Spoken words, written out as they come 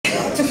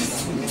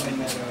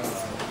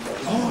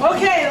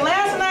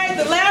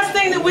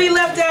that we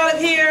left out of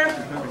here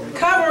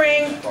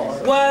covering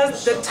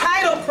was the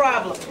title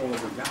problem.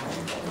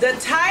 The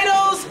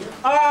titles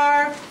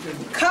are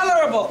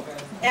colorable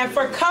and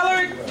for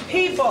colored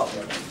people.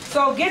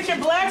 So get your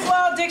Black's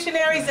Law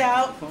dictionaries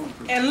out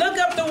and look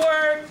up the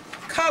word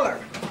color.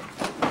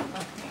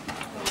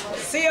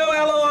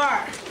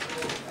 C-O-L-O-R.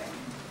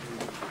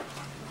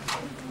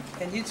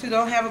 And you two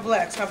don't have a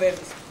blacks, huh,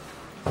 babies?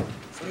 So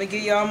let me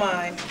give y'all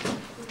mine.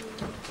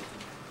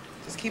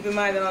 Just keep in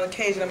mind that on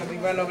occasion I'm going to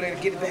be running over there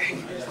to get it back.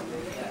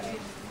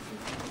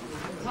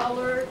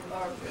 Colored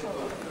or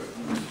colored?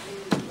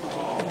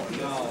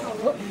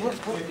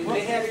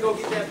 They had to go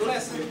get that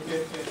blessing.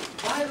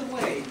 By the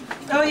way.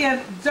 Oh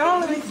yeah,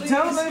 don't let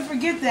me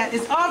forget that.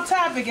 It's off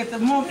topic at the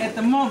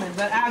moment,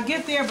 but I'll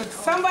get there. But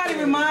somebody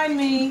remind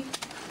me,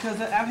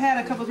 because I've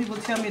had a couple of people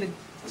tell me to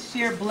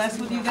share bless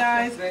with you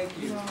guys. Thank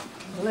you.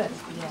 Bless,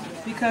 yeah.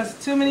 Because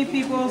too many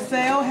people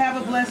say, "Oh,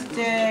 have a blessed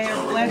day,"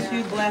 or "Bless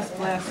you, bless,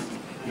 bless."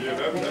 And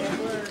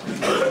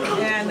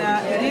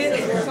it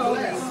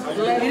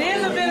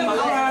is a bit of a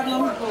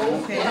problem.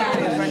 Okay, here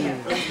it is right here.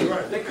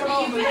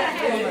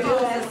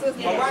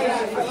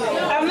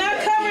 I'm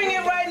not covering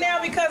it right now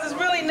because it's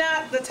really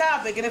not the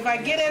topic, and if I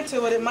get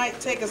into it, it might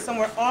take us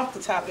somewhere off the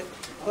topic.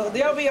 But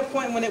there'll be a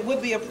point when it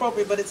would be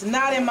appropriate, but it's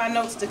not in my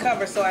notes to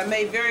cover, so I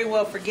may very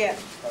well forget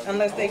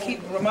unless they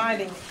keep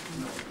reminding me.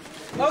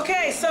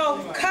 Okay, so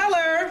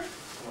color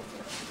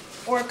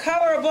or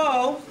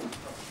colorable.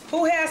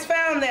 Who has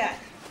found that?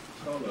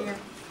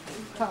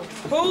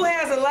 Who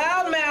has a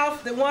loud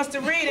mouth that wants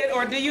to read it,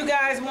 or do you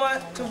guys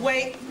want to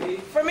wait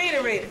for me to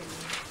read it?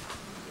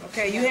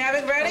 Okay, you have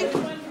it ready?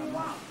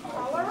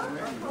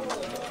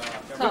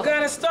 We're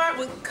going to start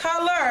with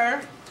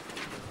color,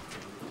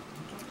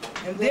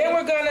 and then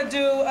we're going to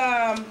do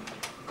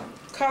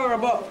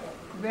colorable.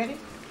 Ready?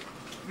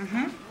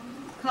 Mm-hmm.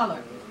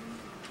 Color.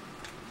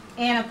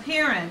 An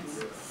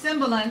appearance,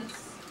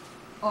 semblance,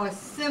 or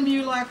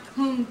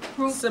simulacrum.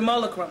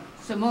 Simulacrum.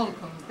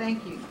 Simulacrum,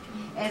 thank you.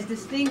 As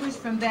distinguished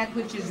from that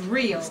which is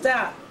real.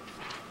 Stop.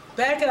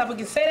 Back it up. We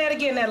can say that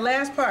again, that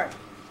last part.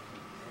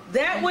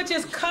 That which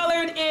is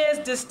colored is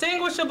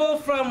distinguishable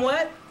from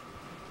what?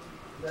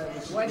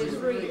 What is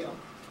real.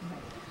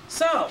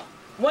 So,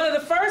 one of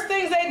the first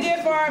things they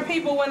did for our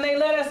people when they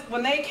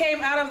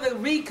came out of the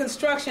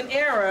Reconstruction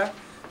era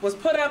was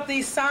put up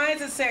these signs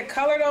that said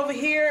colored over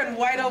here and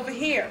white over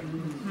here.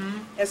 Mm-hmm.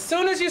 As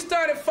soon as you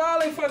started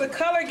falling for the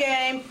color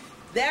game,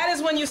 that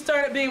is when you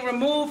started being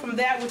removed from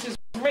that which is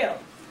real.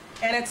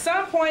 And at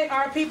some point,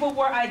 our people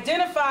were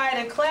identified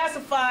and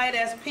classified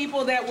as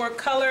people that were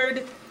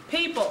colored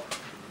people.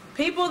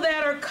 People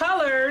that are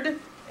colored,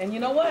 and you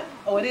know what?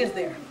 Oh, it is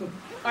there,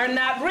 are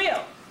not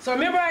real. So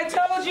remember I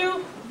told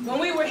you, when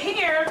we were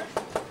here,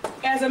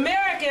 as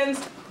Americans,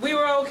 we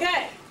were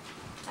okay,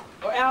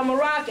 or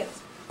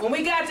Al-Moroccans. When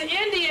we got to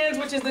Indians,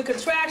 which is the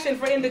contraction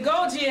for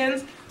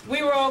Indigogians,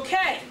 we were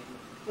okay.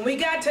 When we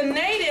got to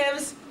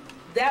natives,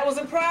 that was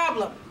a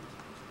problem.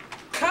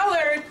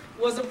 Colored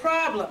was a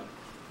problem.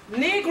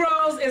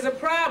 Negroes is a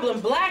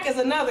problem. Black is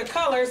another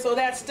color, so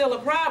that's still a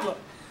problem.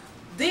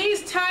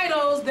 These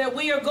titles that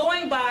we are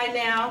going by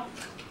now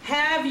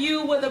have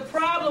you with a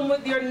problem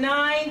with your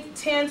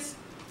 9/10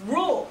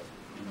 rule.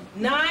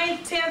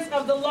 9/10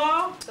 of the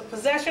law, the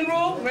possession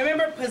rule.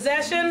 Remember,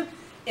 possession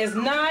is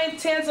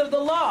 9/10 of the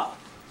law.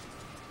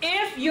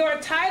 If your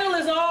title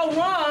is all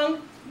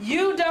wrong,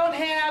 you don't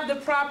have the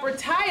proper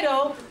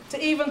title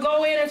to even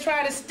go in and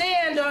try to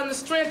stand on the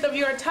strength of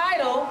your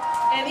title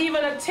and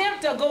even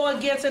attempt to go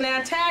against an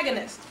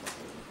antagonist.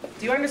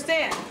 Do you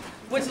understand?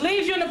 Which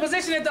leaves you in a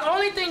position that the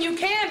only thing you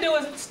can do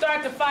is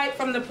start to fight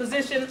from the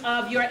position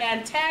of your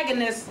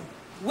antagonist's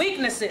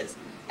weaknesses,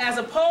 as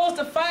opposed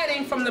to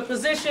fighting from the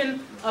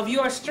position of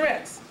your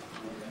strengths.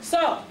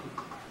 So,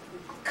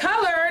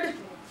 colored,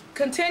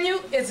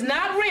 continue, it's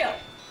not real.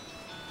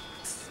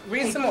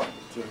 Read some more.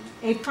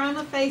 A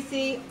prima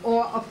facie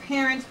or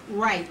apparent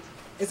right.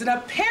 It's an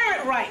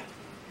apparent right.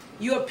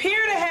 You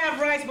appear to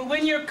have rights, but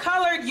when you're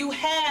colored, you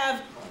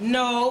have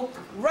no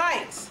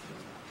rights.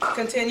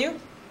 Continue.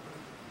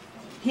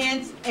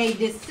 Hence, a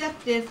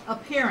deceptive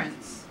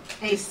appearance.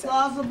 A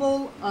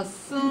plausible,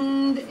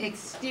 assumed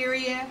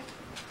exterior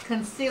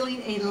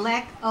concealing a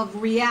lack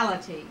of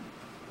reality.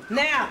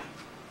 Now,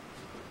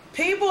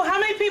 people, how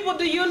many people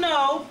do you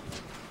know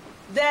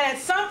that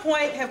at some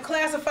point have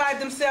classified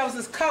themselves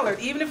as colored,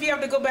 even if you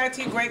have to go back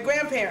to your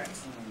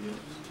great-grandparents?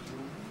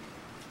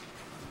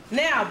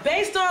 Now,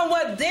 based on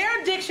what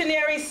their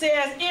dictionary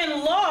says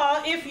in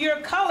law, if you're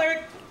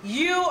colored,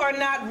 you are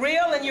not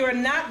real and you are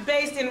not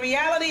based in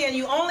reality and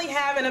you only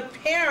have an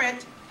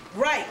apparent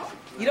right.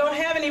 You don't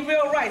have any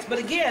real rights. But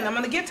again, I'm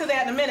going to get to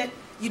that in a minute.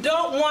 You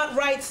don't want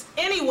rights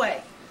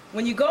anyway.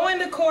 When you go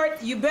into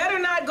court, you better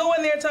not go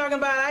in there talking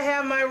about I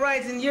have my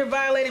rights and you're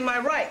violating my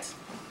rights.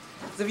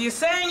 So if you're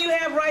saying you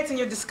have rights and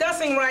you're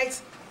discussing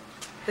rights,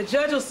 the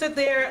judge will sit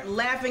there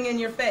laughing in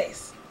your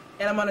face.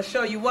 And I'm going to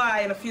show you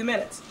why in a few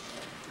minutes.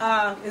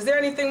 Is there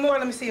anything more?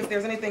 Let me see if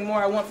there's anything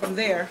more I want from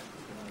there.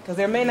 Because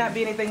there may not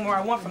be anything more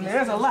I want from there.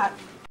 There's a lot.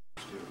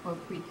 Or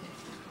pretext.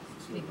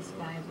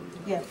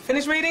 Yeah,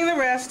 finish reading the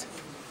rest.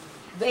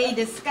 A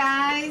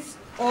disguise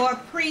or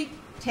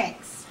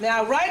pretext.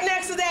 Now, right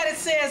next to that, it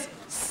says,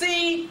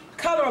 see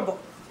colorable.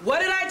 What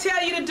did I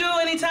tell you to do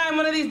anytime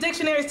one of these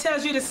dictionaries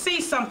tells you to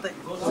see something?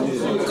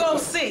 Go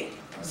see.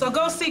 So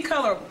go see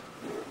colorable.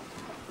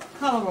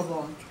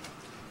 Colorable.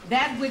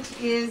 That which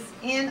is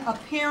in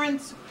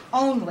appearance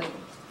only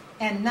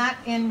and not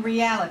in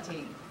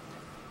reality.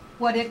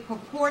 What it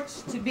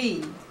purports to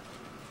be.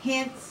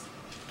 Hence,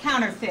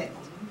 counterfeit.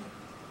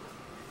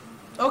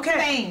 Okay.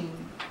 Feigned.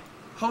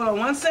 Hold on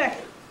one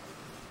second.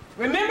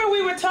 Remember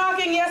we were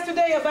talking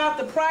yesterday about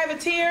the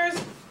privateers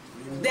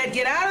that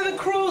get out of the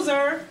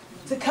cruiser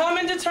to come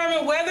and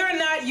determine whether or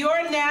not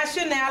your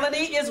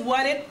nationality is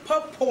what it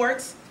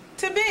purports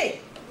to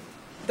be.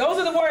 Those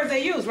are the words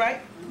they use,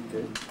 right?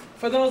 Okay.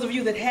 For those of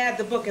you that had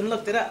the book and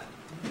looked it up.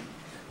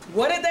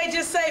 What did they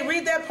just say?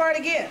 Read that part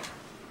again.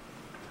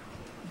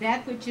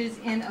 That which is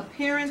in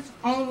appearance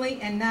only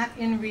and not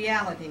in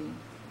reality.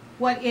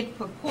 What it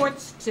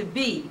purports to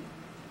be.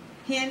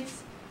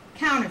 Hence,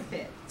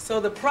 counterfeit. So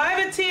the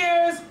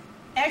privateers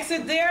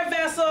exit their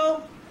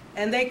vessel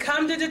and they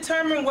come to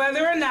determine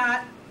whether or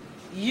not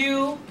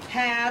you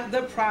have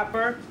the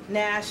proper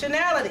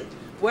nationality.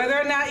 Whether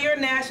or not your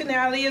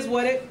nationality is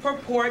what it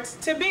purports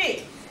to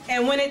be.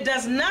 And when it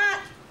does not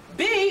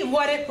be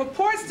what it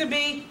purports to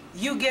be,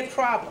 you get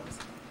problems.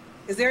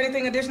 Is there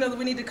anything additional that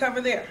we need to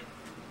cover there?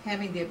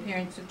 Having the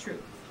appearance of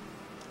truth.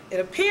 It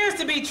appears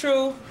to be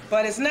true,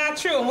 but it's not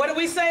true. And what did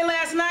we say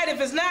last night?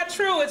 If it's not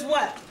true, it's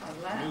what? A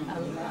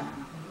lie.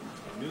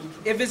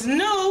 If it's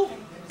new,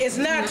 it's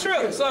not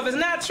true. So if it's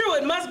not true,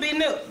 it must be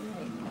new.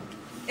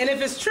 And if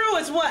it's true,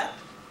 it's what?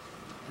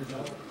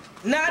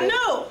 Not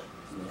new.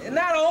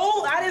 Not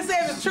old. I didn't say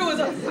if it's true, it's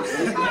old.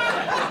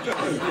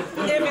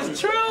 If it's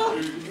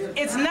true,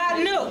 it's not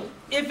new.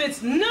 If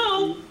it's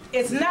new,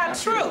 it's not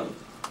true.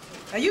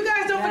 Now you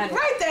guys don't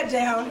write that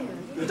down.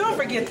 Don't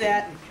forget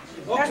that.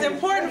 That's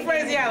important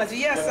phraseology.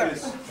 Yes, sir. If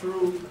it's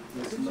true,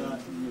 it's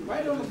not real.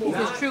 Right on the board.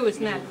 If it's true, it's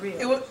not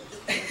real.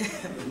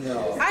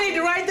 No. I need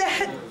to write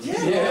that? Yeah.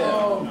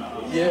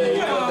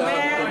 Come on,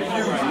 man.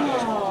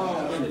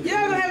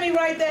 Y'all gonna have me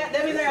write that?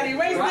 That means I gotta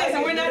erase this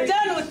and we're not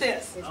done with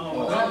this. The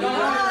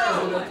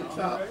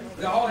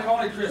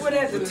Holy Christmas. What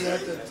is it?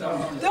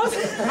 Those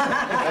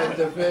At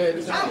the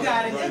very top. I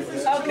got it.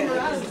 Okay.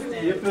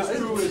 If it's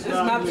true, it's It's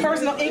not my real.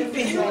 personal ink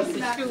pen. If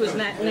it's true, it's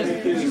not new.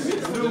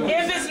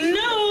 If it's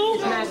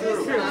new,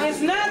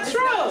 it's not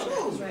true.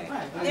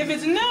 If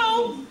it's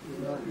new,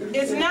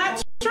 it's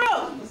not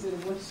true.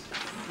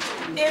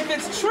 If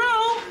it's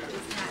true,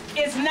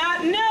 it's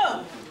not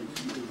new.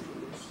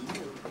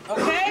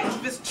 Okay?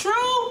 If it's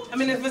true,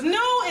 if it's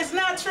new, it's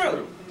not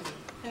true.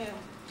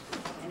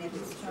 And if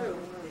it's true,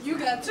 You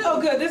got two.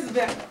 Oh, good. This is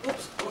better.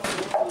 Oops.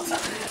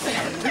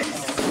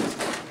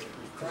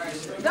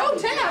 don't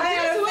tell I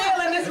had a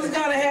feeling this was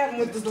gonna happen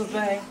with this little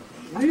thing.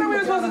 I thought we were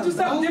supposed to do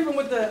something different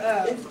with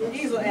the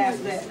easel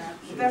aspect.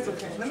 That's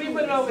okay. Let me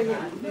put it over here.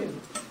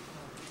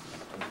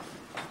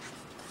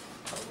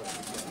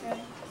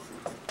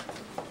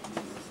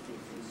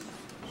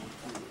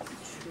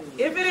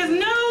 If it is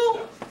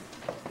new,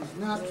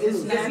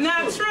 it's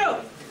not true.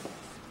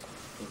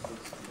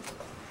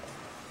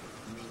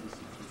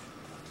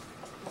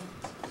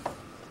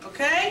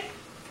 Okay?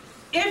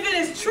 If it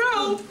is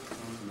true,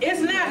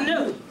 it's not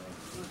new.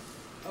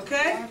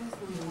 Okay?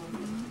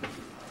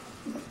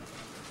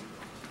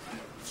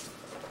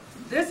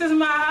 This is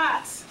my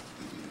odds.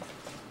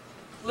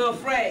 Little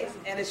phrase,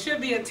 and it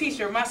should be a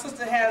t-shirt. I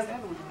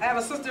have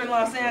a sister in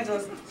Los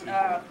Angeles,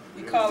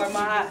 we call her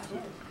my aunt.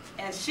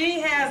 And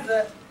she has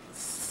the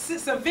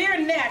severe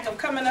knack of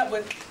coming up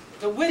with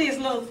the wittiest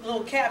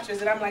little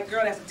captures, and I'm like,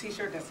 girl, that's a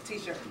t-shirt, that's a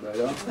t-shirt. Right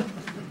on.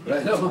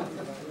 Right on.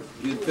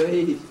 Get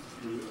paid.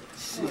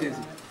 Shit.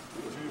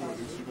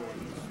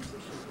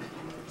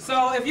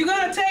 So if you're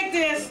gonna take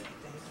this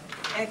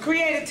and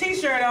create a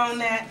t-shirt on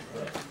that,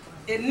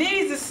 it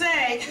needs to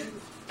say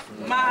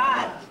my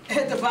aunt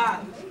at the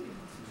bottom.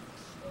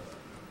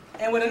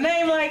 And with a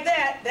name like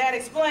that, that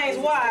explains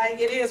why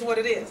it is what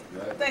it is.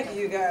 Thank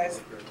you,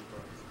 guys.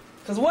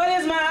 Because what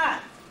is my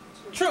aunt?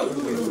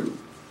 Truth.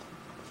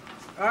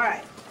 All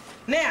right.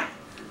 Now,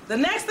 the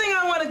next thing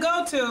I want to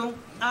go to,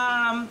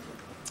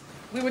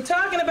 we were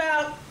talking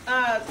about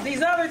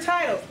these other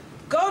titles.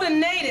 Go to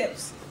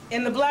natives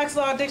in the Black's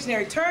Law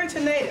Dictionary. Turn to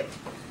native.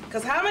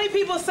 Because how many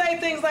people say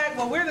things like,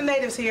 well, we're the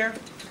natives here,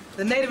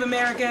 the Native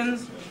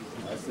Americans.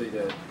 I see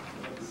that.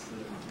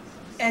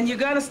 And you're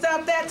going to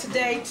stop that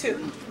today,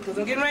 too. Because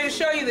I'm getting ready to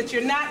show you that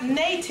you're not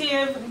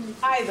native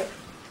either.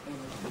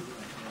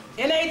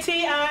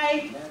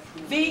 N-A-T-I-V-E.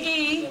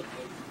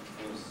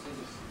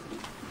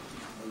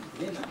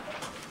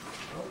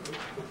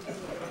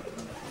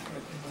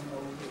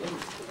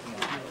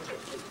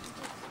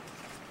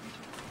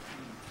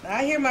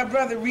 I hear my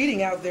brother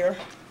reading out there.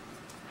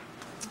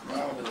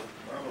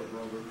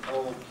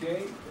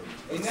 Okay.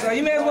 So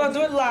you may as well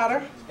do it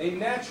louder. A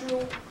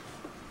natural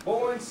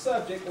born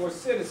subject or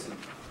citizen.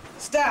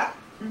 Stop.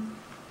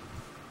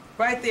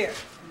 Right there.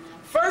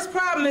 First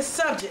problem is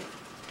subject.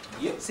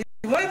 Yep. See,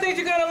 One of the things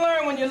you're going to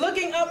learn when you're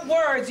looking up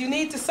words, you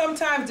need to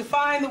sometimes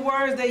define the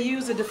words they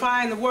use to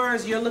define the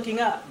words you're looking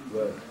up.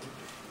 Right.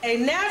 A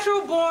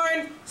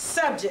natural-born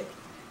subject.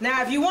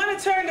 Now, if you want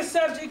to turn the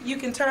subject, you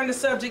can turn the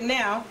subject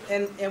now,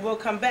 and we'll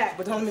come back.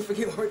 But don't let me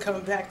forget what we're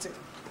coming back to.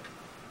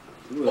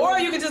 Or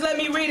you can just let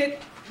me read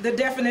it, the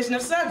definition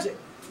of subject.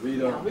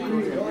 Read on.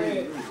 Go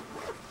ahead.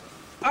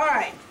 All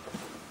right.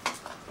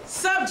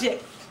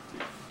 Subject.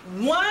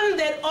 One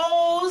that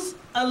owes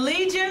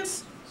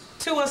allegiance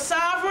to a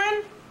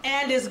sovereign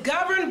and is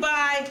governed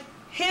by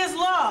his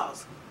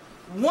laws.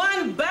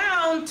 One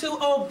bound to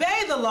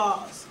obey the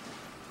laws.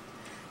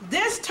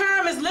 This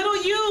term is little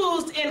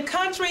used in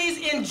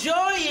countries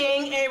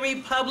enjoying a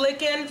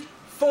republican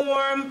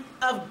form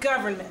of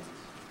government.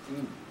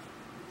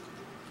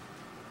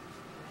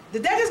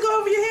 Did that just go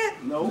over your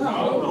head? No.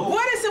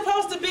 What is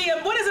supposed to be,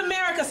 what is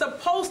America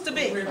supposed to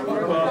be?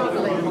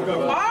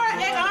 Our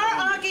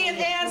Ankian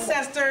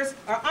ancestors,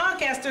 our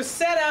ancestors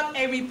set up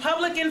a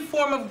republican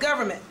form of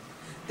government.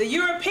 The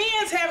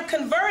Europeans have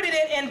converted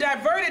it and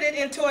diverted it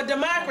into a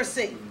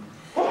democracy.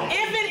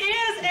 If it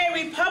is a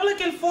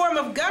republican form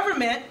of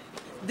government,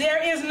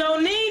 there is no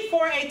need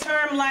for a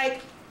term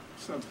like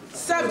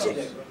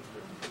subject,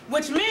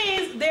 which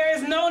means there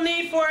is no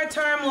need for a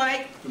term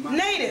like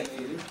native,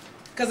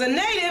 because a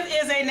native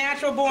is a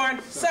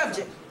natural-born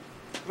subject,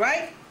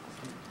 right?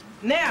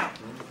 Now,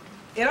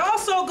 it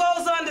also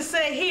goes on to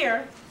say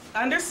here,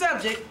 under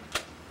subject,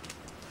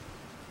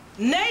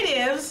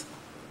 natives,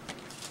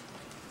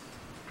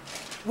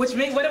 which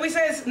means, what did we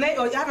say?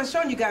 I haven't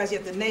shown you guys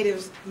yet that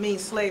natives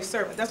means slave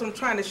servant. That's what I'm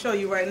trying to show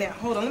you right now.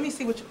 Hold on, let me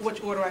see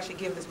which order I should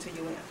give this to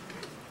you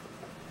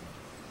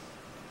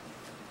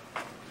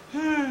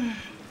in.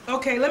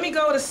 Okay, let me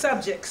go to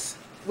subjects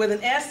with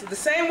an S. The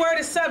same word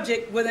as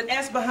subject with an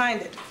S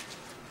behind it.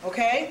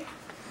 Okay?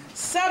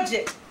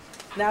 Subject.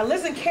 Now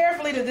listen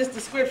carefully to this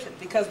description,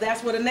 because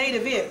that's what a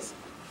native is.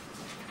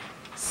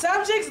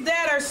 Subjects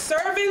that are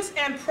servants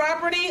and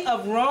property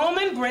of Rome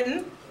and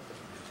Britain,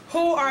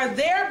 who are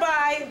there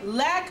by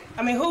lack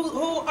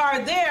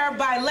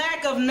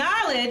of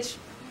knowledge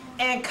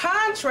and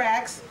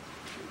contracts,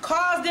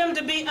 cause them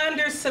to be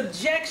under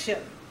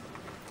subjection.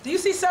 Do you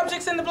see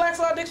subjects in the Black's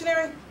Law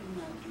Dictionary?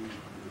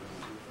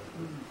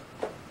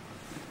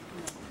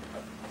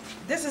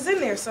 This is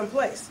in there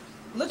someplace.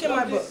 Look in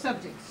my book.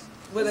 Subjects.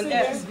 With an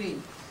S.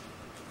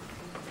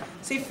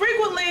 See,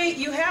 frequently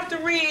you have to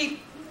read.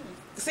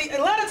 See,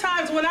 a lot of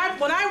times when I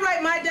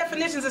write my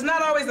definitions, it's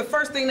not always the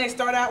first thing they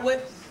start out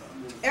with.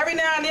 Every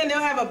now and then they'll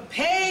have a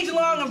page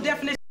long of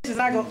definitions, and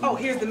I go, oh,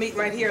 here's the meat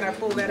right here, and I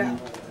pull that out.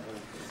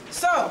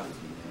 So,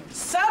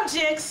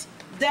 subjects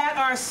that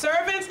are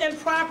servants and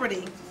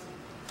property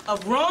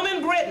of Rome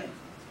and Britain,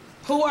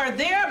 who are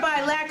there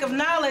by lack of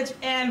knowledge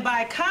and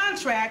by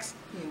contracts,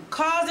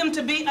 cause them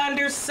to be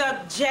under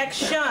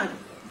subjection.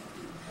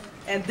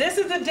 And this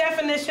is the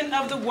definition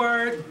of the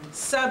word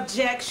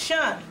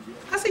subjection.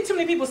 I see too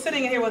many people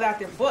sitting in here without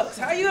their books.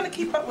 How are you going to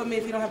keep up with me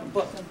if you don't have a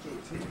book?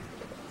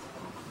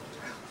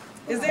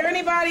 Is there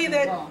anybody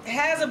that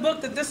has a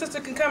book that this sister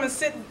can come and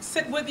sit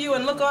with you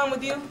and look on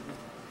with you?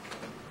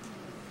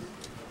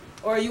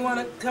 Or you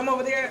want to come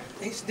over there?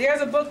 There's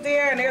a book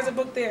there and there's a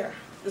book there.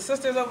 The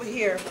sister's over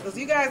here. Because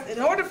you guys, in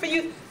order for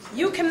you,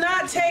 you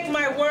cannot take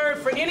my word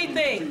for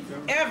anything,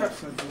 ever.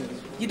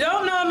 You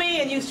don't know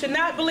me and you should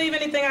not believe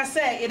anything I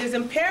say. It is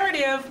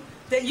imperative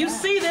that you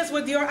see this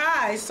with your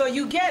eyes so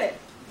you get it.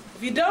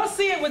 If you don't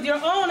see it with your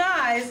own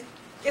eyes,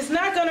 it's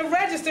not going to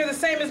register the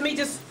same as me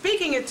just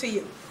speaking it to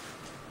you.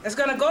 It's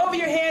going to go over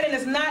your head and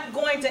it's not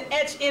going to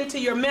etch into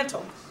your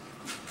mental.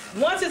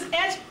 Once it's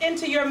etched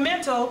into your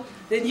mental,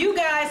 then you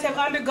guys have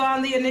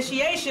undergone the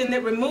initiation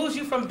that removes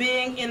you from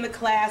being in the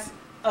class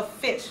of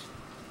fish.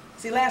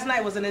 See, last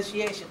night was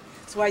initiation.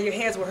 That's why your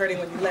heads were hurting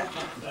when you left.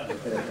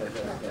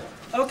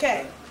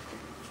 Okay.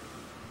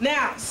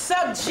 Now,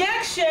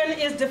 subjection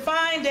is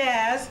defined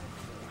as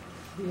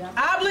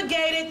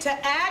obligated to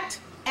act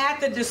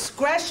at the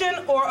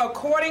discretion or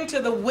according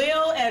to the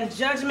will and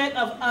judgment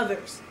of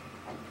others.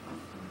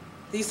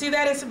 Do you see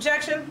that in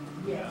subjection?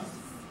 Yes.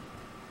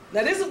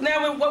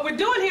 Now what we're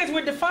doing here is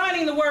we're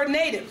defining the word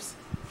natives.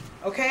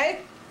 Okay?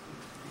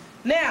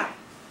 Now,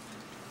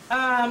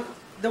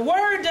 the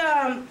word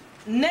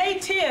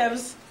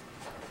natives,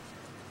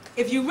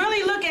 if you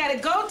really look at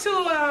it, go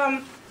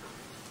to,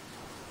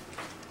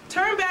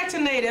 turn back to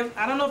native.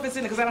 I don't know if it's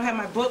in it because I don't have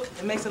my book.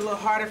 It makes it a little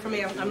harder for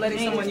me. I'm letting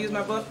someone use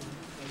my book.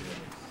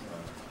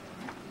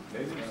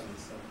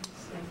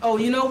 Oh,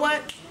 you know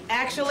what?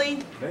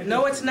 Actually,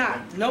 no it's not.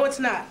 No it's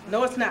not.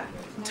 No it's not.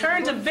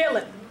 Turn to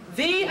villain.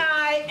 V-I-L-L-E-I-N.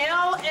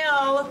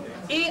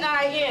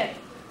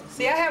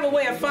 See, I have a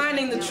way of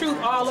finding the truth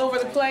all over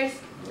the place.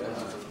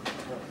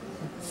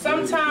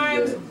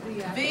 Sometimes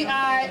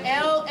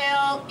V-I-L-L-E-I-N.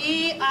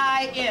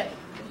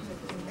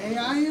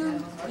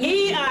 A-I-N?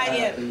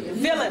 E-I-N.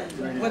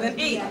 Villain with an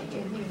E.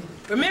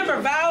 Remember,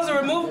 vowels are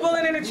removable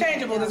and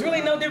interchangeable. There's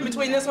really no difference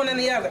between this one and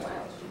the other.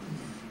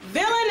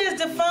 Villain is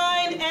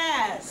defined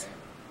as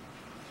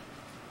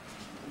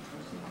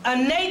a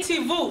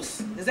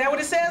nativus. Is that what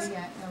it says?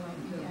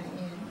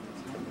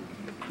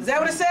 Is that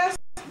what it says?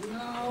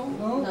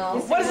 No.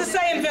 What does it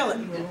say in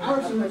villain? A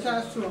person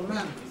attached to a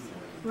man.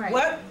 Right.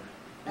 What?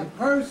 A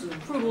person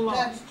Frugal law.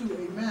 attached to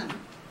a man.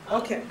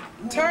 Okay.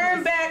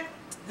 Turn back.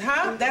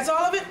 Huh? That's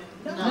all of it?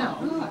 No.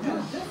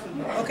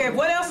 Okay,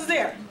 what else is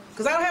there?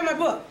 Because I don't have my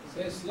book.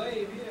 Says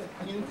slave here.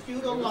 In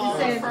feudal law,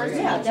 Says- a person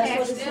Yeah, that's what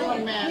attached it's to a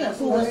saying. man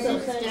Who was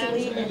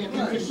substantially in the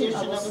condition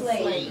of a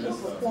slave, who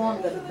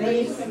performed the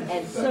base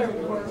and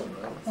servant work.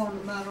 Upon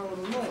the matter of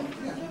the law.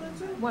 Yeah.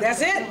 What-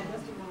 That's it?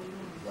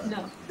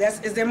 No.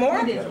 Is there more?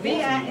 It is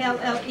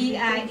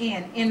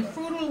VILLEIN. In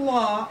frugal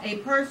law, a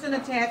person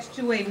attached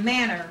to a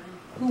manor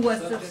who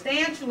was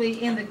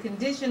substantially in the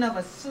condition of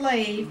a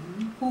slave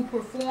who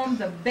performed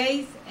the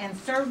base and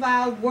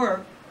servile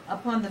work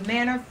upon the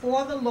manor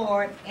for the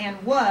Lord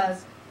and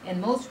was,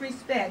 in most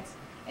respects,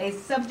 a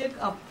subject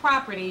of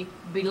property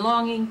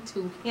belonging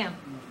to him.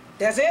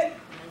 That's it?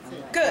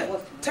 Good.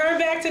 Turn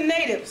back to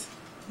natives.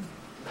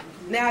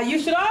 Now, you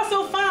should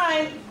also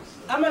find,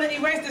 I'm going to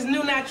erase this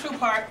new, not true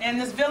part and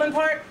this villain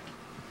part.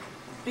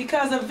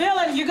 Because a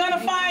villain, you're going to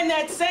find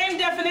that same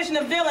definition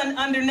of villain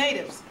under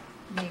natives.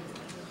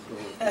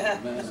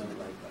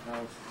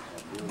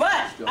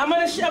 But I'm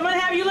going to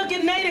have you look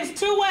at natives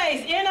two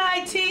ways.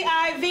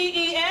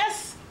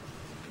 N-I-T-I-V-E-S.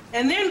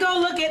 And then go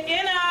look at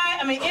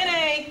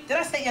N-A, did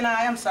I say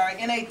N-I? I'm sorry.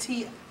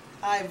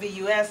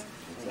 N-A-T-I-V-U-S.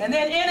 And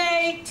then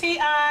N-A-T-I-V-U-S.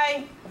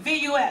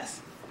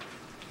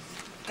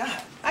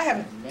 God, I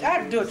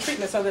have to do a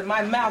treatment so that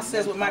my mouth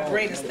says what my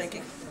brain is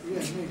thinking.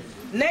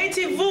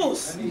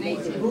 Nativus.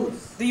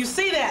 Do you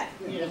see that?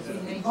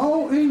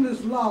 All English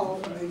law,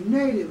 a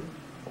native,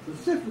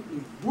 specifically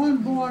one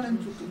born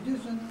into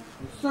condition of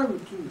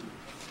servitude,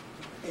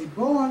 a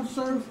born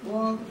serf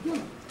or guilt.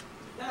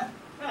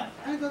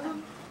 Ain't that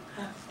something?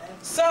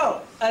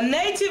 So, a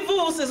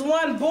nativus is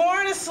one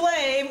born a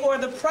slave or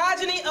the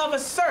progeny of a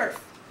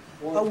serf.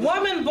 A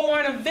woman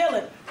born a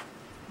villain.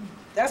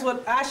 That's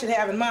what I should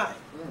have in mind.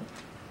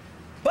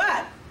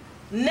 But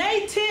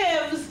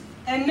natives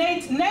and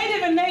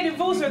native and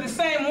nativus are the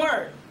same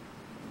word.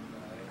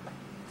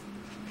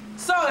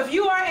 So if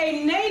you are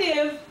a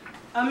Native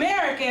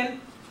American,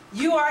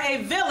 you are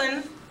a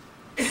villain,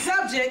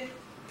 subject,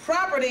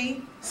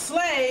 property,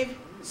 slave,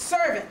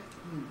 servant.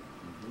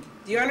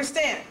 Do you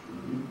understand?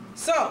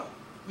 So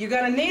you're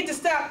going to need to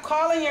stop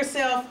calling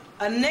yourself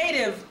a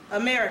Native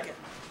American.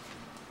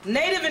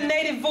 Native and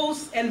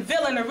nativus and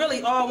villain are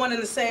really all one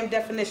and the same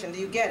definition. Do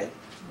you get it?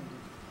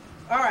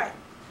 All right.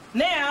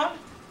 Now,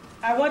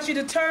 I want you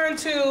to turn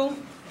to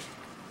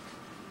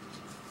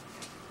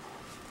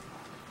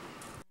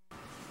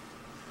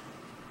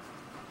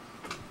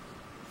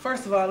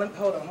first of all,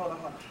 hold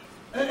on.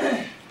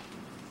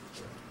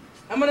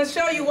 I'm going to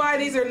show you why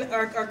these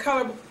are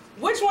colorable.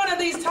 Which one of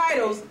these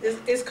titles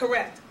is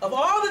correct? Of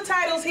all the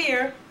titles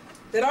here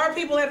that our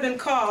people have been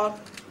called,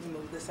 let me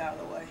move this out of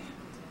the way.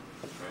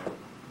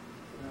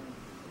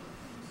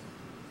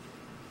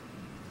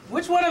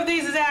 Which one of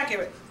these is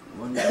accurate?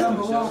 One that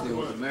was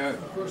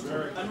America.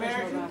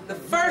 American. The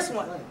first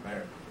one.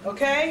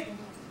 Okay?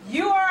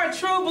 You are a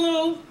true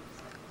blue,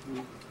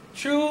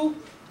 true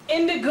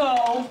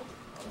indigo,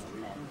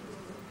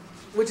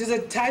 which is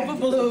a type of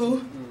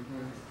blue,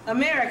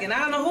 American. I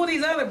don't know who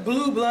these other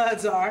blue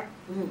bloods are,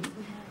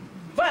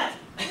 but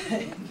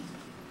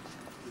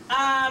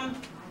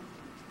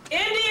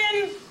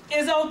Indian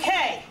is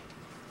okay.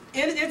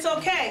 It's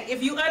okay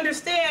if you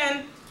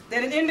understand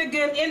that an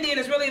Indian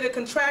is really the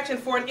contraction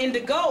for an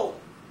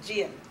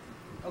Indigoian,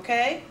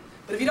 okay?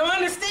 But if you don't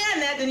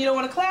understand that, then you don't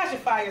want to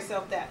classify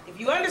yourself that. If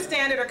you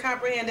understand it or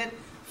comprehend it,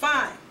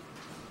 fine.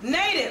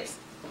 Natives,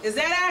 is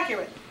that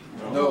accurate?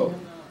 No.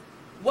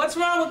 What's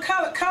wrong with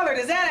colored,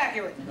 is that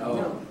accurate?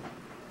 No.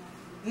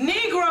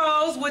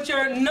 Negroes, which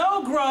are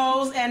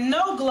no-grows and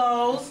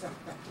no-glows,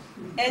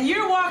 and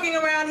you're walking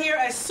around here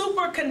a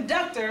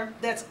superconductor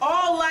that's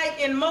all light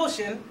in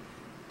motion,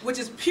 which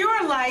is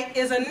pure light,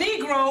 is a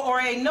Negro or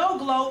a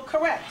no-glow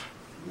correct?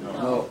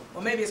 No.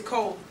 Or maybe it's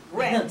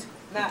correct,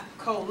 not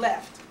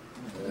co-left.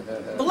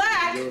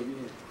 Black,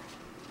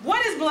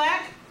 what is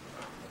black?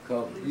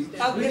 Black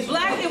is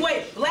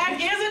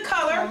a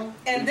color,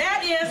 and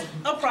that is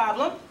a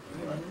problem.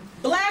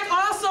 Black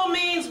also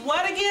means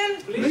what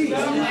again? Bleached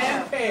up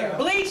and pale.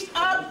 Bleached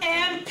up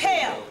and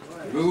pale.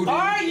 Rudy.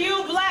 Are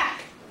you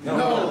black?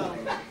 No.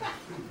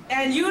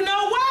 And you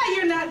know why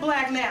you're not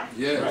black now.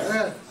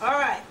 Yes. All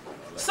right.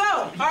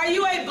 So, are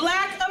you a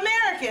black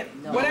American?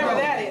 Whatever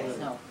that is.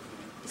 No.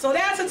 So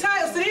that's a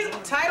title. So these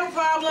title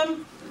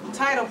problem,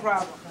 title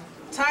problem,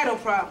 title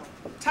problem,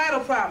 title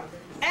problem.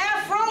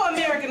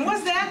 Afro-American,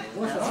 what's that?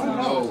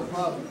 No.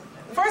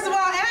 First of all,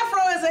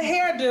 Afro is a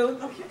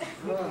hairdo.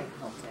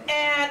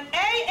 And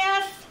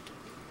AF,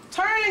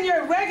 turn in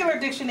your regular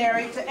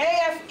dictionary to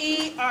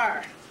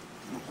AFER.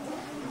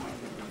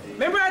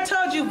 Remember I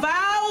told you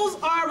vowels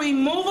are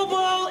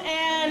removable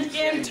and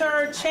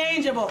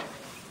interchangeable.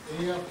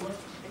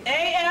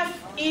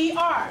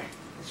 AFER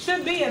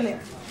should be in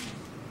there.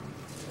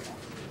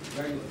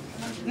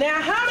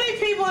 Now, how many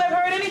people have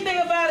heard anything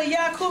about a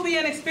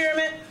Jacobian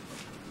experiment?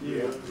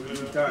 Yeah.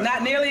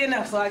 Not nearly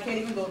enough, so I can't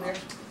even go there.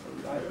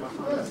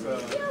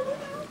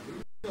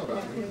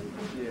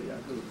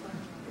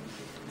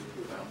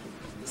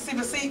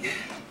 See.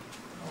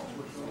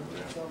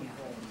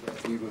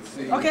 We will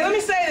see. Okay, let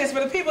me say this for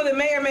the people that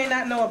may or may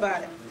not know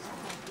about it.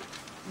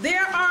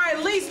 There are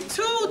at least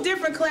 2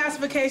 different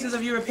classifications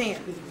of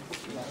European.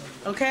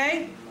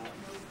 Okay?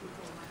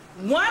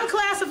 One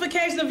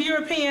classification of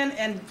European,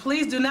 and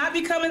please do not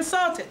become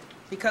insulted,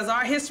 because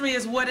our history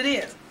is what it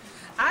is.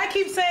 I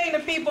keep saying to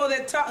people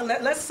that talk,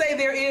 let's say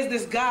there is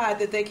this God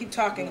that they keep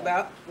talking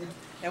about,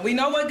 and we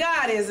know what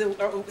God is,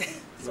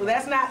 so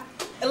that's not,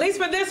 at least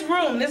for this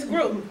room, this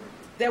group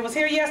that was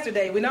here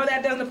yesterday, we know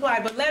that doesn't apply,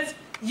 but let's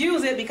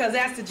use it because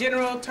that's the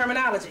general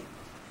terminology.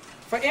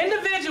 For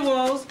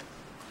individuals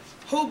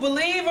who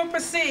believe or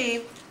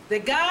perceive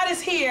that God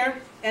is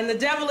here and the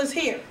devil is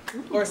here,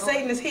 or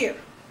Satan is here.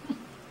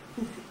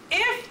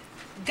 If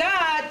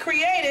God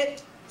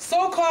created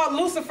so-called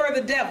Lucifer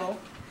the devil,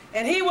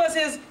 and he was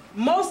his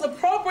most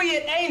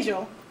appropriate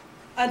angel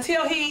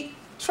until he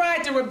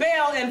tried to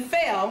rebel and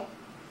fail,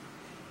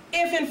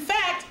 if in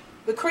fact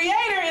the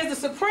creator is the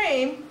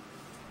supreme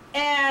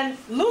and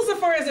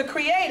Lucifer is a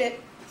created,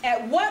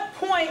 at what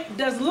point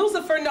does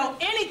Lucifer know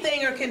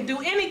anything or can do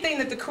anything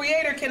that the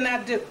creator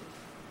cannot do?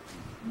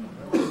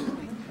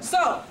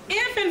 So,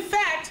 if in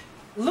fact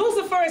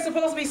Lucifer is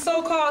supposed to be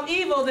so-called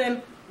evil,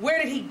 then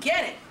where did he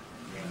get it?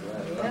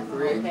 Right.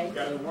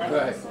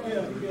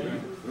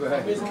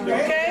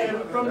 Okay?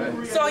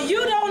 So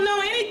you don't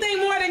know anything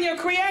more than your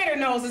creator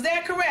knows, is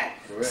that correct?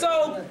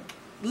 So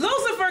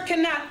Lucifer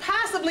cannot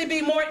possibly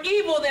be more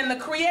evil than the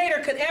creator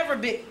could ever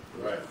be.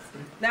 Right.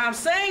 Now I'm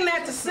saying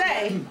that to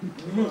say,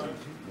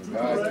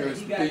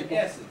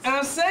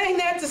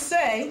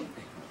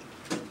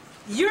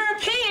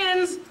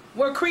 Europeans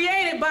were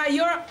created by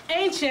your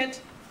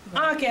ancient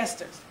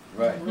ancestors.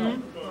 Right.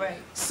 Right.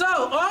 So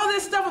all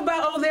this stuff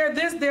about, oh, they're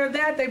this, they're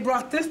that, they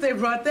brought this, they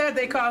brought that,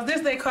 they caused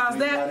this, they caused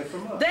that.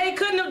 They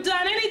couldn't have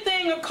done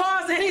anything or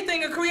caused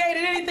anything or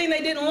created anything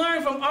they didn't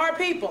learn from our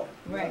people.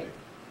 Right.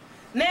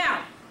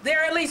 Now,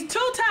 there are at least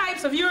 2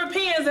 types of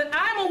Europeans that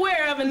I'm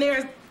aware of, and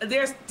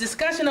there's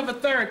discussion of a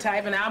 3rd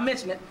type, and I'll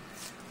mention it.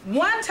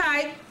 One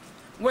type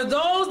were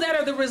those that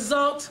are the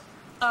result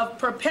of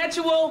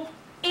perpetual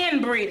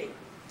inbreeding.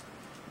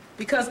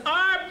 Because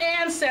our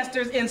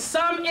ancestors, in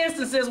some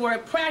instances, were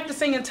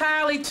practicing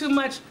entirely too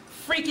much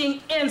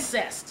freaking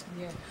incest.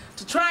 Yeah.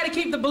 To try to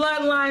keep the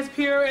bloodlines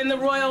pure and the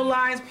royal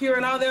lines pure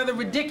and all the other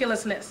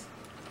ridiculousness.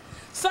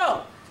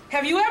 So,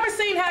 have you ever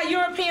seen how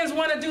Europeans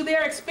want to do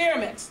their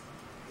experiments?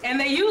 And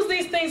they use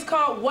these things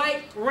called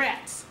white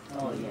rats,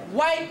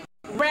 white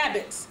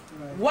rabbits,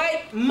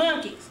 white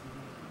monkeys.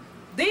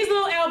 These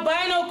little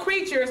albino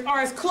creatures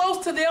are as close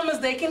to them as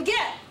they can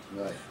get.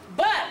 Right.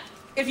 But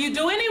if you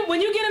do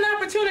when you get an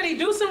opportunity,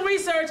 do some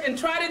research and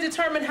try to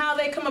determine how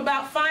they come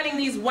about finding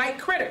these white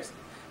critters.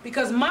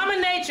 Because Mother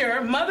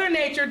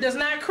Nature does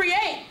not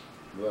create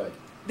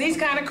these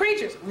kind of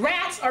creatures.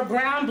 Rats are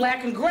brown,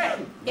 black, and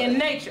gray in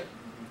nature.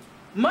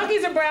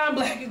 Monkeys are brown,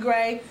 black, and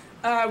gray.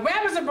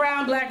 Rabbits are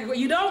brown, black, and gray.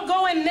 You don't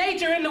go in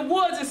nature in the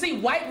woods and see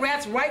white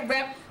rats, white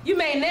rabbits. You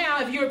may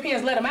now if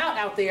Europeans let them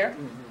out there,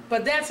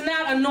 but that's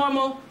not a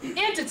normal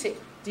entity.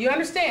 Do you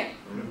understand?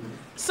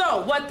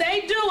 So what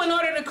they do in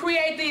order to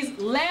create these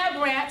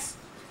lab rats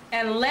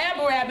and lab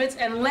rabbits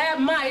and lab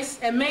mice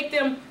and make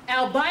them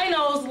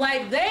albinos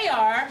like they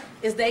are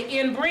is they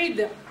inbreed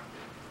them.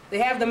 They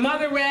have the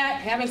mother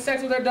rat having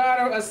sex with her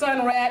daughter, a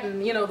son rat, and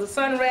the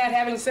son rat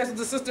having sex with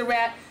the sister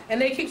rat,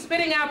 and they keep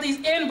spitting out these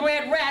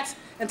inbred rats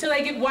until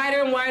they get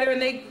whiter and whiter,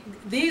 and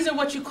these are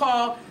what you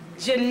call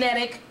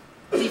genetic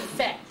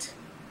defect.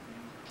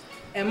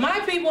 And my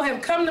people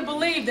have come to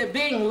believe that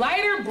being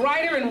lighter,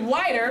 brighter, and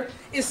whiter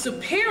is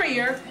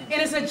superior, and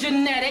it's a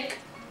genetic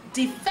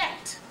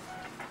defect.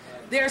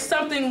 There's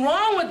something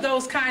wrong with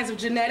those kinds of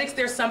genetics.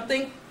 There's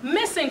something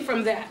missing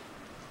from that.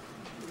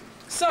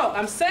 So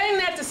I'm saying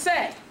that to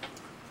say,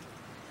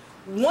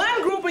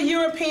 one group of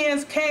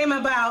Europeans came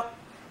about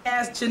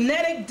as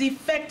genetic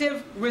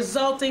defective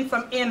resulting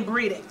from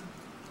inbreeding.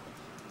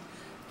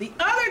 The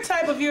other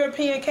type of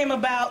European came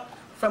about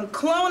from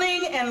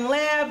cloning and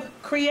lab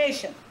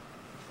creation.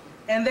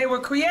 And they were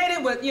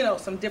created with,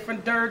 some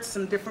different dirts,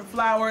 some different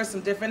flowers,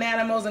 some different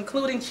animals,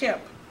 including chimp.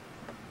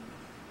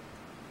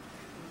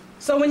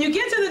 So when you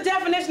get to the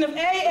definition of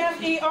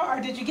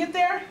AFER, did you get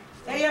there?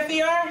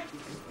 AFER?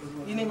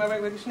 You need my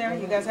regular dictionary?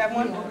 You guys have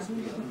one?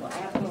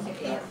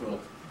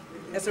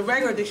 It's a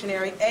regular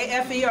dictionary,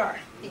 AFER.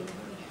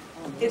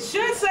 It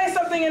should say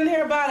something in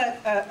here about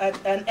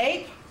an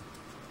ape.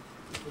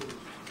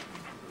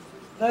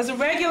 There's a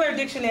regular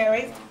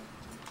dictionary,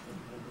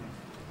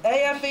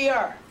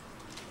 AFER.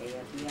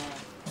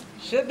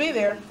 Should be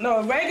there.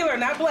 No, regular,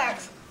 not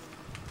blacks.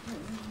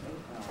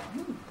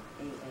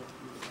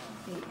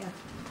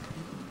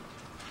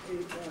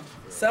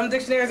 Some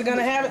dictionaries are going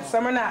to have it,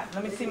 some are not.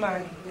 Let me see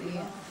mine.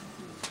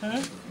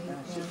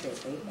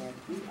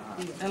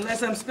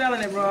 Unless I'm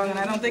spelling it wrong, and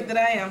I don't think that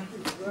I am.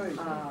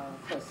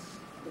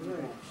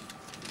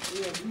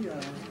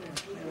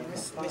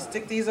 Let me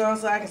stick these on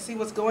so I can see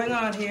what's going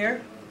on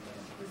here.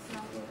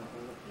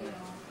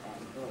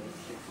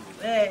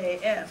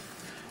 AF.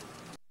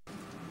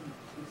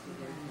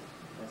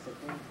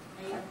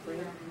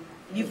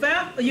 You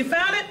found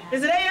it?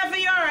 Is it AFER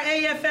or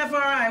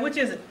AFFRI? Which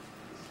is it?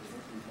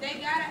 They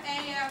got an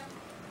AFER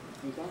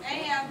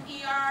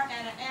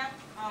and an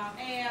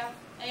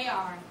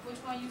AFAR. Which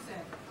one you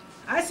said?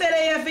 I said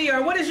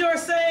AFER. What is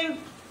yours saying?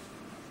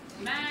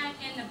 Mine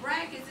in the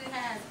brackets it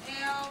has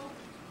L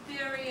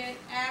period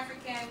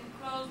African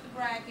close the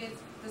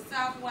brackets the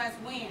southwest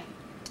wind.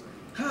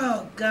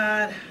 Oh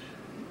God,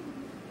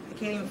 I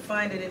can't even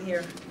find it in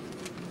here.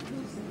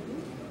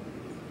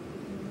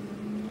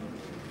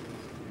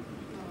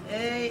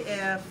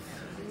 AF.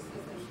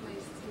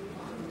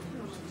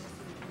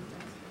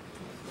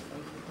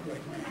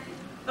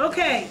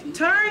 Okay,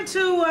 turn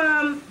to,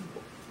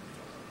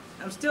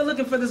 I'm still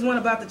looking for this one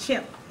about the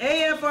chimp.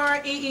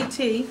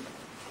 AFREET.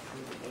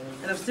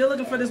 And I'm still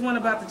looking for this one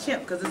about the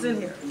chimp, because it's in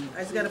here.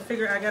 I just gotta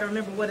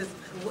remember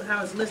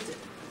how it's listed.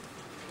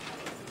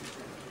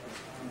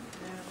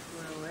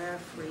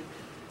 Afro-Afri.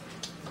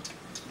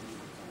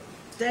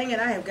 Dang it,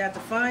 I have got to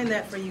find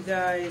that for you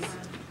guys.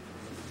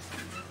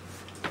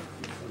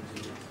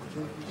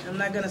 I'm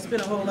not gonna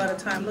spend a whole lot of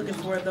time looking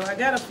for it though. I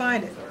gotta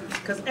find it.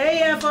 Because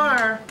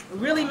AFR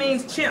really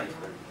means chimp.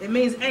 It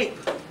means ape.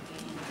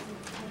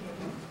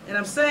 And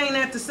I'm saying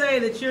that to say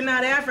that you're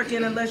not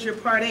African unless you're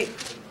part ape.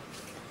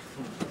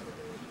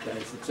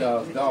 Thanks to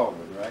Charles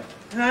Darwin, right?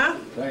 Huh?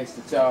 Thanks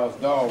to Charles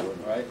Darwin,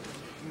 right?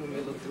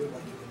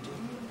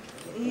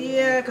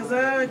 Yeah, because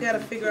I gotta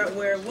figure out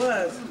where it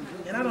was.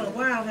 And I don't know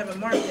why I don't have it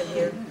marked in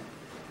here.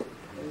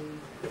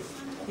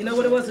 You know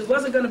what it was? It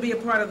wasn't going to be a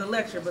part of the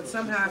lecture, but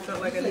somehow I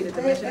felt like I needed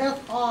to mention it.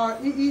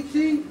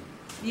 AFREET?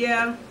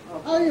 Yeah,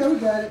 Oh, yeah, we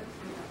got it.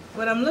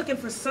 but I'm looking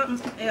for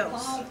something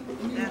else.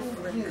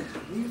 Africa.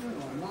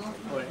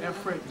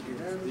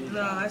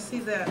 No, I see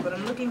that, but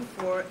I'm looking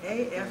for AF.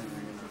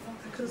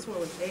 I could have sworn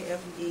it was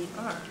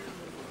AFER.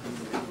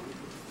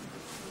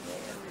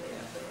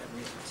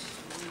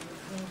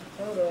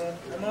 Hold on.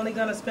 I'm only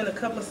going to spend a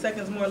couple of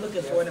seconds more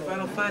looking for it. If I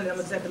don't find it, I'm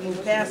going to have to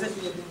move past it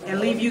and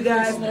leave you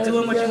guys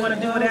doing what you want to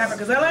do with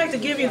Africa. Because I like to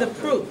give you the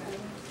proof.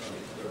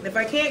 If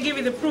I can't give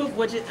you the proof,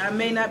 which I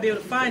may not be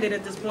able to find it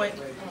at this point,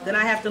 then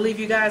I have to leave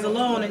you guys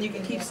alone and you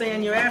can keep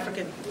saying you're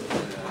African.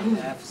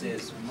 F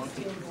says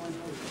monkey.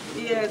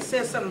 Yeah, it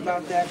says something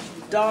about that.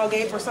 Dog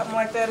ape or something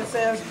like that it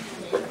says.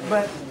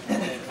 But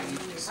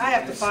I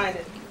have to find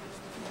it.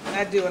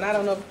 I do, and I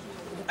don't know.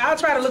 I'll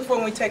try to look for it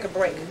when we take a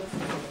break.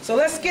 So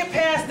let's skip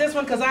past this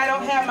one because I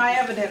don't have my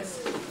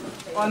evidence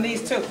on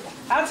these two.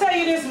 I'll tell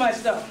you this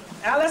much though.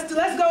 Now let's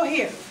go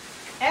here.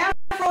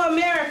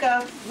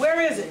 Afro-America,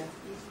 where is it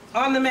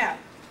on the map?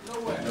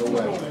 Nowhere.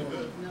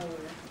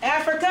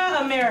 Africa,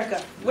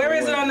 America, where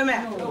is it on the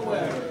map?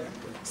 Nowhere.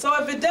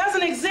 So if it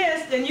doesn't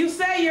exist and you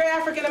say you're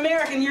African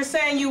American, you're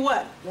saying you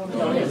what?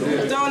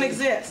 Don't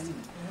exist.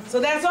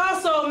 So that's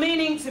also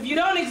meaning if you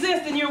don't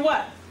exist, then you're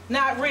what?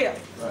 Not real.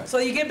 Right. So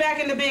you get back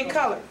into being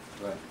colored.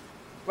 Right.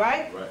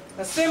 Right? Right.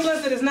 A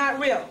semblance that is not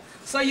real.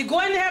 So you're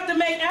going to have to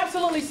make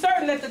absolutely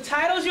certain that the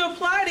titles you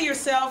apply to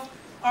yourself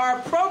are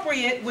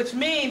appropriate, which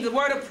means the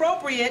word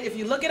appropriate, if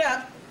you look it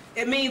up,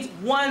 it means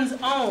one's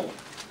own.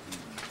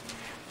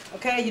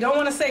 Okay? You don't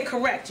want to say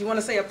correct. You want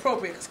to say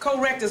appropriate. Because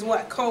correct is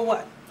what?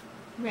 Co-what?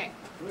 Correct.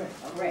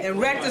 And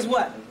rect is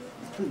what?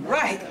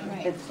 Right.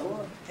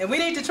 And we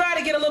need to try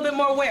to get a little bit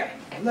more where?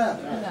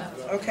 Left.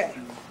 Okay.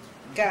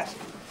 Gotcha.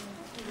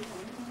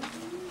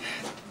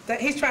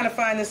 He's trying to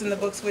find this in the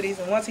book, sweeties,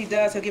 and once he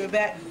does, he'll give it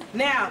back.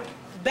 Now,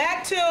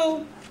 back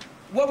to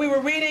what we were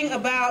reading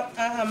about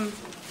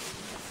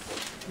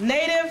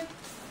native.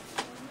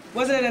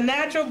 Wasn't it a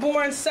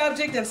natural-born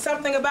subject and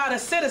something about a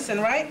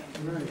citizen, right?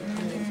 Right.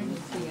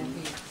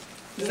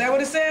 Is that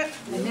what it said?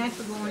 The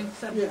natural-born Yeah,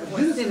 subject or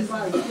citizen citizen.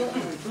 by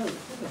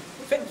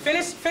birth.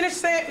 Finish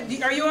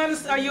saying. Are you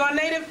on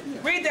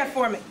native? Read that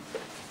for me.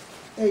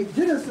 A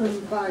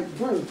citizen by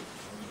birth,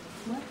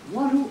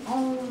 one who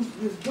owns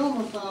his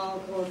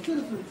domicile or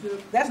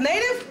citizenship That's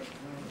native?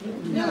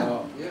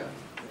 now Yeah.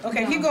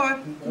 Okay, keep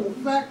going. to the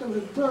fact of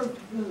his birth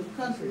in the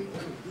country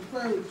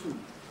referred to.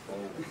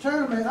 The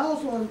term may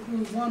also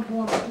include one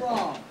born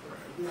abroad.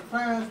 His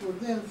parents were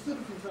then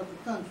citizens of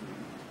the country,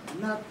 and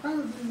not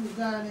permanently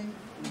residing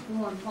in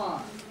foreign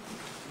parts.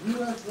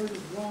 U.S. versus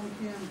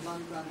Longkin, blah,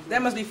 blah, blah.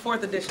 That must be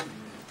 4th edition.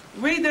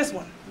 Read this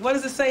one. What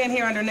does it say in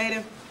here under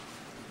native?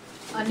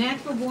 A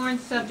natural-born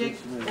subject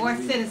or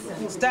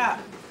citizen. Stop.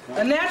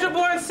 A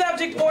natural-born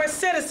subject or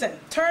citizen.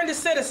 Turn to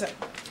citizen.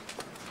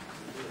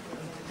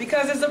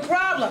 Because it's a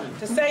problem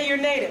to say you're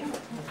native.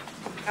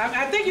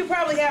 I think you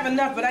probably have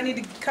enough, but I need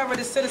to cover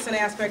the citizen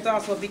aspect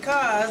also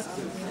because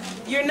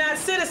you're not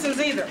citizens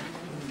either.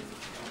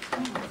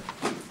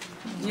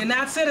 You're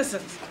not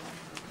citizens.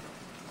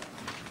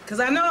 Because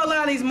I know a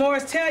lot of these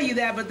Moors tell you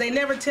that, but they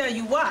never tell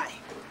you why.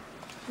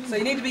 So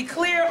you need to be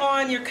clear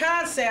on your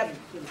concept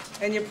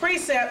and your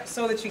precept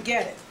so that you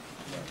get it.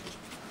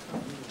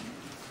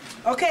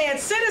 Okay, at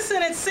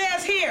citizen it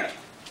says here,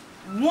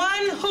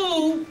 one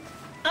who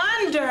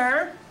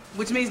under,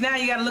 which means now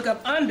you got to look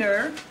up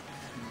under,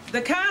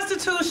 the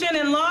Constitution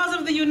and laws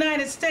of the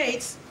United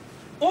States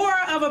or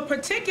of a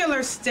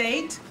particular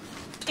state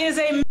is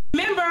a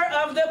member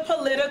of the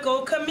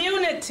political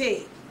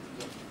community,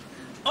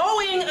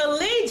 owing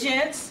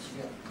allegiance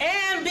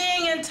and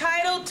being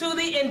entitled to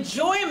the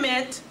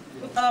enjoyment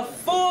of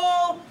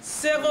full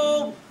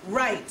civil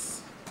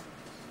rights.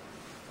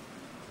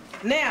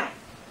 Now,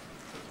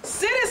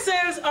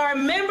 citizens are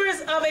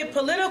members of a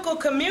political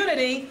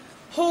community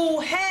who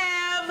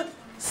have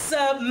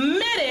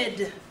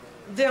submitted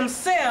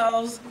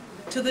themselves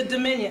to the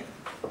dominion.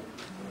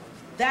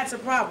 That's a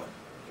problem,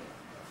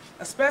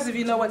 especially if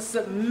you know what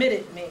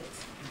submitted means.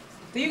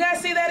 Do you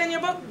guys see that in your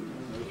book?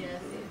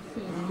 Yes.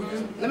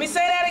 Let me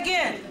say that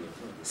again.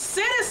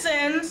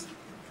 Citizens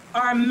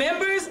are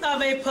members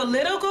of a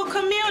political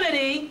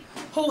community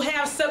who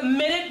have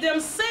submitted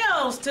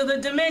themselves to the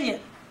dominion.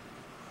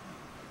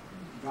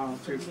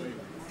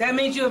 That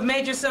means you have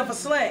made yourself a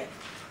slave.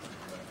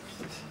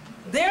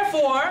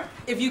 Therefore,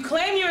 if you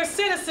claim you're a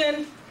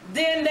citizen,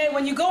 then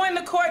when you go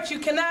into court, you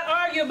cannot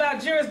argue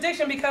about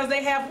jurisdiction because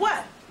they have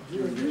what?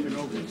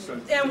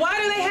 And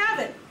why do they have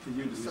it?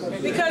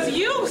 Because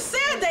you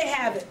said they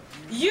have it.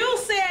 You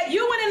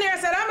went in there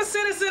and said, I'm a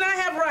citizen, I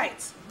have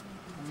rights.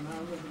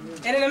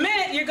 And in a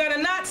minute, you're going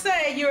to not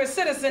say you're a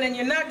citizen and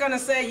you're not going to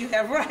say you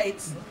have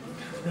rights.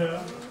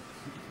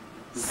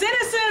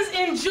 Citizens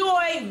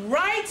enjoy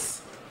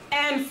rights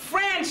and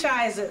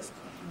franchises,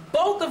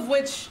 both of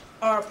which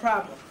are a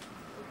problem.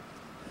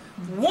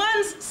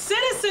 One's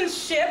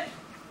citizenship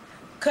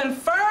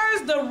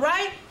confers the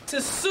right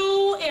to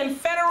sue in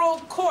federal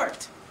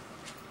court,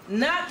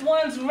 not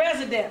one's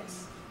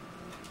residence.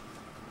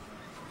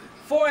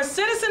 For a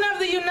citizen of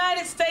the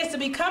United States to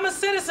become a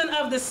citizen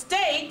of the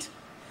state,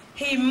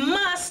 he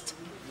must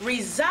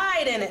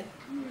reside in it.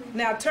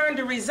 Now turn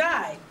to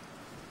reside.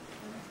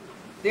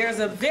 There's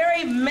a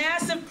very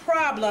massive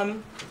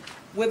problem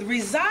with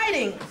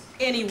residing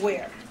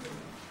anywhere.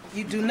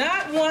 You do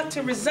not want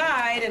to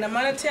reside, and I'm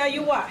going to tell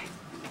you why.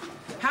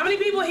 How many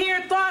people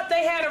here thought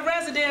they had a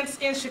residence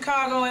in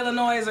Chicago,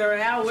 Illinois, or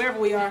wherever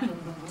we are?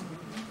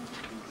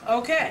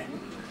 Okay.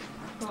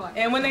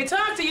 And when they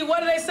talk to you, what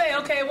do they say?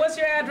 Okay, what's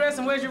your address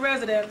and where's your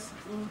residence?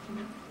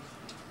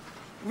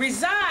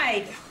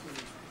 Reside.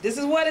 This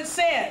is what it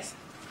says.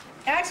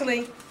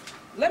 Actually,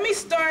 let me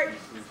start.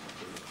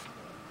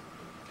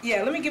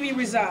 Yeah, let me give you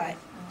reside.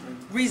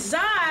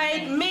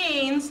 Reside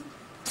means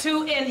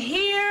to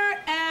inhere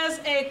as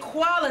a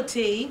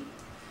quality,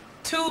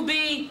 to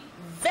be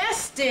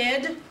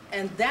vested,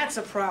 and that's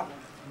a problem.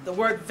 The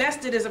word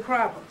vested is a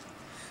problem.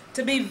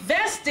 To be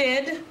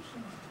vested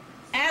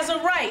as a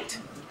right.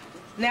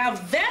 Now,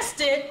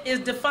 vested is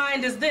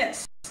defined as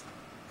this: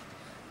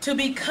 to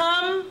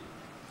become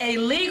a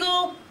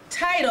legal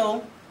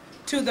title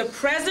to the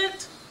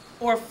present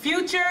or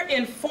future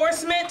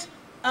enforcement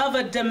of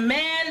a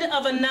demand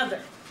of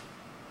another.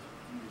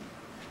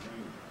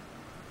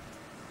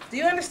 Do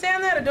you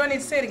understand that, or do I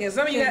need to say it again?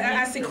 Some of you,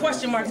 I see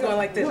question marks going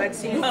like this. I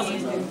see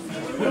puzzles.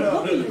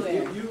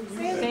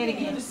 Say it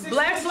again.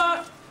 Black's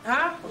Law,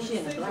 huh?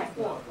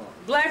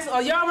 Black's, oh,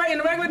 y'all write in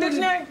the regular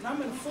dictionary?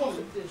 I'm in the 4th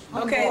edition.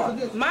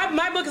 Okay,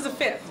 my book is a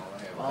 5th.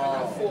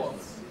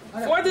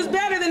 Fourth is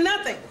better than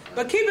nothing.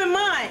 But keep in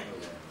mind,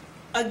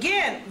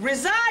 again,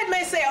 reside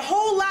may say a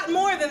whole lot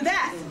more than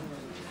that.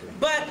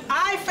 But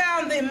I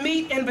found the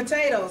meat and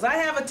potatoes. I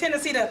have a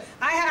tendency to,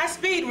 I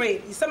speed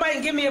read. Somebody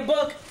can give me a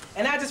book,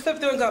 and I just flip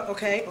through and go,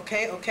 okay,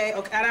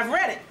 and I've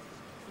read it.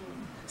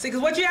 See,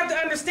 because what you have to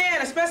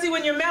understand, especially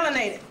when you're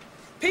melanated,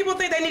 people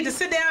think they need to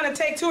sit down and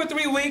take 2 or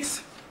 3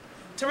 weeks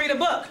to read a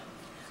book.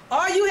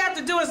 All you have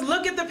to do is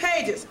look at the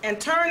pages and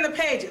turn the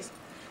pages.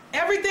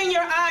 Everything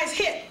your eyes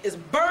hit is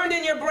burned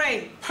in your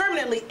brain,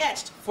 permanently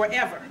etched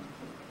forever.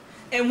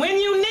 And when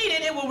you need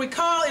it, it will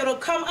recall, it'll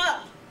come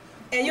up.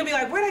 And you'll be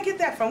like, where'd I get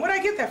that from? Where'd I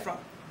get that from?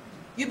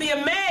 You'd be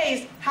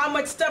amazed how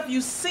much stuff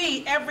you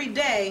see every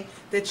day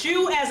that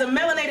you as a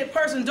melanated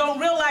person don't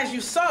realize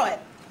you saw it.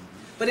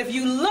 But if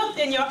you looked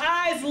and your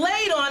eyes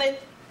laid on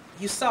it,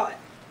 you saw it.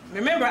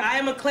 Remember, I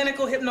am a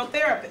clinical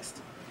hypnotherapist.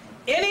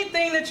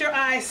 Anything that your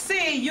eyes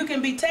see, you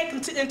can be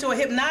taken into a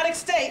hypnotic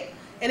state,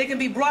 and it can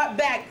be brought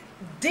back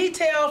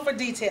detail for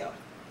detail.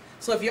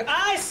 So if your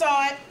eyes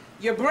saw it,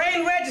 your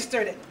brain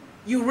registered it,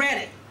 you read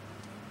it.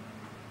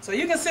 So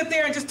you can sit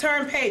there and just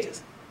turn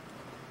pages,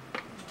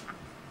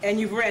 and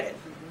you've read it.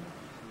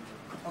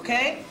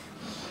 Okay?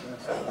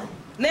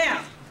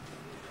 Now,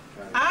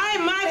 I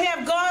might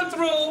have gone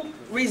through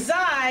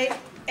reside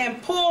and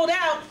pulled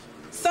out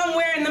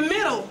somewhere in the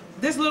middle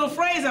this little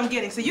phrase I'm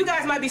getting. So you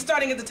guys might be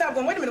starting at the top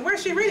going, wait a minute,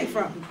 where's she reading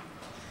from?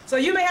 So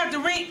you may have to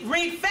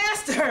read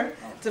faster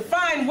to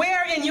find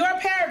where in your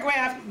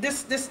paragraph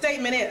this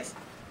statement is.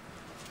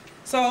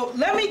 So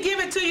let me give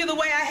it to you the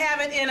way I have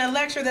it in a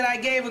lecture that I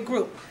gave a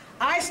group.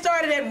 I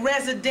started at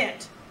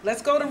resident.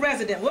 Let's go to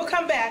resident. We'll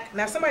come back.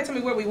 Now somebody tell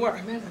me where we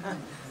were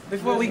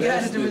before we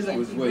got into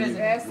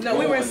resident. No,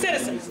 we were in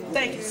citizens.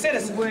 Thank you,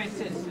 citizens. We're in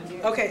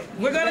citizens. Okay,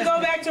 we're going to go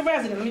back to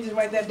resident. Let me just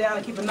write that down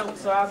and keep a note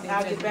so I'll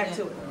get back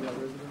to it.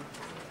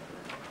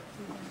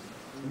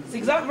 See,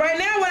 'cause right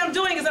now what I'm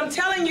doing is I'm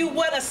telling you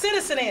what a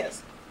citizen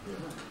is.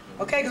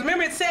 Okay, because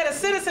remember it said a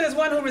citizen is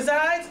one who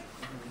resides,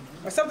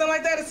 or something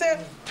like that it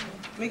said?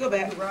 Let me go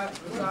back.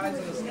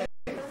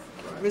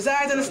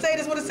 Resides in the state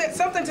is what it said,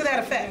 something to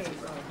that effect.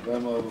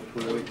 Member of a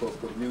political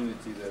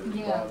community that is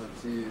Yeah.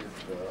 volunteers.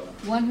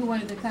 One who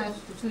under the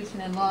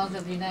Constitution and laws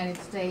of the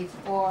United States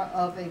or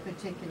of a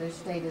particular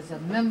state is a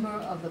member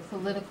of the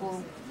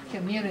political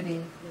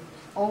community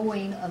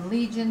owing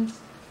allegiance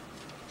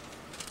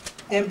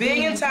And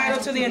being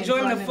entitled to the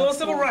enjoyment of full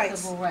civil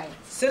rights.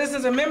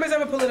 Citizens are members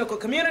of a political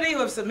community who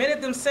have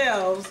submitted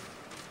themselves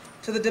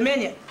to the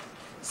Dominion.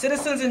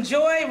 Citizens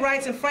enjoy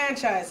rights and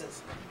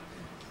franchises.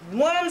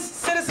 One's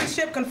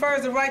citizenship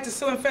confers the right to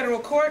sue in federal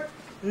court,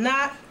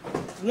 not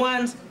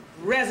one's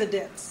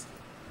residence.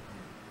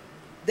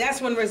 That's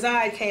when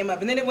reside came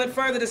up. And then it went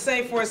further to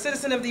say for a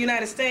citizen of the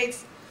United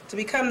States to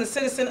become the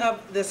citizen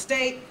of the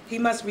state, he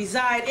must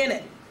reside in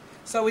it.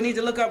 So we need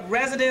to look up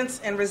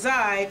residence and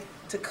reside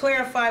to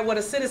clarify what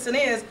a citizen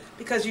is,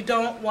 because you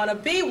don't want to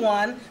be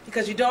one,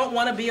 because you don't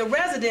want to be a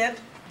resident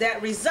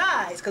that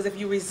resides. Because if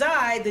you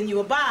reside, then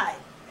you abide.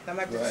 And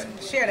I'm going to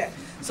share that.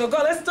 So go,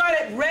 let's start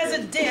at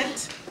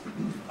resident,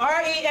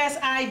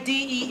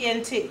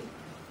 R-E-S-I-D-E-N-T.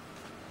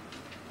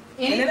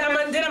 And then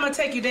I'm going to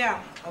take you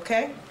down,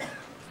 okay?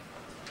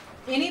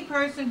 Any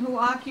person who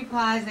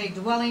occupies a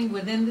dwelling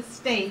within the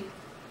state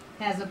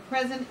has a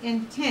present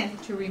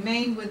intent to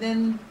remain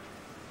within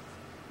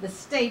the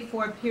state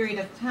for a period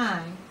of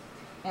time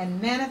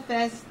and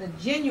manifests the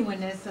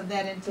genuineness of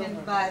that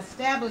intent by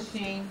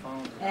establishing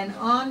an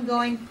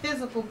ongoing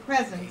physical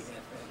presence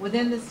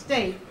within the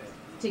state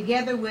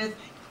together with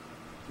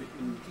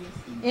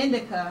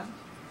indica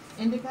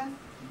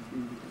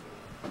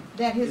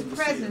that his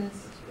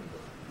presence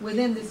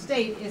within the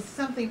state is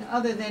something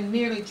other than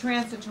merely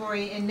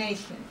transitory in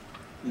nature.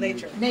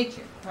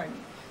 Pardon me.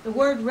 The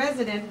word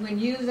resident, when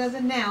used as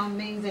a noun,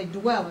 means a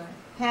dweller,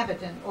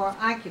 habitant, or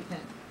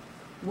occupant.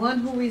 One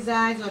who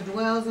resides or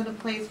dwells in a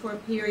place for a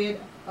period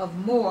of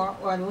more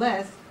or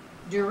less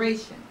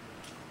duration.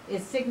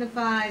 It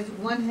signifies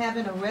one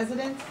having a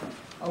residence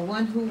or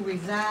one who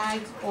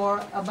resides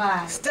or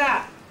abides.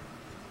 Stop.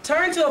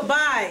 Turn to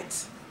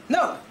abides.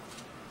 No.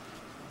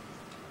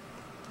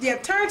 Yeah,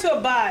 turn to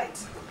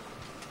abides.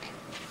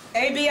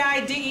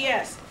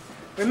 A-B-I-D-E-S.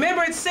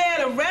 Remember it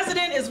said a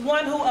resident is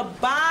one who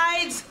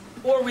abides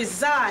or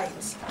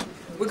resides.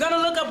 We're going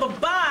to look up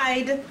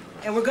abide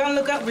and we're going to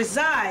look up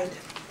reside.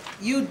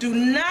 You do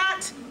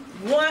not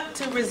want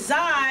to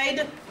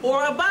reside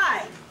or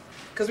abide.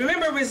 Because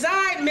remember,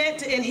 reside meant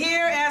to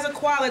inhere as a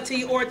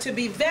quality or to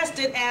be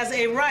vested as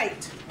a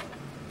right.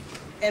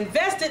 And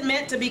vested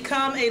meant to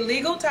become a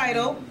legal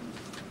title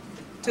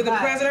to the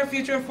present or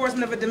future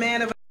enforcement of a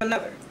demand of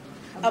another.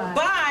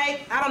 Abide,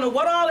 I don't know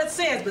what all it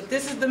says, but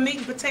this is the meat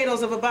and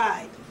potatoes of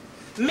abide.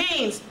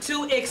 Means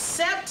to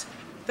accept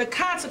the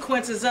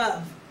consequences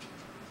of.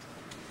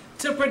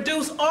 To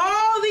produce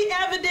all the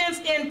evidence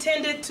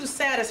intended to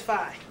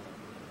satisfy.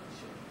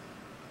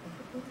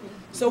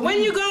 So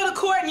when you go to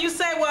court and you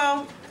say,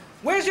 well,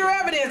 where's your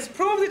evidence?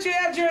 Prove that you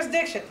have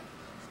jurisdiction.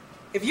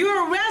 If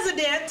you're a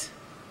resident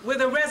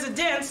with a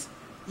residence,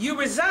 you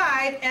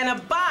reside and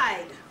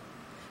abide.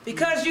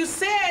 Because you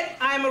said,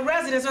 I'm a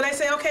resident, so they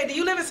say, okay, do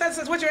you live in such and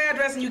such, what's your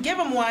address? And you give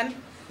them one.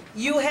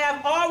 You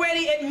have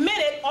already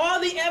admitted all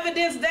the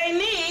evidence they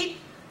need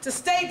to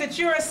state that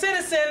you're a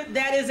citizen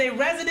that is a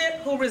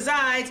resident who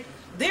resides.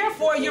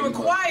 Therefore, you're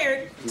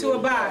required to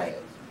abide.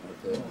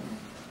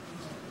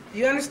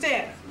 You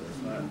understand?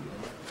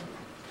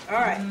 All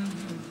right.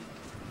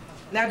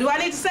 Now, do I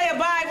need to say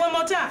abide one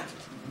more time?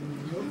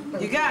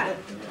 You got it.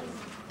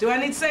 Do I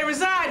need to say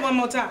reside one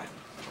more time?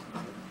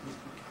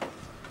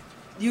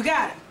 You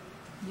got it.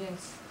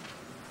 Yes.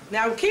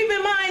 Now, keep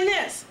in mind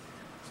this.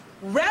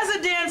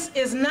 Residence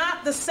is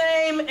not the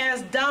same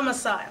as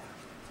domicile.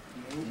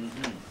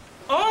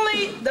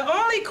 The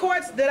only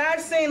courts that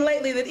I've seen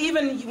lately that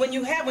even when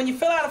you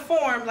fill out a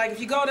form, like if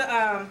you go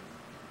to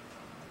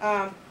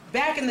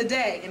back in the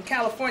day in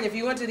California, if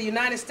you went to the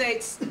United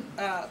States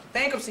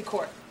Bankruptcy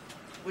Court,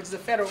 which is a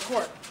federal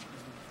court,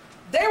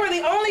 they were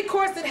the only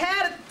courts that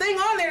had a thing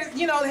on there,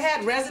 you know, that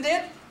had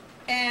resident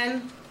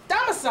and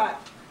domicile.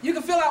 You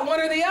can fill out one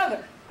or the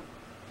other.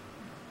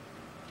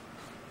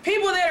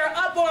 People that are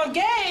up on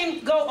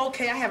game go,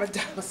 okay, I have a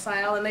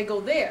domicile, and they go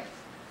there.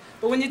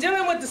 But when you're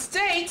dealing with the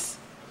states,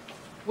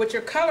 which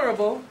are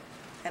colorable,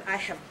 and I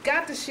have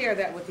got to share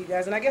that with you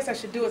guys, and I guess I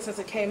should do it since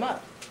it came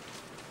up.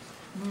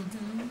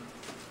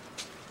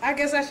 I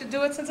guess I should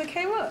do it since it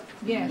came up.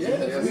 Yes.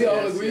 Yes, we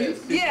all agree.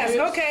 Yes,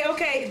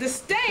 okay. The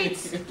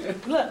states,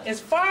 look,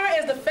 as far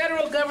as the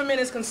federal government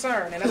is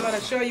concerned, and I'm going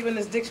to show you in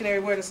this dictionary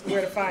where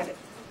to find it.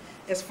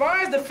 As far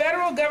as the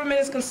federal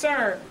government is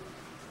concerned,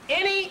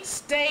 any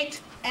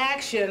state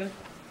action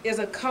is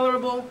a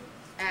colorable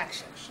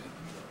action.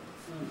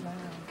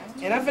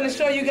 And I'm going to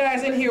show you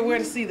guys in here where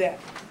to see that.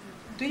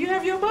 Do you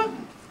have your book?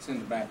 It's in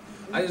the back.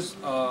 I just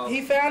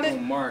He found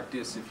it? mark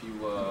this if you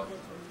had a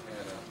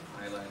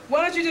highlighter.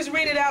 Why don't you just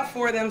read it out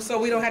for them so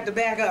we don't have to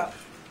back up?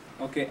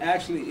 Okay,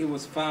 actually it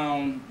was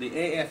found, the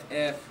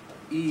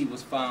AFFE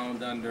was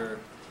found under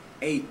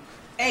Ape.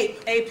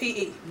 Ape,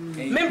 A-P-E.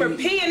 Remember,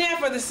 P and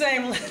F are the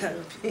same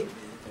letter.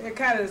 They're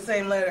kind of the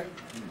same letter.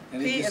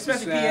 And P, it just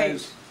especially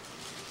describes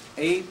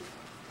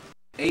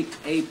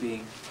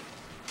aping,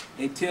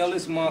 a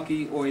tailless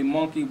monkey or a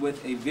monkey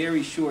with a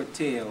very short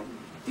tail.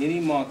 Any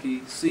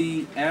monkey.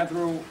 C,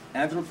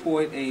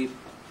 anthropoid ape,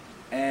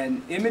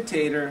 an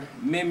imitator,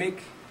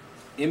 mimic,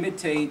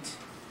 imitate,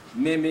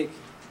 mimic.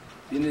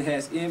 Then it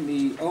has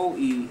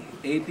M-E-O-E,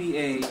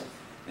 A-P-A,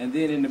 and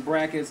then in the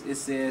brackets it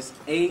says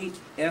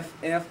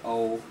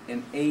A-F-F-O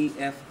and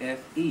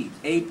A-F-F-E,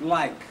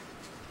 ape-like.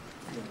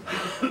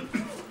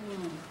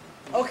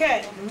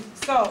 Okay,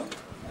 so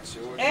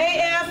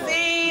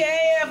A-F-E,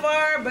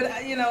 A-F-R,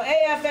 but you know,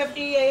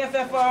 A-F-F-E,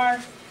 A-F-F-R.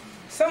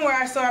 Somewhere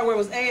I saw it where it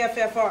was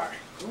A-F-F-R.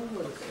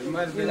 It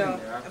might have You been know, in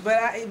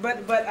there.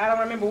 but I don't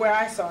remember where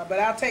I saw it. But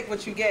I'll take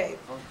what you gave.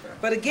 Okay.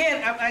 But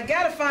again, I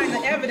got to find the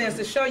evidence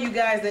to show you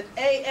guys that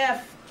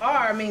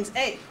AFR means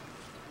ape.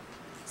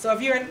 So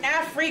if you're an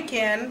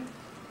African,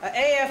 a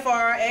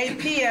AFR, a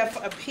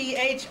PF, a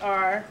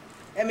PHR,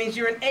 that means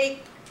you're an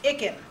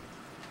ape-ican.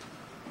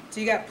 So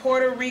you got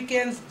Puerto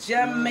Ricans,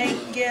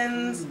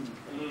 Jamaicans,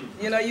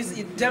 you know,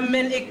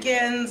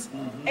 Dominicans,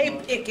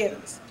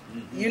 ape-icans.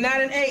 You're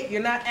not an ape.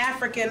 You're not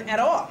African at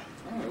all.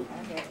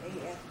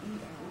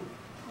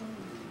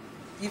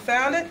 You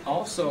found it?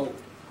 Also,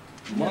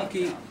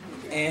 monkey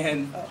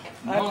and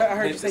I monk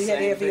heard you meant say the you had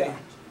same AFER. thing.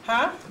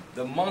 Huh?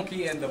 The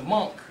monkey and the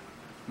monk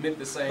meant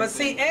the same But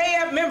thing. see,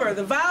 AF, remember,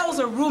 the vowels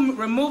are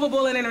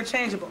removable and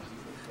interchangeable.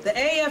 The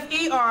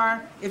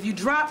AFER, if you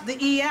drop the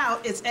E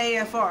out, it's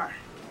AFR.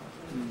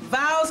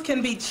 Vowels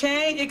can be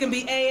changed. It can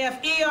be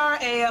AFER,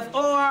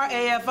 AFOR,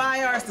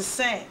 AFIR, it's the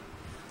same.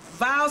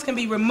 Vowels can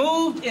be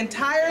removed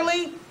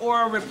entirely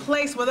or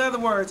replaced with other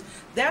words.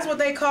 That's what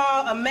they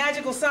call a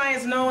magical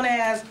science known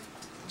as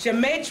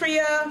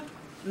gematria,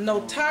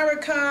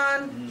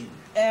 notaricon,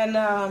 and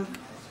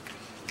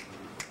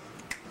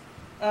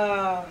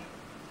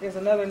there's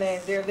another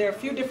name. There are a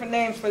few different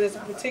names for this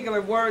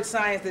particular word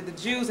science that the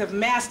Jews have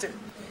mastered.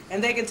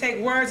 And they can take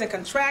words and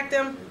contract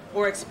them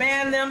or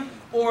expand them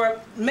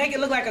or make it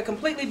look like a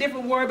completely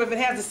different word, but if it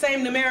has the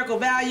same numerical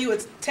value,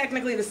 it's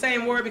technically the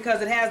same word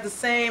because it has the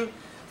same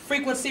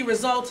frequency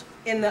result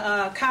in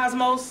the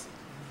cosmos.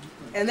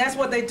 And that's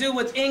what they do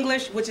with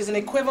English, which is an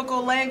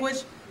equivocal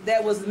language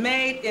that was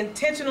made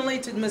intentionally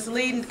to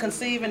mislead and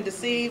conceive and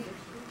deceive.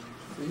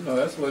 You know,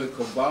 that's where the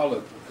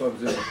Kabbalah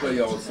comes into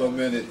play on so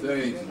many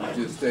things.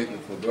 You just take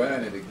it for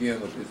granted again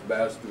with this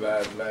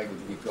bastardized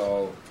language we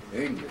call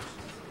English.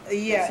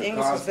 Yeah, it's a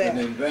English is constant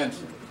bad.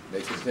 invention.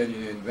 They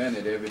continue to invent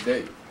it every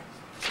day.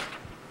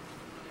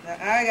 Now,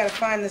 I got to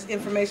find this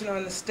information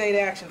on the state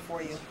action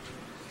for you.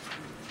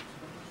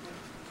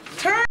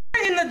 Turn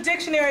in the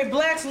dictionary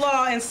Black's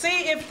Law and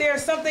see if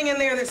there's something in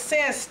there that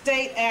says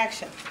state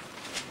action.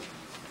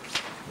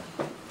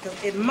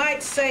 It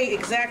might say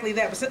exactly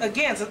that. But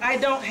again, since I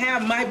don't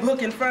have my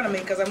book in front of me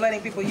because I'm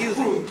letting people use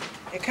it,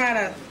 it kind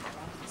of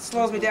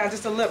slows me down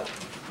just a little.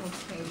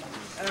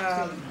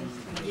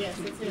 Yes,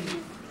 it's in there.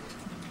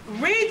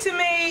 Read to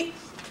me.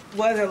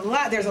 Well,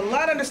 there's a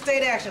lot under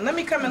state action. Let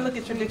me come and look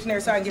at your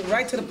dictionary so I can get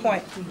right to the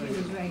point. It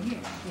was right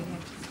here.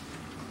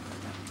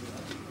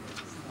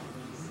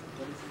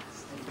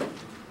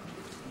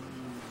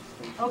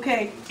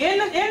 Okay, in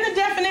the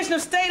definition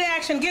of state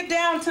action, get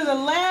down to the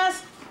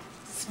last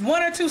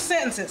one or two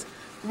sentences.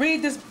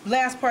 Read this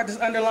last part that's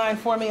underlined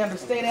for me under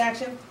state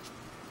action.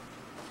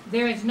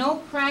 There is no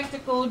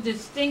practical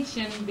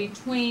distinction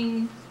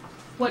between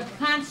what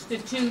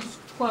constitutes,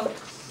 quote,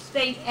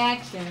 state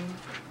action,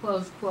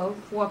 close quote,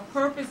 for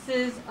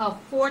purposes of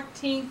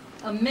 14th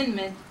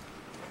Amendment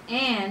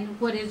and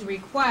what is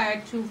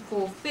required to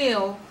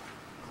fulfill,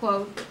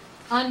 quote,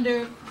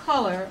 under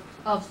color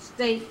of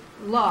state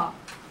law,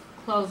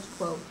 close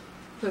quote,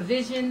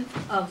 provision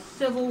of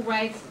Civil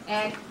Rights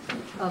Act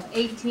of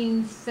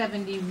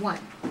 1871.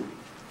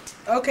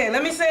 Okay,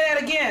 let me say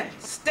that again.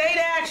 State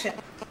action.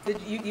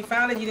 Did you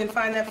found it? You didn't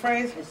find that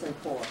phrase? It's in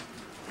 4.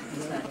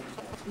 It's not in 4.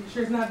 You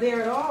sure it's not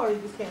there at all, or you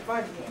just can't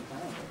find it yet?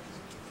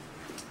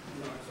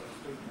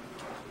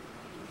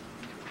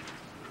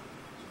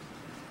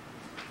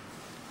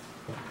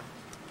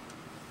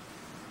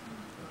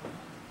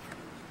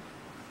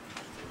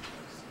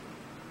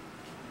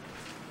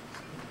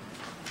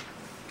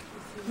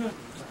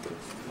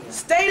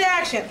 State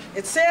action.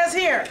 It says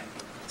here,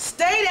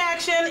 state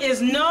action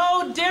is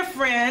no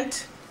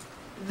different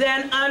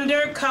than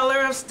under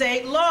color of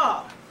state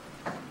law.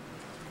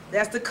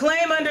 That's the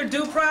claim under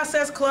Due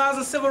Process Clause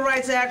of Civil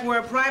Rights Act where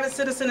a private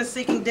citizen is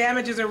seeking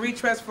damages or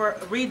redress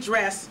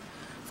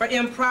for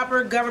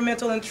improper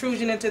governmental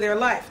intrusion into their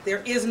life.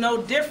 There is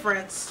no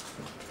difference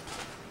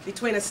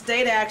between a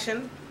state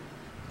action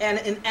and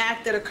an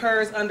act that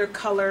occurs under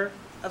color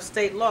of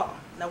state law.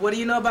 Now, what do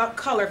you know about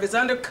color? If it's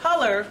under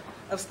color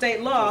of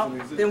state law,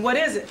 then what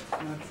is it?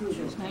 Not true.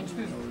 It's not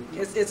true.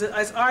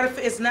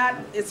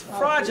 It's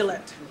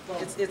fraudulent.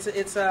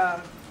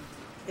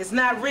 It's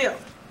not real.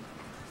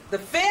 The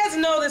feds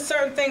know that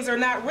certain things are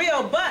not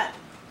real, but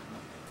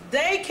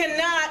they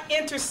cannot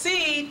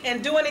intercede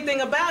and do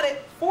anything about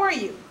it for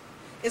you.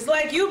 It's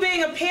like you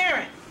being a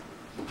parent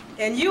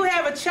and you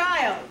have a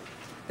child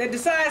that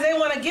decides they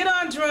want to get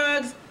on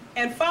drugs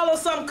and follow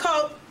some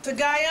cult to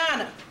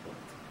Guyana.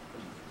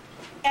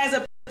 As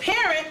a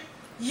parent,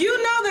 you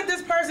know that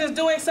this person is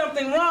doing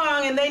something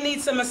wrong and they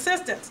need some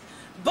assistance.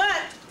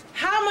 But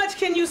how much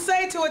can you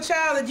say to a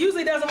child that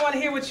usually doesn't want to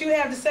hear what you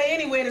have to say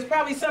anyway, and it's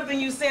probably something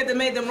you said that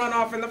made them run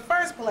off in the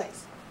first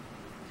place?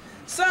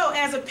 So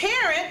as a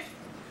parent,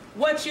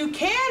 what you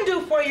can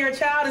do for your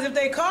child is if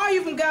they call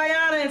you from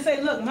Guyana and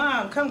say, look,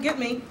 Mom, come get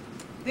me.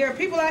 There are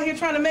people out here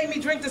trying to make me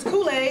drink this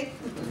Kool-Aid.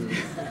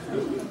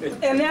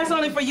 And that's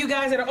only for you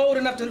guys that are old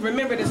enough to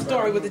remember this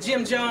story with the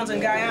Jim Jones in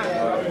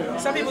Guyana.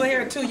 Some people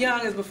here are too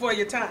young, it's before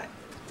your time.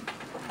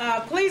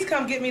 Please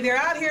come get me. They're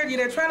out here,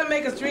 they're trying to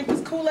make us drink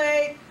this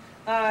Kool-Aid.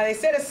 They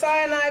said it's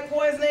cyanide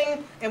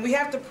poisoning, and we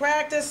have to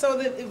practice so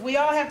that if we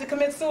all have to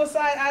commit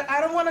suicide,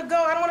 I don't want to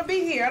go, I don't want to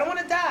be here, I don't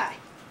want to die.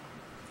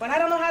 But I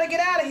don't know how to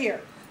get out of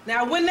here.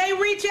 Now, when they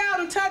reach out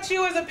and touch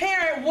you as a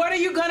parent, what are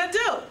you going to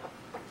do?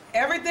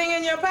 Everything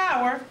in your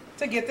power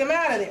to get them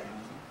out of there.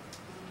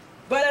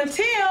 But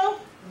until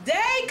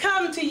they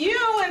come to you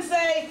and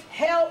say,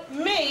 help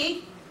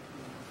me,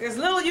 there's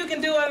little you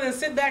can do other than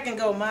sit back and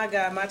go, my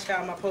God, my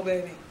child, my poor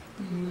baby.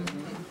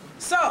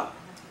 So,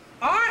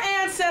 our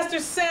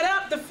ancestors set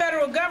up the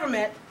federal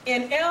government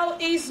in El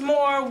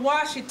Eastmore,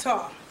 Washington,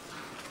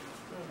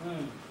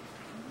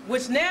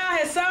 which now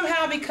has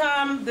somehow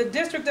become the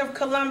District of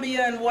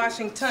Columbia in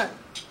Washington.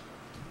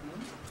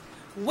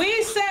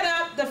 We set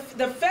up,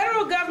 the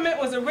federal government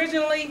was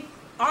originally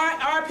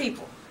our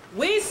people.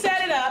 We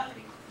set it up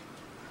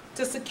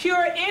to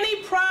secure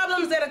any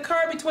problems that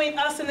occurred between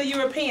us and the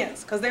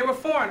Europeans, because they were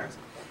foreigners.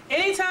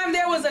 Anytime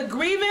there was a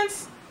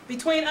grievance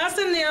between us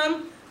and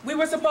them, we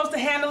were supposed to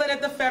handle it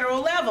at the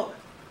federal level.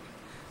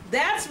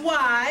 That's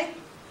why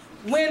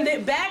when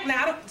back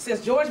now,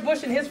 since George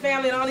Bush and his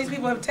family and all these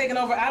people have taken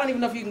over, I don't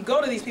even know if you can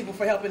go to these people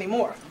for help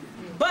anymore.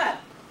 But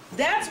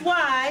that's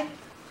why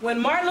when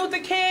Martin Luther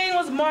King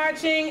was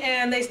marching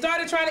and they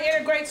started trying to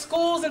integrate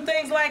schools and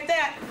things like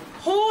that,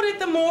 who did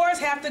the Moors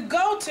have to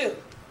go to?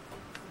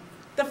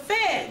 The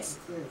feds,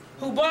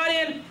 who brought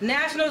in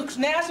national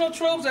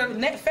troops or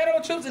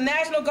federal troops and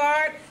National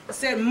Guard and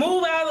said,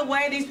 move out of the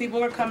way, these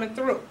people are coming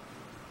through.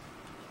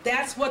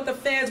 That's what the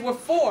feds were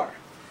for,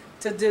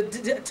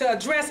 to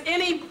address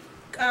any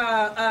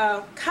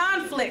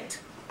conflict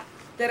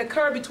that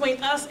occurred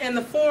between us and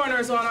the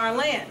foreigners on our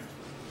land.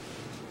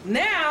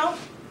 Now,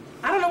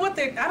 I don't know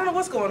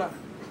what's going on.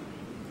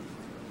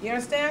 You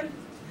understand?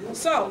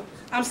 So,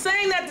 I'm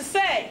saying that to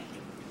say,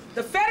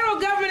 the federal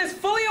government is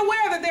fully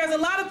aware that there's a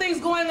lot of things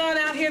going on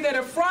out here that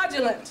are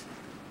fraudulent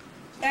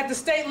at the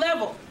state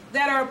level,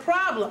 that are a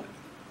problem.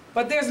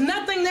 But there's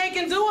nothing they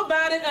can do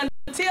about it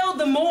until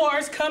the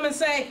Moors come and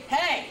say,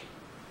 hey.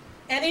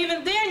 And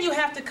even then you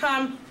have to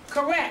come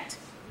correct.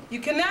 You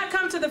cannot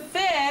come to the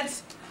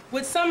feds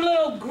with some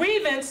little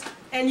grievance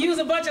and use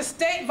a bunch of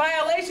state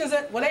violations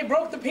that, well, they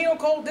broke the penal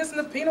code, this and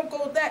the penal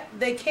code that.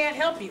 They can't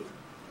help you.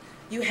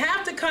 You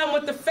have to come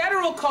with the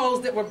federal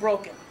codes that were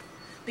broken,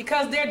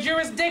 because their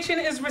jurisdiction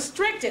is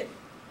restricted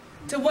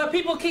to what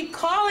people keep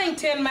calling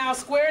 10 Mile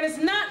Square, and it's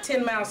not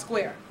 10 Mile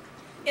Square.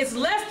 It's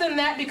less than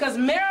that because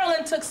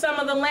Maryland took some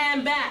of the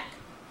land back.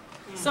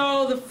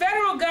 So the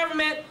federal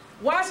government,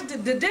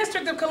 Washington, the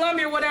District of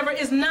Columbia or whatever,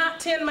 is not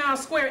 10 Mile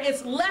Square.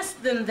 It's less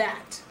than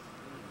that.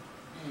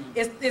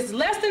 It's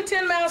less than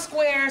 10 Mile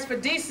Squares for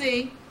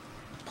DC,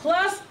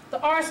 plus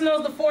the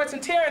arsenals, the forts,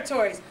 and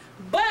territories.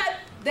 But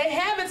they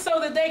have it so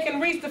that they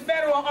can reach the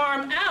federal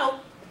arm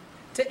out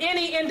to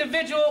any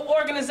individual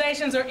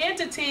organizations or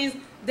entities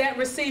that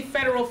receive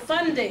federal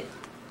funding.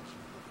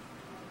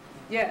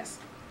 Yes.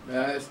 May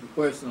I ask a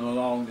question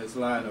along this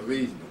line of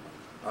reasoning?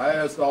 I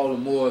asked all the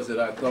Moors that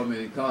I come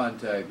in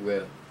contact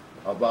with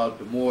about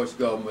the Moorish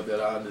government that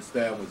I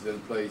understand was in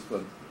place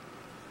for...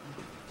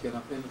 Can I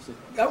finish it?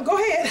 Oh, go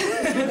ahead.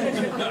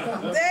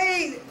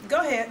 Go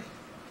ahead.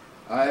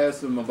 I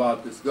asked them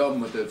about this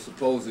government that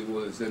supposedly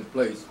was in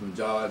place from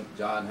John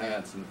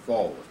Hanson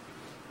forward,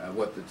 and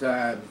what the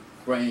time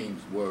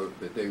frames were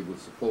that they were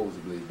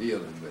supposedly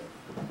dealing with.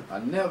 I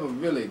never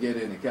really get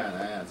any kind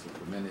of answer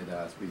from any that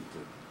I speak to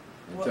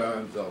in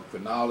terms of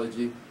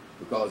chronology,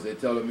 because they're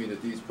telling me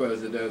that these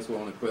presidents were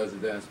only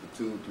presidents for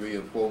 2, 3,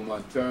 and 4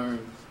 month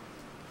terms,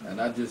 and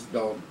I just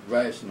don't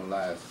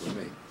rationalize for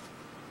me.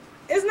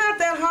 It's not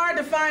that hard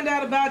to find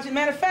out about you.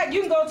 Matter of fact, you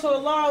can go to a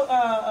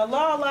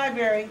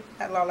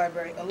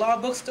law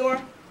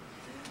bookstore.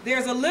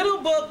 There's a little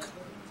book,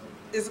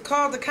 it's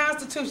called the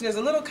Constitution. There's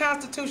a little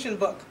Constitution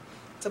book.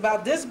 It's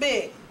about this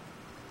big,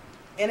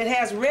 and it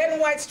has red and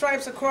white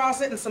stripes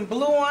across it and some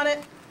blue on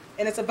it,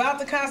 and it's about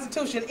the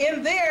Constitution.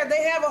 In there,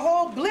 they have a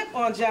whole blip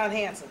on John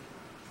Hanson.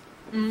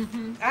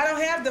 I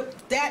don't have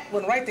that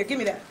one right there. Give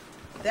me that.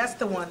 That's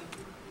the one.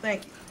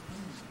 Thank you.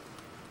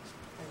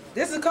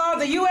 This is called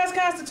the U.S.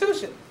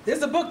 Constitution. This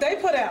is a book they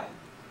put out.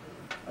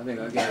 I think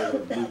I got a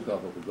blue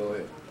cover, but go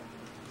ahead.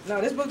 No,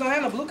 this book don't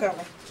have no blue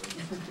cover.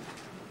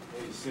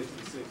 Page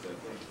 66, I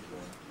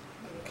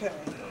think. Okay.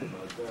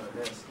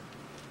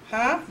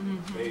 Huh?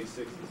 Page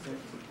 66.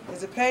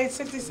 Is it page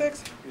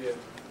 66? Yeah,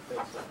 I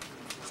think so.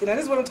 See, now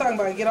this is what I'm talking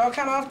about. I get all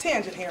kind of off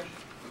tangent here.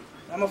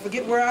 I'm gonna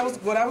forget what I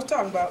was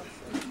talking about.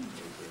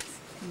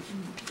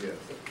 Yeah,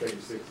 page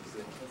 66.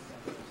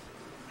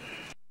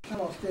 How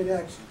about state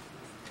action?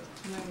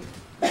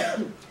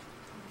 I'm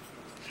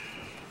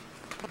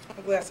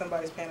glad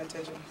somebody's paying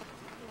attention.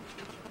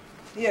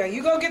 Yeah,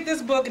 you go get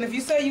this book, and if you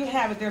say you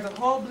have it, there's a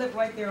whole blip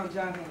right there on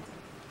John Hanson.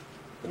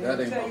 But that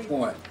ain't my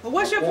point. Well,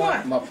 what's your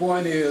point? My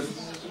point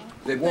is,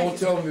 they won't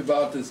tell me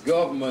about this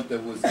government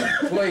that was in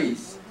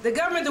place. The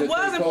government that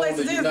was in place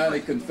the is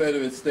United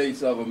Confederate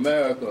States of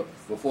America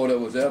before there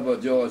was ever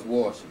George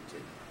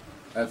Washington.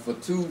 And for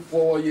 2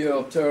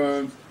 4-year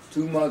terms,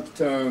 2-month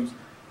terms,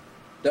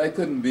 that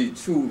couldn't be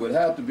true. It would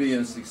have to be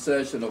in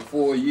succession of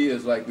 4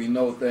 years like we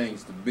know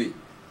things to be.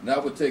 And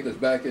that would take us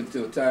back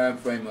into a time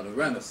frame of the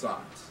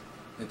Renaissance,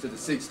 into the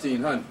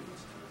 1600s.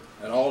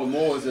 And all the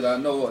Moors that I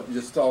know are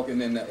just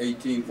talking in the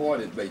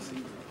 1840s,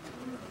 basically.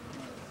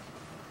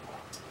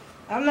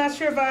 I'm not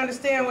sure if I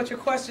understand what your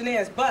question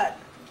is, but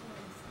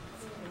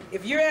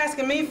if you're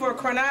asking me for a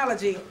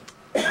chronology,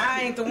 I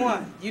ain't the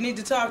one. You need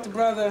to talk to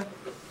Brother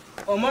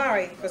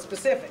Omari for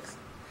specifics.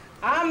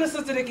 I'm the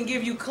sister that can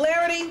give you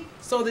clarity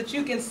so that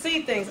you can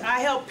see things. I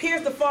help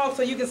pierce the fog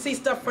so you can see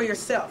stuff for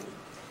yourself.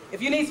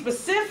 If you need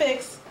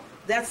specifics,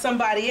 that's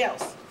somebody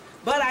else.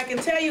 But I can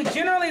tell you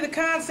generally the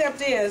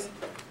concept is,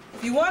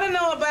 if you want to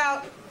know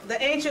about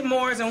the ancient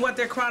Moors and what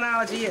their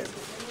chronology is,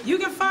 you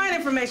can find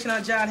information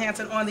on John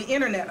Hanson on the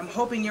internet. I'm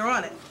hoping you're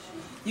on it.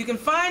 You can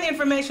find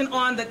information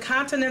on the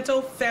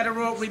Continental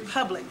Federal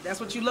Republic. That's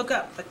what you look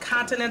up, the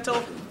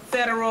Continental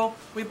Federal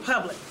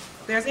Republic.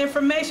 There's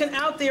information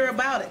out there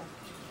about it.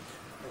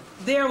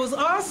 There was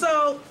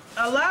also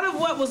a lot of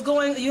what was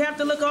going, you have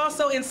to look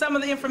also in some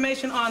of the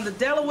information on the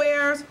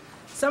Delawares.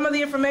 Some of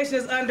the information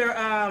is under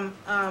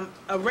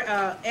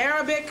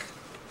Arabic.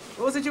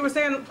 What was it you were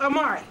saying?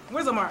 Omari.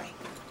 Where's Omari?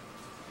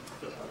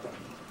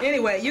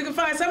 Anyway, you can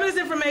find some of this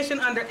information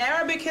under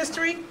Arabic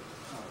history.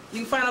 You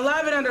can find a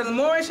lot of it under the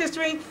Moorish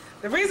history.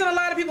 The reason a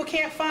lot of people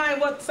can't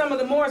find what some of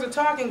the Moors are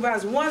talking about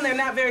is, one, they're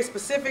not very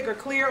specific or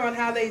clear on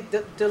how they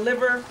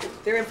deliver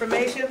their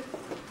information.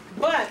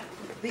 But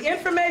the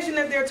information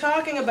that they're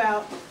talking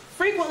about,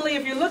 frequently,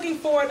 if you're looking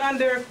for it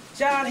under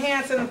John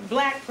Hanson,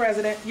 black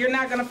president, you're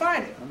not going to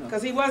find it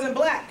because he wasn't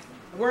black.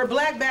 The word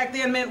black back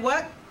then meant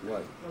what?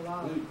 What?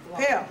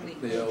 Pale.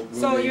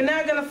 So you're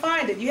not going to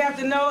find it. You have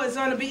to know it's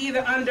going to be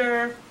either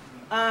under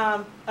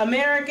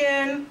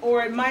American,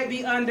 or it might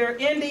be under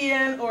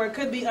Indian, or it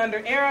could be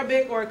under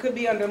Arabic, or it could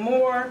be under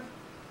Moor,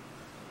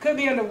 could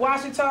be under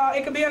Washita,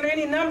 it could be under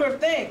any number of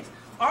things.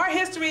 Our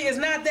history is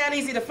not that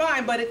easy to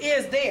find, but it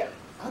is there.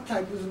 I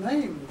typed his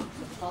name,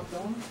 popped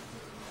on.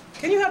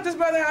 Can you help this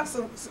brother out?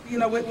 So, you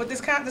know, with this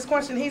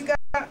question he's got,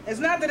 it's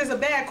not that it's a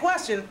bad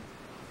question.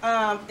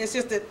 It's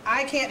just that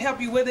I can't help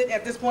you with it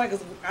at this point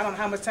because I don't know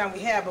how much time we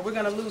have, but we're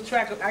going to lose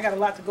track of. I got a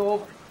lot to go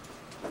over.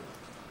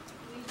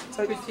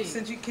 So,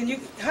 since you do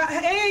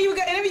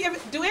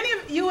any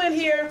of you in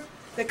here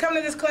that come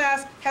to this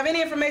class have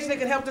any information that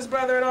can help this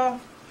brother at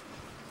all?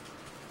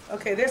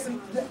 Okay, there's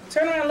some.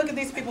 Turn around and look at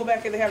these people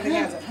back here that have their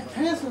hands up.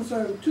 Hanson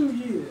served 2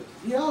 years.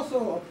 He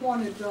also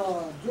appointed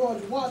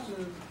George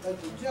Washington as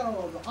the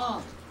general of the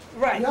army.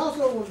 Right. He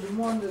also was the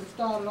one that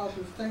started off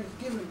this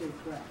Thanksgiving Day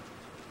crap.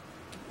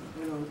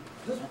 You know,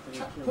 just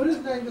put his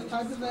name, just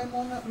type his name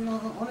on the,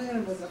 on the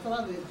internet. That's what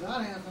I did.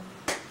 John Hanson.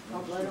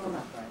 I'm right on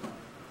that.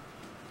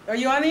 Are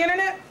you on the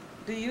internet?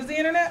 Do you use the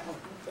internet?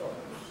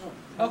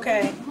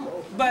 Okay,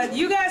 but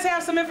you guys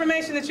have some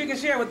information that you can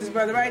share with this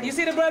brother, right? You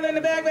see the brother in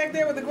the back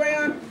there with the gray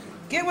on?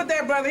 Get with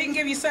that brother. He can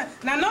give you some.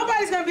 Now,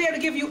 nobody's going to be able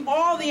to give you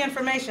all the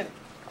information.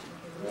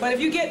 But if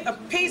you get a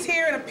piece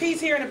here and a piece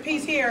here and a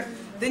piece here,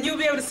 then you'll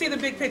be able to see the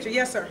big picture.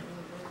 Yes, sir?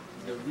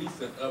 The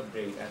recent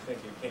update, I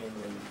think it came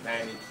in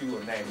 92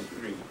 or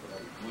 93.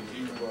 Would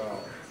you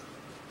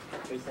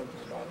say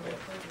something about that?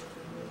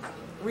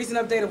 Recent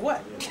update of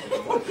what?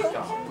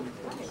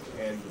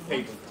 And the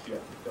papers that you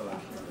have to fill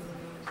out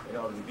in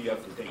order to be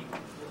up to date.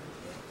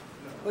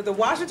 With the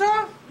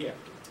Washita? Yeah.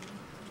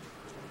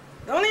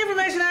 The only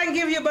information I can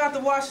give you about the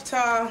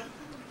Washita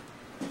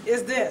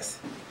is this.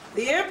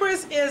 The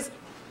Empress is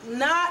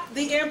not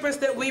the Empress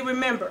that we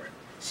remember.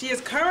 She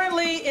is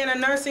currently in a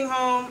nursing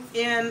home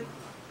in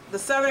the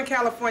Southern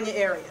California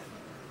area.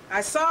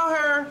 I saw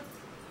her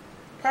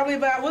probably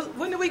about,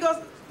 when did we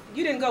go?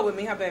 You didn't go with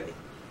me, huh, baby?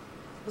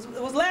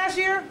 It was last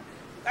year?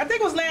 I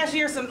think it was last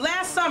year,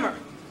 last summer.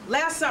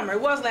 Last summer,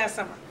 it was last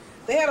summer.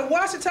 They had a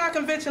Washita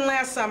convention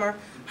last summer.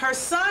 Her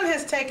son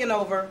has taken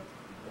over.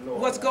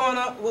 What's going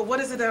on? Well, what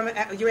is it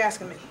you're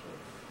asking me?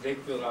 They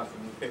filled out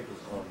some new papers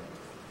for me,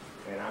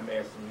 and I'm asking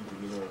you, do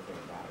you know anything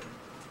about it?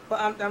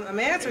 Well, I'm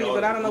answering you,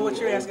 but I don't know what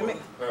you're asking me.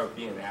 Her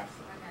being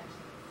absent.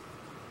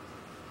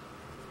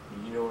 Do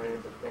you know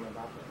anything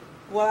about that?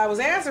 Well, I was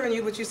answering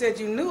you, but you said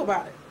you knew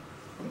about it.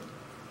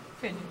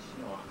 Finish.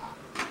 No,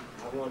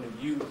 I want to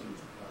use you to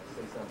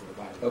say something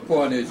about it. Her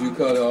point is you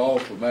cut her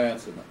off from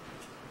answering.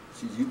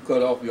 You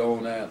cut off your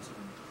own answer.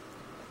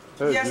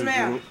 Yes,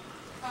 ma'am.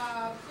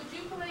 Could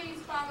you please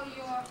follow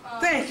your,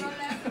 Thank your you.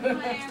 lesson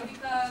plan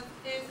because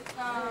it's,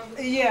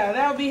 Yeah,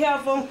 that would be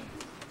helpful.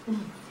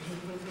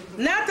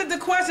 Not that the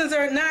questions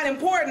are not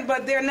important,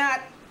 but they're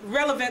not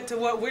relevant to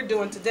what we're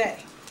doing today.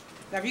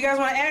 Now, if you guys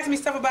want to ask me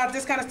stuff about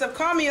this kind of stuff,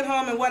 call me at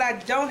home, and what I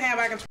don't have,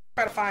 I can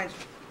try to find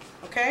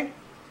you. Okay?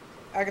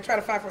 I can try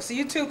to find for you. So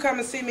you two come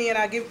and see me, and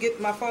I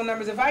get my phone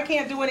numbers. If I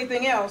can't do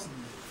anything else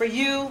for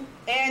you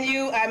and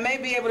you, I may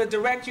be able to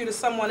direct you to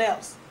someone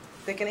else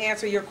that can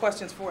answer your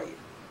questions for you.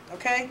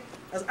 Okay?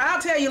 'Cause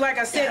I'll tell you, like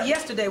I said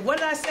yesterday. What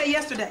did I say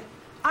yesterday?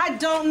 I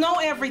don't know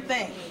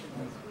everything.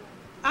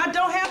 I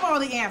don't have all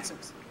the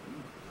answers.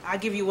 I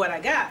give you what I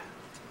got.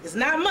 It's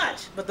not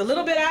much, but the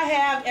little bit I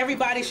have,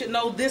 everybody should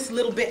know this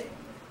little bit.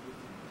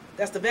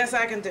 That's the best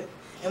I can do.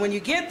 And when you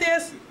get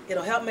this,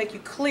 it'll help make you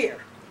clear.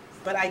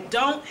 But I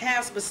don't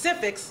have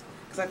specifics,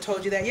 because I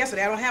told you that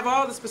yesterday. I don't have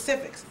all the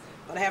specifics,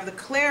 but I have the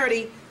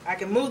clarity. I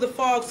can move the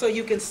fog so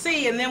you can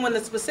see, and then when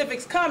the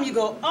specifics come, you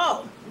go,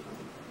 oh,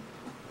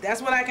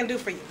 that's what I can do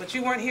for you. But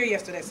you weren't here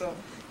yesterday, so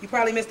you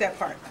probably missed that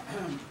part.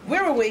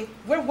 Where were we?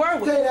 Where were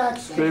we? State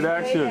action. State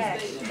action.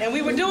 And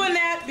we were doing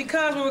that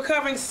because we were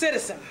covering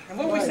citizen. And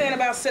what were we saying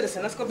about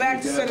citizen? Let's go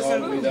back to We got all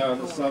the way citizen. down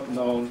to something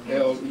on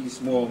L.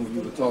 East Moore when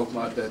you were talking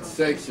about that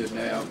section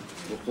now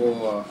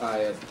before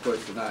I asked the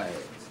question I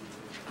asked.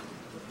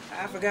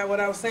 I forgot what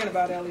I was saying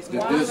about Ellie's. The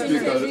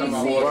district of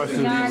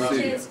Washington, Washington,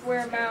 D.C. 9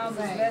 square miles is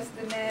less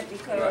than that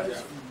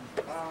because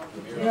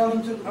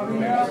Maryland to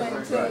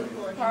Maryland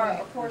took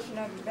a portion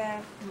of it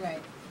back. Right.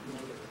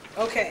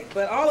 Okay,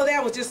 but all of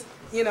that was just,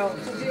 you know,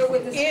 To deal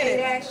with the in state it.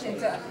 action,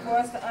 for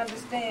us to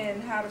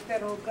understand how the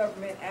federal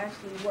government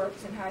actually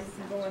works and how you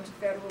can go into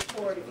federal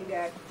court if you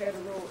got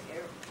federal.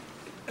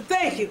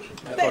 Thank you.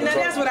 Now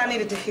that's what I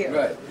needed to hear.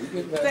 Right.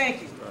 We get that.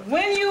 Thank you.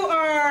 When you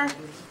are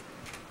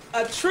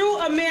a true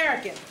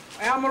American,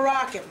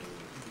 Al-Moroccan,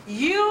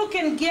 you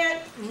can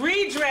get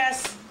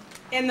redress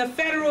in the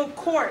federal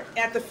court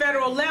at the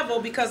federal level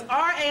because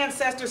our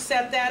ancestors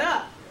set that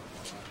up.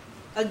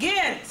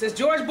 Again, since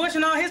George Bush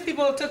and all his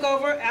people took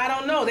over, I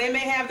don't know. They may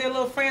have their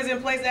little friends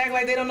in place to act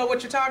like they don't know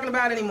what you're talking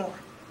about anymore.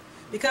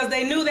 Because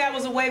they knew that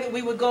was a way that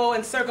we would go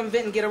and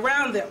circumvent and get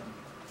around them.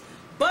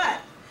 But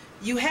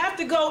you have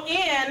to go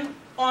in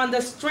on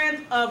the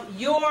strength of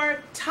your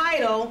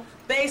title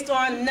based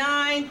on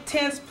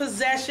 9/10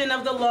 possession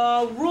of the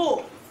law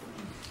rule.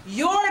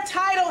 Your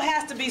title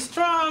has to be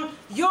strong.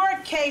 Your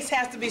case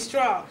has to be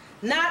strong.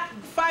 Not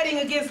fighting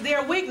against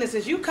their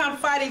weaknesses. You come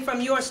fighting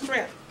from your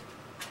strength.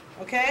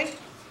 Okay?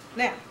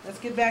 Now, let's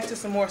get back to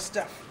some more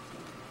stuff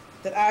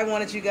that I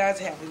wanted you guys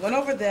to have. We went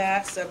over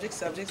that,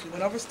 subjects. We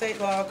went over state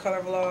law, color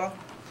of law.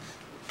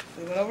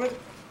 We went over, do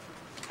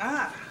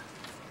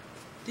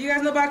you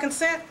guys know about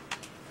consent?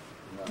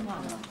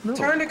 No.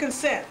 Turn to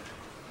consent.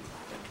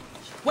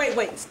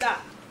 Wait,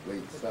 stop.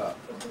 Wait, stop.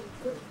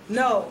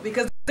 No,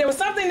 because there was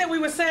something that we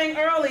were saying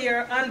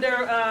earlier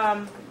under,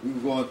 We were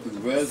going through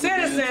residents.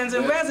 Citizens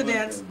and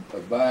residents.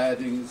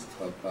 Abides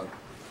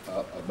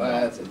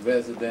and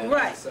residents.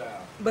 right.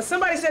 But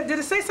somebody said, did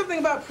it say something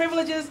about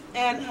privileges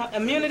and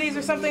immunities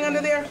or something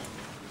under there?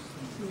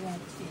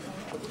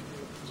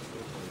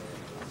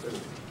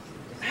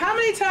 How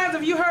many times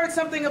have you heard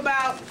something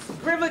about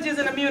privileges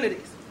and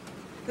immunities?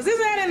 Because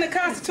isn't that in the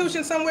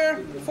Constitution somewhere,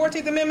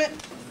 14th Amendment?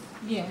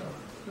 Yeah,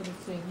 that's what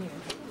it's saying here.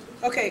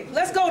 Okay,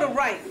 let's go to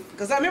right.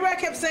 Because I remember I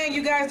kept saying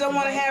you guys don't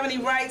want to have any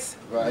rights.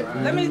 Right.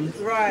 Let me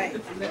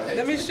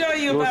show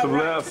you Go about some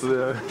rights.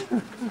 laughs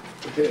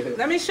there.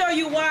 Let me show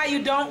you why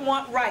you don't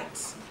want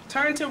rights.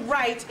 Turn to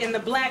right in the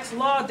Black's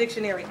Law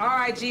Dictionary,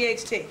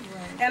 R-I-G-H-T,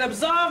 and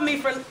absolve me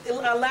for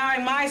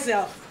allowing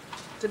myself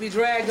to be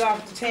dragged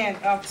off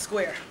the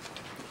square.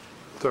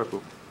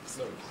 Circle.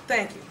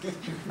 Thank you.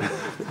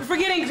 For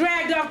getting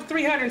dragged off the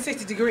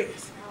 360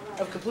 degrees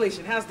of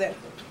completion. How's that?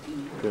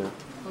 Yeah. Okay,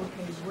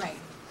 right.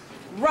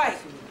 Right.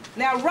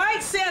 Now,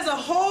 right says a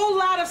whole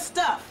lot of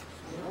stuff.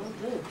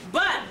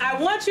 But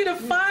I want you to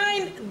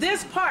find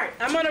this part.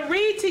 I'm going to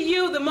read to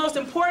you the most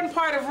important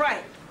part of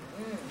right.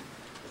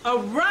 A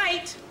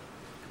right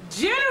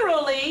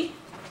generally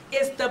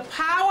is the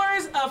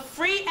powers of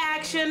free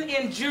action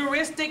in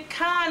juristic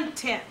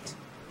content.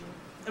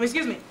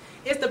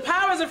 It's the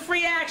powers of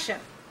free action.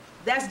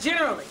 That's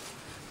generally.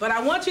 But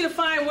I want you to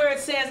find where it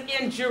says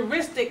in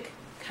juristic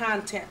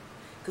content,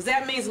 because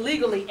that means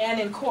legally and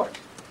in court.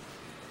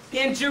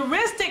 In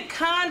juristic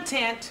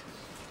content,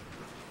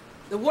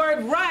 the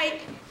word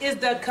right is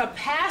the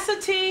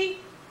capacity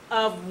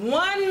of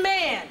one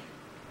man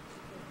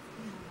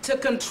to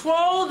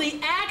control the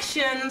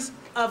actions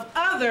of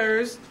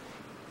others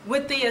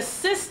with the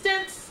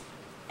assistance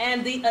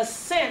and the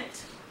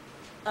assent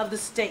of the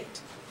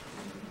state.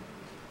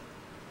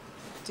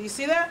 Do you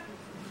see that?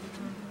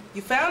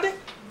 You found it?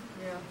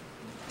 Yeah.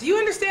 Do you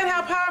understand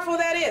how powerful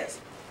that is?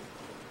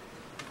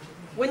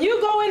 When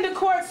you go into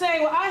court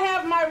saying, well, I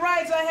have my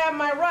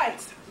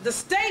rights, the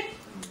state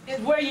is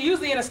where you're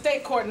usually in a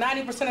state court.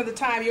 90% of the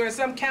time you're in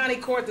some county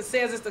court that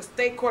says it's the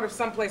state court of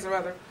someplace or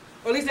other.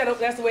 Or at least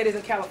that's the way it is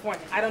in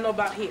California. I don't know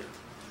about here.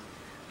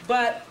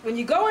 But when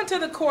you go into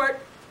the court,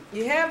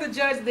 You have the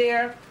judge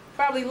there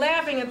probably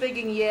laughing and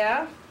thinking,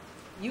 yeah,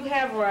 you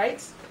have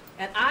rights,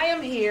 and I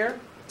am here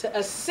to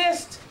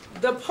assist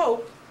the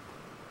Pope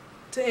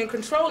in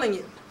controlling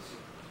you.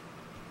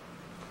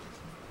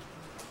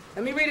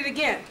 Let me read it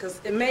again, because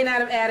it may not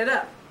have added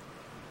up.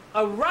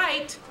 A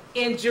right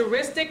in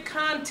juristic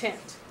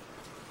content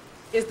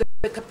is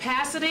the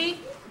capacity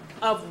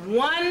of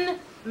one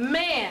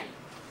man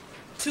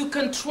to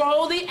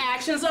control the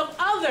actions of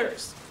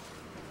others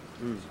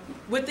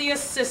with the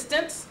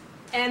assistance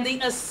and the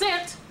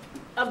assent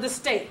of the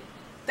state.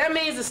 That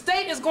means the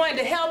state is going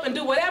to help and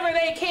do whatever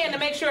they can to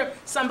make sure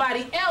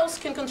somebody else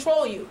can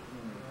control you.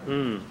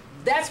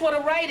 That's what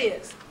a right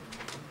is.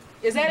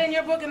 Is that in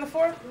your book in the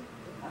fourth?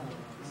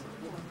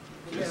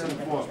 Yes. It's in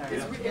the fourth?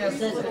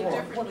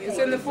 It's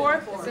in the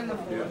fourth.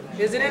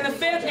 Is it in the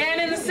fifth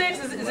and in the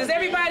sixth? Does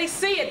everybody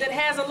see it that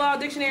has a law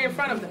dictionary in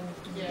front of them?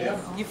 Yeah.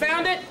 You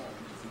found it?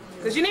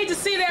 Because you need to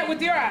see that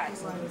with your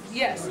eyes.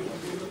 Yes.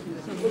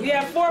 You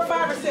have 4,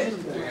 5, or 6.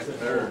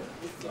 Third.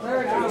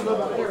 I don't know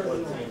about third.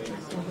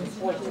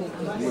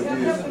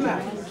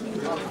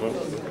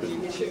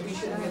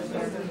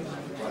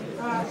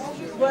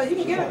 Well, you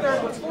can get a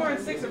third, but 4 and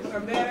 6 are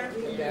better.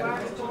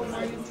 5 and 4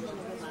 are easy.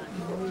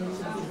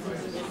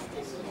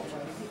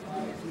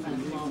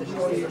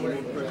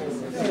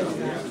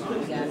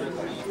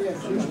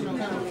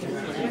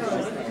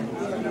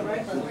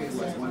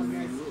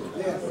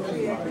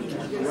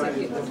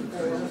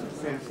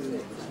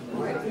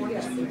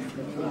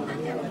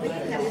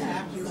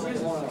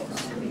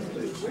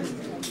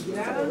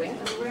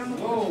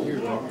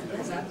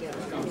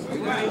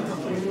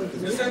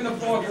 It's in the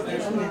fourth.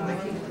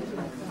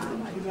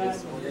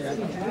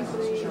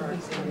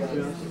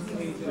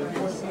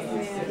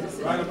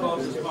 Right above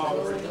the small.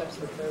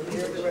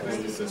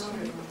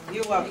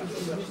 You're welcome.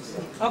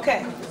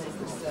 Okay.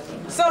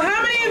 So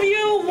how many of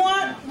you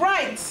want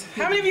rights?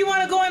 How many of you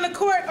want to go into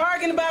court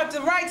arguing about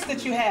the rights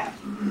that you have?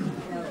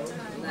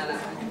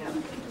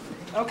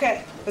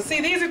 Okay. But see,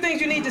 these are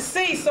things you need to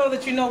see so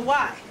that you know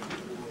why.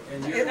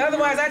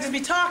 Otherwise, I'd just be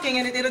talking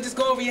and it'll just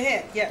go over your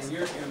head. Yes? And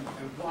you're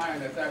implying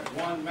that that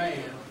one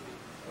man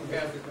who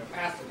has the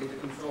capacity to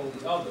control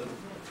the others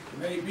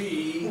may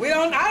be...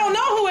 I don't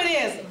know who it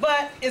is,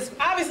 but it's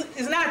obviously,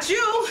 it's not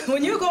you.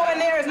 When you go in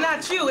there, it's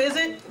not you, is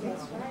it?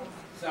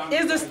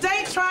 Is the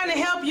state trying to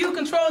help you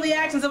control the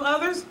actions of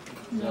others?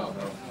 No.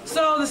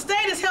 So the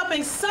state is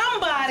helping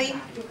somebody,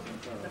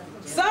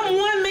 some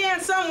one man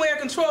somewhere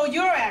control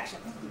your actions.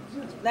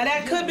 Now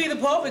that could be the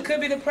Pope, it could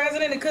be the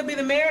President, it could be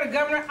the Mayor, the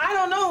Governor. I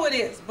don't know who it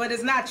is, but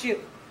it's not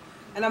you.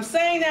 And I'm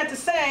saying that to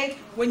say,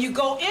 when you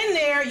go in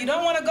there, you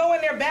don't want to go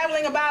in there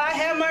babbling about, I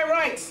have my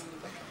rights.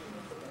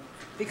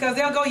 Because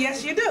they'll go,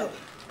 yes, you do.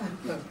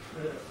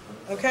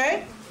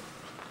 Okay?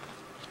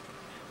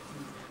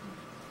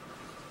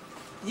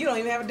 You don't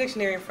even have a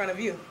dictionary in front of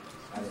you.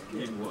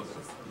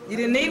 You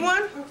didn't need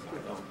one?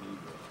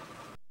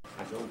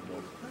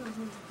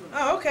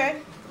 Oh,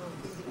 okay.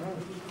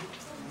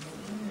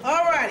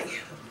 All righty.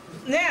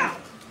 Now,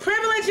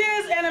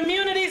 privileges and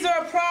immunities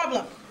are a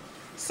problem.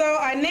 So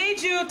I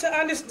need you to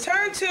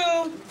turn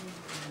to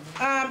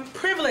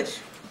privilege.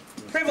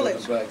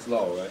 Privilege. In Black's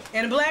law, right?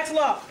 In Black's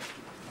law.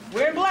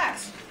 We're in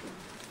Black's.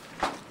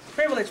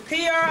 Privilege.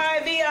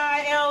 P-R-I-V-I-L-E-G-E.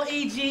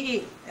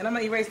 And I'm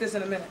going to erase this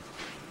in a minute.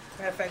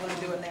 Matter of fact, let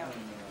me do it now.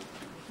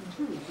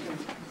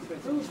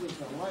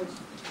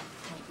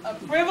 A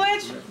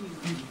privilege?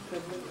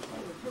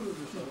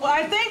 Well,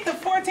 I think the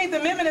 14th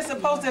Amendment is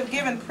supposed to have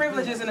given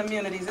privileges and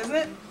immunities, isn't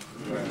it?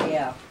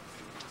 Yeah.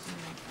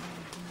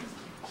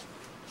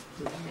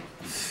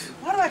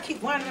 Why do I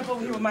keep winding up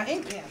over here with my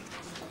ink pen?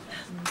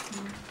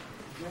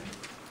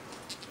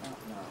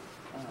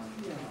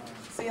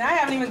 See, I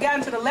haven't even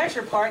gotten to the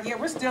lecture part yet.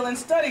 We're still in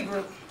study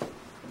group.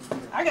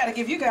 I got to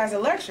give you guys a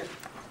lecture.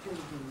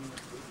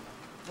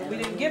 But we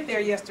didn't get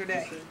there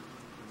yesterday.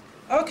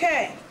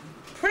 Okay.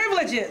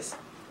 Privileges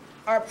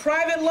are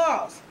private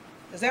laws.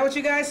 Is that what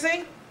you guys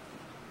see?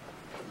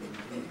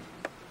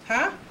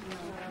 Huh?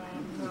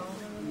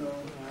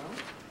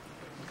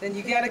 Then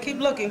you got to keep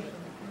looking.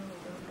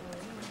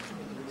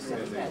 It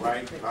says a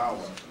right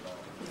power.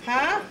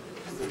 Huh?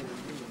 It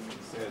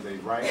says a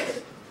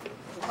right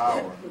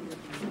power.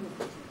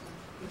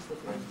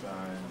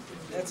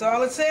 That's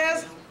all it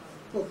says?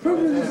 Well,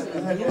 privileges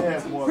and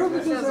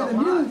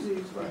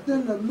immunities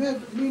within the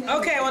meaning.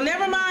 Okay, well,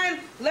 never mind.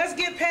 Let's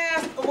get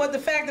past the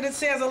fact that it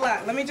says a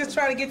lot. Let me just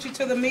try to get you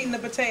to the meat and the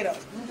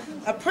potatoes.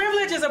 A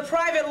privilege is a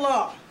private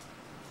law.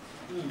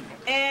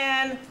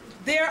 And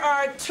there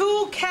are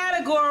 2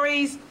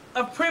 categories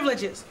of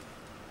privileges.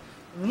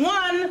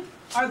 One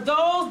are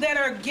those that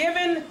are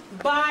given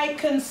by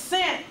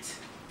consent.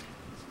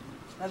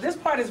 Now, this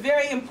part is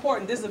very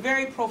important. This is a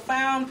very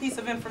profound piece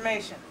of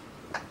information.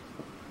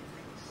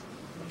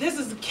 This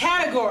is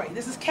category.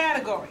 This is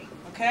category,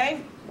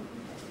 okay?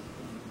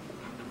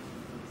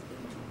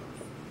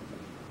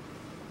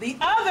 The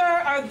other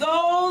are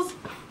those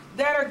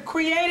that are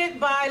created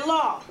by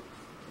law,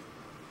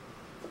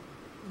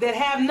 that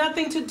have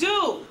nothing to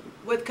do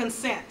with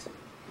consent.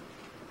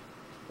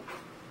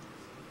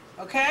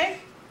 Okay?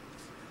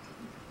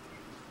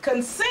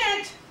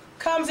 Consent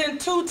comes in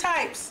two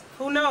types.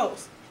 Who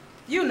knows?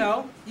 You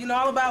know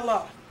all about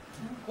law.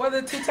 What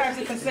are the two types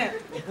of consent?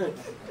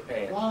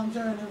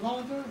 Voluntary and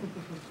involuntary?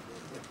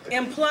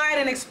 Implied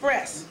and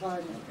express.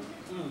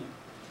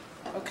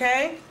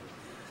 Okay?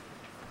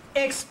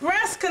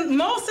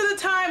 Most of the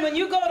time when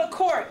you go to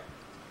court,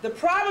 the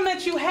problem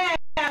that you have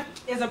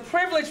is a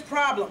privilege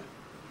problem.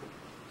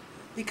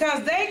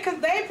 Because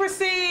they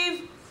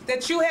perceive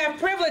that you have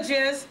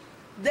privileges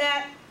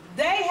that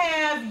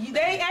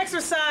they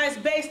exercise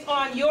based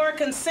on your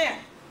consent.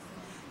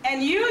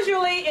 And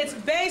usually it's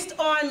based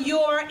on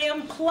your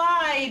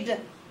implied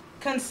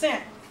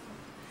consent.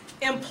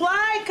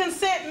 Implied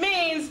consent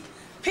means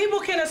people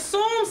can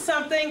assume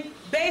something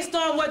based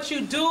on what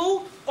you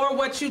do or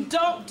what you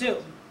don't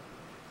do,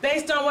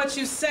 based on what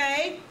you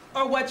say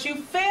or what you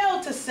fail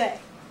to say.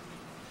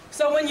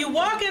 So when you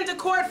walk into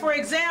court, for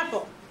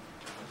example,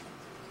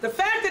 the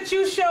fact that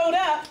you showed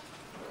up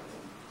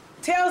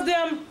tells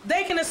them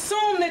they can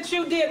assume that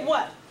you did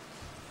what?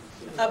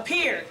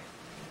 Appeared.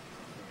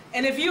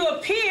 And if you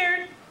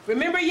appeared,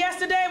 remember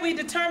yesterday we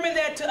determined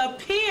that to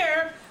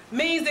appear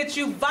means that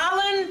you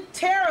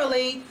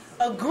voluntarily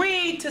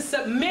agreed to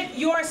submit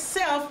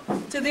yourself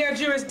to their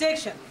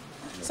jurisdiction.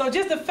 So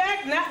just the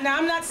fact, now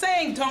I'm not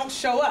saying don't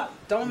show up.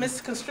 Don't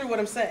misconstrue what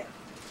I'm saying.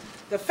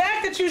 The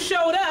fact that you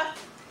showed up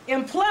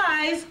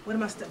implies, what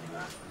am I studying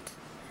about?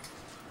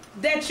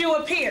 That you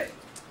appeared.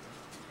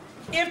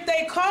 If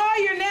they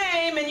call your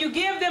name and you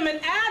give them an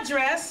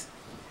address,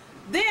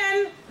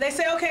 then they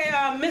say,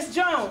 okay, Miss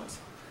Jones,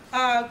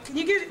 can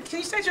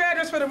you state your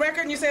address for the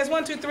record? And you say it's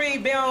 123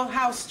 Bell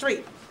House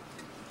Street.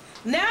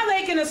 Now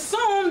they can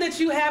assume that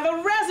you have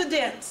a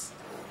residence,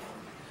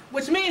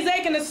 which means they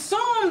can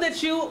assume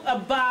that you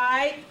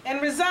abide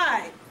and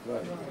reside.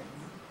 Right.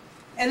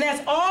 And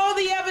that's all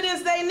the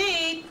evidence they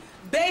need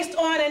based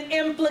on an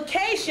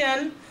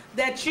implication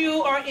that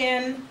you are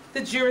in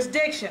the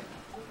jurisdiction.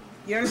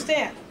 You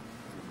understand?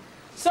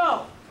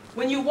 So,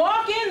 when you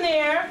walk in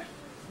there,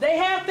 they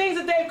have things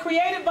that they've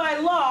created by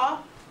law,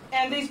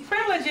 and these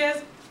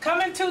privileges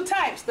come in two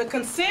types, the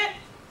consent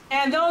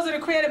and those that are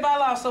created by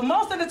law. So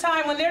most of the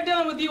time when they're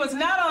dealing with you, it's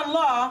not on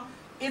law,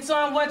 it's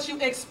on what you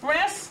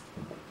express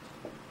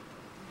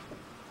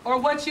or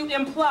what you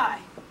imply.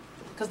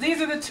 Because these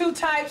are the two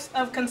types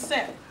of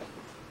consent.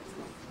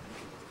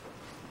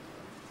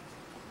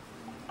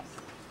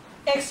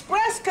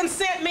 Express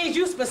consent means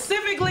you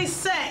specifically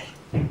say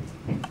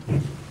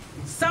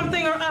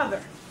something or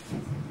other.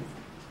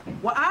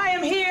 Well, I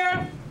am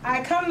here,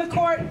 I come to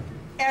court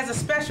as a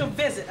special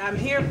visit. I'm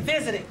here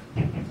visiting.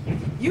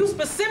 You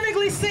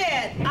specifically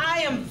said,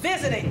 I am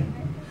visiting.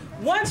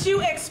 Once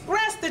you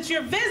express that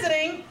you're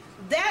visiting,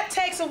 that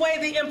takes away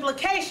the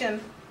implication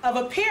of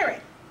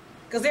appearing.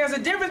 Because there's a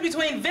difference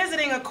between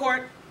visiting a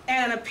court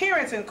and an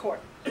appearance in court.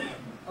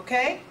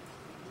 Okay?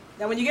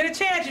 Now, when you get a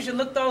chance, you should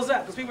look those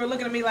up. Because people are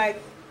looking at me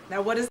like,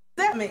 now what does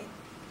that mean?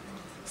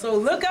 So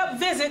look up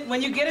visit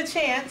when you get a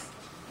chance.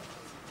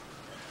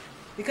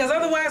 Because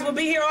otherwise we'll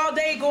be here all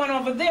day going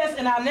over this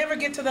and I'll never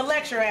get to the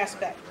lecture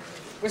aspect.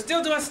 We're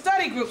still doing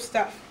study group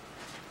stuff.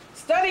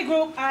 Study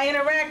group, I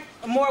interact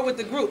more with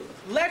the group.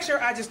 Lecture,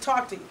 I just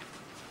talk to you.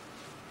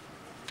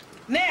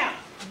 Now,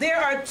 there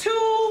are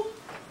two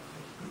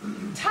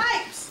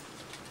types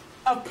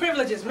of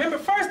privileges. Remember,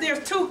 first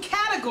there's two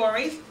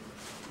categories,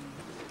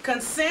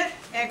 consent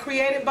and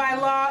created by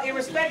law,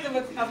 irrespective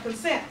of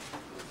consent.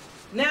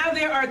 Now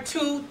there are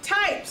two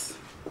types.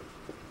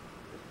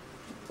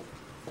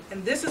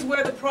 And this is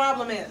where the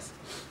problem is.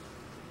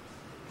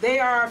 They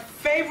are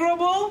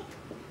favorable.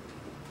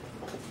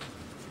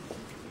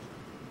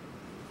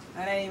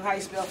 That ain't even how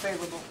you spell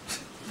favorable.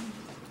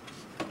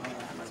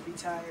 I must be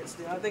tired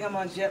still. I think I'm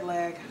on jet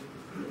lag.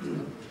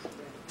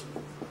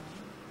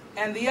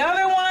 And the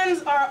other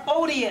ones are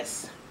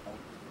odious.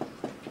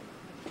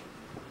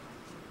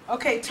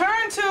 Okay,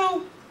 turn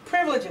to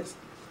privileges,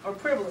 or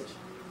privilege.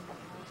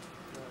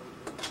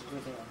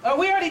 Oh,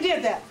 we already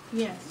did that.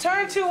 Yes.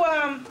 Turn to,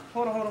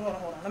 hold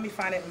on. Let me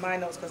find it in my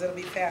notes because it'll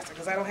be faster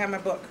because I don't have my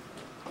book.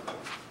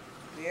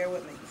 Bear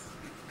with me.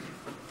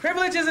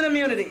 Privileges and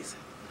immunities.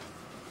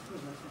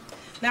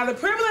 Now, the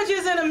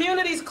privileges and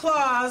immunities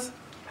clause,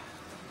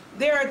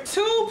 there are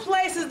two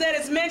places that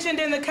it's mentioned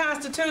in the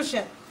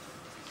Constitution.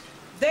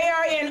 They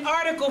are in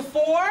Article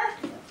 4,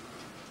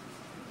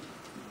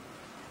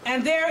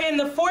 and they're in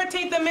the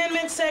 14th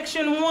Amendment,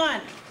 Section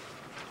 1.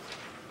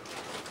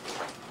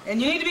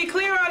 And you need to be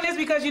clear on this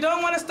because you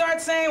don't want to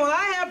start saying, well,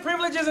 I have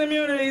privileges and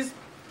immunities.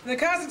 The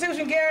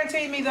Constitution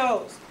guaranteed me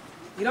those.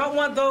 You don't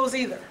want those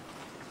either.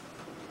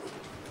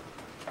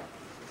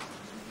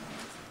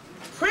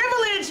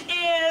 Privilege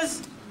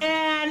is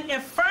an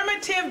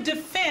affirmative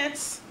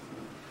defense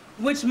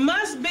which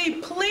must be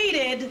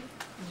pleaded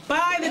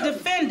by the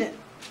defendant.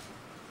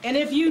 And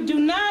if you do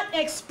not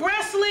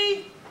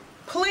expressly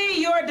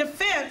plead your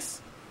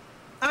defense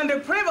under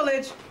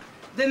privilege,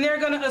 then they're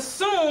going to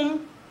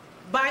assume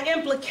by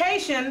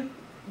implication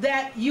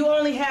that you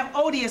only have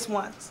odious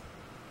ones.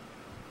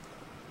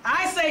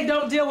 I say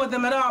don't deal with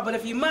them at all, but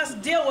if you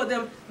must deal with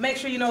them, make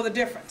sure you know the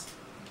difference.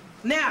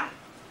 Now,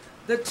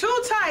 the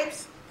two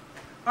types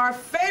are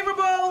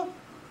favorable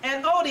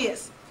and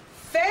odious.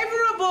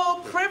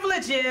 Favorable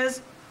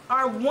privileges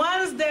are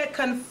ones that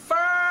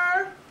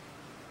confer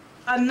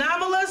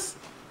anomalous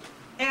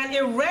and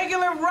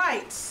irregular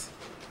rights.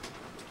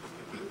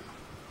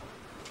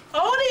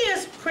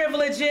 Odious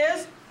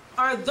privileges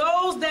are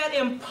those that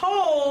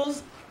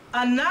impose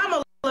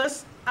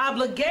anomalous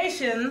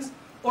obligations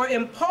or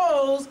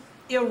impose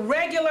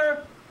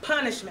irregular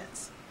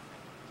punishments.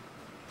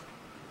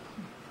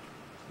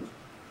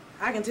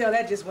 I can tell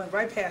that just went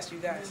right past you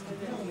guys.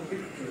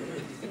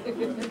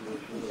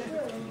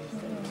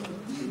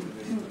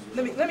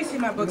 Let me see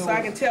my book so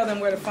I can tell them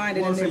where to find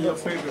it in their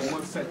book.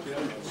 One set the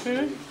other.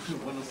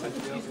 One will set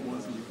the other,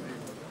 one's in your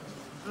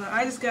favor.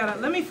 I just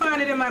gotta, let me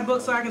find it in my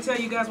book so I can tell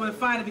you guys where to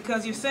find it,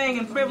 because you're saying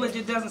in privilege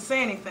it doesn't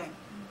say anything.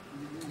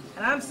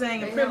 And I'm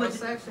saying in privilege.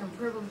 They have a section,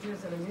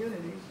 privileges and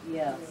immunities.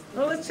 Yes.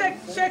 Well, let's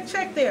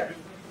check there.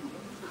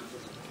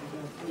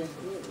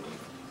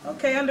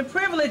 Okay, under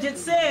privilege it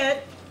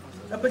said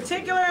a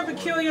particular and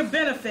peculiar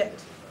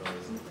benefit.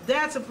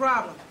 That's a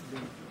problem.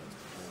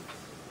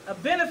 A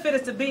benefit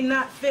is to be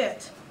not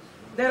fit,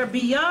 that are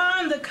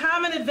beyond the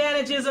common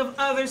advantages of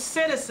other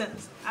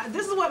citizens.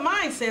 This is what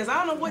mine says.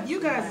 I don't know what you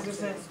guys are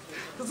saying.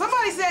 So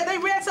somebody said, they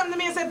read something to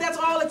me and said that's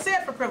all it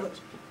said for privilege.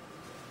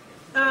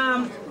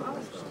 And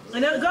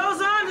it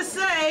goes on to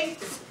say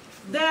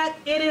that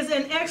it is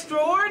an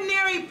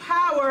extraordinary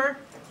power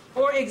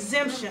or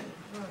exemption.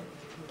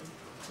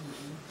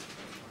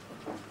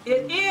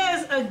 It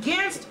is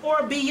against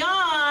or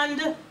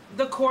beyond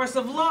the course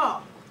of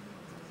law.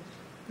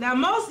 Now,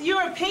 most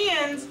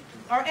Europeans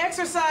are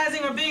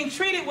exercising or being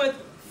treated with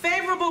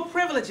favorable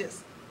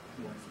privileges.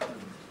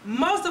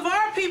 Most of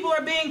our people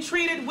are being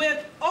treated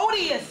with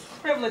odious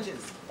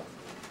privileges.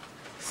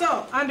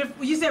 So, under,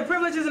 you said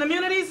privileges and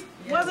immunities,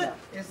 was it?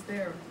 It's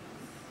there.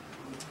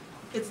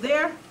 It's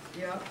there?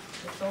 Yep,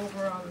 it's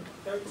over on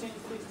 13, 16.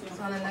 It's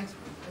on the next,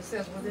 it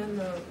says within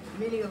the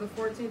meaning of the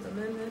 14th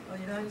Amendment of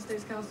the United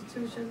States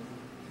Constitution,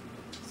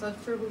 such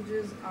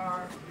privileges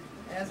are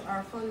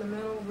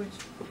fundamental, which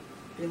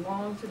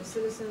belong to the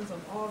citizens of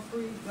all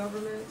free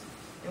governments,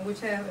 and which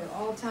have at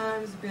all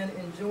times been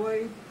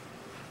enjoyed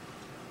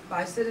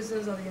by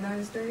citizens of the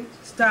United States.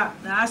 Stop.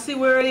 Now I see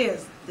where it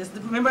is.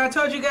 Remember I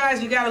told you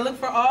guys, you got to look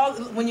for all,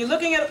 when you're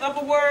looking at up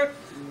a word,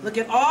 look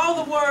at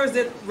all the words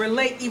that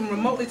relate even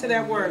remotely to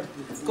that word.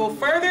 Go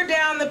further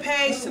down the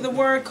page to the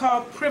word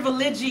called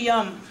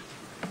privilegium.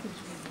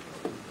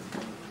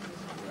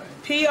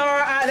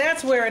 P-R-I,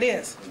 that's where it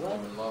is.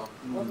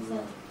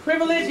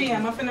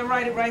 Privilegium. I'm finna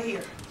write it right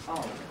here.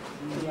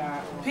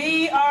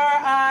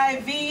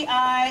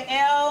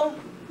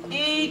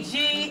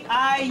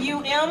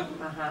 P-R-I-V-I-L-E-G-I-U-M.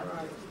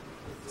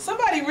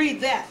 Somebody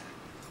read that.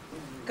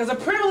 Because the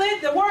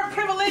word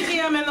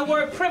privilegium and the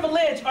word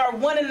privilege are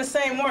one and the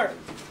same word.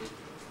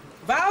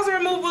 Vowels are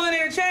removable and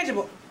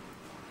interchangeable.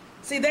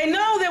 See, they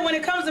know that when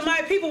it comes to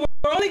my people,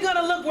 we're only going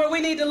to look where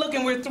we need to look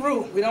and we're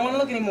through. We don't want to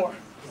look anymore.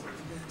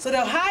 So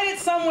they'll hide it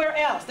somewhere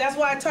else. That's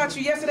why I taught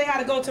you yesterday how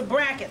to go to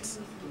brackets.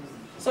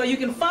 So you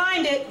can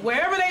find it,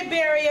 wherever they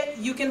bury it,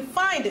 you can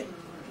find it.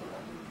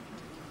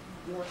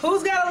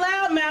 Who's got a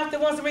loud mouth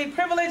that wants to read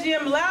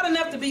privilegium loud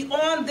enough to be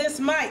on this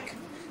mic?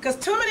 Because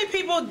too many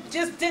people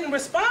just didn't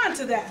respond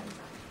to that.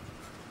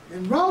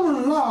 In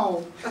Roman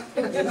law,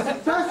 a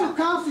special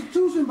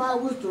constitution by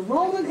which the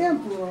Roman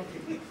emperor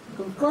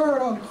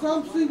conferred on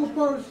some single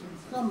person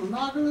some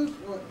anomalous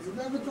or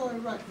irregular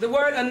rights. The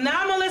word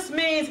anomalous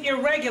means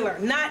irregular,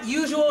 not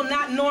usual,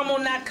 not normal,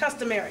 not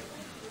customary.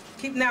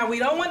 Now, we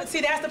don't want to, see,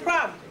 that's the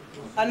problem.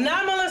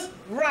 Anomalous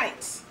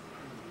rights.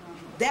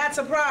 That's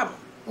a problem.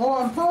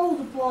 Or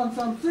imposed upon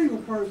some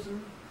single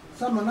person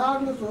some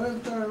anomalous or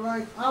hereditary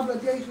rights,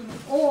 obligations,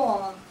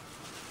 or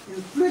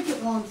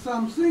inflicted on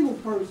some single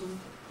person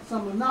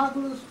some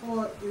anomalous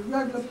or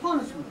irregular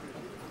punishment.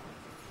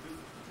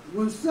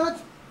 When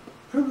such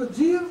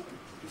privilegium,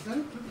 is that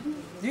it?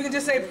 You can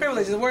just say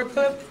privilege. The word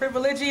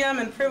privilegium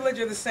and privilege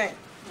are the same.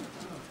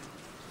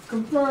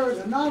 Conferred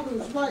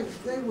anomalous rights,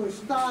 they were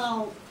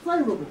styled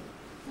favorable.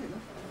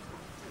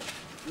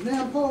 And they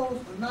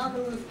imposed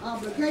anomalous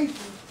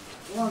obligations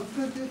or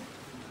inflicted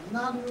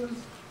anomalous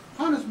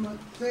punishment,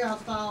 they are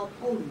styled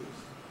odious.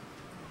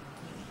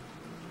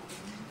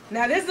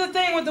 Now this is the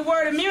thing with the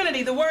word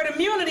immunity. The word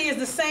immunity is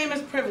the same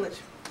as privilege.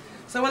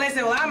 So when they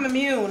say, well, I'm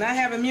immune, I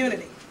have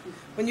immunity.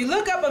 When you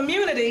look up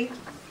immunity,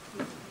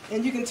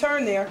 and you can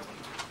turn there,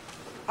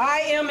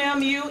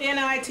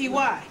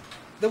 I-M-M-U-N-I-T-Y.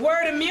 The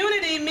word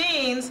immunity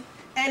means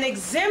an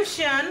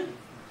exemption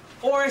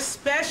or a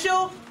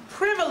special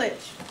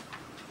privilege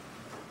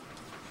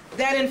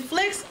that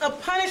inflicts a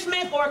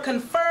punishment or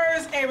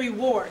confers a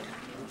reward.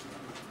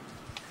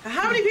 Now,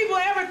 how many people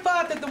ever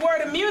thought that the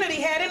word immunity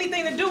had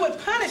anything to do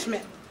with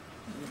punishment?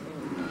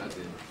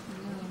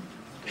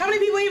 How many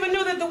people even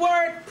knew that the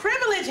word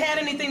privilege had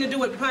anything to do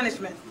with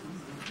punishment?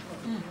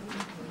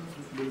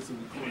 But it's in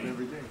the court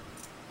every day.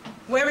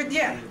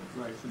 Yeah.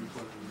 Right, it's in the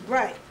court every day.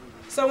 Right.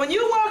 So when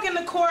you walk in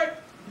the court,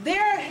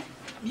 they're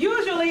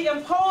usually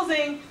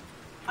imposing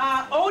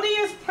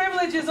odious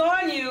privileges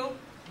on you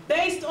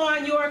based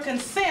on your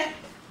consent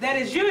that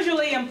is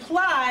usually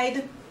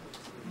implied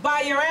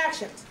by your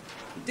actions.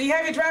 Do you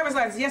have your driver's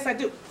license? Yes, I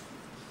do.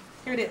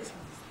 Here it is.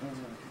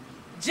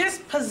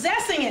 Just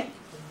possessing it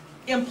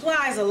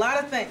implies a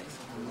lot of things.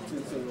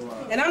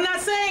 And I'm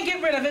not saying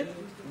get rid of it.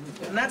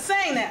 I'm not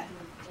saying that.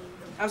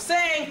 I'm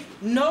saying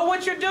know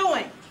what you're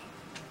doing.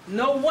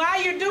 Know why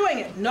you're doing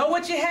it. Know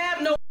what you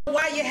have, know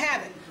why you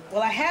have it.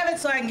 Well, I have it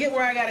so I can get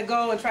where I got to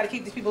go and try to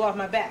keep these people off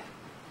my back.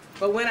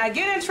 But when I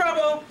get in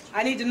trouble,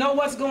 I need to know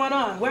what's going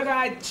on. Whether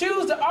I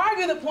choose to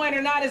argue the point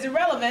or not is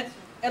irrelevant.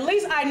 At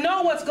least I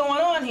know what's going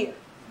on here.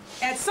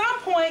 At some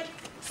point,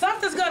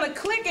 something's going to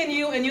click in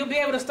you and you'll be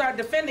able to start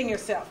defending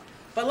yourself.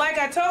 But like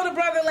I told a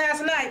brother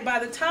last night, by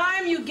the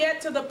time you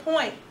get to the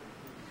point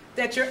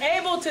that you're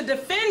able to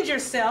defend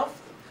yourself,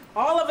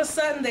 all of a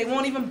sudden they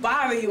won't even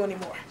bother you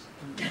anymore.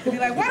 You'll be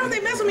like, why don't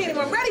they mess with me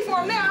anymore? I'm ready for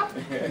them now.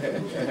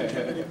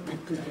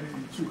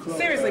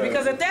 Seriously,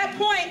 because at that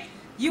point,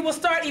 you will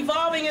start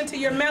evolving into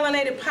your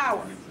melanated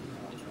power.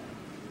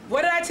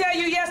 What did I tell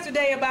you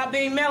yesterday about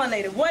being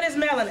melanated? What is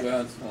melanin?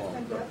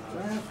 Transform.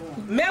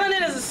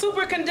 Melanin is a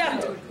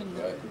superconductor.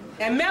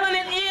 And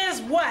melanin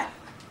is what?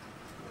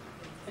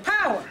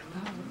 Power.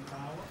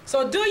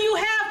 So do you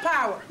have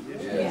power?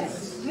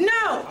 Yes.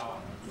 No.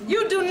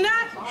 You do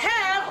not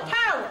have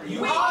power.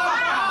 You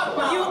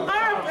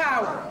are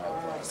power.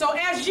 So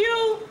as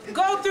you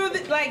go through,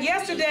 like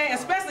yesterday,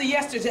 especially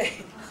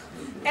yesterday,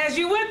 as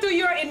you went through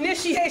your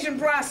initiation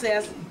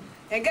process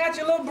and got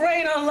your little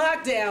brain on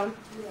lockdown,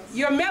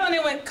 your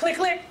melanin went click,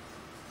 click,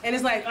 and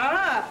it's like,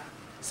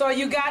 so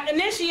you got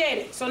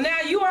initiated. So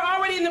now you are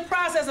already in the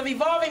process of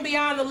evolving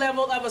beyond the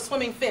level of a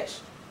swimming fish,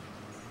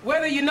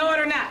 whether you know it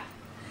or not.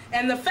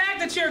 And the fact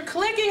that you're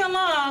clicking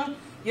along,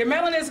 your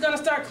melanin is going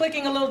to start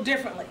clicking a little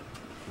differently.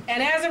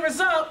 And as a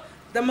result,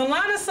 the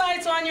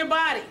melanocytes on your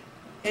body,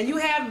 and you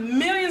have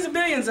millions and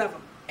billions of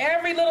them,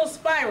 every little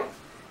spiral,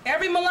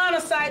 every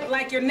melanocyte,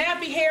 like your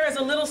nappy hair, is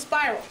a little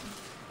spiral.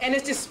 And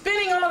it's just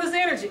spinning all this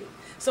energy.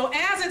 So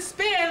as it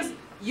spins,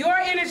 your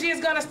energy is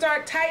going to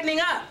start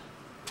tightening up.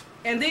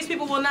 And these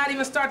people will not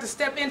even start to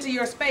step into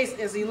your space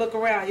as you look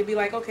around. You'll be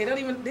like, okay, they don't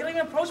even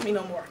approach me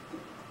no more.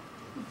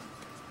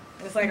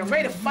 It's like I'm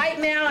ready to fight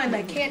now, and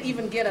I can't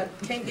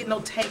get no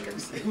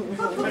takers.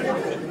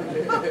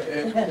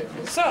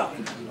 So,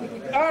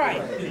 all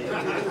right.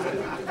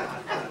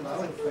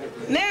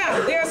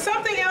 Now, there's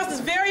something else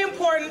that's very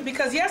important,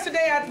 because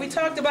yesterday we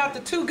talked about the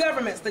two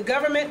governments. The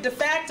government de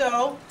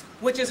facto,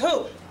 which is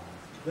who?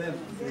 Them.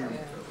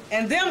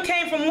 And them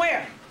came from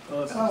where?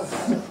 Us.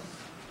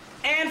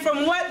 And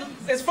from what,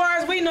 as far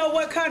as we know,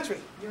 what country?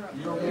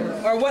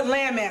 Europe. Or what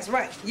landmass?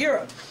 Right,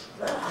 Europe.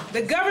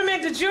 The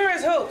government de jure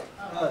is who?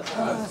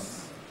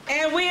 Us.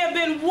 And we have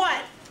been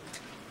what?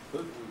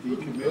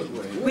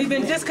 We've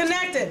been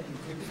disconnected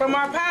from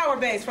our power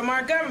base, from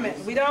our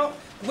government.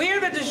 We're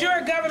the de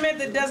jure government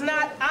that does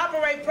not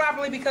operate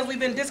properly because we've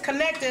been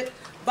disconnected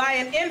by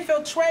an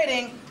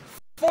infiltrating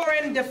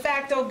foreign de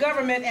facto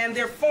government and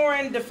their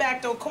foreign de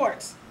facto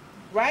courts.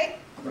 Right?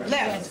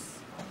 Left.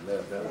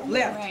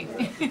 Left.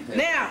 Right.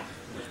 Now,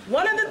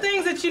 one of the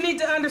things that you need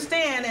to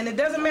understand, and it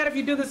doesn't matter if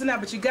you do this or not,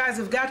 but you guys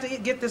have got to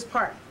get this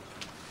part.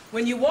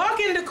 When you walk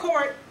into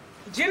court,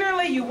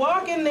 generally you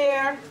walk in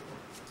there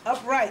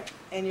upright,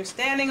 and you're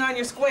standing on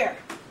your square,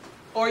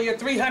 or your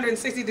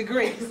 360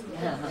 degrees.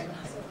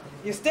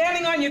 You're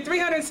standing on your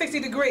 360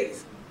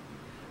 degrees.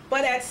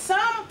 But at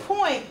some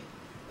point,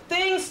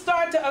 things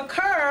start to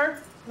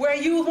occur where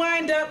you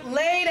wind up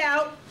laid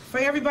out for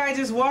everybody to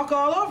just walk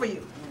all over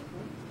you.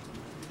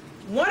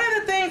 One of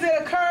the things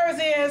that occurs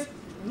is,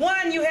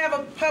 one, you have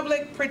a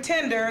public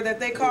pretender that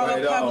they call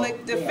a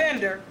public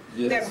defender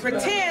that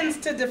pretends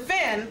to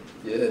defend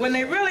when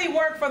they really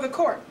work for the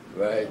court.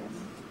 Right.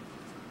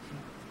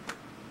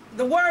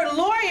 The word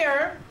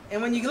lawyer,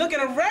 and when you look at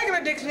a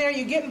regular dictionary,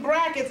 you get in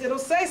brackets, it'll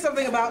say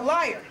something about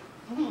liar.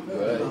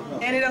 Right.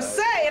 And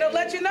it'll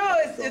let you know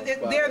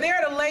they're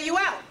there to lay you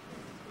out.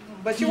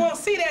 But you won't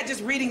see that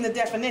just reading the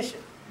definition.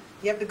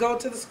 You have to go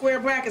to the square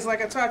brackets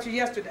like I taught you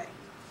yesterday.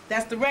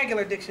 That's the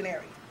regular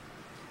dictionary.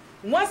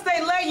 Once they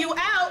lay you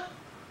out,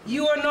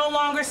 you are no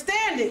longer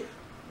standing.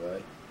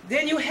 Right.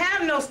 Then you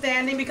have no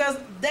standing because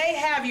they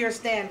have your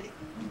standing.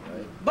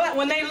 Right. But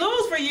when they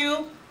lose for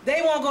you,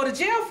 they won't go to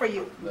jail for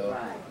you. No.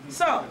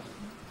 So,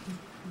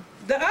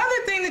 the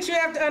other thing that you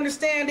have to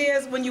understand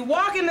is when you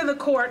walk into the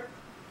court,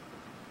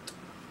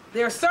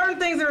 there are certain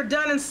things that are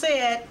done and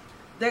said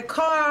that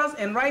cause,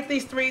 and write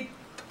these three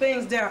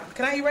things down.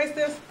 Can I erase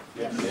this?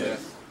 Yes.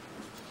 Yes.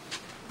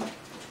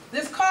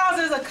 This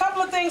causes a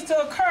couple of things to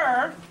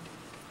occur.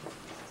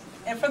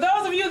 And for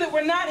those of you that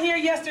were not here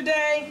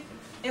yesterday,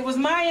 it was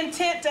my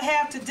intent to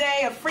have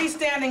today a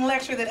freestanding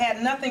lecture that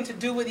had nothing to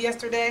do with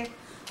yesterday,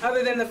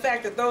 other than the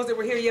fact that those that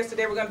were here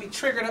yesterday were going to be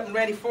triggered up and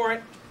ready for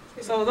it.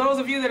 So those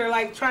of you that are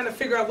like trying to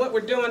figure out what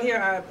we're doing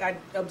here, I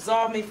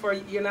absolve me for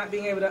you not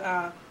being able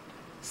to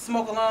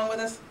smoke along with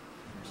us.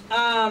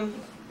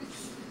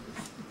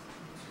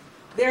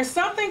 There's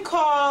something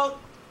called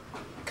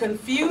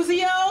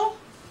confusio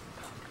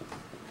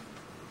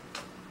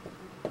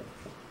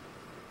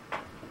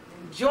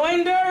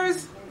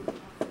joinders,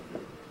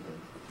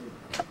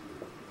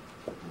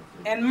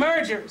 and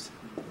mergers.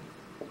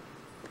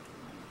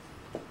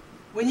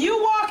 When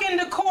you walk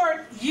into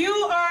court, you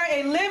are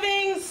a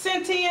living,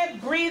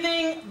 sentient,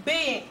 breathing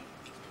being,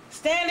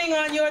 standing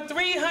on your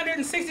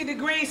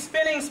 360-degree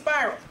spinning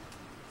spiral.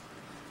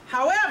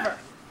 However,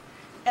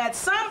 at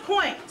some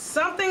point,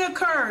 something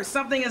occurs,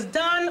 something is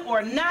done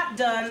or not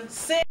done,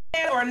 said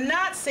or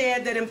not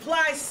said, that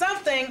implies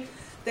something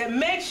that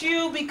makes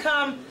you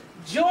become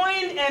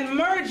joined and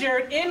merged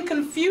in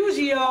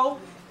confusio.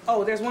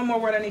 Oh, there's one more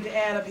word I need to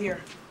add up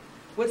here.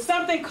 With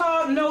something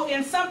called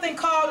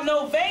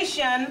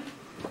novation,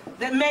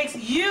 that makes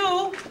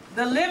you,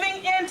 the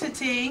living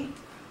entity,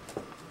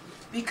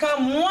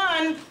 become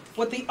one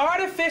with the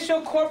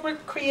artificial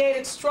corporate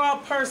created straw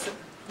person.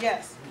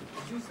 Yes.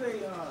 Did you say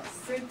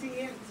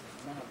sentient?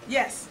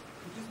 Yes.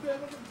 Did you spell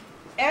it?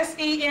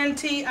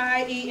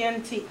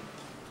 S-E-N-T-I-E-N-T.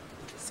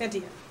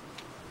 Sentient.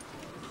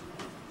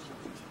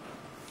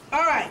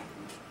 All right.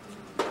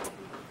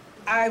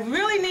 I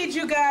really need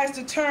you guys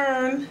to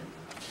turn.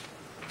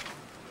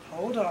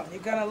 Hold on.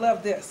 You're going to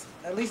love this.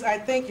 At least I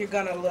think you're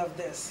going to love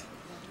this.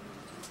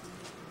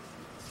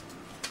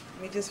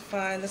 Let me just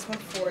find this one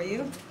for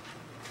you.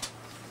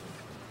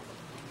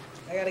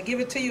 I got to give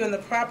it to you in the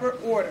proper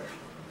order.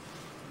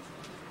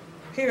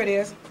 Here it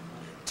is.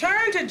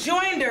 Turn to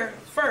joinder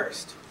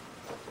first.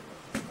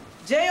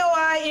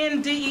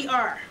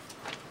 J-O-I-N-D-E-R.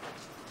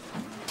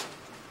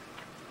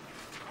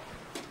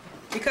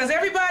 Because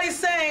everybody's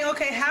saying,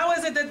 okay, how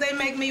is it that they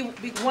make me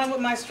be one with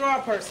my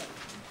straw person?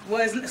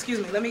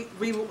 Excuse me, let me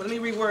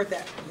reword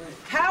that.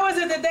 How is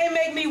it that they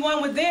make me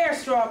one with their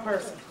straw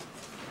person?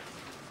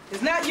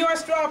 It's not your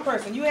straw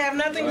person. You have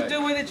nothing to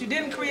do with it. You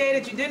didn't create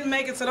it. You didn't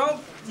make it. So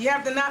you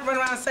have to not run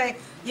around and say,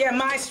 yeah,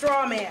 my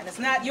straw man. It's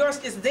not yours.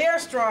 It's their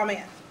straw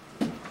man.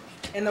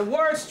 And the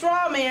word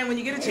straw man, when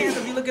you get a chance,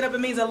 if you look it up, it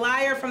means a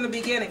liar from the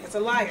beginning. It's a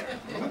liar.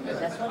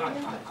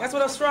 That's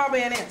what a straw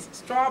man is.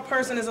 Straw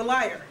person is a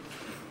liar.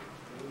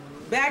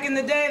 Back in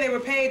the day, they were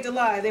paid to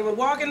lie. They would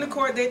walk into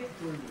court.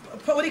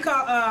 What do you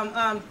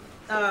call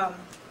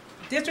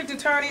district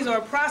attorneys or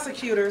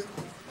prosecutors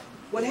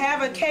would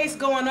have a case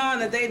going on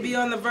that they'd be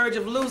on the verge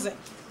of losing.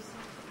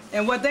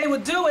 And what they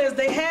would do is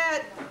they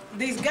had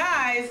these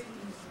guys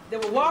that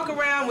would walk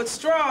around with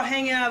straw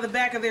hanging out of the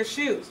back of their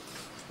shoes.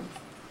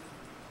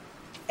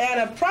 And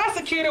a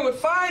prosecutor would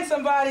find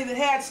somebody that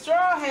had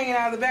straw hanging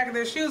out of the back of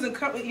their shoes and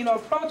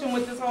approach them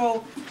with this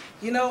whole,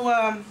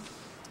 I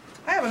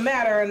have a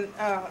matter, and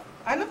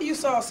I know you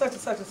saw such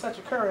and such and such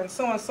occur, and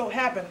so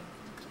happened.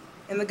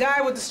 And the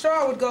guy with the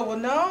straw would go, well,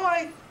 no,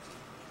 I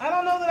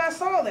don't know that I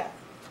saw that.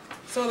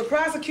 So the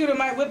prosecutor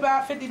might whip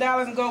out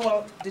 $50 and go,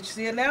 well, did you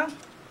see it now?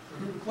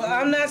 Well,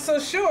 I'm not so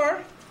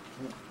sure.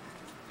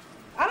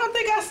 I don't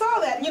think I saw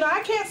that.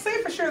 I can't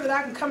say for sure that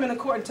I can come into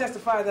court and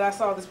testify that I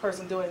saw this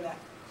person doing that.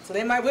 So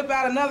they might whip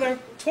out another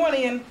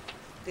 20 and,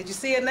 did you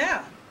see it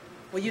now?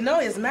 Well,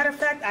 as a matter of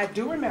fact, I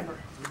do remember.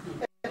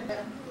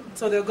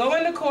 So they'll go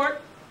into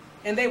court,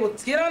 and they will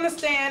get on the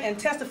stand and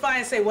testify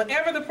and say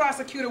whatever the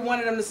prosecutor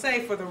wanted them to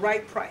say for the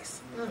right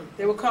price.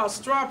 They were called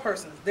straw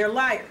persons. They're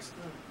liars.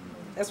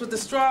 That's what the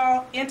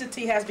straw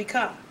entity has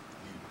become.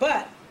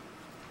 But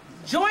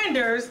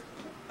joinders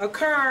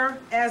occur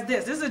as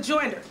this. This is a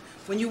joinder.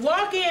 When you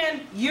walk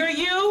in, you're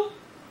you.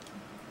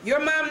 Your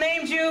mom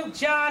named you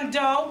John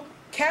Doe,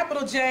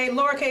 capital J,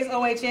 lowercase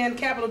O-H-N,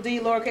 capital D,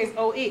 lowercase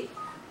O-E.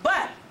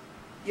 But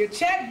your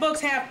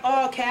checkbooks have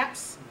all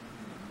caps.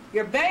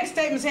 Your bank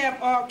statements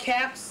have all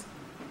caps.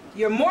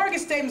 Your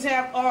mortgage statements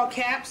have all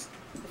caps.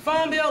 The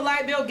phone bill,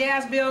 light bill,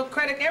 gas bill,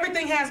 credit,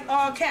 everything has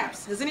all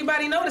caps. Has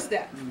anybody noticed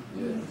that?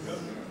 Yes.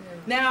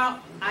 Now,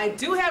 I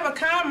do have a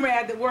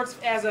comrade that works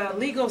as a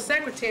legal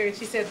secretary, and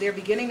she said they're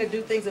beginning to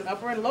do things in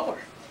upper and lower,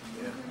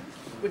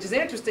 which is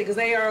interesting because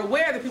they are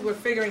aware that people are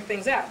figuring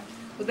things out.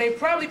 But they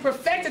probably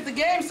perfected the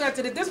game such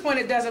that at this point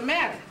it doesn't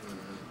matter.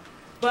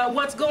 But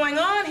what's going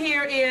on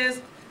here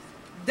is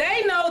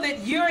they know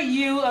that you're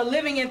you, a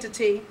living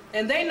entity,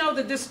 and they know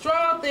that this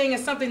straw thing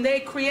is something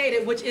they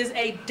created, which is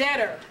a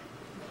debtor.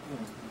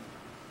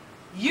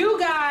 You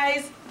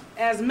guys,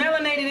 as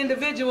melanated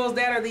individuals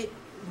that are the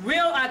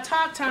real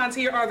autochtons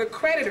here, are the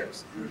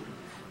creditors.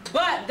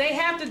 But they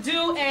have to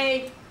do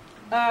a,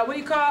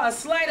 a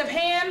sleight of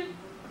hand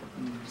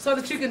so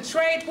that you can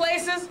trade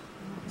places,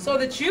 so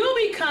that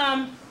you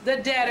become the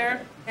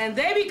debtor and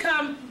they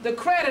become the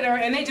creditor,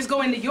 and they just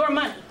go into your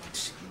money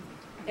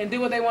and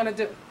do what they want to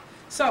do.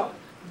 So,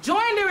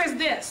 joinder is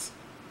this: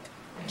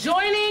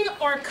 joining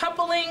or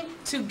coupling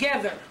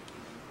together,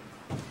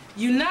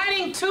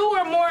 uniting two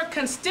or more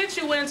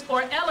constituents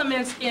or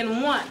elements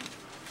in one,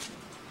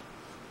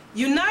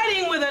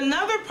 uniting with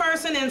another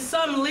person in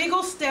some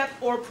legal step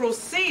or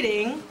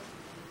proceeding,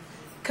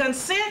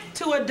 consent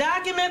to a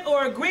document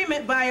or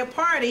agreement by a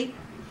party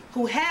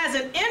who has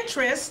an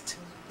interest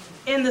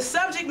in the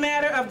subject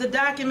matter of the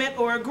document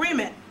or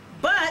agreement,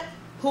 but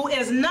who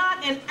is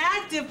not an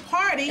active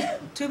party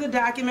to the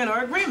document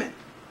or agreement.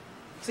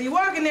 So you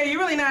walk in there, you're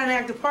really not an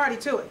active party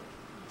to it.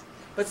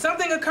 But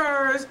something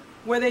occurs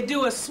where they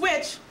do a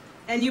switch,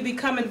 and you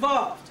become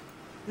involved.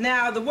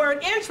 Now, the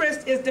word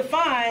interest is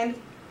defined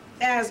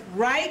as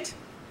right,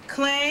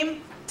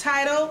 claim,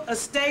 title,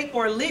 estate,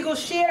 or legal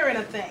share in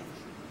a thing.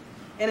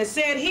 And it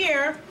said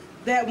here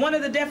that one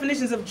of the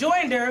definitions of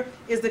joinder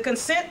is the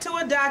consent to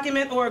a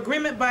document or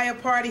agreement by a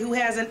party who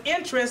has an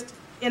interest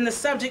in the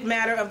subject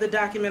matter of the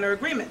document or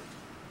agreement,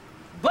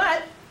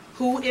 but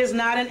who is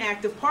not an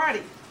active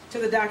party to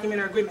the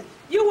document or agreement.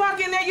 You walk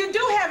in there, you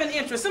do have an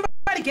interest.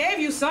 Somebody gave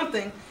you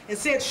something and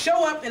said,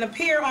 show up and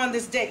appear on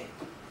this date.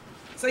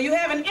 So you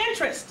have an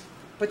interest,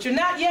 but you're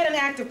not yet an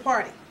active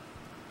party.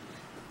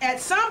 At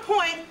some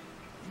point,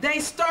 they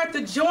start the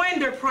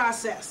joinder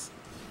process,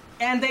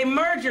 and they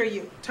merger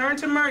you. Turn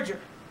to merger.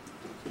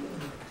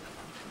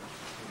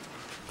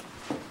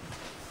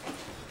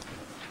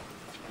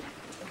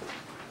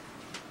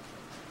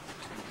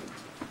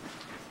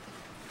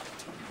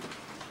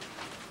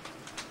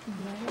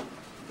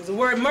 Because the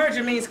word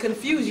merger means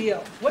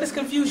confusio. What is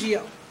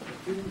confusio?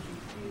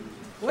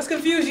 What's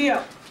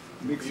confusio?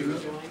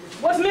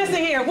 What's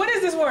missing here? What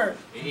is this word?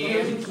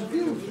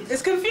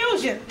 It's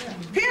confusion.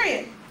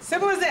 Period.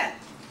 Simple as that.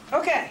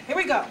 Okay, here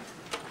we go.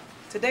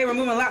 Today we're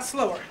moving a lot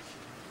slower.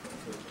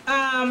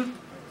 A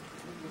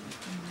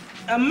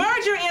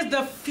merger is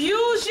the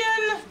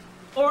fusion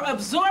or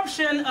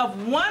absorption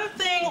of one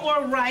thing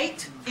or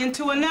right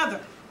into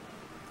another.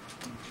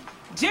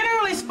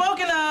 Generally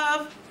spoken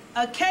of,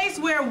 a case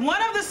where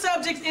one of the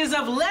subjects is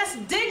of less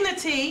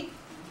dignity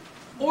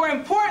or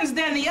importance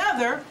than the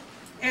other,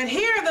 and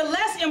here the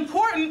less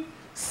important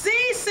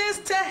ceases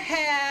to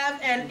have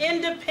an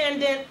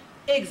independent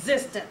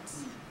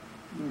existence.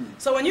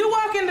 So when you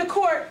walk into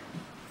court,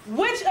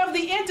 which of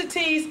the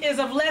entities is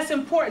of less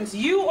importance,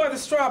 you or the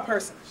straw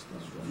person?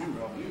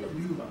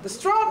 The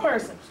straw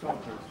person.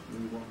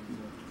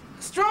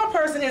 The straw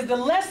person is the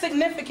less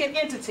significant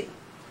entity.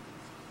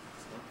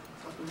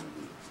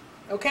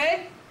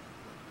 Okay?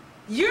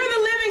 You're the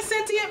living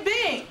sentient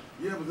being.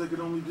 Yeah, but they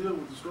can only deal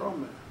with the straw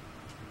man.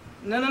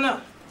 No.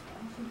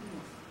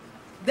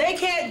 They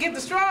can't get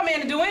the straw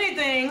man to do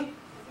anything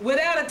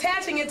without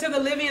attaching it to the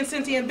living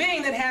sentient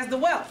being that has the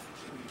wealth.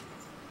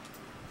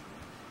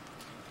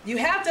 You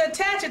have to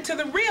attach it to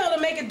the real to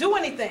make it do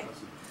anything.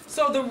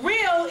 So the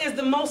real is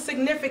the most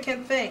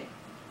significant thing.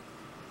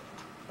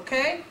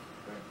 Okay?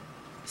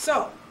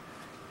 So,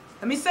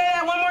 let me say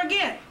that one more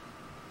again.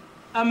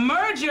 A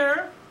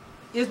merger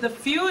is the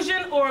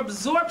fusion or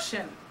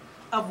absorption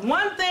of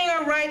one thing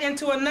or right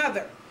into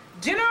another.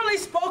 Generally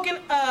spoken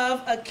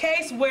of, a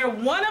case where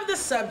one of the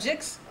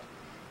subjects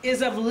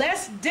is of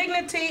less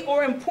dignity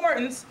or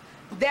importance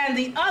than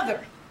the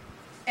other.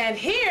 And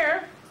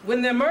here,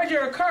 when the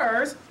merger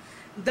occurs,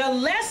 the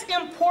less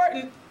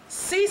important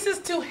ceases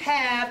to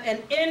have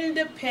an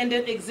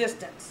independent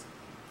existence.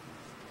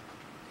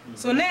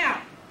 So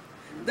now,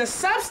 the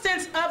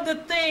substance of the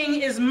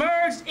thing is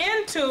merged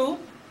into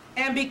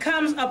and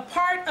becomes a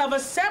part of a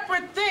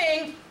separate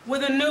thing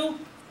with a new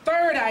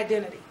third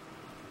identity.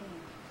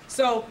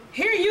 So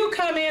here you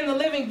come in, the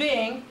living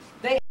being.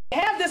 They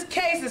have this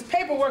case, this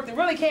paperwork that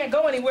really can't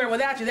go anywhere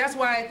without you. That's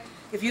why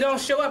if you don't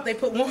show up, they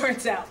put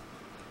warrants out,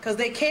 because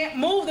they can't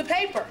move the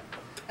paper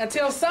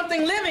until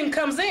something living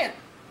comes in.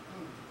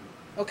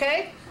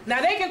 Okay? Now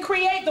they can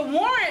create the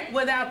warrant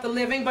without the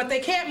living, but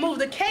they can't move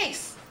the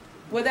case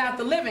without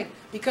the living,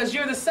 because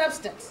you're the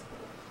substance.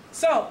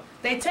 So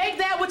they take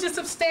that which is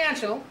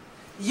substantial,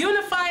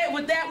 unify it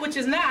with that which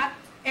is not,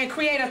 and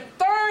create a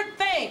third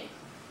thing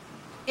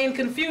in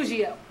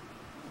confusio.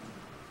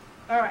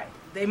 All right,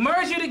 they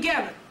merge you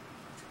together.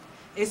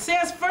 It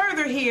says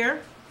further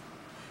here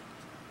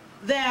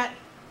that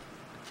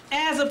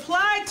as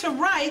applied to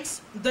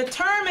rights, the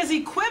term is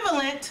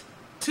equivalent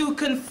to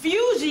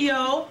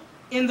confusio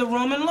in the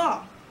Roman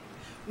law,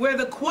 where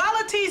the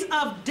qualities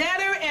of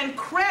debtor and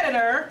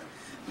creditor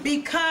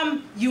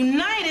become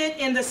united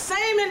in the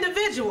same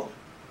individual,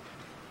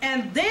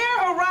 and there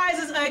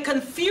arises a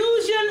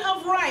confusion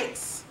of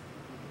rights,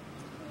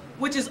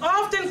 which is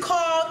often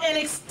called an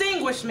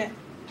extinguishment.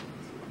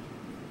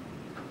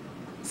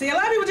 See, a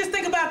lot of people just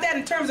think about that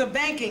in terms of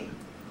banking,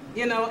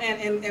 you know,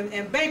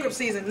 and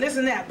bankruptcies and this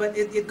and that, but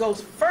it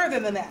goes further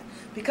than that,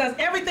 because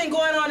everything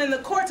going on in the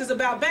courts is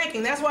about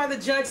banking. That's why the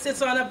judge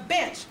sits on a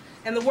bench,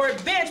 and the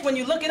word bench, when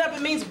you look it up,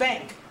 it means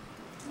bank.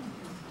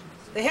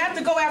 They have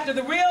to go after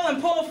the real and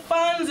pull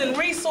funds and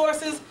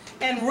resources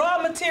and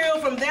raw material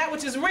from that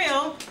which is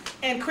real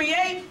and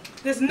create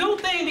this new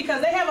thing,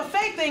 because they have a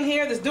fake thing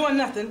here that's doing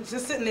nothing, it's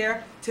just sitting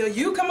there, till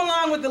you come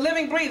along with the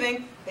living,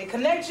 breathing, they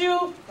connect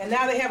you, and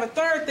now they have a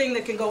third thing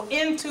that can go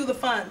into the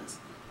funds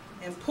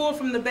and pull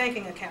from the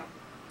banking account.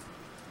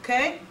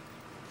 Okay?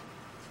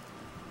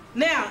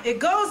 Now, it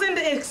goes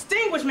into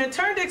extinguishment.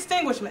 Turn to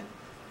extinguishment.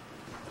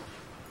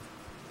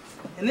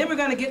 And then we're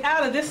going to get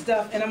out of this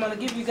stuff, and I'm going to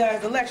give you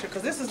guys the lecture,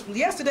 because this is,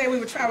 yesterday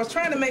I was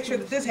trying to make sure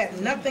that this had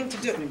nothing to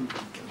do.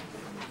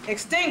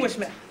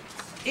 Extinguishment.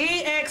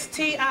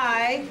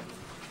 E-X-T-I-N-G-U-I-S-H,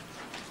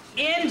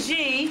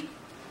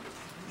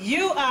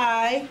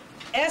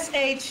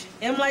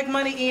 M like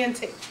money,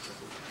 E-N-T.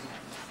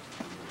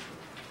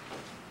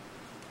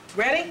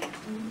 Ready?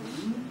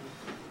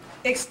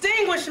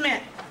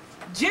 Extinguishment,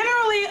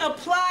 generally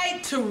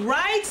applied to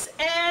rights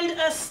and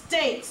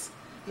estates.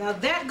 Now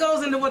that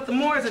goes into what the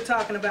Moors are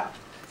talking about.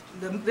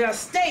 The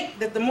estate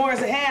that the Moors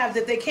have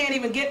that they can't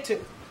even get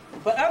to.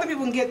 But other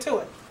people can get to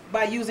it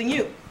by using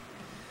you.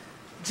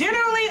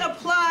 Generally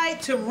applied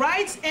to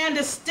rights and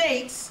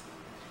estates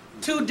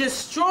to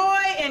destroy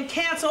and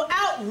cancel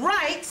out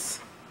rights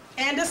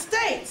and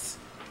estates.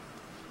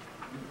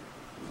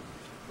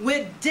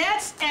 With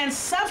debts and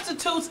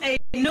substitutes a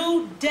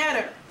new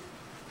debtor.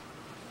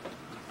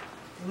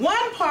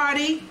 One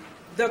party,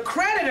 the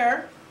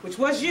creditor, which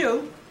was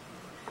you,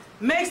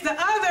 makes the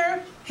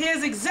other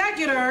his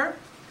executor,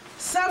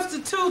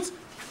 substitutes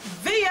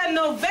via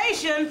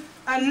novation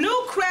a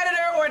new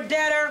creditor or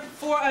debtor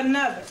for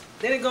another.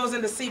 Then it goes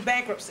into C,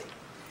 bankruptcy.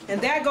 And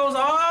that goes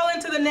all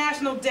into the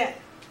national debt.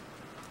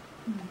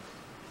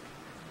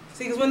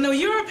 See, because when the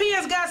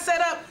Europeans got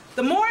set up,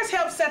 the Moors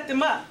helped set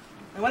them up.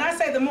 And when I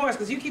say the Moors,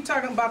 because you keep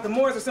talking about the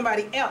Moors or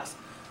somebody else,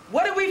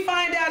 what did we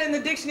find out in the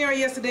dictionary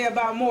yesterday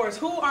about Moors?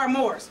 Who are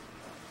Moors?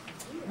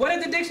 What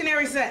did the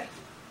dictionary say?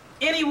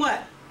 Any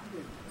what?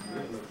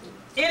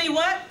 Any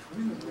what?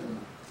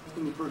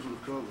 Any person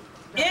of color.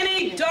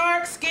 Any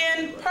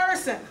dark-skinned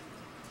person.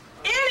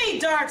 Any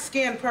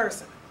dark-skinned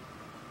person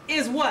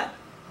is what?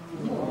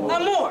 A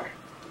Moor.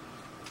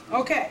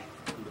 Okay.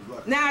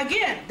 Now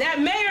again, that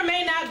may or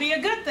may not be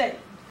a good thing.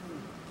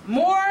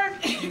 Moor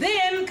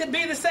then could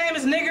be the same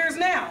as niggers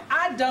now.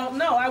 I don't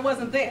know. I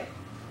wasn't there.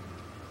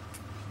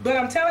 But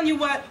I'm telling you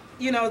what,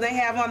 they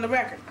have on the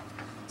record.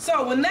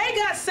 So when they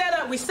got set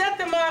up, we set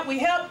them up, we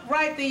helped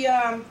write the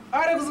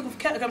Articles of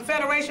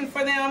Confederation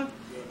for them,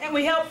 and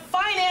we helped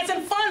finance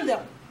and fund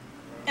them.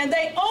 And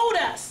they owed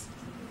us.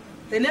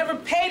 They never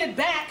paid it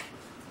back.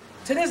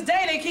 To this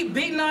day, they keep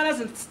beating on us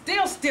and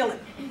still stealing.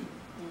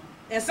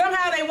 And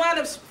somehow they wound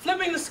up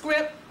flipping the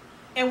script,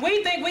 and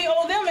we think we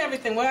owe them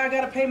everything. Well, I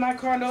got to pay my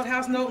car note,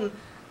 house note, and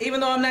even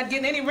though I'm not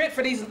getting any rent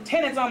for these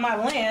tenants on my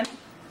land,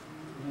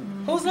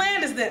 whose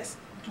land is this?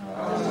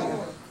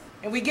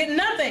 And we get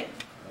nothing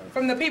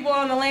from the people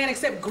on the land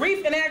except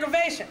grief and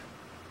aggravation.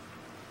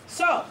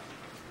 So,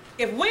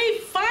 if we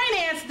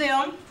finance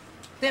them,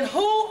 then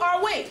who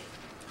are we?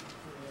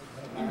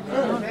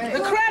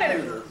 The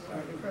creditor.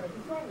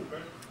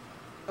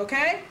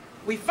 Okay?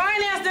 We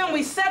financed them,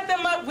 we set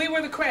them up, we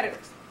were the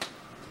creditors.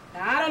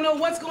 Now, I don't know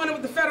what's going on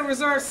with the Federal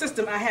Reserve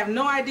System. I have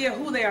no idea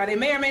who they are. They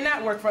may or may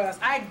not work for us.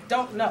 I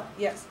don't know.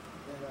 Yes?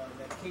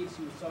 That case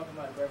you was talking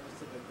about in reference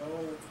to the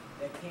gold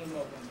that came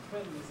up when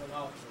Clinton was in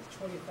office,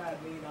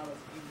 $25 million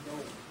in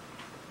gold.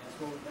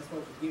 That's what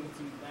was given to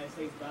the United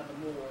States by the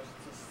Moors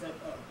to set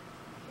up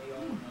their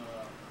own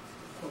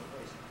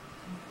corporation.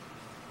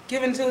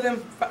 Given to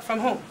them from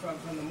whom?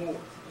 From the Moors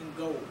in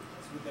gold.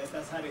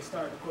 That's how they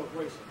started the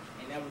corporation.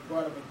 And that was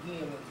brought up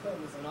again when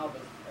Clinton was in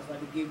office. That's why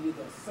they give you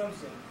the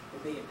assumption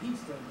that they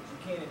impeached them, but you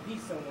can't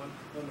impeach someone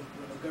when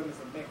the government's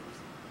in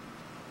bankruptcy.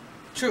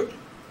 True.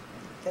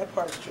 That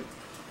part is true.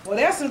 Well,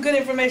 there's some good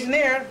information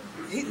there.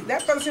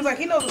 That brother seems like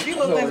he knows a few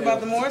little things about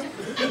the Moors.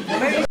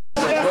 Maybe.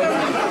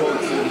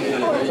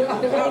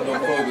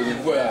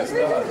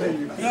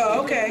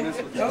 Oh, okay.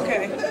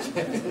 Okay.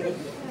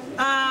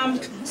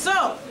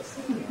 So,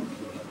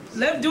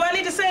 do I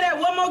need to say that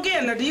one more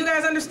again, or do you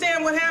guys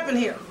understand what happened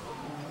here?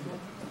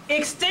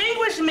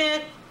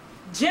 Extinguishment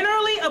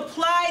generally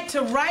applied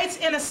to rights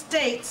and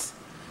estates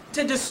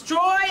to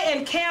destroy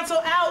and cancel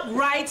out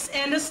rights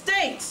and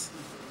estates.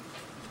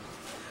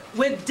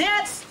 With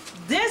debts,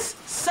 this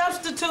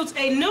substitutes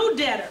a new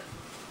debtor.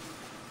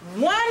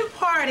 One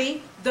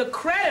party, the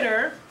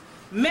creditor,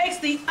 makes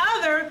the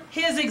other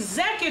his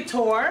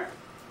executor,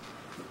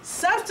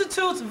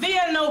 substitutes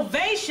via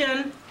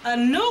novation a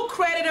new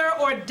creditor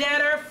or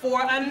debtor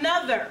for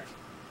another.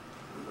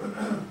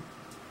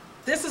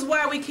 This is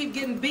why we keep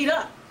getting beat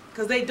up,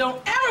 because they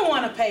don't ever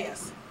want to pay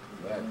us.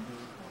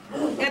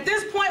 At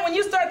this point, when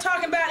you start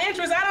talking about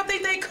interest, I don't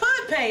think they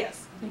could pay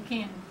us. They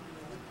can't.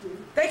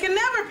 They can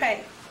never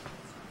pay.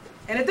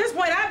 And at this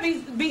point, I'd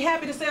be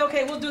happy to say,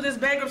 okay, we'll do this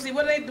bankruptcy.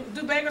 What do they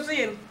do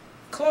bankruptcy and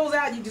close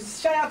out? You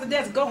just shut out the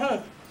debts, go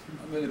home.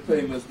 How many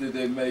payments did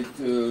they make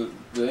to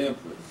the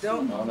Empress?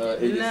 Don't. On her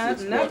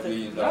 $86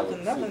 million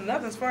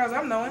Nothing as far as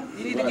I'm knowing.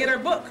 You need to get her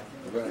book.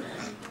 Right.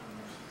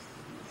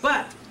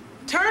 But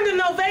turn to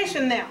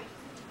novation now.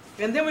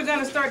 And then we're going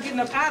to start getting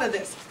up out of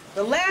this.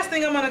 The last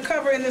thing I'm going to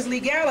cover in this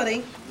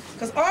legality,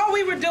 because all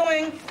we were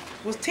doing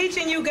was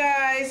teaching you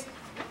guys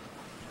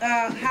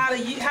how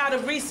to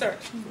research.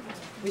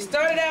 We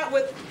started out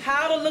with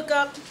how to look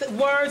up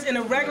words in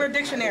a regular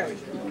dictionary.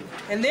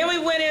 And then we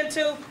went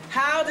into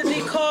how to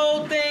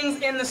decode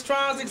things in the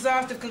Strong's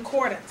Exhaustive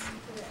Concordance.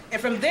 And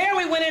from there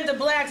we went into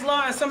Black's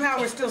Law, and somehow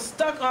we're still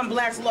stuck on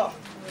Black's Law,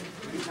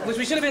 which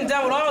we should have been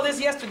done with all this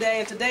yesterday,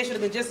 and today should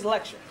have been just a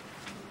lecture.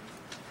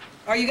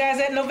 Are you guys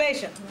at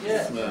novation?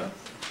 Yes, ma'am.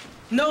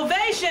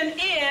 Novation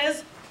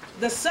is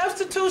the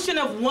substitution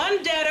of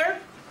one debtor,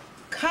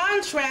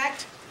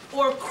 contract,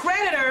 or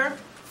creditor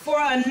for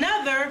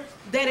another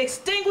that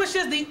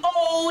extinguishes the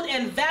old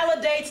and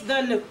validates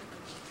the new.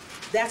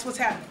 That's what's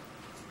happening.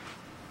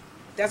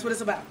 That's what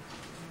it's about.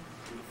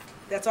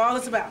 That's all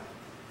it's about.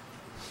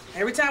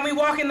 Every time we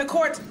walk in the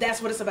courts, that's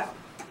what it's about.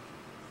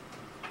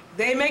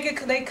 They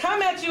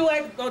come at you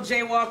like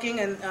jaywalking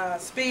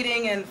and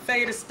speeding and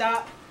failure to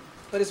stop,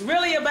 but it's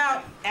really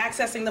about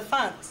accessing the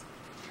funds.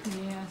 Yeah, I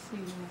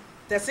see that.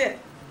 That's it.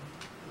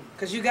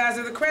 Because you guys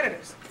are the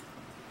creditors.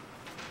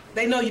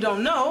 They know you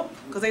don't know,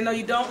 because they know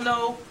you don't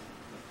know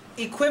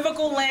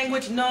equivocal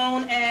language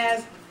known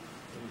as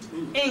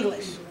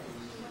English.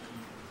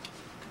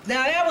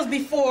 Now that was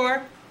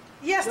before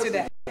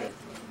yesterday.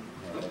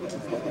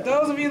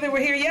 Those of you that were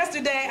here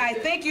yesterday, I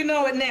think you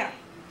know it now.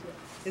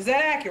 Is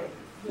that accurate?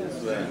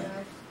 Yes, ma'am.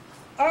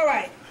 All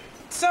right.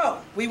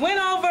 So we went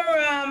over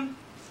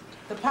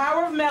the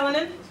power of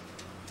melanin.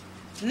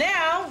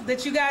 Now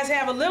that you guys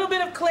have a little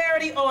bit of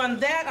clarity on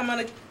that, I'm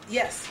gonna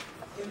yes.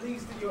 It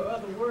leads to your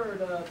other word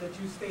that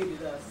you stated,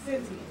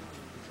 sentient.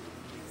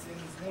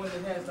 It's one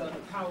that has the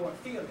power of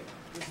feeling,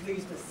 which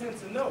leads to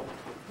sentinel,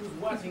 who's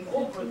watching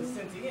over the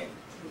sentient.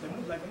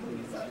 Like a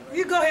movie.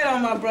 You go ahead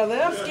on, my brother.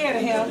 I'm scared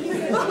of him.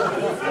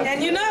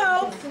 And you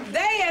know,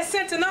 they as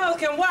sentinels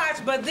can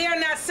watch, but they're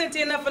not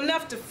sentient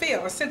enough to feel,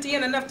 or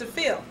sentient enough to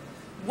feel.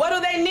 What do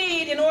they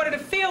need in order to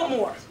feel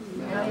more?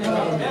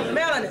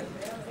 Melanin.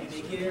 And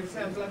they get every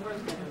time black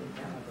person.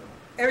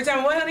 Every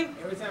time what, honey?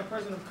 Every time a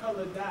person of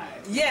color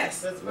dies.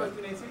 Yes. That's the first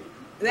thing they take.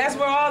 That's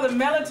where all the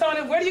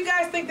melatonin, where do you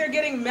guys think they're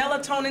getting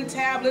melatonin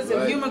tablets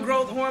and human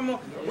growth hormone?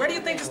 Where do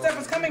you think the stuff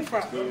is coming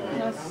from?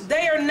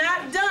 They are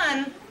not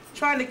done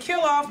trying to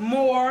kill off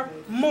more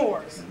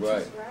Moors.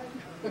 Right.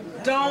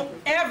 Don't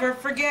ever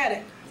forget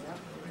it.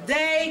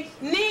 They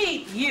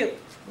need you.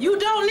 You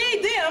don't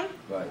need them,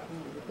 Right.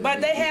 but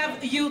they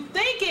have you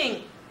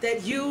thinking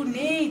that you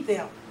need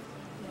them.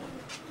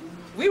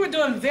 We were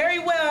doing very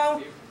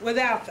well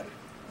without them.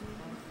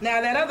 Now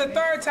that other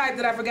third type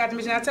that I forgot to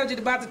mention, I told you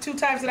about the two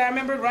types that I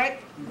remembered, right?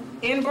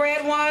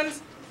 Inbred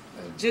ones,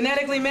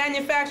 genetically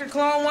manufactured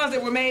clone ones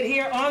that were made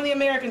here on the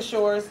American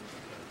shores,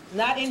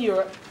 not in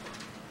Europe.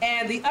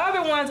 And the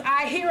other ones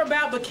I hear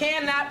about but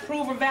cannot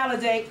prove or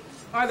validate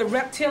are the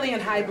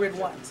reptilian hybrid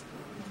ones.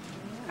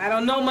 I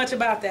don't know much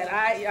about that.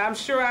 I'm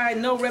sure I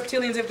know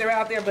reptilians if they're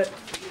out there, but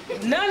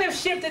none have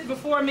shipped it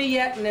before me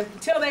yet, and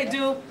until they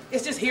do,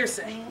 it's just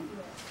hearsay.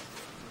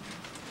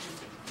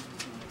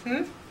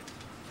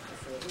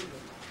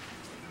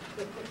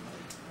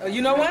 Oh,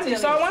 you know one? You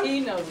saw one? He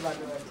knows about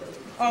the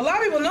reptilian. Oh, a lot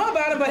of people know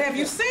about it, but have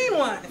you seen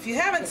one? If you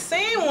haven't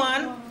seen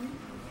one,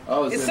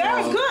 it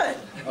sounds good.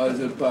 I was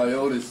in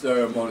peyote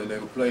ceremony. They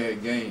were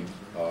playing games,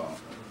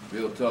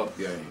 real tough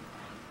game.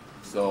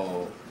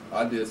 So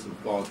I did some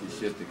funky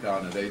shit to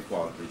counter their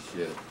funky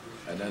shit.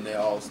 And then they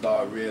all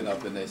started rearing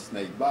up in their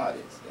snake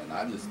bodies. And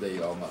I just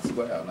stayed on my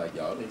square. I'm like,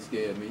 y'all ain't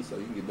scared me, so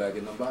you can get back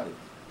in them bodies.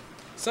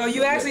 So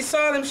you actually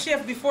saw them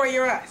shift before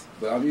your eyes?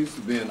 But I'm used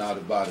to being out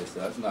of body,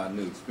 so that's not a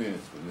new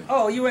experience for me.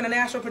 Oh, you were in an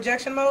astral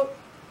projection mode?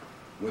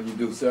 When you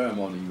do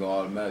ceremony, you're going to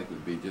automatically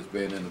be. Just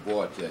being in the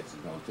vortex is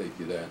going to take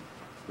you there.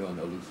 Doing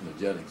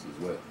hallucinogenics as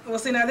well. Well,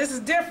 see, now this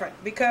is different,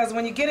 because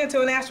when you get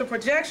into an astral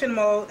projection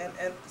mode,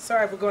 and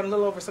sorry if we're going a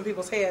little over some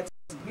people's heads,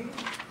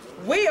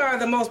 we are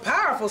the most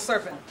powerful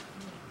serpent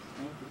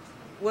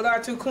with our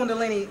two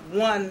kundalini,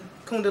 one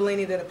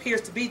kundalini that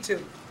appears to be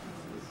two.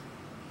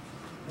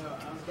 No,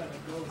 I was going to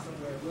go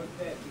somewhere with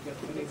that, because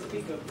when they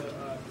speak of the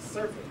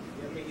serpent,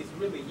 I mean, it's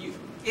really you.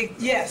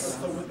 Yes.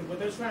 So what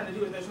they're trying to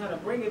do is they're trying to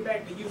bring it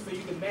back to you so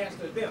you can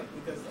master them,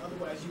 because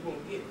otherwise you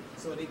won't get it.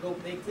 So they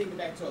take it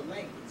back to a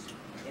language,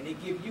 and they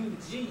give you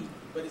G,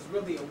 but it's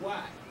really a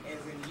Y, as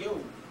in yo.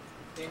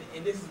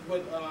 And this is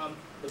what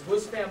the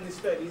Bush family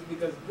studies,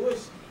 because Bush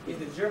is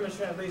the German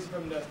translation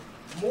from the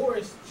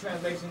Moorish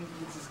translation,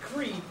 which is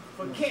Cree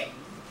for cat.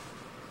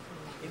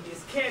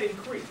 It's cat and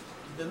Cree,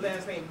 the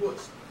last name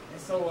Bush.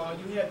 And so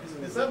you have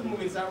this other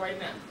movie that's out right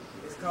now.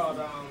 It's called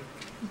No.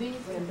 It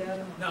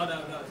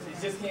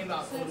just came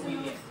out over the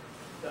weekend.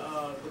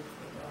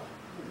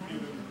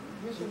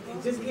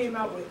 It just came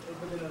out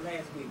within the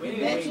last week. But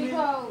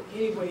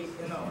anyway,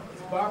 it's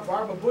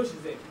Barbara Bush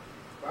is in it.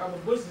 Barbara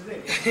Bush is in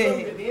it. So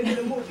at the end of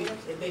the movie,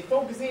 if they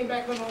focus in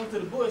back on to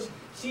the Bush,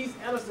 she's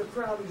Aleister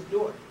Crowley's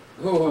daughter.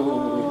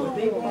 Oh.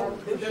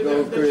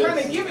 They're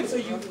trying to give it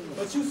to you,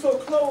 but you're so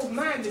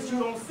closed-minded you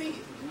don't see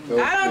it.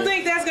 I don't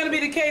think that's going to be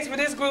the case for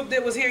this group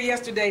that was here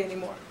yesterday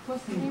anymore.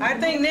 I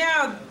think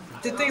now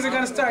that things are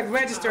going to start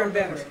registering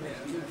better.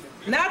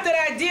 Not that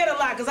I did a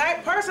lot, because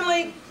I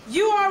personally,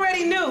 you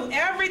already knew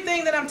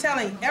everything that I'm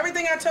telling you.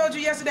 Everything I told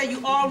you yesterday,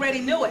 you already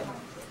knew it.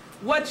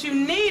 What you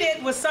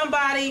needed was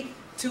somebody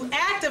to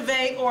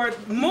activate or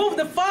move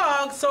the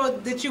fog so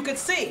that you could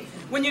see.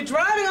 When you're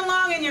driving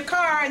along in your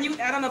car, and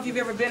I don't know if you've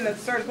ever been to a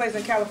certain place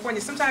in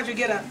California, sometimes you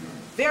get a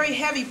very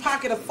heavy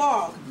pocket of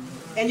fog,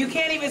 and you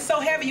can't even, it's so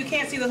heavy you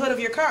can't see the hood of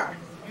your car.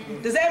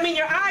 Does that mean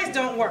your eyes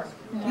don't work?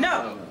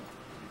 No.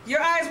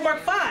 Your eyes work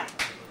fine.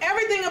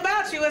 Everything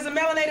about you as a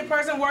melanated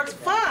person works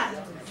fine.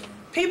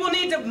 People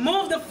need to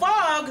move the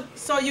fog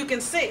so you can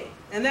see.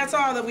 And that's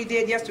all that we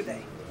did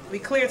yesterday. We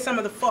cleared some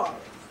of the fog.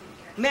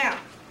 Now,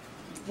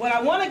 what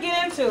I want to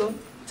get into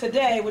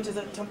today, which is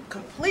a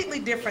completely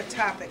different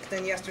topic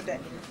than yesterday.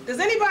 Does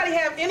anybody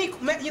have any,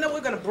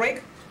 we're going to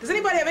break. Does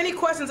anybody have any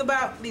questions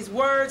about these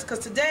words? Because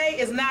today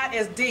is not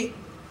as deep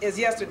as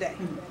yesterday.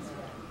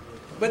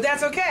 But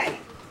that's okay.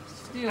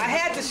 I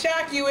had to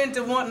shock you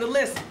into wanting to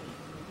listen.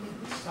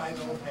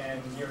 Title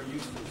and your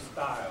use of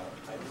style,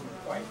 I didn't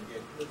quite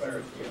get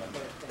clarity on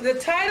that. The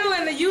title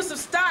and the use of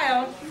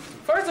style,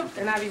 first of,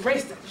 and I've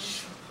erased it.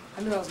 Shh.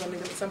 I knew I was going to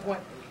leave it at some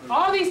point.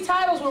 All these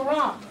titles were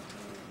wrong.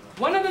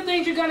 One of the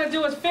things you're going to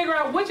do is figure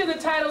out which of the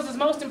titles is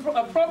most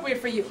appropriate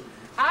for you.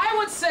 I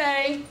would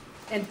say,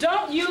 and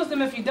don't use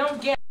them if you don't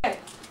get it.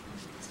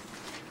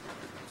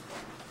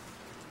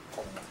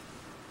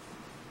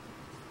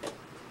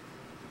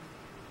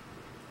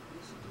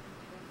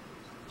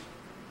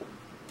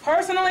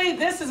 Personally,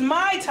 this is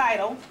my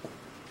title.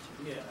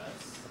 Yes.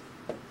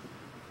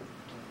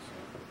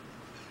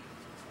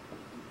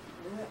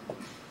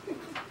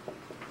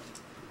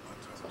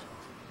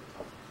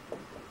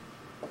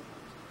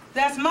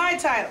 That's my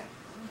title.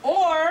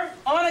 Or,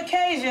 on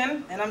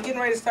occasion, and I'm getting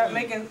ready to start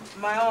making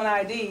my own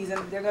IDs,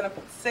 and they're going to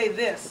say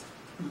this.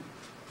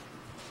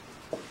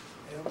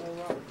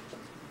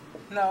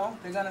 No,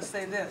 they're going to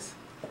say this.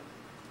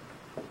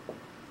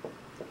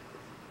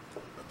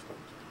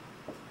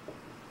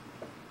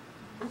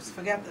 Oops,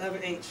 forgot the other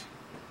H.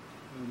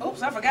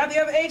 Oops, I forgot the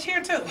other H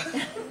here too.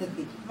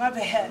 My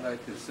bad. I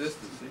like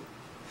consistency.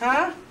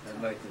 Huh? I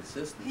like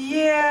consistency.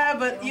 Yeah,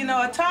 but you know,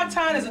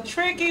 autochthon is a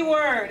tricky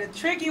word. A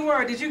tricky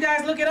word. Did you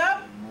guys look it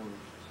up?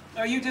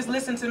 Or you just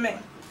listen to me?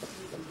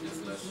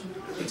 Just listen.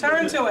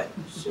 Turn to it.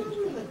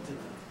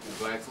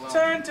 Black's Law.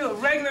 Turn to a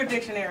regular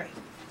dictionary.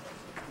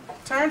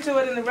 Turn to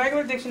it in the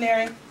regular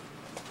dictionary.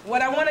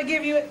 What I want to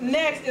give you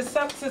next is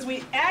since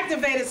we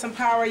activated some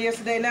power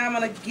yesterday, now I'm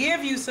going to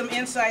give you some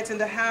insights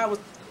into how it was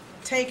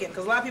taken.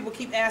 Because a lot of people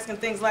keep asking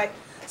things like,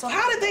 so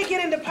how did they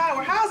get into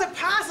power? How is it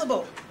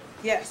possible?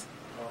 Yes.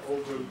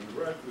 Over the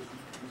breakfast,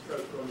 you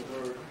touched on the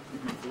word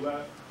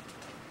blessed.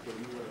 So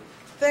you went.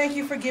 Thank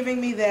you for giving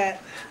me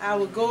that. I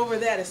will go over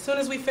that as soon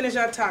as we finish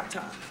our talk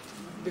time,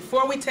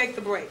 before we take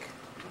the break.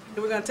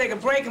 Then we're going to take a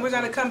break and we're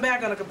going to come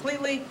back on a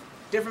completely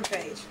different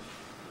page.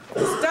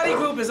 The study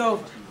group is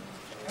over.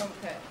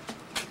 Okay.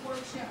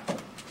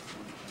 Workshop.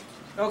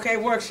 Okay,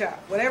 workshop.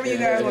 Whatever you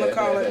guys want to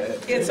call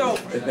it, it's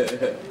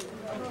over.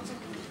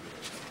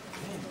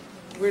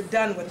 We're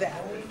done with that.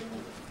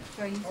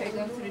 So you say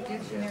go to the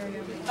dictionary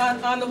of it?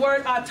 On the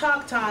word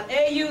autochthon,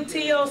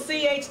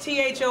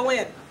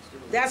 A-U-T-O-C-H-T-H-O-N.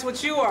 That's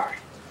what you are.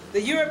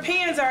 The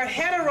Europeans are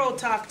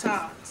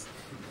heterotochtons.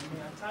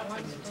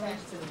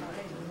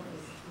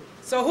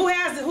 So who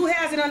has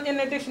it in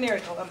their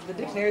dictionary? Oh, the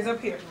dictionary's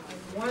up here.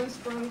 One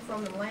sprung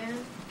from the land.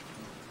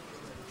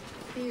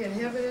 He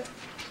inhibited.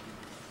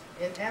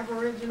 An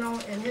aboriginal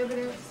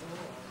inhabitant.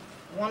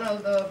 One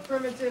of the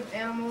primitive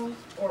animals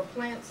or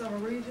plants of a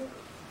region.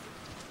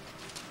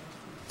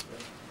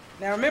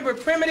 Now remember,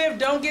 primitive,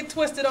 don't get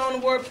twisted on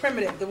the word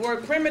primitive. The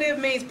word primitive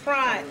means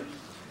prime,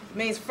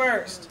 means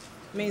first,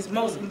 means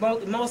most.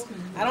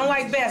 I don't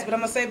like best, but I'm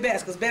going to say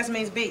best, because best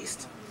means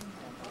beast.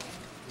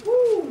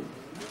 Woo!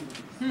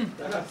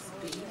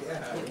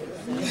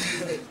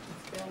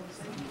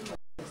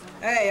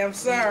 Hey, I'm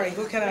sorry.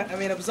 Who can I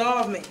mean,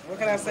 absolve me. What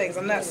can I say? Because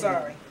I'm not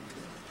sorry.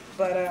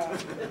 But,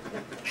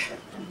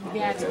 you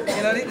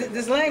know,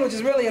 this language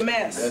is really a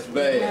mess. That's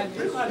bad.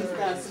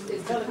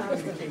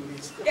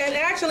 And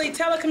actually,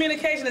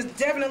 telecommunication is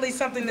definitely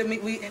something that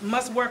we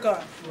must work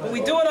on. But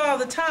we do it all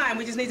the time.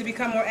 We just need to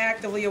become more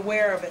actively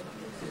aware of it.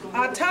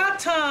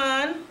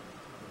 Autochthon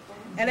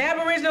and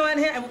Aboriginal, and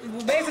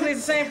basically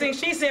the same thing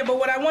she said, but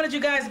what I wanted you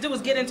guys to do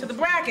is get into the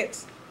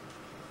brackets.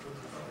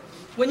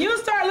 When you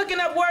start looking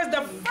up words,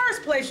 the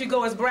first place you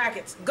go is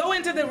brackets. Go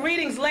into the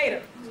readings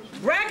later.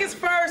 Brackets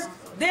first,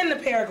 then the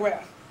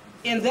paragraph.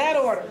 In that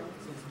order.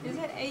 Is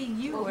that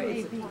A-U or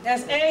A-B?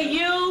 That's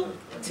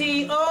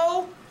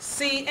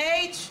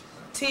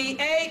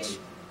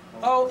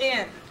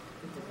A-U-T-O-C-H-T-H-O-N.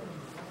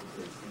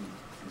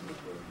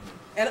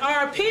 And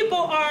our people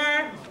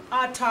are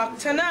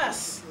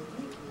autochthonous.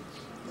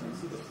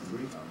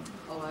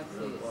 Oh, I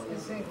see.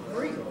 It's in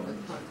Greek.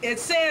 It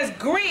says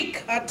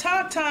Greek.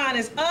 Autochthon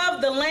is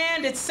of the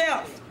land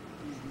itself.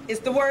 It's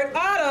the word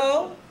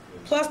auto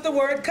plus the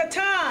word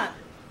katan,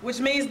 which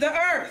means the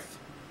earth,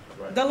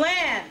 the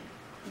land,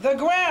 the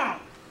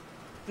ground.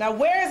 Now,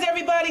 where is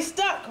everybody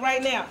stuck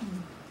right now?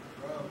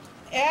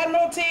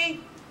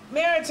 Admiralty,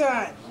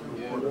 maritime.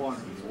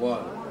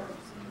 Water.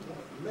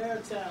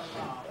 Maritime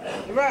law.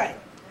 Right.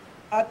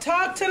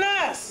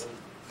 Autochthonous,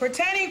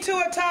 pertaining to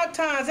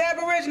autochtons,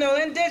 aboriginal,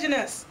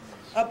 indigenous,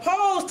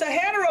 opposed to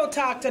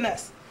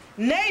heterotochthonous,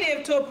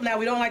 native to, now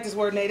we don't like this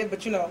word native,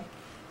 but you know,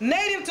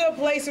 native to a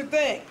place or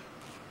thing.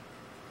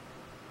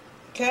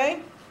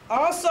 Okay?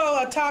 Also,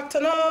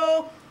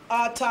 autochthonal,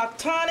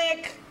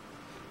 autochtonic,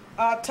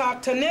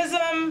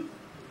 autochtonism,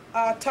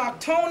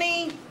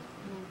 autochtony,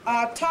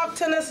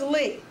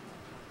 autochthonously.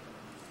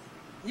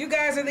 You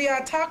guys are the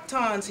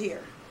autochtons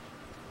here.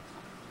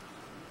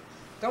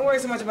 Don't worry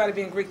so much about it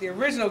being Greek. The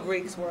original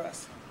Greeks were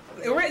us.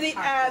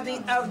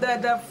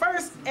 The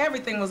first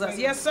everything was us.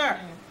 Yes, sir.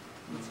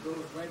 Which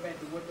goes right back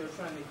to what they're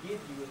trying to give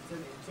you,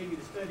 and tell you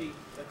to study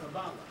the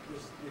Kabbalah,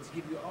 which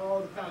give you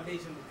all the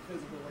foundation of the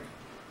physical realm.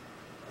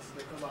 That's what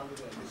the Kabbalah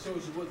does. It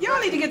shows you what. Y'all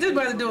need to get this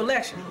brother to do a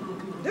lecture.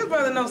 This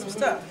brother knows some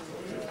stuff.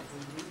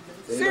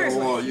 They Seriously.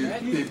 don't want you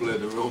people in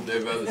the room,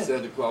 they'd rather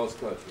send across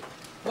country.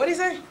 What'd he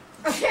say?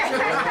 The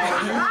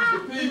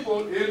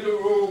people in the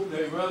room,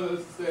 they'd rather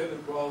send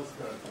across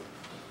country.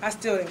 I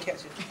still didn't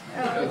catch it.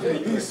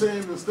 He's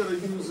saying instead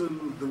of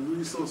using the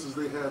resources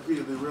they have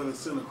here, they rather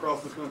send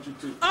across the country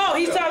too. Oh,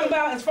 he's talking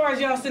about as far as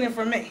y'all sending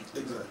for me.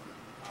 Exactly.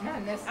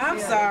 Not necessarily. I'm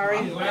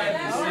sorry. Not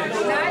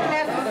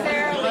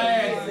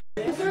necessarily.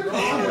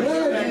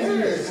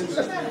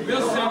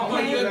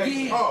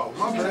 Oh,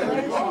 my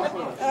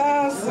bad.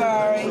 I'm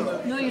sorry.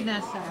 No, you're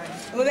not sorry.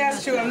 Well,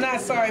 that's true. I'm not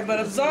sorry, but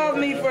absolve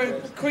me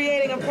for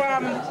creating a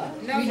problem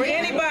for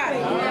anybody.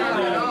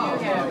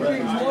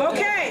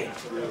 Okay.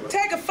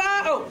 Take a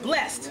 5. Oh,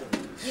 blessed.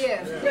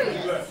 Yeah.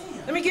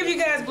 Let me give you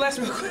guys blessed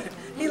real quick.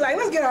 He's like,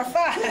 let's get our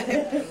 5.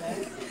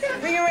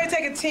 We get ready to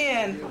take a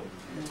 10.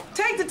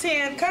 Take the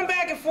 10. Come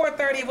back at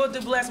 4:30. We'll do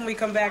blessed when we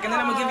come back, and then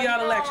I'm gonna give you all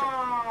the lecture.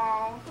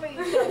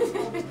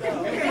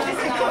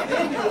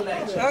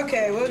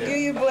 Okay, we'll give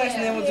you blessed,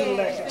 and then we'll do the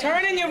lecture.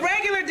 Turn in your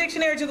regular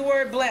dictionary to the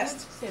word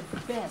blessed.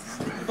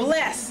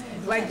 Bless.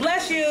 Like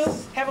bless you.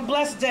 Have a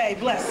blessed day.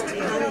 Blessed.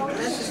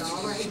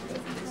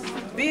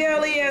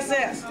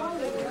 B-L-E-S-S.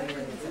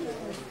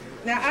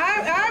 Now,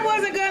 I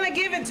wasn't going to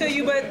give it to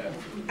you, but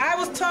I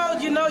was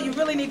told, you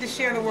really need to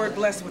share the word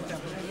blessed with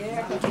them.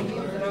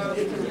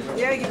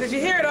 Yeah, because you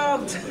hear it all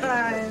the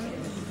time.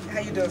 How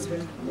you doing,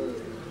 sweetie?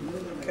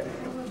 Okay.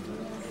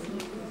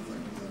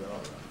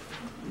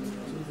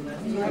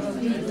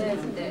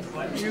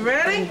 You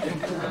ready?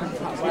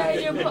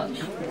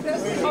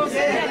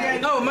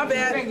 Oh, my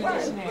bad.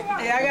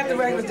 Yeah, I got the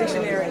regular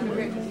dictionary.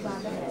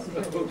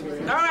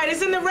 All right,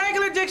 it's in the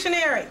regular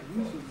dictionary.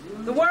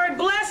 The word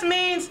bless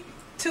means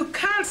to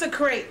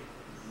consecrate.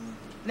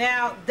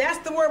 Now, that's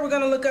the word we're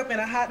going to look up in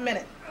a hot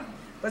minute.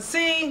 But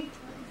see,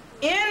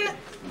 in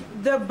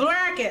the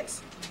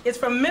brackets, it's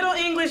from Middle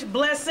English,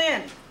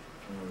 blessin.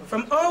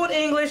 From Old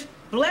English,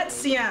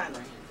 bletsion.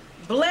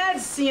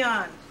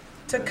 Bledsion.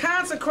 To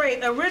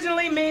consecrate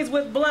originally means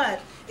with blood.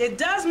 It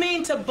does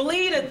mean to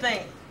bleed a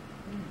thing.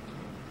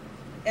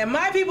 And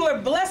my people are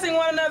blessing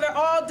one another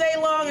all day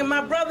long, and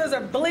my brothers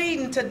are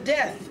bleeding to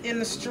death in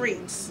the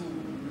streets.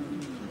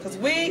 Because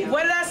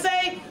what did I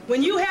say?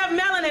 When you have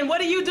melanin,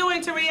 what are you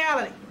doing to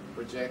reality?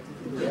 Projecting.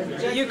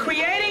 You're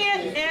creating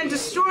it and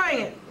destroying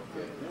it.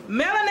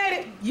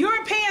 Melanated,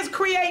 Europeans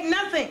create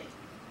nothing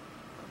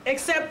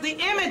except the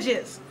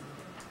images.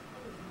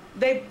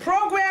 They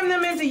program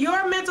them into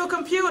your mental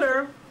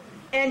computer,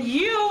 and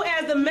you,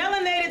 as the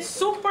melanated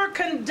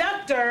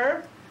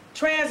superconductor,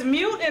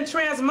 transmute and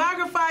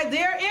transmogrify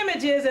their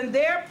images and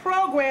their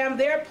program,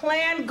 their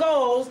planned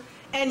goals,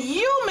 and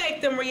you make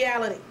them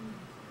reality.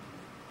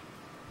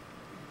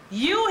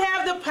 You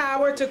have the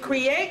power to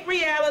create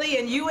reality,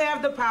 and you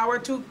have the power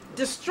to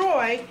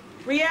destroy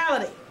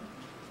reality.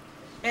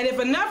 And if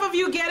enough of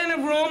you get in a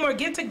room or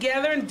get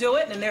together and do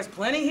it, and there's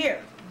plenty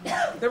here,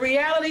 the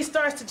reality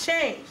starts to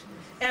change.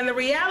 And the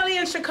reality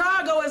in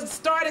Chicago has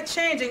started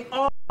changing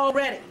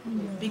already,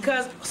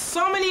 because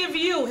so many of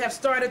you have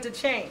started to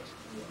change.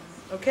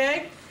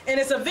 Okay? And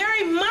it's a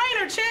very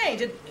minor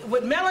change.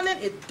 With melanin,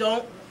 it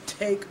don't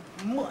take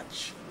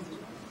much.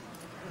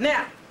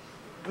 Now,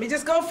 let me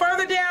just go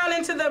further down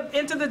into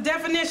the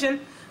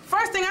definition.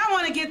 First thing I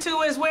want to get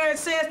to is where it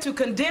says to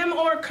condemn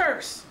or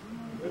curse.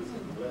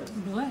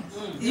 Bless.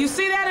 You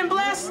see that in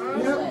bless?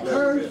 Yep,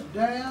 curse,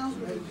 damn,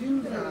 as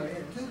used in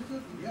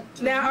intensive. Yep.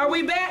 Now, are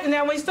we back?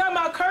 Now, when you talk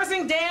about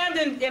cursing, damned,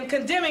 and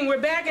condemning, we're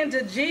back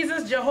into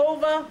Jesus,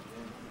 Jehovah,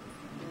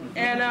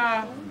 and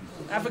I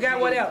forgot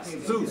what else.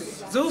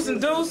 Zeus and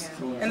Deuce,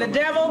 and the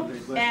devil.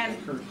 And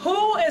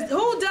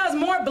who does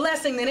more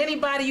blessing than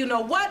anybody you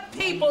know? What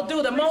people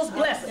do the most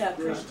blessing?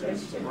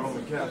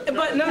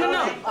 But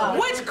no.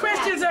 Which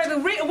Christians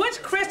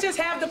which Christians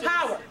have the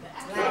power?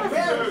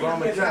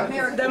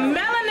 The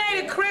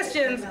melanated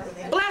Christians,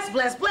 bless.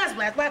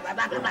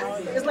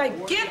 It's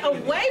like, get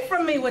away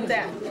from me with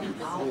that.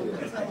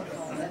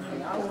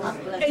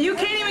 And you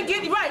can't even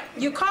get right.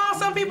 You call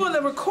some people,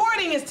 the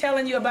recording is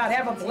telling you about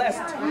have a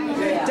blessed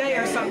day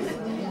or something.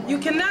 You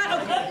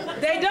cannot,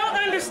 they don't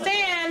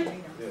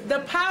understand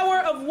the power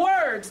of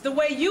words the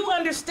way you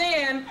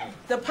understand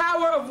the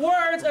power of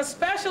words,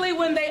 especially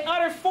when they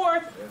utter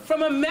forth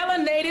from a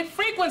melanated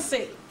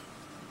frequency.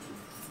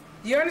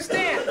 You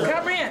understand?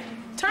 Comprehend?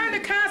 Turn to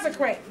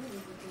consecrate.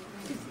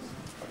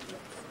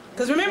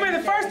 Because remember,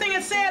 the first thing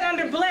it said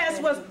under bless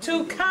was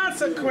to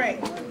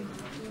consecrate.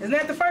 Isn't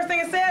that the first thing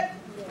it said?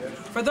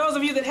 For those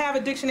of you that have a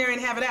dictionary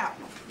and have it out.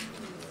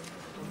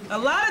 A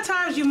lot of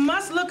times you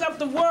must look up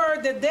the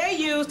word that they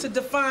use to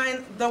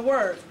define the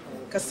word.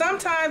 Because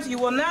sometimes you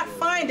will not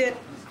find it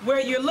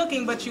where you're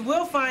looking, but you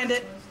will find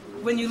it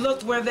when you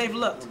looked where they've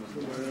looked.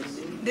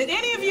 Did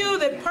any of you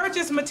that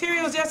purchased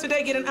materials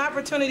yesterday get an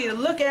opportunity to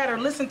look at or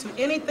listen to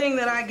anything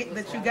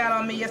that you got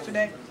on me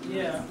yesterday?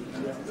 Yeah.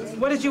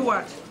 What did you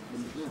watch?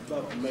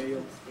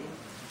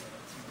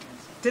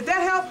 Did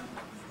that help?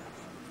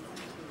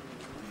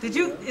 Did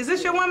you? Is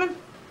this your woman?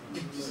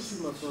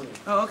 She's my friend.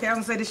 Oh, okay. I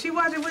was gonna say, did she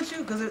watch it with you?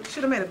 Because it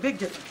should have made a big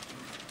difference.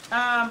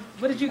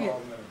 What did you get?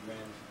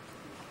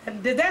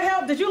 Did that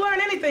help? Did you learn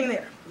anything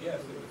there?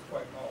 Yes, it was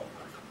quite powerful.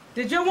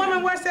 Did your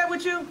woman watch that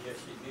with you? Yes,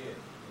 she did.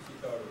 She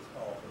thought it was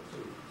powerful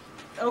too.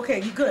 Okay,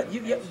 you good.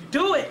 You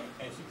do it.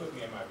 And she put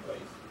me in my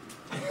place.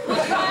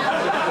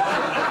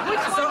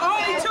 So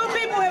only 2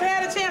 people have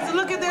had a chance to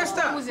look at their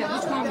stuff. Which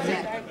one was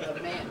that?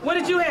 What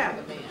did you have?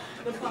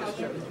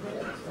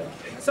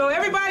 So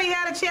everybody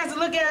had a chance to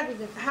look at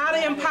how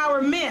to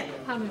empower men.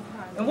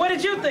 And what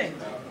did you think?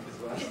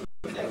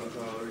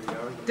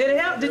 Did it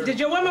help? Did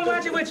your woman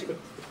watch it with you?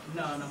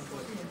 No.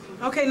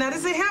 Okay, now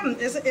this ain't helping.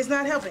 It's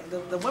not helping.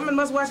 The woman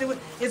must watch it with.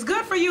 It's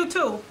good for you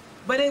too,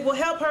 but it will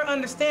help her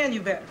understand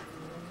you better.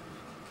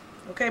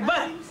 Okay,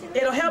 but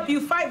it'll help you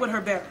fight with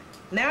her better.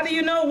 Now do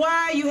you know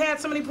why you had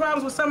so many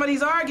problems with some of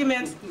these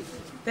arguments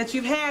that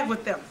you've had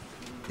with them?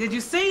 Did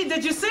you see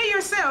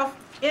yourself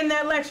in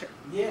that lecture?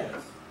 Yes.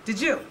 Did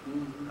you?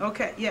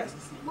 Okay, yes.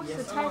 What's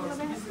the title of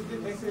that?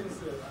 They said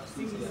it's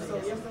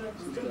yesterday.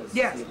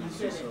 Yes. You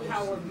said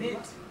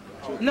empowerment.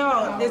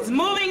 No, it's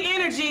moving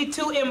energy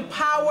to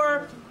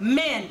empower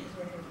men.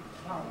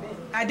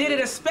 I did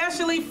it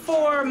especially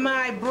for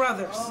my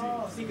brothers.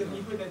 Oh, see, because when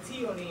you put that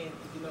T on the end,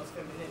 you know it's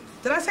feminine.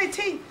 Did I say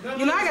T?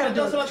 You know, I got to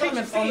do a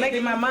treatment on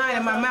making my mind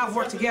and my mouth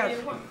work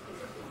together.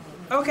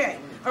 Okay,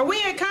 are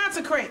we in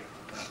consecrate?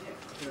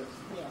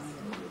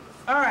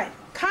 All right,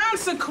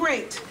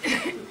 consecrate.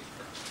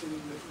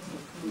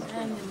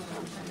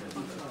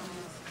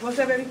 What's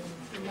that, baby?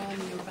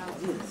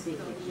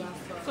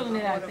 Filling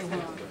it out.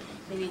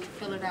 They need to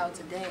fill it out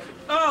today.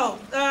 Oh,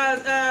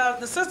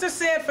 the sister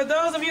said for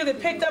those of you that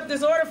picked up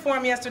this order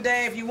form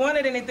yesterday, if you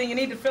wanted anything, you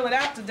need to fill it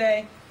out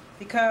today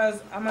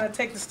because I'm going to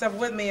take the stuff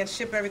with me and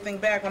ship everything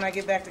back when I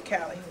get back to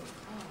Cali.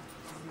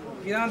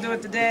 If you don't do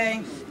it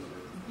today,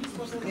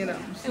 you know.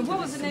 And what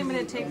was the name of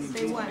that text?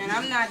 Say what? And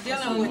I'm not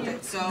dealing with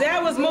it, so.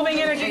 That was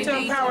moving energy to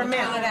empower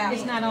men.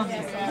 It's not on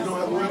there.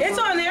 It's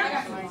on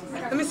there.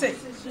 Let me see.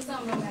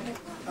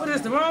 What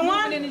is the wrong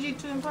one? Energy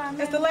to empower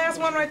men. It's the last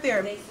one right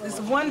there. It's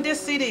a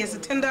 1-disc CD. It's a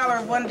 $10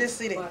 1-disc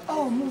CD.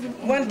 Oh, moving.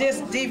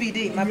 1-disc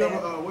DVD. My You have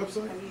bad. a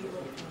website?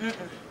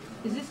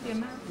 Is this the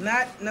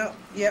amount? No.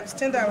 Yep, it's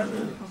 $10. Okay.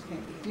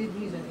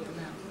 These are the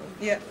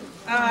amounts. Yeah.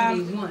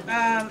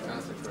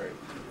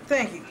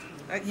 Thank you.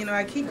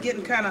 I keep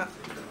getting kind of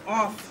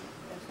off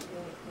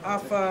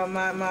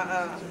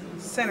my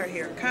center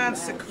here.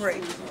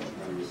 Consecrate.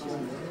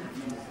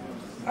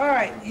 All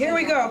right, here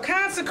we go.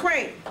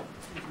 Consecrate.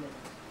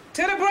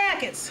 To the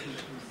brackets.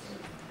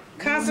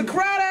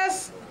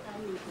 Consecratus,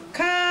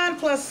 con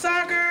plus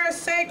soccer,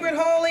 sacred,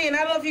 holy, and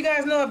I don't know if you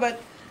guys know it,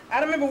 but I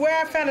don't remember where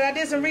I found it. I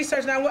did some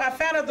research, and I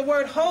found out the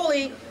word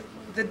holy,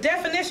 the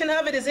definition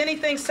of it is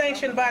anything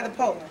sanctioned by the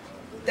Pope.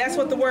 That's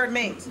what the word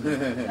means. Say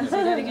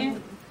that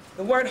again.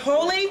 The word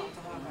holy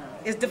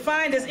is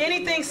defined as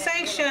anything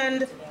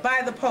sanctioned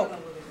by the Pope.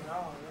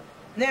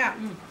 Now,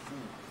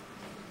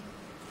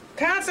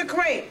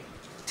 consecrate,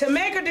 to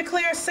make or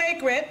declare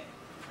sacred,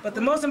 but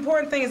the most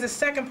important thing is the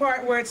second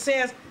part where it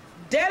says,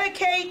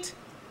 dedicate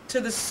to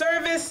the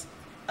service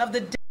of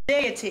the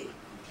deity.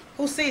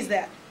 Who sees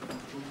that?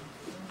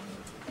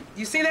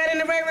 You see that in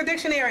the regular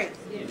dictionary?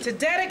 To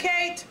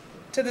dedicate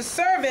to the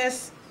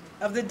service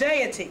of the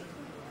deity.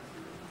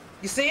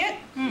 You see it?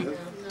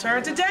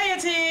 Turn to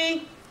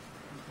deity.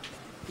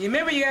 You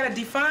remember you got to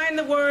define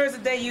the words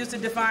that they use to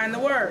define the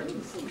word.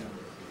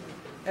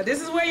 Now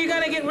this is where you're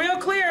going to get real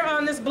clear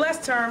on this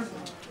blessed term,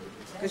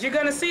 because you're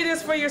going to see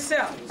this for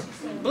yourself.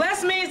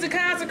 Bless means to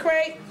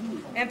consecrate,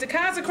 and to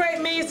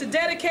consecrate means to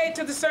dedicate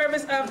to the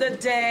service of the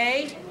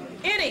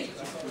deity.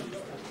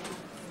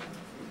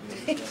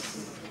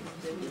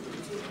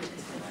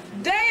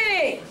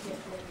 Deity.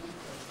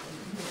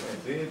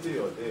 Deity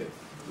or dead?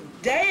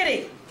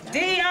 Deity.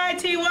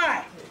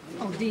 D-E-I-T-Y.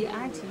 Oh,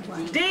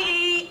 D-I-T-Y.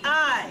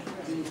 D-E-I.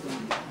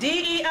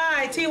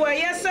 D-E-I-T-Y.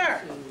 Yes,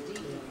 sir.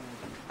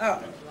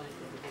 Oh.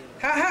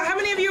 How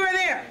many of you are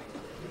there?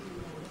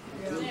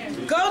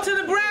 Go to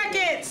the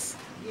brackets.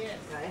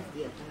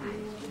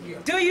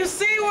 Do you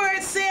see where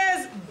it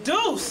says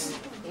deuce?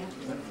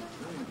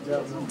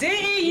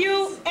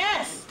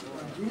 D-E-U-S.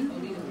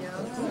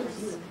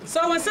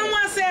 So when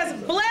someone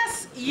says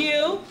bless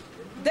you,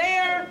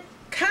 they're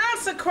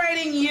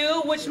consecrating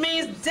you, which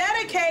means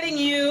dedicating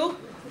you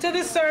to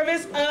the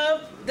service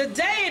of the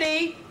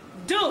deity,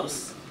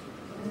 Deuce.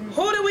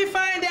 Who did we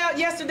find out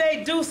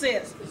yesterday Deuce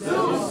is?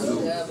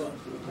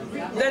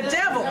 The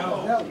devil.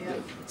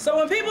 So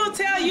when people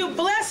tell you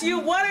bless you,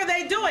 what are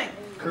they doing?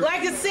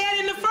 Like it said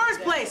in the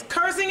first place,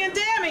 cursing and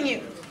damning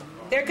you.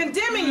 They're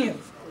condemning you.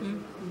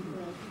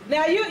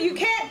 Now you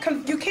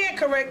can't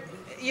correct.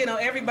 you know,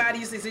 everybody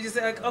you see, so you just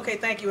say, like, okay,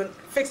 thank you, and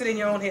fix it in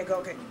your own head. Go,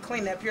 okay,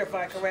 clean that,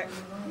 purify, correct.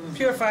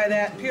 Purify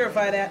that,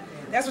 purify that.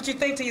 That's what you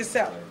think to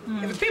yourself.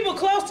 If it's people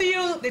close to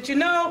you that you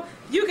know,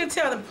 you can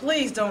tell them,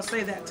 please don't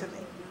say that to me.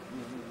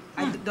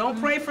 Don't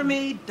pray for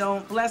me,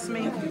 don't bless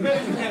me.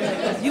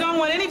 You don't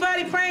want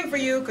anybody praying for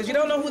you because you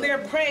don't know who they're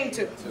praying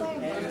to.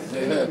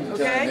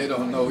 Okay? They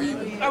don't know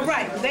either. All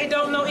right, they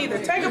don't know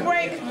either. Take a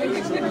break.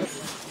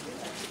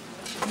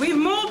 We've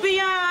moved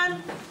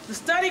beyond the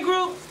study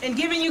group and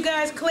giving you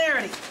guys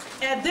clarity.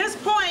 At this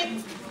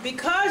point,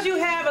 because you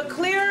have a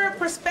clearer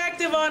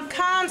perspective on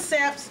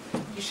concepts,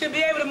 you should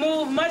be able to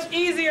move much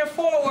easier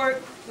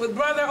forward with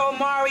Brother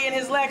Omari and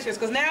his lectures.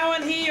 Because now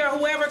when he or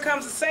whoever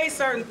comes to say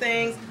certain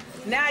things,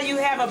 now you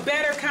have a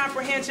better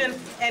comprehension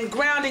and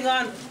grounding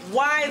on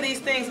why these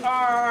things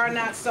are or are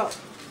not so.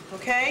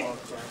 Okay?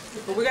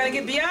 But we're going to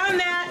get beyond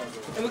that,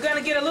 and we're going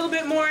to get a little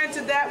bit more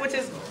into that, which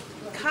is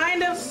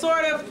kind of,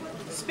 sort of,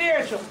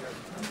 spiritual.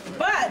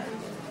 But,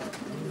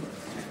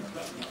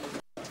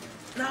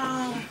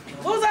 no,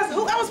 what was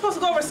I was supposed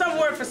to go over some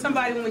word for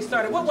somebody when we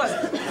started. What was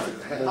it?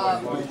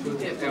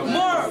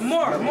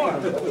 More.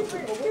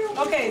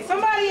 Okay,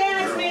 somebody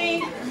asked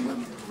me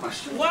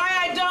why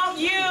I don't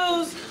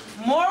use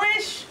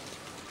Moorish.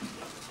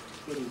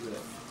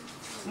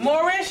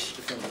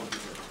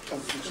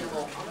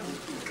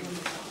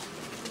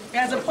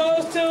 As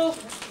opposed to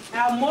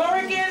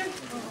Almorican.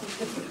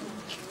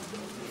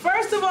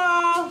 First of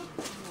all,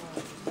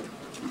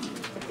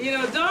 you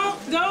know,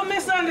 don't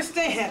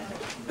misunderstand.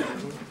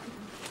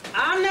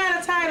 I'm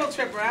not a title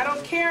tripper. I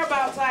don't care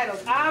about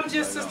titles. I'm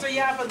just Sister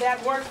Yafa.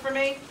 That works for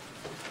me.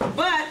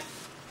 But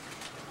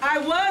I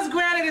was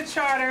granted a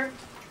charter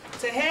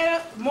to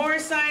head up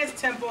Moorish Science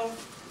Temple,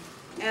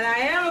 and I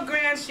am a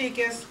Grand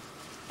Sheikess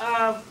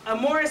of a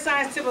Moorish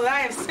Science Temple that I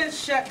have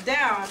since shut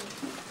down,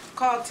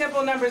 called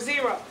Temple Number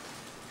 0.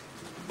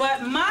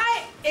 But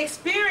my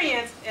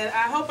experience, and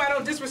I hope I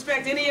don't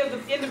disrespect any of the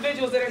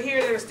individuals that are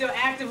here that are still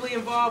actively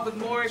involved with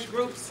Moorish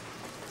groups,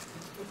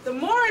 the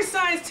Moorish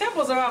Science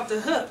Temples are off the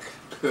hook.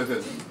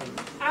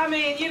 I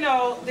mean, you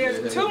know,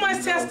 there's too much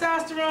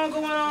testosterone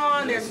going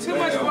on, there's too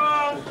much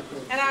wrong,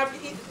 and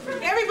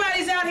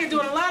everybody's out here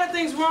doing a lot of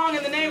things wrong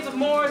in the names of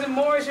Moors and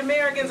Moorish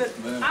Americans,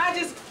 and I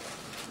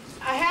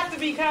have to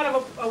be kind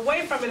of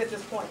away from it at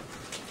this point.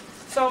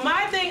 So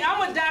my thing, I'm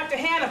with Dr.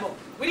 Hannibal.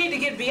 We need to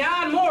get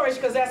beyond Moorish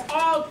because that's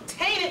all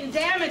tainted and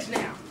damaged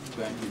now.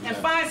 And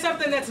find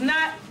something that's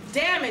not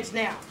damaged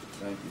now.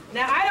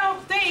 Now, I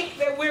don't think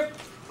that we're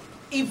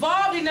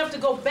evolved enough to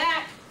go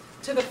back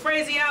to the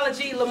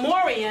phraseology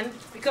Lemurian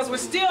because we're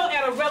still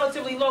at a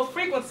relatively low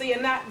frequency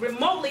and not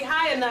remotely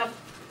high enough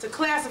to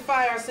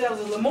classify ourselves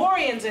as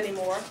Lemurians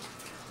anymore.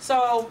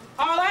 So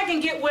all I can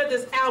get with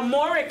is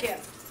Almorican.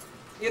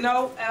 You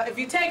know, if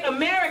you take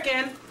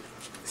American,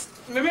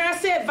 remember I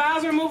said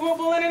vowels are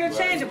removable and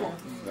interchangeable.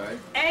 Right.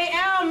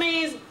 AL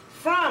means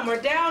from or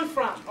down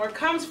from or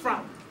comes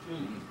from,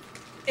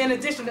 in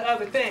addition to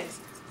other things.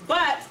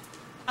 But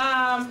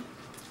an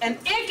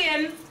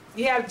Ican,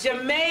 you have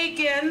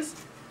Jamaicans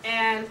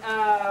and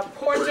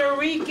Puerto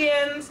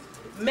Ricans,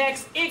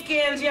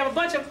 Mexicans, you have a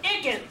bunch of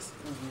Icans.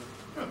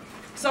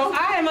 So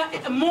I am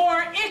a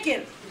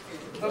Moor-Ican,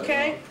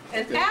 okay?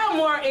 An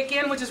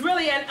Almor-Ican, which is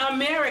really an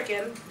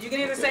American. You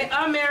can either say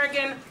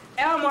American,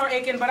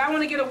 Almor-Ican, but I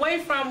want to get away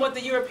from what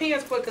the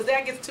Europeans put because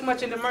that gets too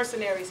much into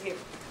mercenaries here,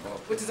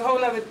 which is a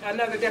whole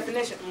another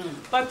definition.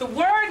 But the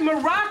word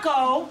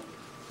Morocco,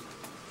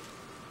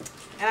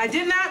 and I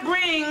did not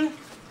bring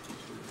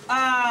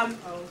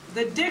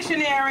the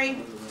dictionary.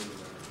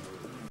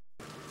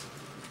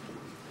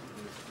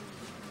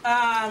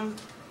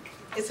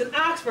 It's an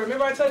Oxford.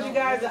 Remember I told you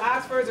guys the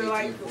Oxfords are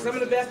like some of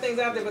the best things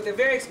out there, but they're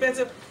very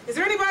expensive. Is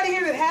there anybody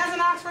here that has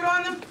an Oxford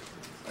on them?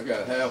 I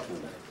got half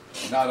of them.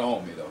 Not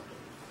on me, though.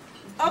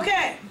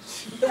 Okay.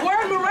 The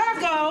word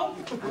Morocco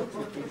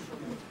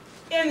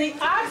in the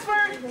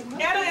Oxford,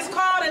 it's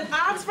called an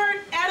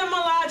Oxford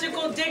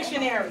Etymological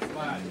Dictionary.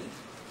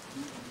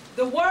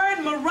 The word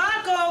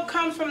Morocco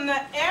comes from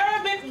the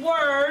Arabic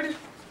word.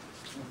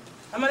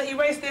 I'm going to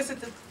erase this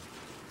at the...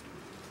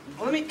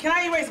 can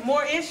I erase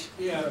Moorish?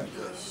 Yeah.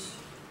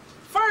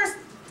 First,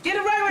 get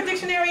a regular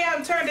dictionary out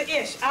and turn to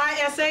ish.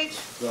 I-S-H.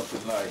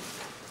 Something like.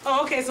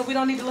 Oh, okay, so we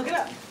don't need to look it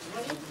up.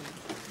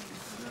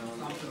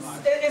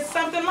 It's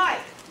something like,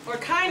 or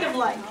kind of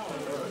like.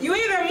 You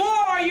either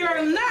more or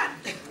you're not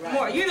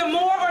more. You're either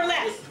more or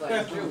less.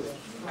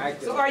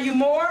 So are you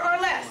more or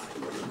less?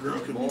 A girl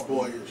can be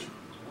boyish.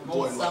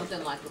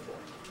 Something like a boy.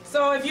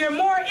 So if you're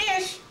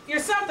more-ish, you're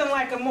something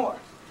like a Moor.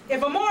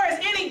 If a Moor is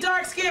any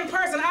dark-skinned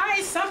person, I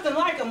ain't something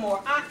like a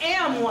Moor. I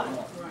am one.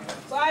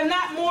 So I'm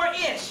not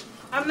more-ish.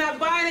 I'm not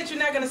buying it. You're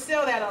not going to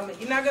sell that on me.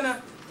 You're not going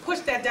to push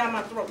that down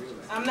my throat.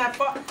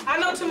 I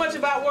know too much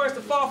about words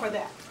to fall for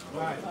that.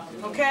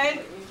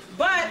 Okay?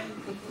 But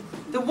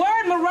the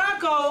word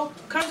Morocco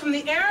comes from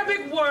the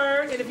Arabic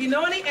word, and if you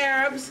know any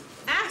Arabs,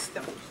 ask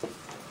them.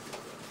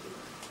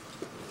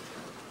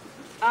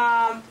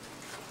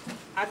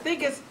 I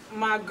think it's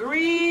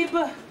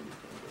Maghreb.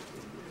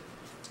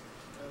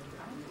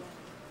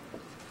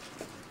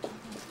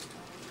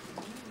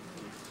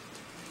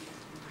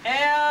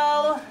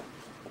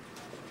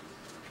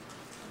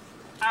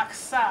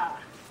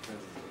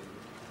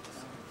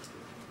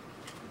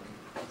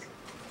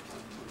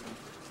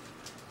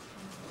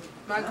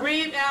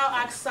 Maghrib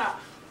al-Aqsa.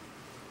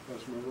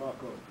 That's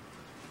Morocco.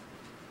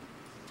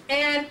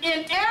 And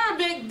in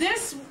Arabic,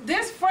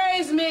 this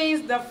phrase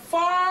means the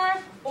far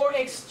or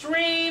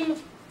extreme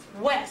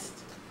west.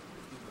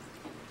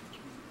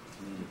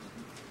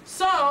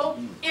 So,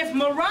 if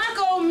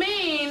Morocco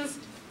means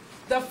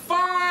the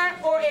far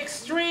or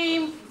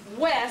extreme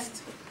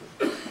west,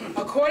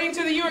 according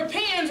to the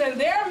Europeans and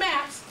their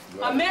maps,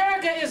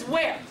 America is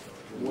where?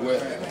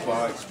 West,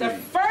 far The extreme.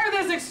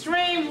 furthest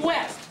extreme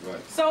west.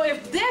 Right. So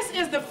if this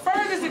is the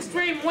furthest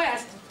extreme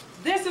west,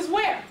 this is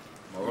where?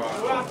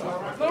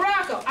 Morocco.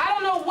 Morocco. I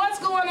don't know what's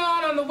going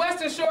on the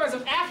western shores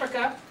of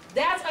Africa.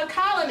 That's a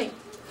colony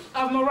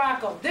of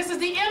Morocco. This is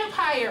the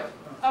empire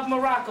of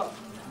Morocco.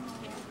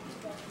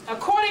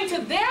 According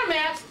to their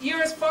maps,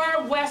 you're as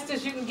far west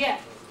as you can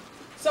get.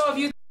 So if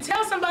you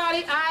tell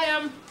somebody I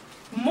am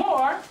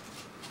more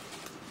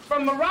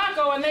from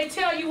Morocco and they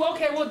tell you,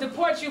 okay, we'll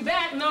deport you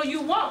back, no,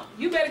 you won't.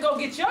 You better go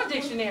get your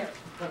dictionary.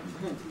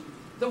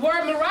 The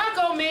word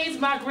Morocco means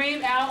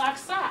Maghrib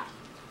al-Aqsa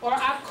or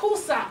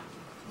Akusa.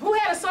 Who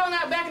had a song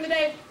out back in the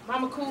day?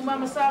 Mama Cool,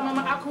 Mama Sa,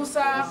 Mama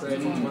Akusa.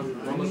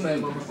 Mama say,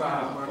 Mama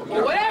Sa.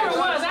 Or whatever it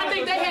was. I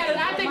think they had it.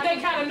 I think they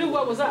kind of knew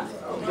what was up.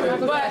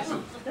 But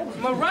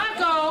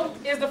Morocco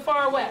is the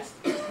far west.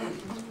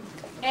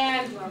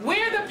 And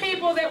we're the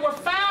people that were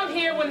found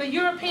here when the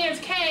Europeans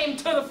came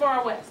to the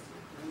far west.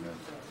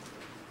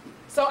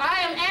 So I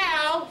am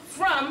Al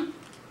from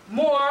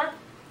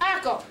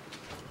Morocco.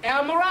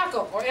 El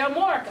Morocco or El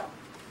Morocco.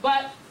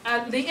 But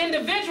the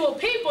individual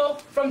people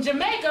from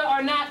Jamaica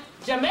are not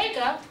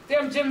Jamaica,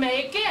 they're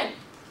Jamaican.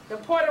 The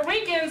Puerto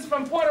Ricans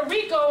from Puerto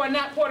Rico are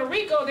not Puerto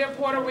Rico, they're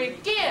Puerto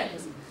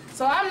Ricans.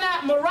 So I'm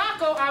not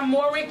Morocco, I'm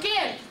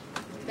Morican.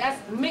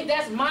 That's me,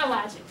 that's my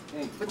logic.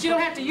 But you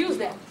don't have to use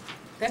that.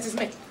 That's just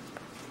me.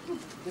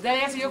 Does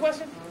that answer your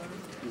question?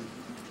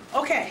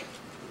 Okay.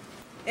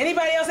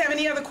 Anybody else have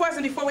any other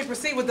questions before we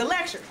proceed with the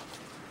lecture?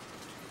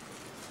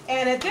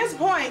 And at this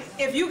point,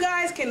 if you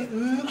guys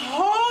can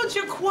hold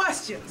your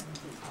questions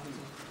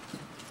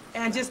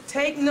and just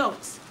take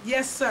notes.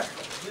 Yes, sir.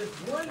 Just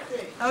one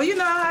thing. Oh, you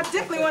know, I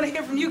definitely want to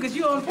hear from you because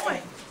you're on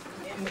point.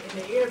 In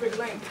the Arabic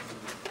language,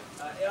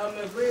 El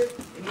Maghrib,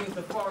 it means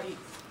the far east,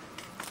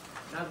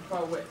 not the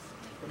far west.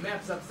 The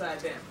map's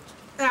upside down.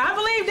 Now, I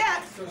believe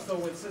that. So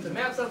the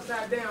map's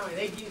upside down, and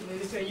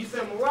they say you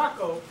said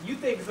Morocco, you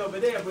think it's over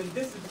there, but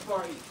this is the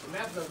far east. The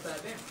map's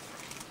upside down.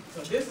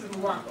 So this is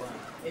Morocco.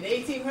 In the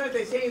 1800s,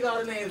 they changed all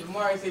the names.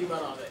 Mario said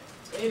about all that.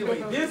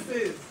 Anyway, this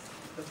is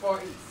the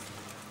far east.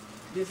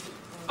 This is.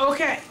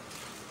 Okay.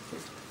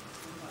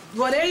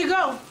 Well, there you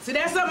go. See,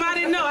 that's something I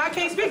didn't know. I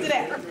can't speak to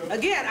that.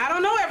 Again, I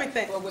don't know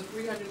everything. Well, with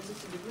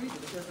 360 degrees,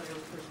 it depends on your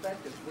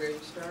perspective, where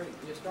your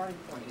starting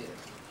point is.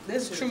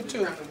 This is true, too.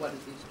 Determine what is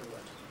east or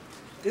west.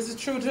 This is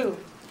true, too.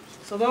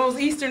 So those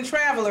Eastern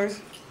travelers,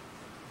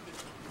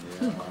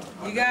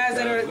 you guys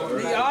that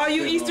are, all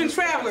you Eastern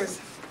travelers,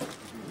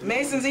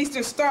 Mason's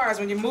Eastern Stars,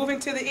 when you're moving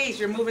to the east,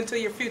 you're moving to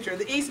your future.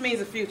 The east means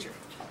the future.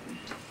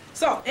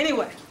 So,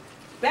 anyway,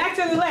 back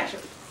to the lecture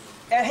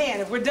at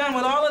hand. If we're done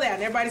with all of that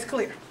and everybody's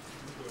clear.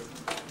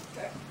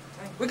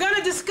 We're going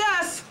to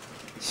discuss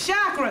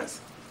chakras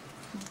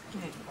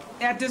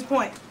at this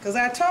point. Because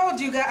I told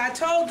you guys, I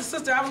told the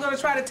sister I was going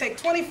to try to take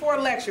 24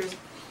 lectures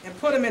and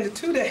put them into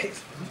 2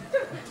 days.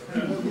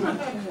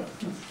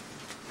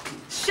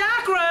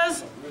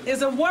 Chakras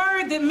is a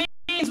word that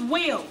means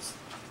wheels.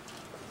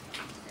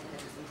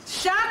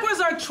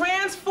 Chakras are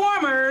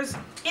transformers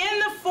in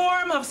the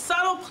form of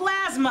subtle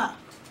plasma.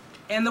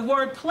 And the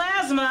word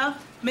plasma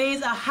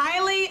means a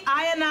highly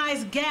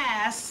ionized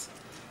gas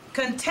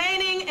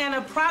containing an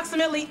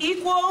approximately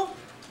equal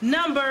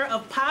number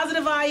of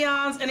positive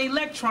ions and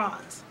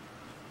electrons.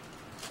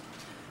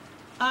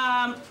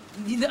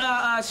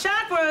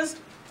 Chakras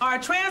are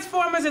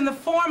transformers in the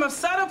form of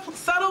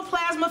subtle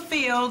plasma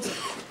fields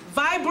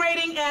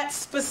vibrating at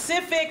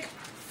specific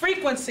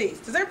frequencies.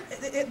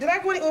 Did I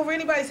go over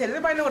anybody's head? Does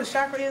everybody know what a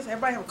chakra is?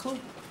 Everybody have a clue?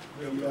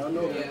 Yeah, I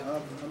know. Yeah.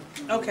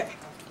 Okay.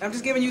 I'm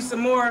just giving you some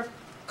more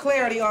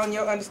clarity on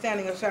your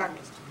understanding of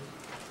chakras.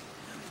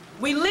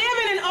 We live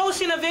in an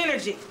ocean of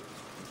energy,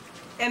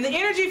 and the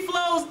energy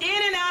flows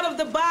in and out of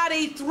the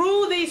body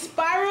through these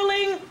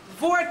spiraling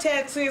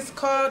vortexes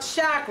called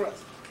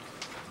chakras.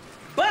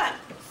 But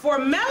for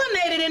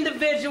melanated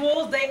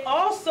individuals,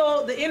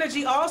 the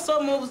energy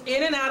also moves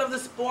in and out of the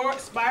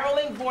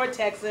spiraling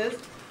vortexes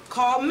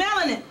called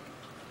melanin.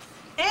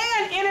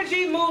 And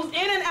energy moves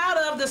in and out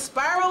of the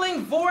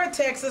spiraling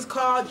vortexes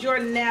called your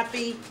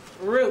nappy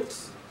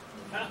roots.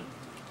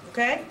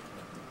 Okay?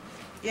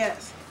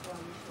 Yes.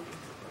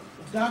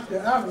 Dr.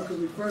 Africa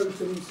refers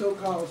to these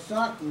so-called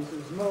chakras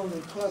as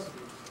melanin clusters.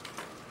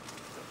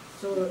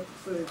 So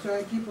they try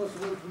and keep us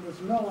away from this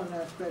melanin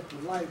aspect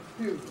of life,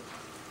 period.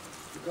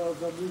 Because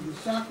I believe the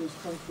chakras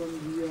come from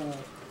the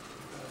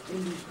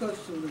Indus Kush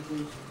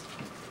civilization,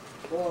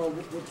 or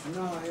what you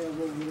now have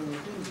over there in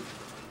India.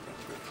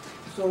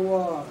 So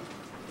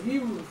he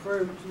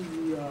referred to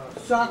the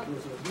chakras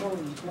as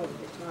melanin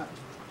clusters, not,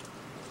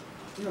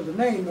 the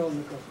name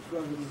melanin clusters,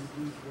 rather than the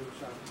word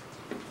chakras.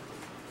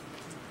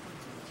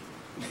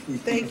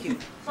 Thank you.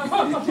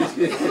 I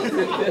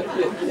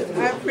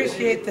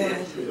appreciate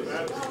that.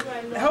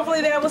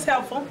 Hopefully that was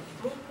helpful.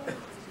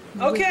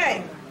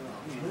 Okay.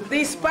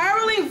 These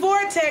spiraling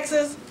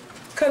vortexes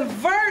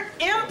convert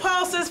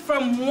impulses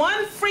from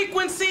one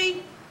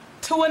frequency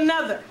to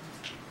another.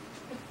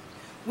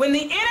 When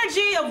the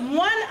energy of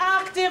one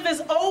octave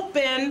is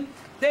open,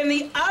 then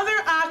the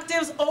other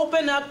octaves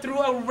open up through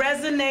a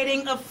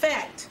resonating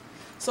effect.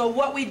 So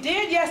what we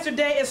did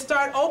yesterday is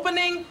start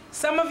opening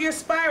some of your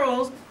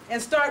spirals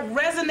and start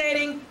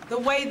resonating the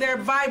way they're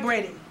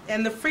vibrating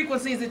and the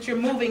frequencies that you're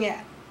moving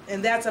at.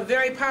 And that's a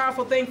very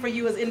powerful thing for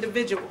you as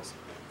individuals.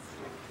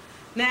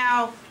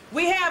 Now,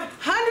 we have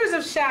hundreds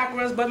of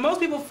chakras, but most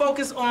people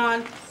focus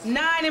on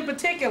 9 in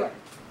particular.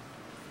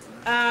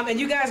 And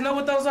you guys know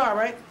what those are,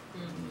 right?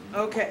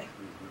 Okay.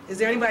 Is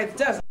there anybody that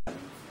doesn't?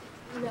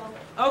 No.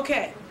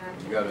 Okay.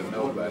 You gotta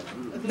know about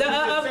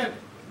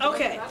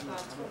okay.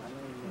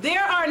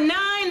 There are 9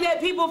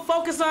 that people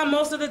focus on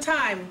most of the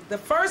time. The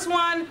first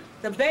one,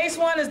 the base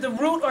one, is the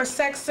root or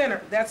sex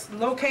center. That's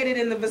located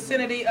in the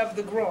vicinity of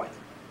the groin.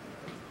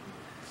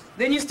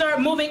 Then you start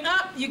moving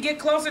up, you get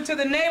closer to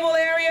the navel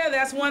area.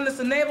 That's one that's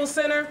the navel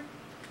center.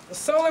 The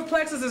solar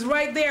plexus is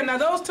right there. Now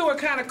those two are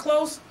kind of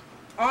close,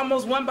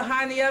 almost one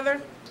behind the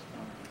other.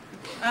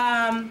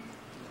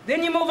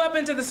 Then you move up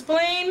into the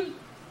spleen.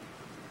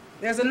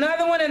 There's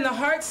another one in the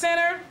heart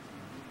center.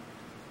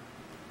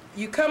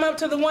 You come up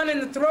to the one in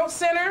the throat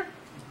center.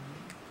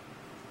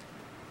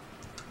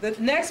 The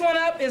next one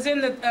up is in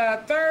the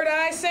third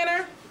eye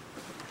center.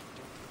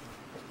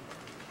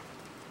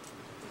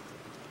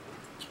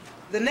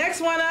 The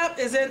next one up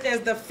is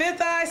the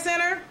fifth eye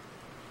center.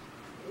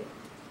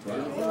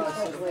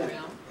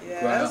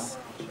 Yes.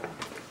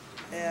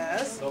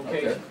 Yes.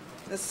 Okay.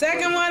 The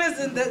second one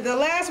is the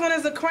last one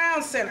is the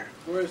crown center.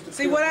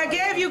 See what I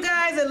gave you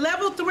guys at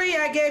level 3,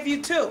 I gave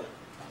you 2.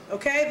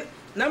 Okay?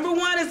 Number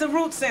 1 is the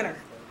root center.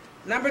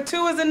 Number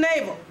 2 is the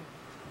navel.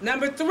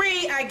 Number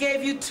 3, I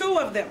gave you 2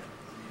 of them.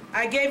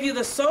 I gave you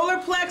the solar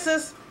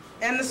plexus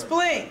and the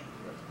spleen.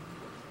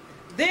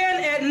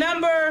 Then at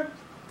number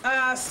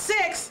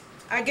 6,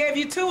 I gave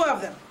you 2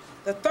 of them.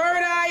 The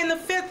third eye and the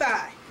fifth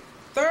eye.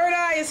 Third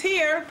eye is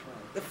here.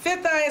 The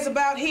fifth eye is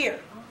about here.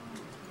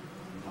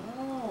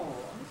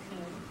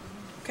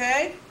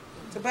 Okay?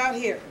 It's about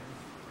here.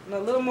 And a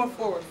little more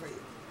forward for you.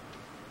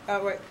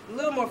 All right, a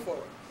little more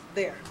forward.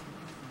 There.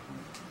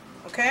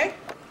 Okay?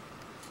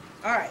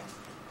 All right.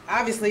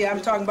 Obviously,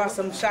 I'm talking about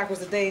some chakras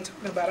that they ain't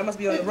talking about. I must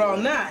be on the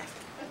wrong 9.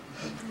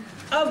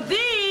 Of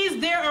these,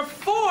 there are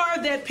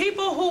 4 that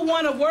people who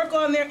want to work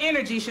on their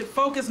energy should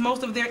focus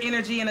most of their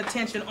energy and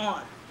attention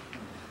on.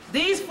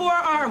 These 4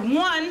 are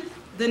 1,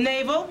 the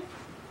navel,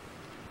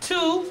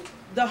 2,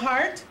 the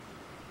heart,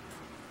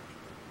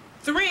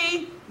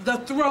 3, the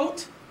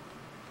throat,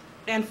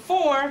 and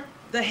 4,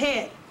 the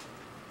head.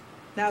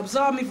 Now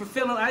absolve me for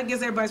feeling, I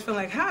guess everybody's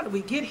feeling like, how did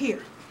we get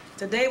here?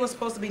 Today was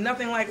supposed to be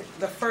nothing like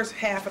the first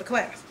half of the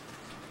class.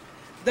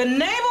 The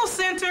navel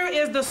center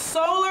is the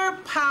solar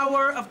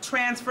power of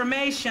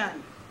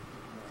transformation.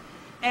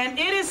 And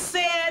it is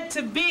said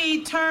to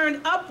be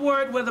turned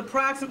upward with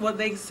approximately, well,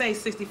 they say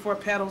 64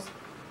 petals.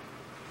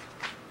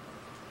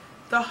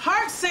 The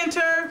heart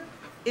center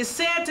is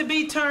said to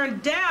be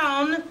turned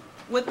down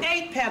with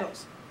 8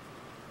 petals.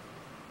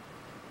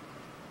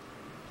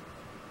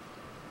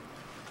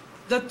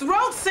 The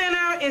throat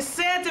center is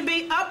said to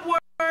be upward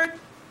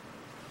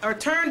or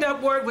turned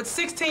upward with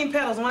 16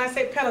 petals. When I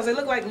say petals, they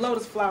look like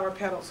lotus flower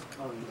petals.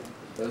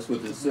 That's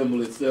what the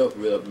symbol itself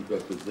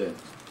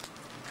represents.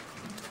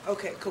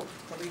 Okay, cool.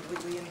 So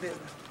we in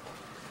business.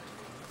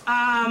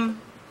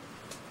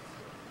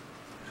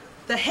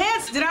 The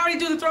heads, did I already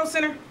do the throat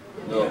center?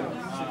 No.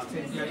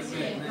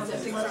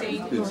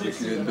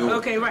 16.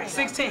 Okay, right,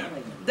 16.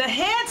 The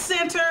head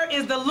center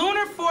is the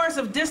lunar force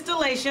of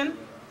distillation,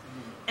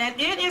 and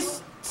it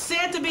is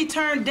said to be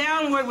turned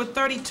downward with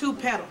 32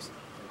 petals.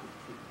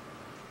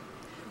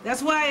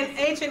 That's why in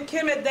ancient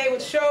Kemet they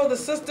would show the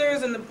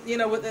sisters and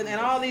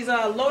and all these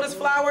lotus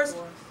flowers.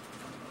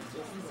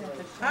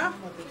 Huh?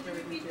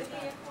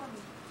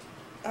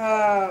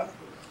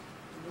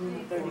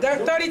 There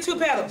are 32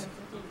 petals.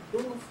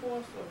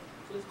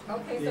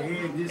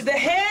 The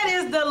head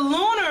is the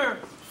lunar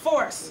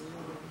force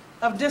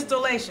of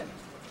distillation.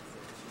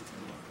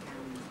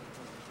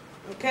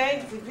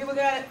 Okay, see, people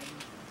got it.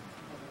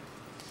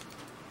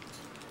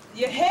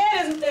 Your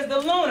head is the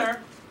lunar.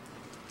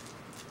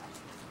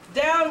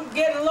 Down,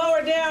 getting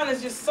lower down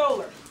is just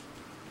solar.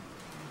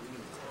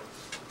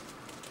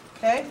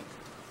 Okay?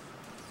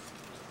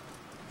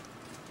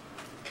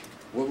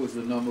 What was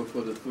the number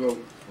for the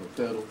throat or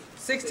petals?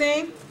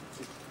 16.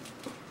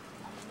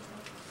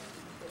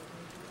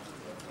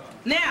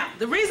 Now,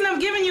 the reason I'm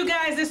giving you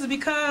guys this is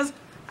because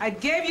I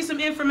gave you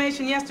some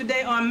information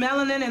yesterday on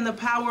melanin and the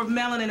power of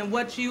melanin and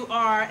what you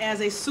are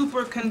as a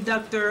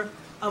superconductor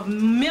of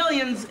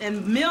millions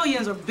and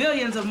millions or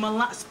billions of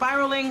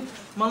spiraling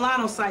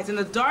melanocytes. And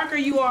the darker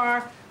you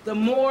are, the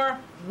more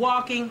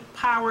walking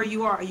power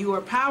you are. You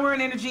are power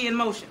and energy in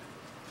motion.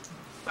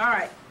 All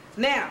right.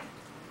 Now,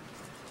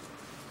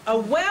 A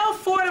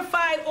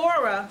well-fortified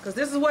aura, because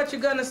this is what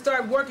you're going to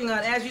start working on.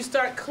 As you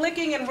start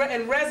clicking and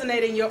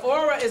resonating, your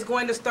aura is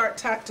going to start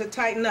to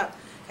tighten up.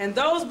 And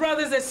those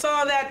brothers that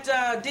saw that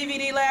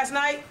DVD last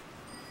night,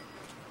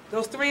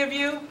 those 3 of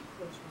you,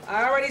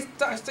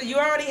 you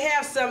already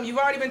have some, you've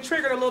already been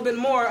triggered a little bit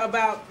more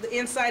about the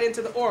insight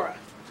into the aura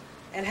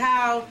and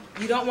how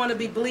you don't want to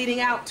be bleeding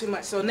out too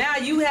much. So now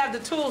you have the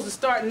tools to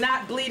start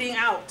not bleeding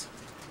out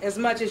as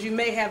much as you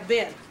may have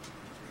been.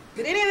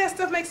 Did any of that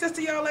stuff make sense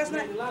to y'all last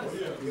night?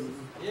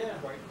 Yeah.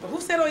 Well,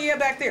 who said, oh yeah,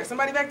 back there?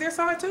 Somebody back there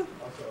saw it too?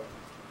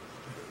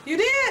 You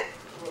did?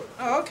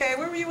 Oh, okay.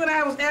 Where were you when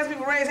I was asking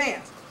people to raise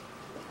hands?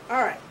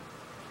 All right.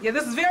 Yeah,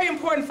 this is very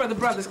important for the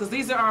brothers because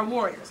these are our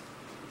warriors.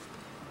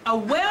 A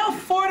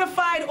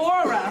well-fortified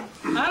aura,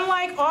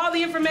 unlike all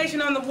the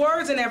information on the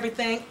words and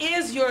everything,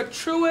 is your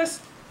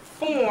truest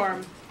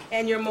form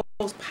and your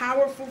most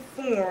powerful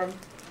form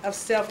of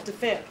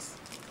self-defense.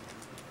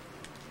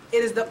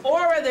 It is the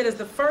aura that is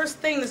the first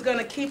thing that's going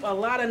to keep a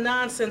lot of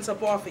nonsense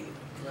up off of you.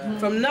 Right.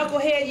 From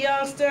knucklehead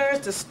youngsters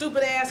to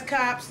stupid-ass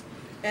cops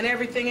and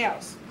everything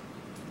else.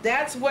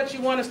 That's what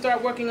you want to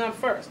start working on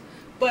first.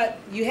 But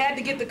you had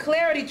to get the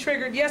clarity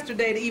triggered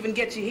yesterday to even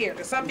get you here.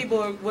 Because some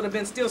people would have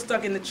been still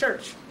stuck in the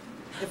church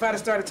if I'd have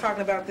started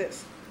talking about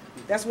this.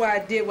 That's why I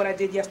did what I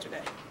did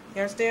yesterday.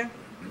 You understand?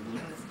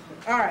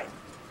 All right.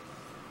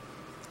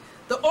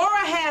 The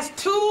aura has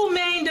 2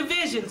 main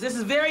divisions. This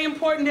is very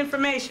important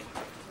information.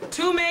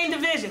 2 main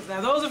divisions.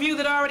 Now, those of you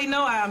that already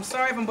know, I'm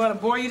sorry if I'm going to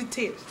bore you to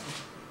tears.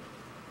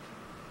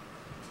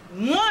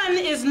 One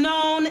is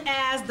known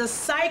as the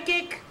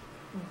psychic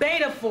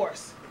beta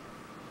force.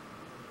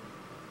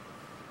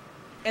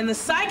 And the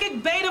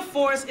psychic beta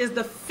force is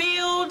the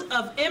field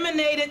of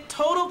emanated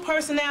total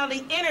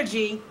personality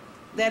energy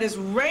that is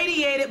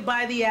radiated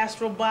by the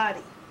astral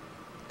body.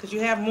 Because you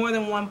have more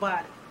than one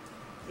body.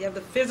 You have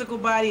the physical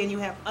body and you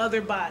have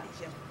other bodies.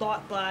 You have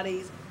thought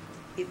bodies,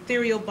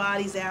 ethereal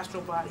bodies,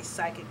 astral bodies,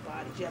 psychic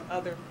bodies. You have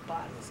other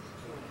bodies.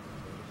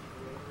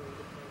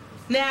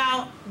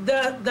 Now,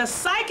 the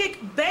psychic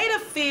beta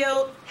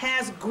field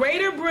has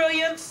greater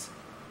brilliance,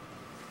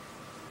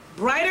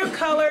 brighter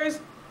colors,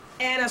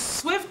 and a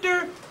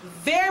swifter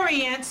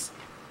variance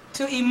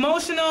to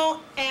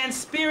emotional and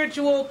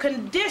spiritual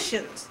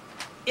conditions.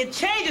 It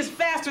changes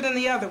faster than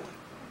the other one.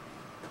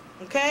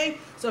 Okay?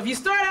 So if you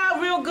start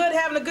out real good,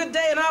 having a good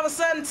day, and all of a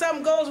sudden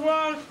something goes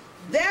wrong,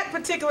 that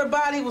particular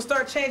body will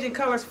start changing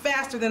colors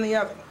faster than the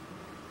other one.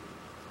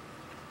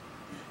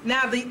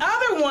 Now the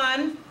other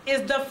one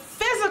is the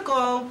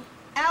physical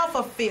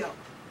alpha field.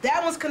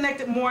 That one's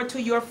connected more to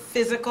your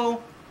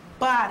physical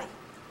body.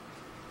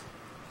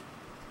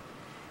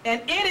 And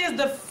it is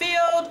the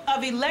field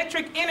of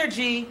electric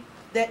energy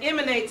that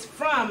emanates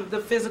from the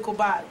physical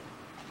body.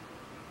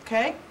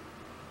 Okay?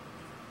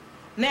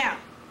 Now,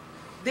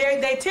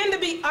 they tend to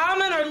be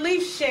almond or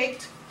leaf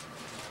shaped.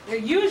 They're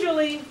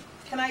usually,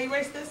 can I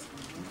erase this?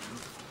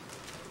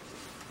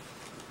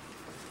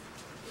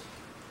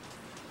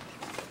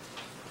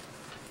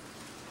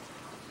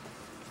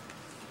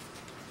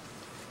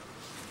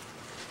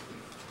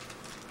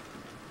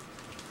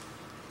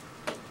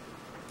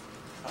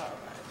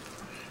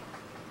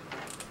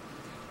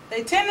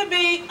 They tend to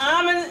be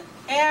almond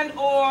and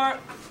or,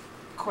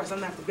 of course, I'm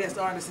not the best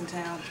artist in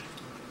town.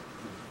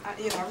 I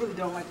really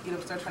don't like to get up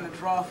and start trying to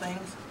draw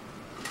things.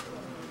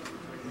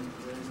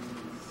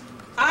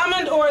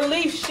 Almond or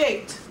leaf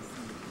shaped.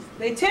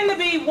 They tend to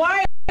be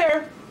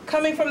wider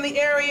coming from the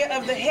area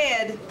of the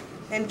head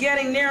and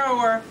getting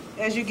narrower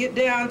as you get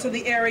down to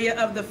the area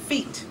of the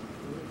feet.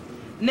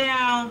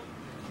 Now,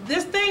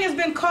 this thing has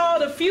been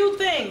called a few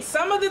things.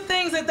 Some of the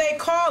things that they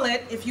call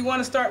it, if you want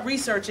to start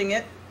researching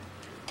it,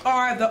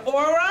 are the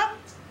aura.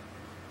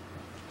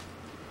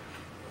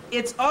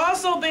 It's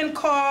also been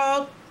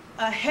called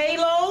a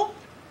halo.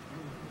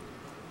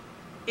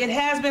 It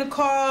has been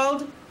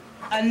called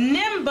a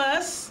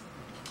nimbus.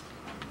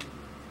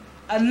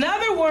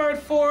 Another word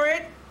for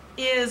it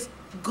is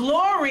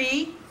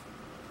glory.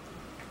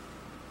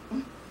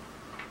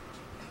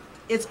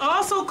 It's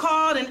also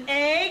called an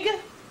egg.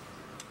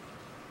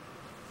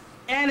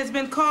 And it's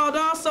been called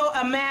also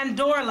a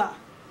mandorla.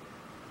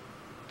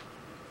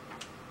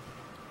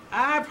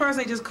 I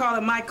personally just call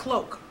it my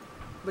cloak,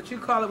 but you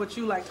call it what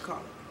you like to call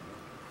it.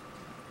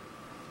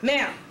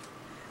 Now,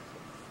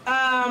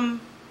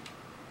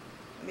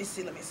 let me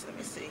see.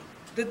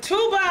 The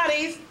 2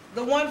 bodies,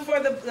 the one for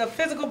the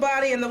physical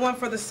body and the one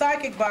for the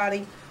psychic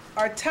body,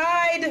 are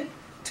tied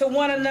to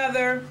one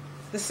another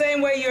the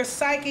same way your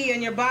psyche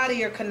and your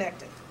body are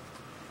connected.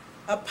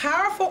 A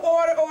powerful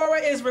aura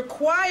is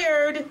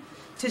required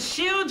to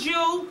shield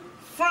you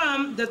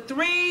from the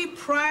 3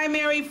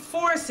 primary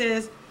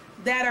forces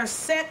that are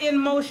set in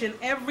motion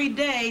every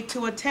day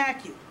to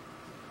attack you.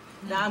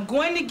 Now I'm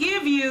going to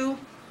give you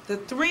the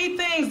 3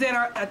 things that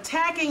are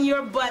attacking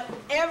your butt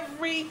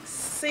every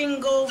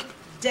single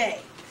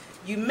day.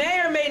 You may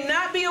or may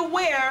not be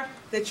aware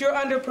that you're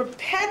under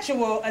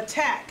perpetual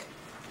attack,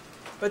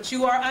 but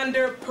you are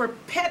under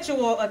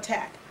perpetual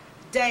attack,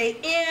 day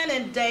in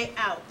and day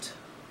out.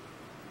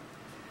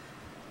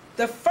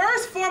 The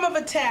first form of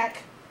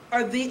attack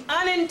are the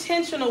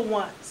unintentional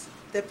ones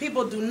that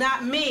people do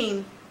not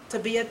mean to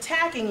be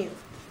attacking you.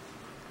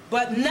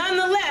 But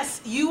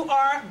nonetheless, you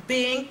are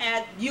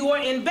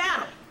in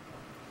battle.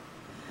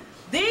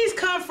 These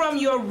come from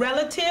your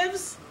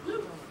relatives,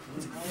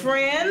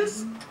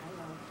 friends,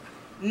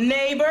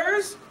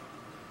 neighbors,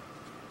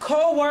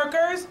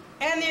 co-workers,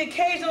 and the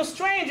occasional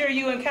stranger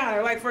you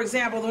encounter. Like, for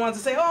example, the ones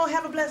that say, oh,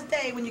 have a blessed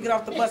day when you get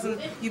off the bus and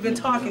you've been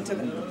talking to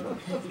them.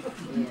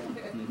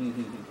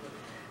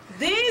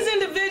 These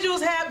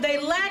individuals they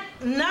lack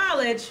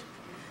knowledge,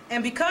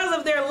 and because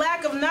of their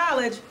lack of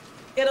knowledge,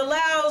 it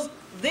allows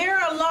their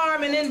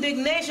alarm and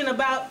indignation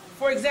about,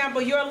 for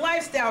example, your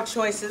lifestyle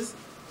choices.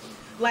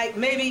 Like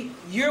maybe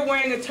you're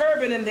wearing a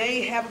turban and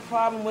they have a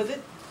problem with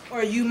it,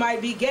 or you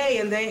might be gay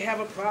and they have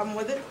a problem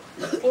with it,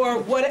 or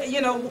what,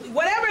 you know,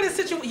 whatever the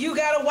situation, you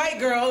got a white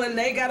girl and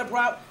they got a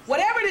problem,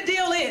 whatever the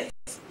deal is,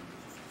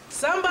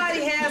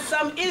 somebody has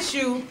some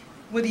issue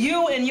with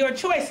you and your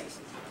choices.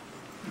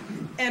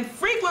 And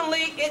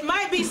frequently, it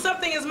might be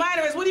something as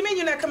minor as, what do you mean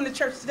you're not coming to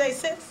church today,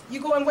 sis?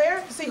 You going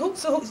where? To see who?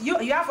 So you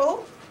out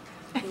for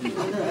who?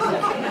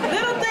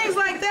 Little things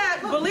like that,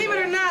 believe it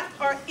or not,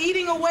 are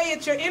eating away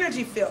at your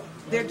energy field.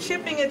 They're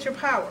chipping at your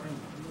power.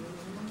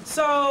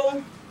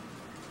 So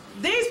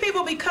these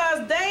people,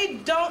 because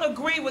they don't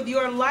agree with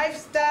your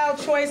lifestyle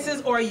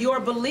choices or your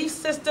belief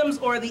systems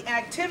or the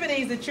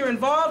activities that you're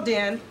involved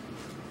in,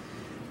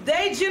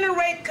 they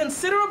generate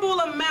considerable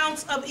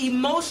amounts of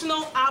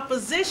emotional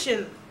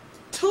opposition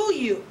to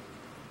you.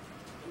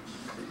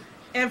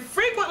 And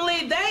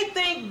frequently they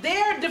think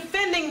they're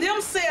defending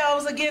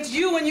themselves against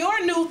you and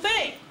your new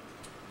thing.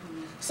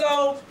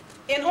 So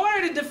in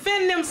order to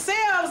defend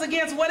themselves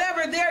against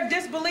whatever their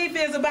disbelief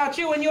is about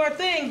you and your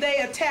thing, they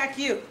attack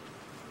you.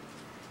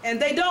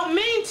 And they don't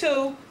mean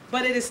to,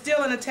 but it is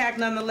still an attack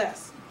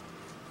nonetheless.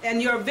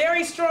 And your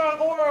very strong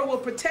aura will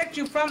protect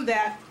you from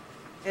that.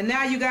 And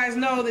now you guys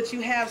know that you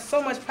have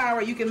so much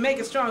power, you can make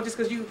it strong just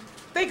because you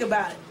think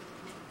about it.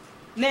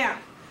 Now,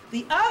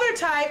 the other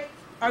type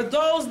are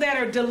those that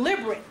are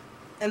deliberate,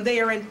 and they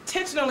are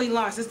intentionally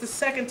launched. It's the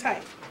second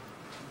type.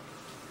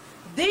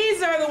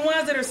 These are the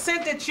ones that are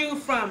sent at you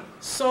from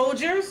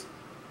soldiers,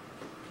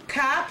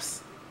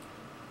 cops,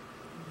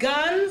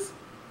 guns,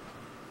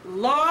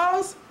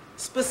 laws,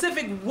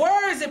 specific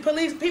words that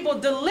police people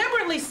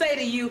deliberately say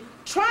to you,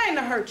 trying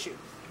to hurt you.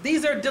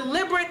 These are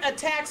deliberate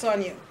attacks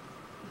on you.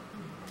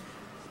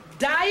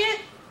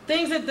 Diet,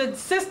 things that the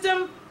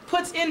system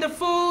puts into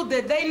food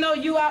that they know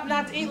you ought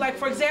not to eat. Like,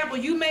 for example,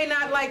 you may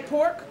not like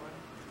pork,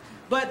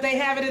 but they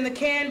have it in the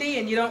candy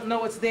and you don't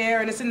know it's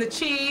there, and it's in the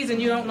cheese and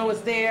you don't know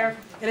it's there,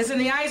 and it's in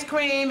the ice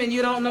cream and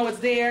you don't know it's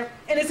there,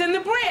 and it's in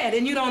the bread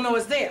and you don't know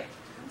it's there.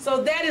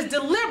 So that is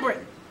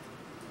deliberate.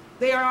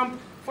 They are,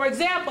 for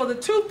example, the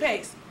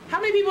toothpaste.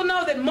 How many people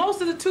know that most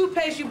of the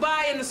toothpaste you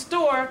buy in the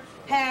store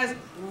has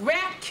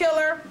rat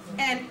killer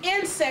and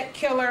insect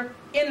killer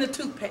in the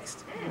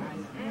toothpaste?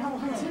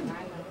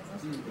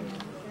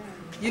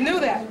 You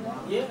knew that?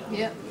 Yeah.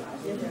 Yeah.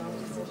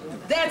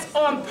 That's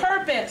on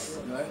purpose.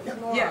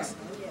 Yes.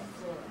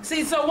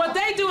 See, so what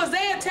they do is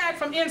they attack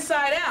from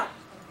inside out.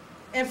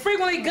 And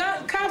frequently,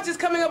 cops just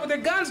coming up with their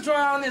guns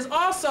drawn is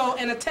also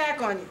an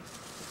attack on you.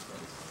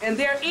 And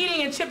they're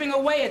eating and chipping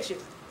away at you.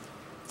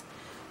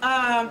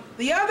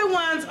 The other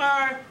ones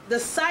are the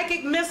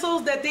psychic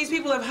missiles that these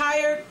people have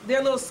hired,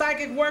 their little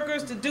psychic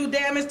workers to do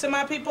damage to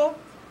my people.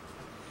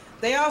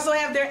 They also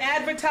have their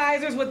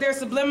advertisers with their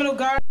subliminal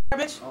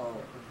garbage.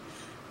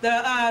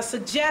 The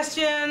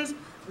suggestions,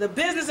 the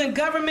business and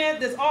government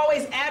that's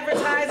always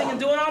advertising and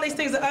doing all these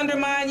things that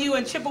undermine you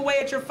and chip away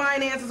at your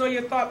finances or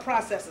your thought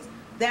processes.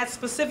 That's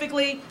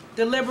specifically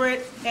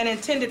deliberate and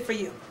intended for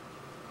you.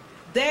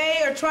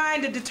 They are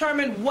trying to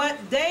determine what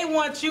they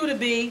want you to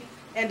be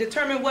and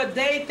determine what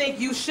they think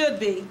you should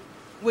be,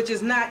 which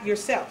is not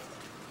yourself.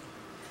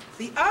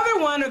 The other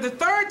one, or the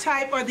third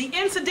type, are the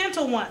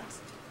incidental ones.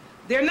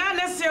 They're not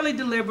necessarily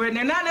deliberate, and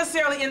they're not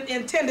necessarily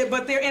intended,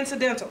 but they're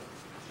incidental.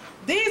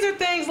 These are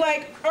things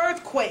like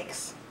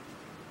earthquakes,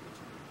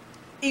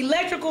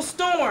 electrical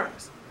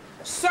storms,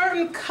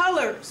 certain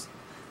colors,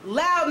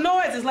 loud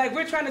noises, like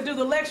we're trying to do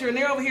the lecture and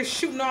they're over here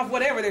shooting off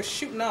whatever they're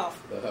shooting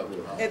off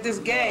at this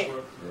game.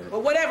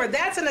 But whatever,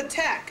 that's an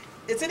attack.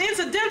 It's an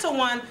incidental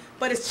one,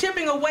 but it's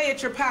chipping away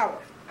at your power.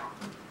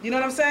 You know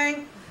what I'm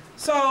saying?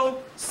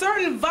 So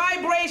certain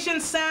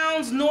vibrations,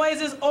 sounds,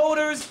 noises,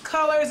 odors,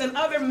 colors, and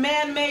other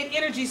man-made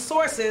energy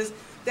sources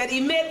that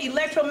emit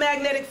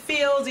electromagnetic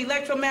fields,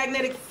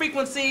 electromagnetic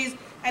frequencies,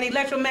 and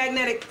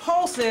electromagnetic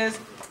pulses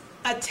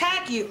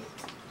attack you.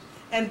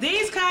 And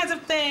these kinds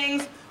of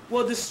things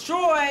will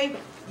destroy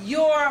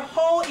your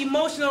whole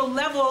emotional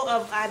level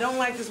of, I don't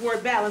like this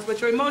word balance,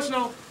 but your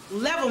emotional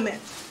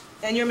levelment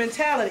and your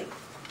mentality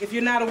if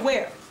you're not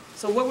aware.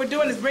 So what we're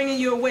doing is bringing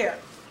you aware.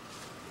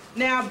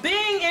 Now,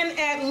 being in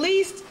at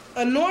least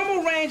a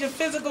normal range of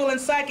physical and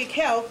psychic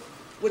health,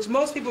 which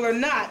most people are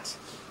not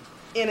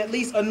in at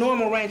least a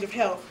normal range of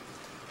health,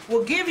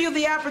 will give you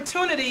the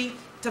opportunity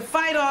to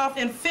fight off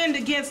and fend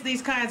against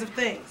these kinds of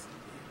things.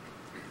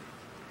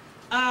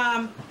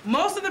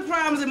 Most of the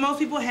problems that most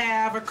people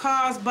have are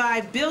caused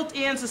by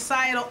built-in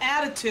societal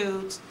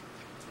attitudes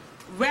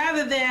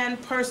rather than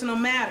personal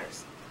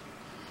matters,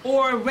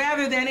 or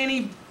rather than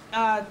any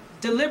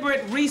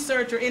deliberate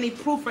research or any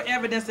proof or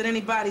evidence that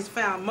anybody's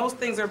found. Most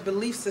things are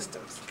belief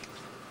systems.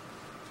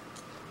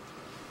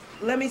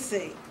 Let me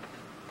see.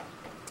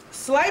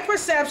 Slight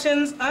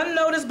perceptions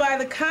unnoticed by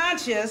the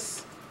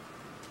conscious,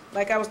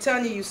 like I was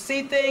telling you, you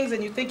see things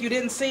and you think you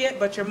didn't see it,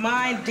 but your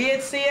mind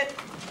did see it,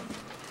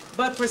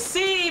 but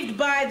perceived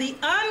by the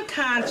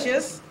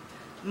unconscious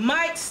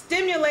might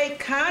stimulate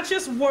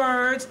conscious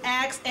words,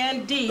 acts,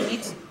 and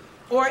deeds,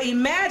 or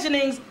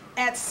imaginings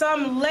at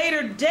some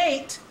later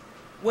date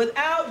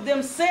without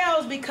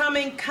themselves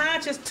becoming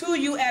conscious to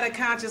you at a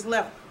conscious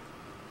level.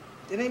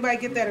 Did anybody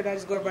get that, or did I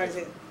just go over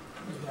everybody's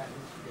head?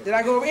 Did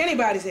I go over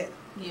anybody's head?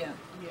 Yeah.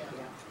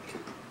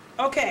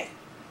 Okay.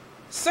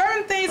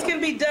 Certain things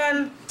can be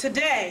done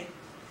today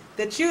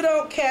that you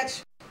don't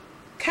catch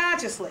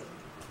consciously.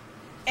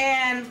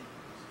 And,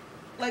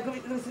 like,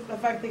 let me see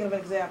if I can think of an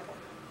example.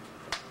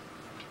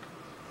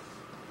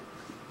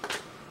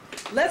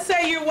 Let's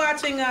say you're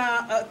watching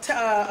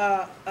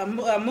a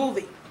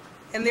movie,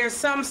 and there's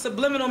some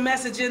subliminal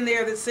message in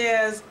there that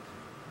says,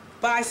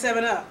 buy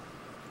 7-Up.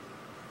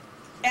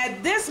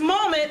 At this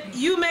moment,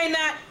 you may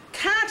not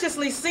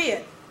consciously see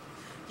it.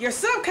 Your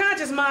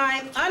subconscious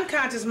mind,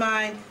 unconscious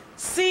mind,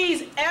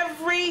 sees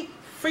every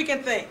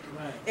freaking thing.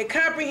 Right. It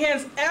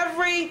comprehends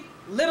every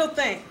little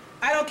thing.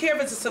 I don't care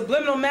if it's a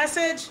subliminal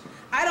message.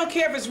 I don't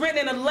care if it's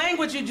written in a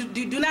language you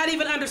do not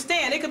even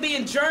understand. It could be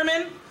in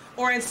German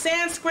or in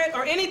Sanskrit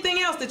or anything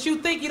else that you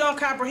think you don't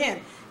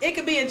comprehend. It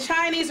could be in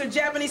Chinese or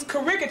Japanese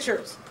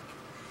caricatures.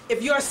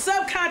 If your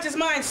subconscious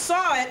mind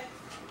saw it,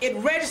 it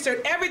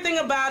registered everything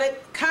about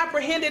it,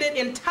 comprehended it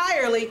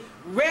entirely,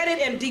 read it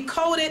and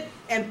decoded it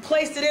and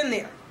placed it in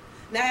there.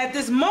 Now at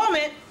this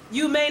moment,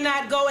 you may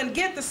not go and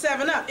get the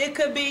 7-Up. It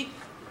could be,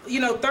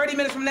 30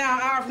 minutes from now,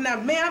 an hour from now,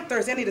 man, I'm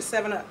thirsty, I need a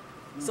 7-Up.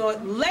 So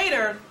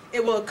later,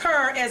 it will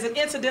occur as an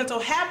incidental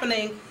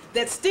happening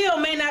that still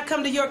may not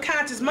come to your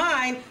conscious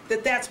mind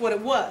that that's what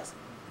it was.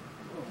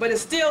 But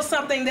it's still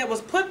something that was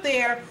put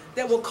there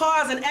that will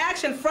cause an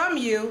action from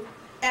you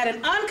at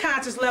an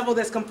unconscious level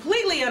that's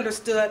completely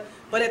understood,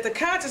 but at the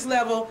conscious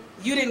level,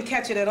 you didn't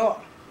catch it at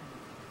all.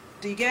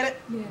 Do you get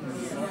it?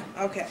 Yes.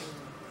 Okay.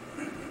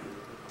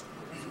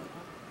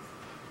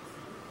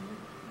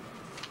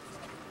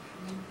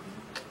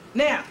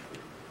 Now,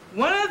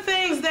 one of the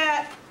things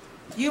that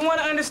you want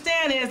to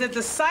understand is that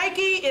the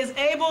psyche is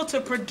able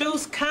to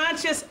produce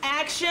conscious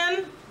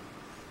action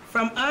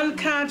from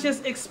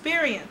unconscious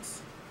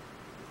experience,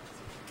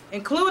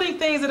 including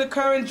things that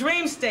occur in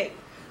dream state.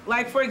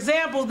 Like, for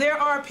example, there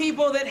are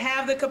people that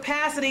have the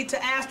capacity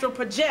to astral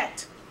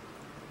project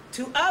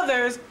to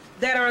others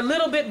that are a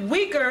little bit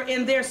weaker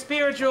in their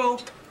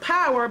spiritual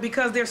power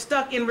because they're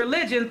stuck in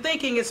religion,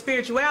 thinking it's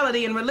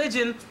spirituality, and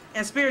religion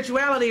and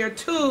spirituality are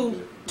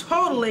two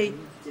totally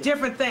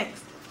different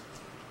things.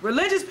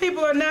 Religious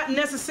people are not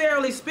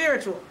necessarily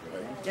spiritual,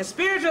 and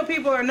spiritual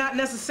people are not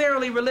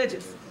necessarily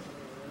religious.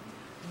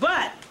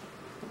 But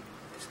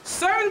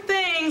certain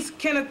things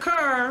can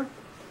occur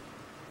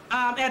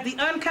at the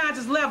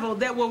unconscious level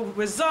that will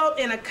result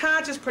in a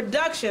conscious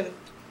production.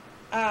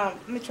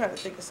 Let me try to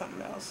think of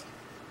something else.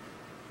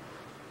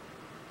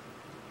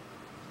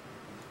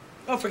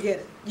 Oh, forget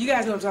it. You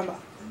guys know what I'm talking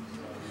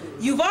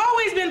about. You've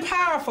always been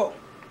powerful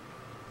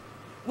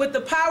with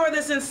the power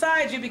that's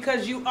inside you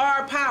because you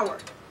are power.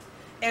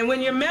 And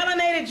when you're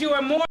melanated, you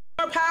are more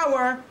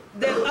power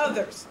than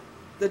others.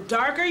 The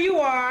darker you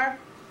are,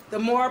 the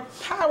more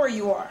power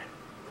you are.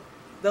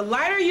 The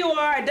lighter you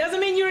are, it doesn't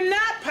mean you're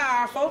not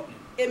powerful.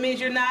 It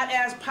means you're not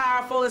as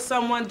powerful as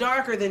someone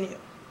darker than you.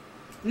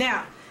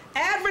 Now,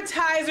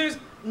 advertisers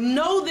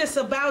know this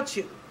about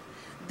you.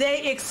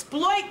 They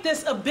exploit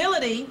this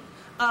ability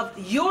of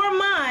your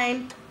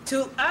mind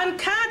to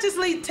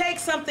unconsciously take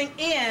something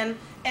in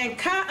and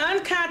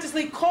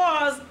unconsciously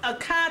cause a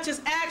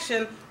conscious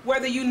action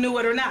whether you knew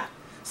it or not.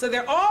 So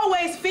they're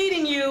always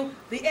feeding you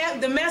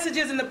the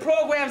messages and the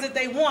programs that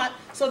they want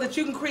so that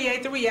you can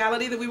create the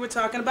reality that we were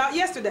talking about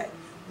yesterday.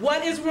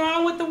 What is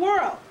wrong with the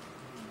world?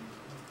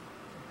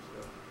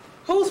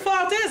 Whose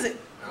fault is it?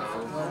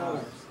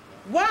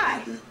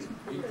 Why? Do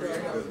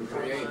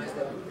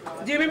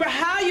you remember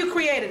how you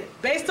created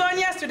it? Based on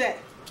yesterday.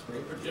 They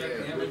project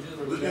the images.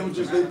 The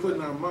images they put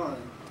in our mind.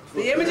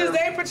 The images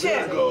they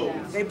project.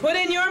 They put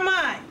in your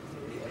mind.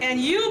 And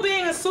you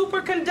being a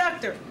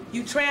superconductor,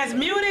 you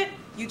transmute it,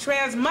 you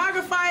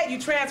transmogrify it, you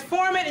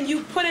transform it, and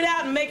you put it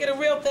out and make it a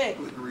real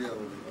thing.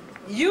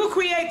 You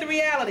create the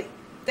reality.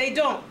 They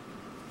don't.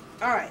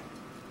 All right.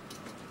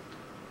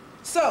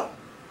 So,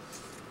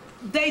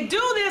 they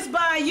do this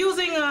by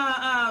using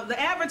the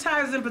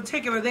advertisers in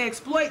particular. They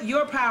exploit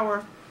your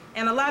power,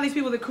 and a lot of these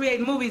people that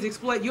create movies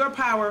exploit your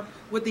power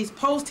with these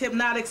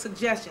post-hypnotic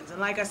suggestions. And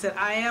like I said,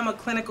 I am a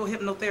clinical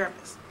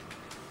hypnotherapist.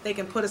 They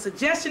can put a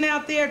suggestion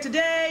out there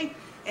today,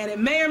 and it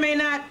may or may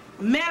not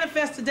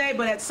manifest today,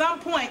 but at some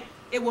point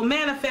it will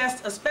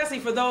manifest, especially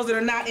for those that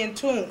are not in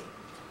tune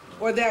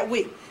or that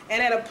weak.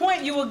 And at a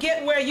point you will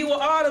get where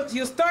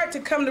you'll start to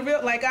come to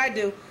real, like I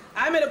do.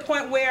 I'm at a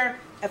point where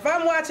if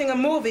I'm watching a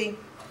movie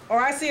or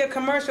I see a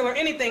commercial or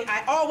anything,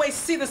 I always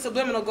see the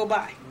subliminal go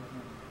by.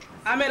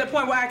 I'm at a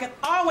point where I can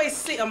always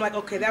see, I'm like,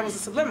 okay, that was a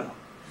subliminal.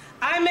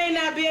 I may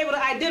not be able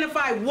to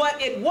identify what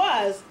it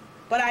was,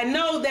 but I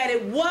know that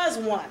it was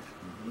one.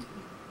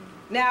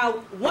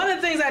 Now, one of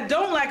the things I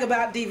don't like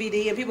about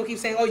DVD, and people keep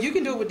saying, oh, you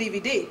can do it with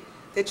DVD,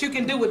 that you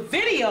can do with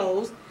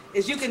videos,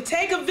 is you can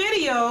take a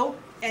video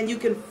and you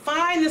can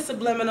find the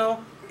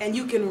subliminal and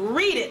you can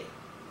read it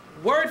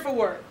word for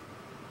word.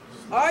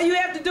 All you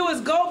have to do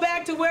is go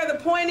back to where the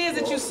point is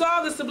that you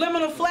saw the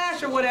subliminal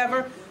flash or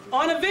whatever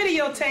on a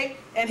videotape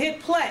and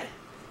hit play.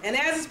 And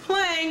as it's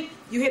playing,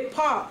 you hit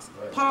pause.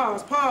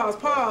 Pause, pause,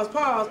 pause,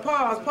 pause,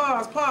 pause,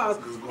 pause, pause.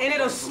 And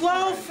it'll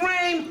slow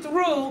frame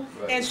through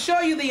and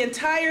show you the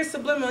entire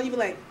subliminal. And you'll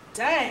be like,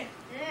 dang.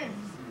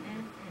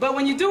 But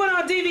when you do it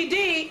on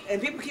DVD,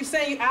 and people keep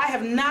saying, I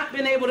have not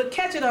been able to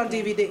catch it on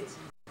DVD.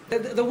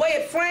 The way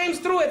it frames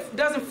through it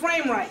doesn't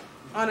frame right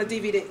on a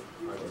DVD.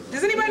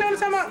 Does anybody know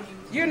what I'm talking about?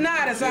 You're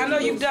not, and so I know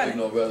you've done it.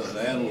 Signal rather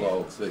than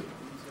analog signal.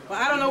 Well,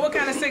 I don't know what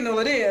kind of signal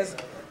it is,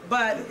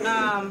 but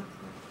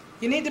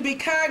you need to be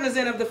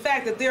cognizant of the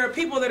fact that there are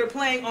people that are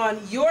playing on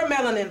your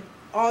melanin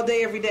all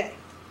day, every day.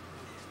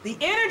 The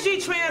energy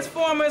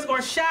transformers or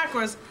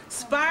chakras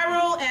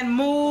spiral and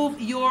move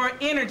your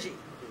energy.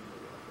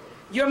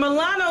 Your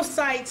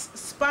melanocytes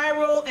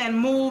spiral and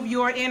move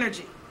your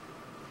energy.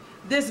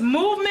 This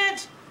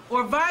movement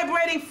or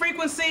vibrating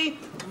frequency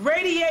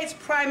radiates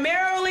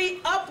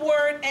primarily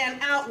upward and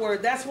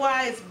outward. That's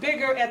why it's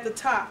bigger at the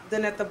top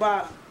than at the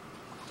bottom.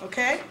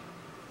 Okay?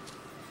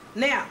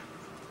 Now,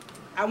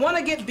 I want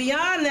to get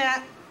beyond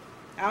that.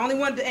 I only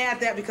wanted to add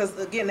that because,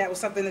 again, that was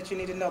something that you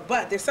need to know.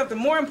 But there's something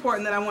more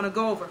important that I want to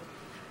go over.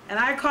 And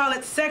I call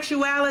it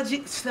sexuality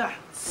and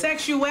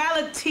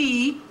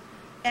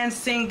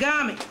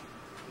Sangami.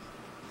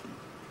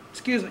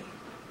 Excuse me.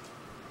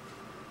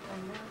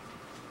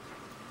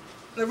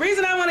 The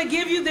reason I want to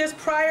give you this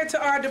prior to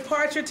our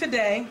departure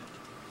today,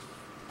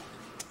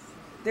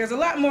 there's a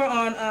lot more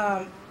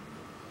on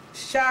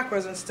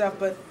chakras and stuff,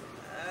 but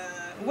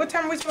what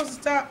time are we supposed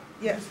to stop?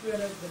 Yes.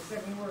 The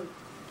second word.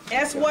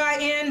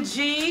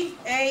 S-Y-N-G-A-M-Y.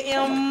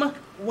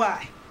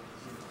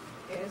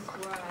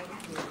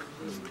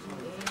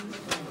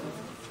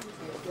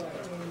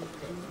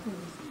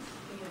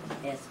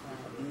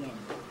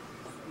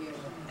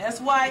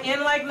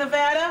 S-Y-N like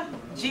Nevada,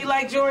 G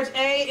like George,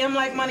 A, M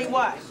like money,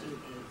 Y.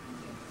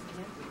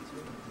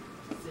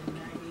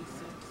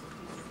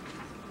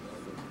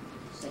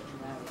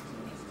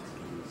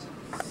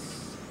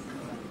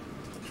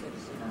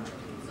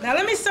 Now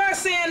let me start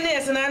saying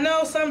this, and I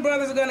know some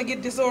brothers are going to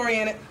get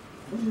disoriented.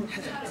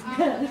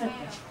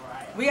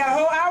 We got a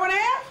whole hour and a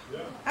half?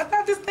 I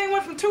thought this thing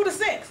went from 2 to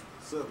 6.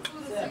 2 to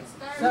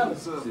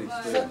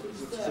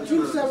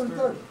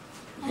 7:30.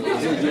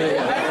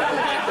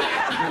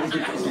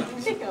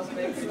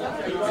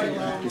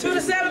 2 to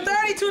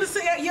 7:30, 2 to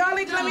 6. Y'all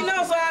need to let me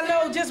know so I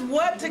know just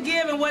what to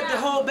give and what to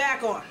hold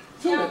back on.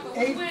 2 to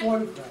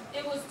 8:45.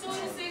 It was 2 to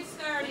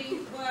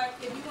 6:30, but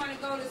if you want to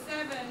go to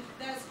 7,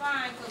 that's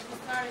fine because we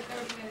started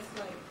 30 minutes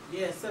late.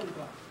 Yeah, 7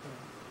 o'clock.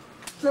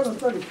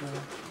 7:35.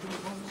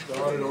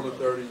 Started on the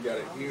 30, you got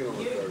to end on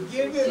the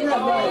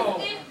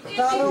 30.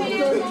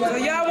 So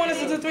y'all want us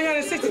to do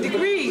 360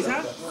 degrees,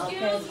 huh?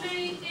 Excuse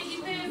me, it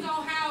depends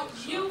on how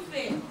you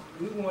feel.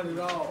 We want it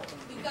all.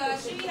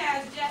 Because she's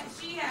tired.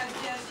 She has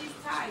jet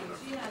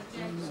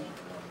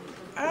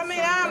I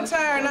mean, I'm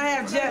tired and I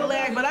have jet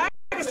lag, but I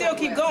can still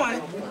keep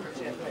going.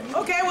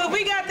 Okay, well, if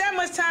we got that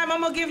much time,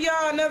 I'm gonna give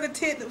y'all another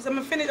tidbit.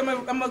 I'm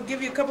gonna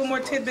give you a couple more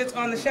tidbits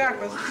on the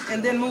chakras,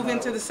 and then move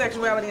into the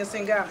sexuality and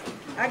Sangami.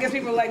 I guess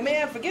people are like,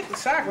 man, forget the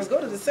chakras, go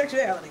to the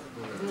sexuality.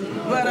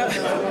 But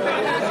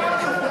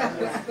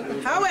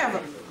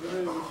however,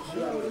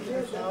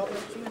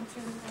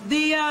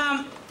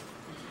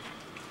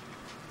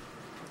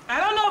 I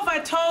don't know if I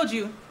told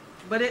you,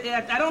 but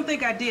I don't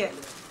think I did.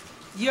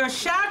 Your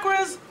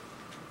chakras,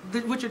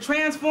 which are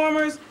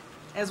transformers,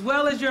 as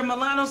well as your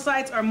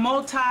melanocytes, are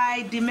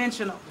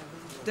multi-dimensional.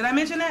 Did I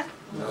mention that?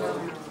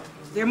 No.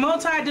 They're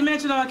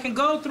multi-dimensional and can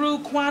go through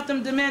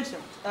quantum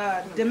dimensions.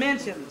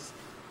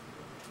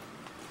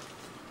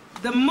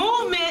 The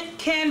movement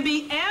can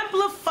be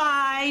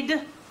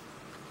amplified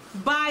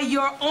by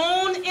your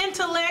own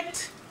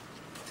intellect,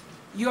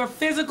 your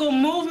physical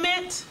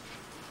movement,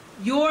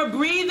 your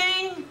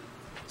breathing,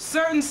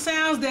 certain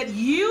sounds that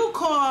you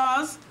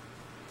cause,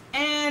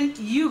 and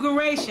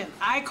eugeration.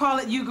 I call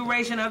it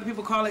eugeration, other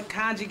people call it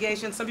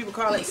conjugation, some people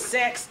call it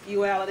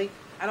sexuality.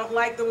 I don't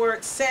like the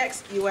word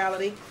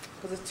sexuality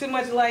because it's too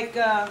much like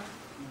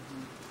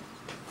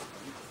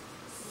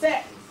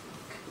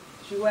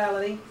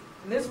sexuality.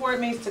 And this word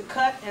means to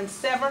cut and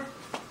sever.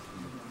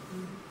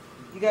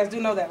 You guys do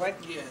know that, right?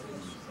 Yeah.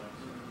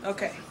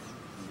 Okay.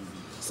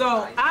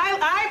 So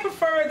I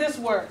prefer this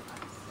word.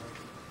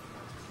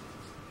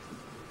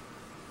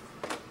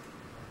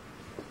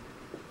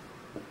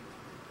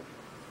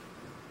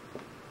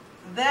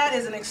 That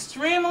is an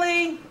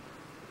extremely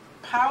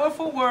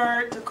powerful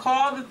word to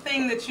call the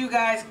thing that you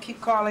guys keep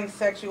calling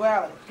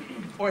sexuality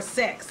or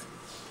sex.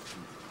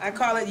 I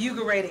call it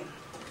eugerating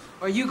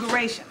or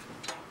eugeration.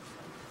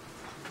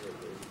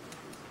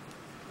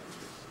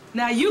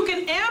 Now you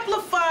can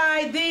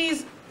amplify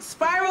these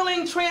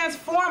spiraling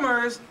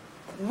transformers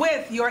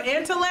with your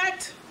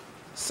intellect,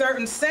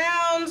 certain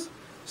sounds,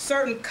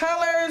 certain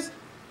colors,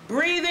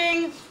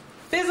 breathing,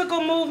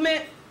 physical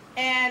movement,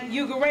 and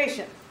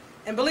eugeration.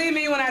 And believe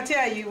me when I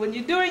tell you, when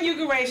you're doing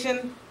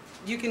eugeration,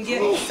 you can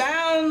get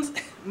sounds,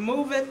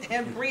 movement,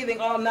 and breathing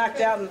all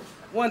knocked out in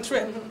one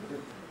trip.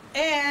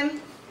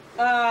 And,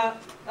 as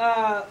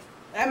a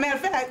matter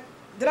of fact,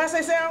 did I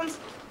say sounds?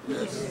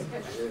 Yes.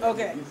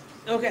 Okay,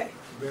 okay.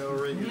 Bell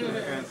ringing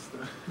and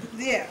stuff.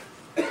 Yeah.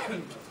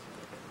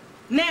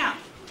 Now,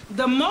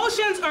 the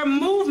motions or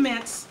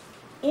movements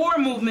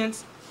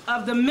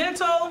of the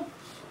mental,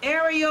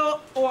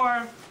 aerial,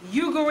 or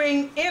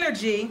eugering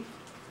energy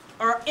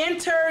are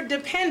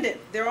interdependent.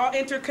 They're all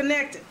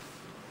interconnected.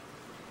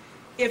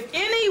 If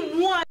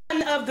any one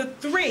of the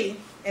three,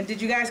 and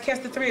did you guys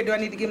catch the three, or do I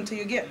need to give them to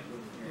you again?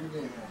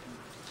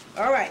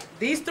 All right,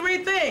 these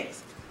three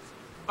things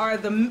are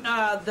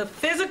the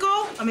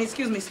physical,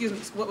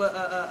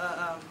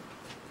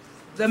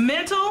 the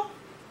mental,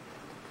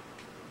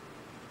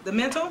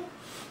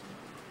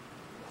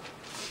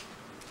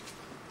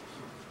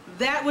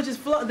 that which is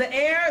the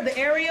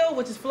aerial,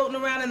 which is floating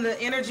around in the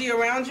energy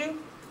around you,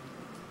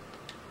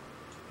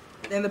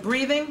 and the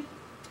breathing,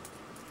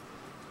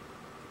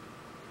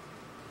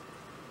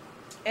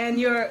 and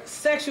your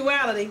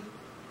sexuality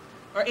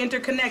are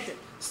interconnected.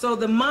 So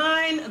the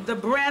mind, the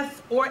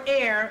breath, or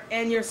air,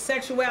 and your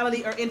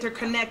sexuality are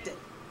interconnected.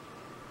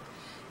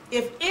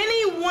 If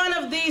any one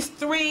of these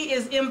three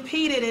is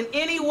impeded in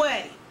any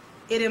way,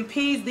 it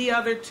impedes the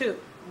other two.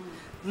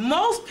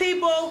 Most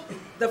people,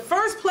 the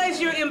first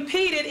place you're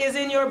impeded is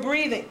in your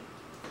breathing.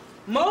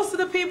 Most of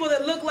the people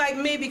that look like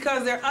me,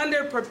 because they're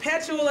under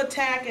perpetual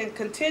attack and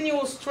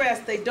continual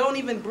stress, they don't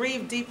even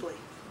breathe deeply.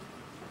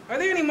 Are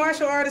there any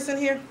martial artists in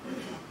here?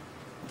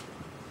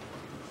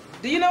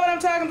 Do you know what I'm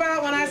talking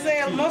about when I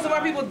say most of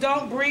our people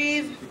don't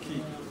breathe?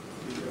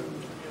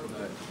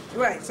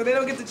 Right, so they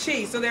don't get the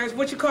chi. So there's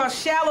what you call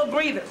shallow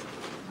breathers.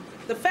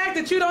 The fact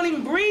that you don't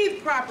even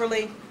breathe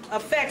properly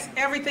affects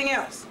everything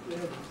else.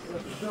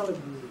 So,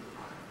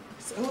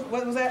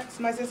 what was that?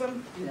 Somebody say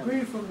something? You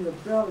breathe from your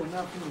belly,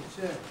 not from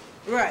your chest.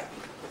 Right.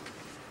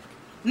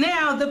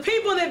 Now, the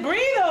people that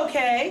breathe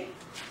okay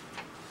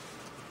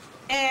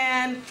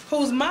and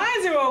whose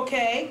minds are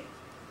okay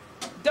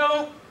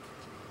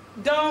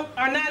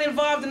are not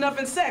involved enough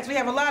in sex. We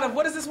have a lot of,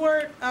 what is this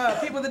word?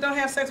 People that don't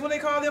have sex, what do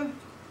they call them?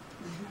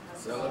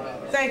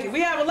 Celibate. Thank you.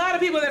 We have a lot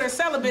of people that are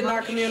celibate in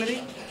our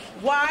community.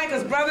 Why?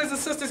 Because brothers and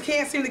sisters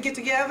can't seem to get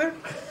together.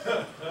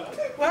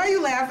 Why are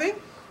you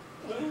laughing?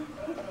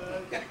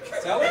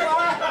 Tell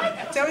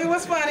me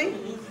what's funny.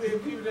 You see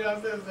people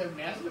downstairs say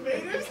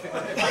masturbators?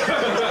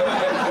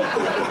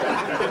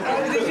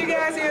 Did you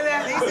guys hear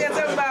that? He said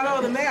something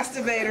about, the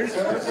masturbators.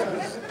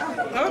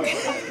 Okay.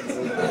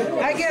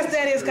 I guess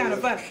that is kind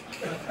of funny.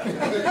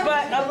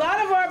 But a lot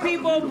of our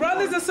people,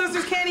 brothers and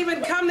sisters, can't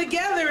even come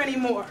together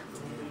anymore.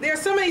 There are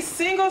so many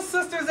single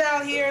sisters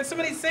out here and so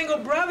many single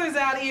brothers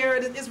out here,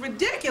 it's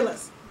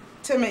ridiculous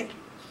to me.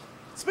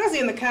 Especially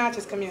in the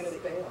conscious community.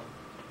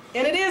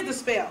 And it is the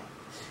spell.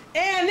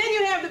 And then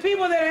you have the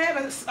people that are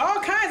having all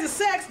kinds of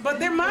sex, but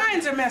their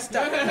minds are messed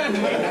up.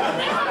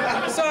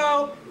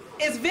 So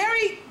it's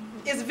very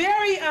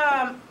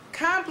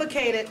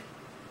complicated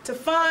to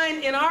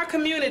find in our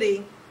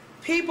community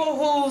people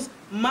whose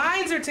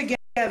minds are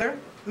together,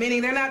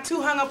 meaning they're not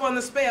too hung up on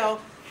the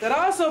spell, that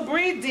also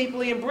breathe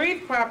deeply and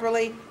breathe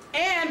properly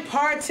and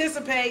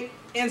participate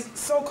in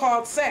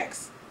so-called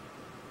sex.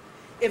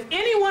 If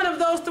any one of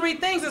those three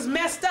things is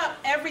messed up,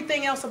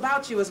 everything else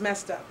about you is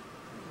messed up.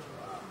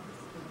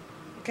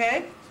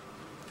 Okay?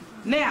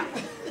 Now,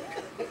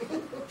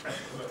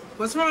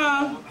 what's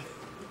wrong?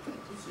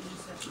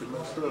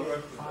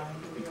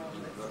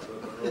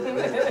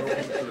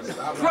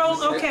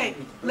 Okay,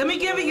 let me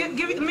give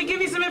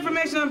you some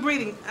information on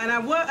breathing. And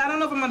I don't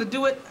know if I'm going to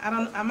do it.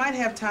 I might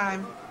have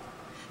time.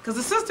 Because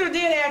the sister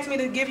did ask me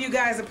to give you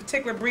guys a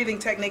particular breathing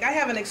technique. I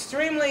have an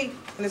extremely,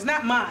 and it's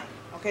not mine,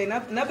 okay?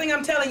 Nothing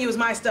I'm telling you is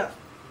my stuff.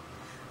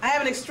 I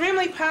have an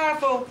extremely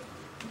powerful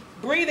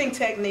breathing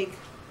technique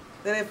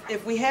that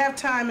if we have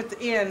time at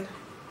the end,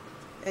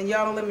 and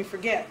y'all don't let me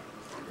forget,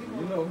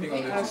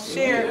 I'll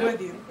share it with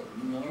you.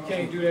 You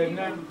can't do that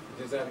now.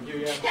 Just out of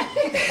curiosity.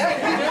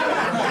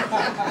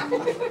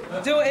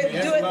 Do it.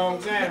 That's a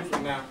long time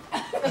from now.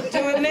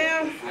 Do it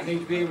now. I need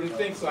to be able to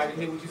think so I can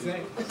hear what you're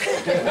saying.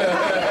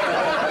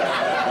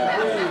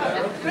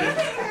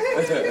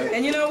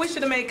 And you know, we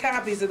should have made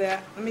copies of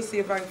that. Let me see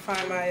if I can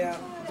find my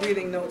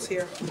breathing notes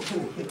here.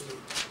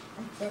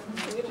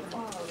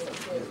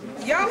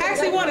 Y'all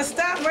actually want to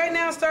stop right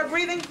now and start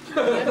breathing?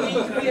 I need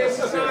to be able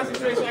to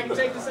concentrate so I can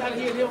take this out of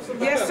here and help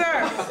somebody Yes,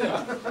 else.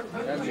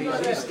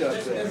 sir.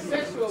 The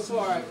sexual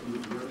part,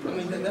 I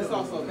mean, that's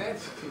also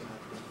magic.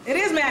 It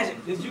is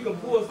magic. That you can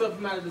pull stuff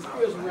from out of the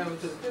spiritual realm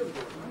into the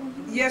physical.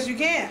 Yes, you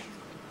can.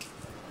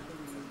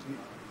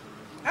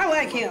 I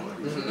like him.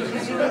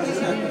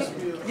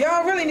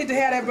 Y'all really need to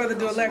have that brother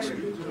do a lecture.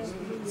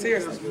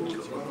 Seriously.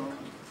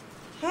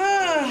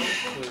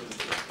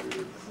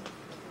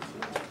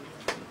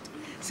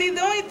 See,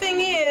 the only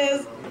thing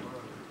is,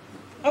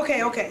 okay.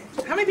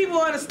 How many people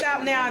want to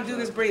stop now and do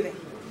this breathing?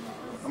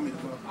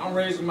 I'm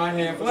raising my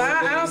hand for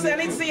Well, I don't see. I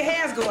need to see your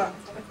hands go up.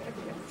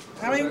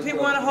 How many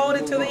people want to hold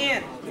it till the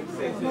end?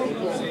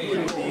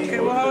 Okay,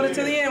 we'll hold it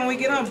till the end when we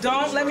get home.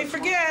 Don't let me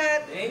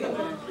forget.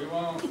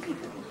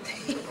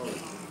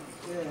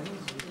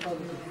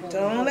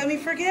 Don't let me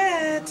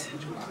forget.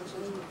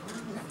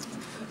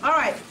 All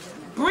right.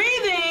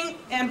 Breathing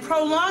and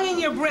prolonging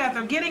your breath,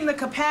 or getting the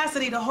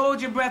capacity to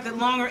hold your breath at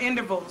longer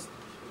intervals,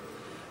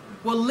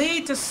 will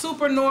lead to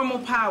supernormal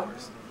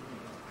powers.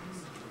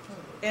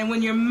 And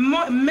when you're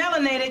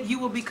melanated, you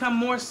will become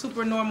more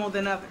supernormal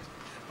than others.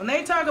 When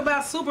they talk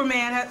about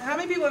Superman, how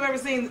many people have ever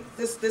seen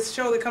this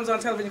show that comes on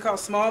television called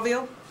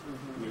Smallville?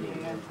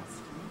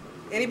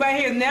 Anybody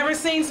here never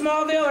seen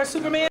Smallville or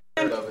Superman?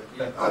 I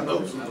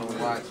know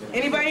Superman.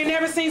 Anybody here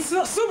never seen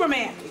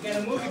Superman?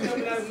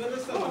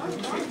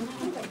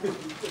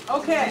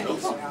 Okay.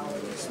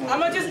 I'm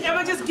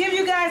gonna just give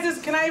you guys this.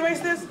 Can I erase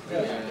this?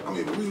 I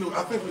mean,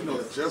 I think we know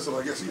that Jessel.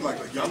 I guess he's like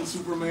a young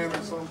Superman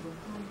or something.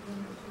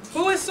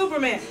 Who is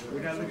Superman?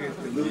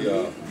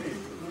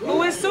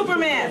 Who is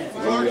Superman?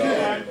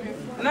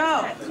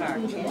 No.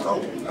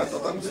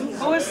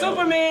 Who is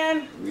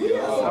Superman?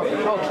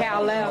 Oh,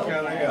 Kal-El.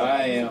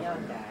 I am.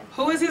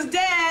 Who is his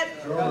dad?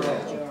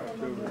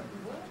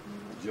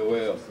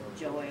 Joel.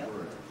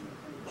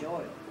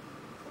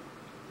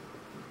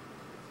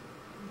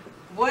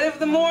 What have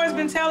the Moors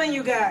been telling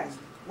you guys?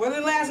 What are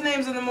the last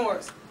names of the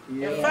Moors?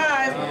 There are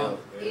 5. El,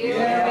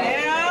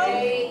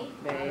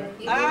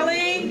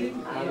 Ali,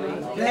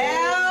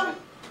 El,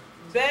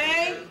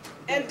 Bay,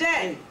 and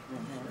Day.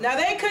 Now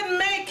they couldn't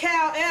make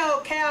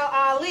Kal-El,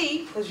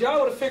 Kal-Ali, because y'all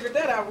would have figured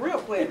that out real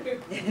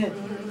quick.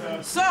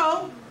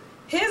 So,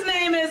 his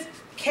name is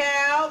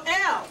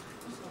Kal-El.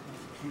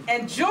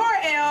 And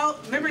Jor-El,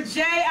 remember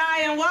J,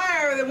 I, and Y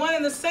are the one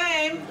and the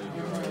same.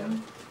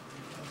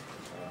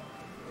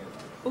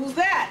 Who's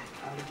that?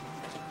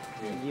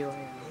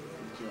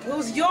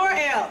 Who's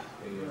Yor-El?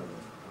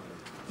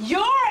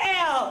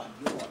 Yor-El!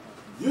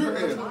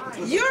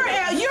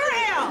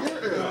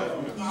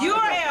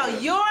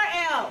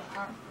 Yor-El!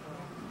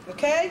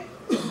 Okay?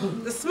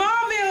 The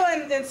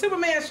Smallville and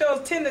Superman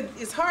shows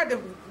it's hard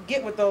to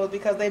get with those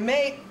because they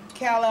made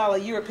Kal-El a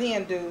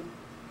European dude.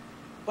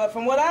 But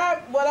from what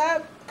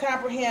I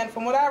comprehend,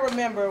 from what I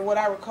remember, what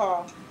I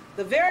recall,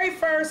 the very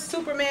first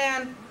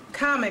Superman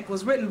comic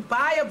was written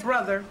by a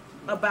brother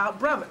about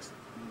brothers.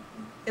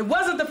 It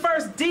wasn't the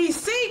first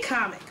DC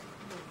comic.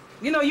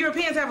 You know,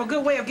 Europeans have a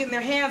good way of getting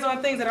their hands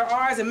on things that are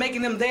ours and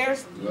making them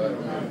theirs.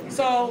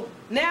 So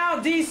now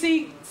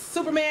DC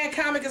Superman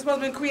comic is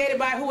supposed to be created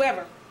by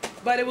whoever.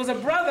 But it was a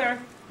brother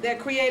that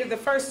created the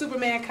first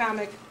Superman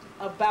comic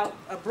about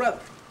a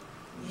brother.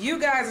 You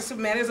guys are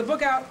Superman. There's a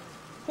book out.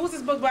 Who's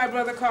this book by a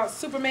brother called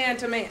Superman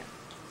to Man?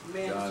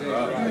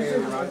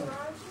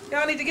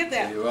 Y'all need to get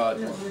that.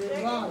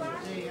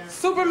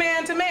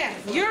 Superman to Man.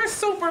 You're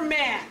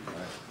Superman.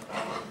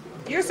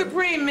 You're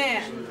Supreme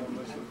Man.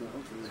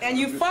 And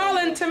you've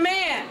fallen to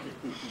man.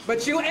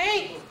 But you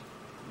ain't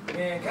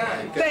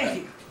mankind.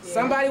 Thank you.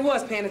 Somebody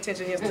was paying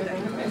attention yesterday.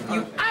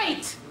 You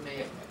ain't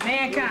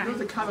mankind. There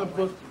was a comic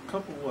book a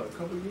couple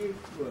years,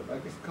 I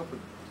guess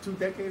 2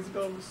 decades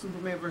ago,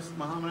 Superman versus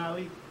Muhammad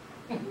Ali.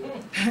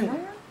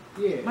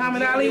 Yeah.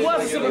 Muhammad Ali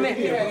was a Superman.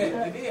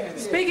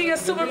 Speaking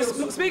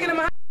of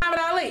Muhammad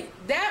Ali,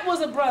 that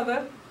was a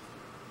brother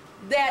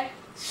that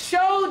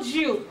showed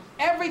you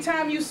every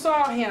time you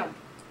saw him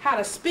how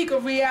to speak a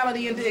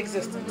reality into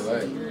existence.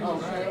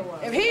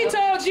 If he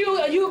told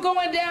you you were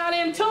going down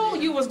in 2,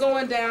 you was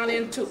going down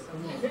in 2.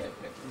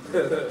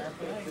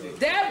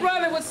 That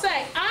brother would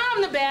say,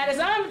 I'm the baddest,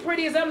 I'm the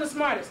prettiest, I'm the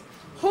smartest.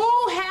 Who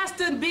has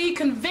to be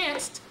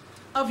convinced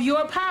of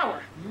your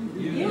power?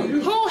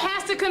 Who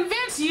has to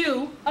convince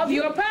you of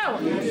your power?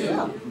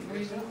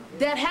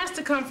 That has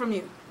to come from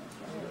you.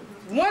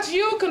 Once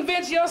you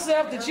convince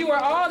yourself that you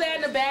are all that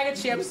in a bag of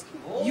chips,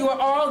 you are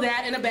all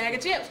that in a bag of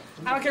chips.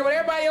 I don't care what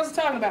everybody else is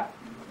talking about.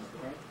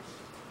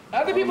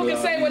 Other people can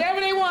say whatever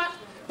they want,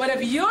 but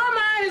if your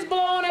mind is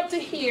blown up to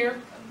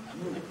here,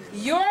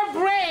 your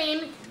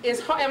brain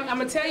is, I'm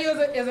going to tell you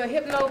as a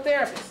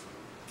hypnotherapist,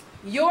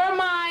 your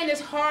mind is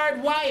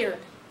hardwired.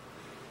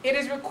 It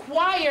is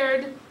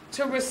required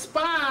to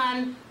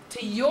respond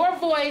to your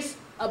voice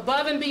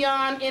above and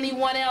beyond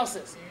anyone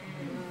else's.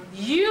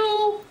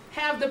 You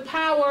have the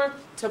power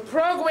to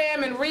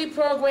program and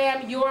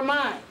reprogram your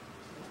mind.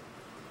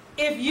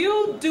 If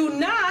you do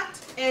not,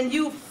 and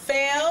you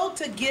fail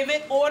to give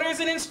it orders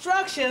and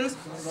instructions,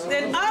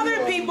 then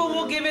other people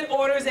will give it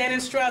orders and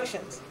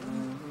instructions.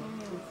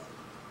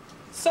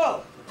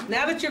 So,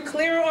 now that you're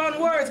clearer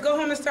on words, go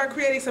home and start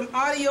creating some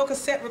audio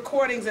cassette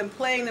recordings and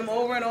playing them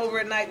over and over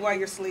at night while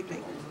you're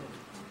sleeping.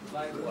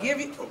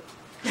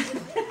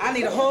 I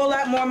need a whole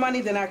lot more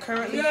money than I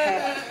currently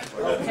have.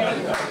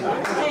 Okay.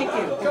 Thank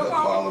you.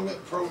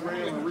 Parliament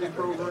program and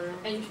reprogram.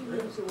 And you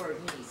should use the word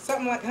need.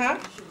 Something like, huh?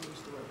 You should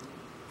use the word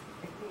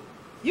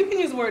need. You can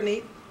use the word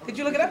need. Did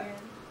you look it up?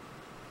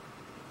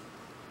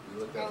 You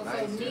looked at So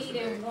nice need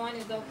yesterday. and want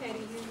is okay to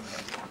use?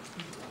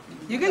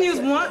 You can use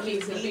one.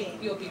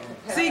 You'll be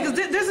prepared. See, because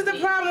this is the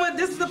problem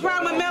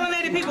with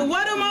melanated people.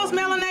 What do most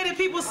melanated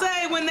people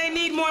say when they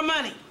need more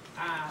money?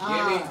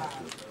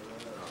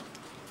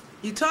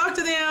 You talk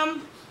to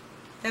them,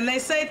 and they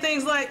say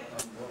things like,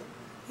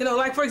 you know,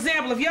 like for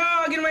example, if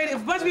y'all getting ready,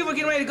 if a bunch of people are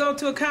getting ready to go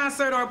to a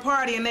concert or a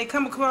party, and they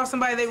come across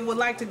somebody they would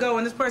like to go,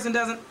 and this person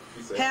doesn't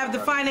have the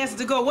finances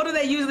to go, what do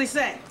they usually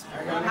say?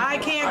 I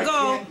can't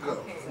go.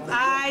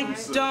 I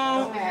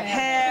don't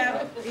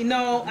have, I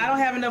don't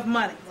have enough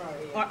money,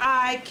 or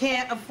I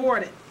can't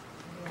afford it.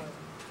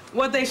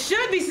 What they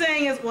should be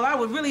saying is, well, I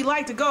would really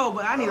like to go,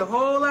 but I need a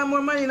whole lot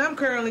more money than I'm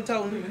currently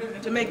toting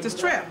to make this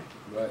trip.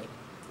 Right.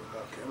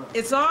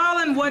 It's all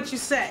in what you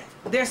say.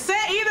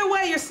 Either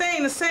way, you're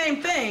saying the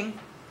same thing,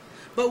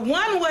 but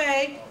one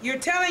way, you're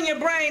telling your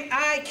brain,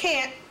 I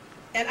can't,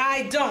 and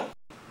I don't.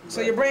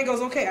 So your brain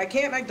goes, okay, I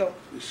can't, I don't.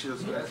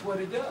 That's what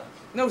it does.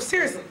 No,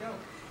 seriously.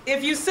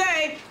 If you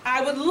say,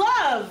 I would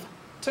love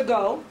to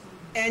go,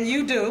 and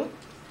you do,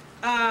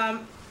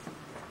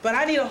 but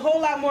I need a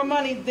whole lot more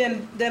money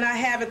than I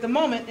have at the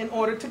moment in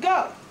order to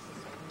go.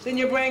 Then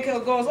your brain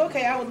goes,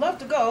 okay, I would love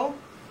to go,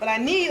 but I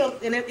need,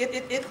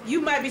 and you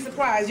might be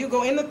surprised. You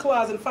go in the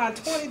closet and find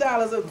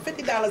 $20 or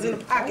 $50 in a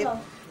pocket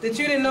that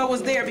you didn't know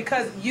was there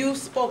because you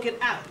spoke it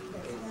out.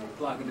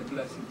 Blocking the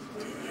blessings.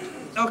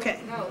 Okay.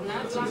 No,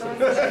 not blocking.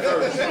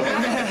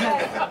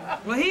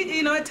 Well,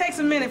 it takes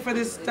a minute for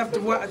this stuff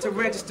to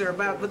register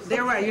but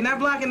they're right. You're not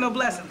blocking no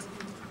blessings.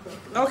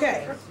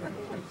 Okay.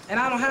 And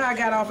I don't know how I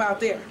got off out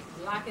there.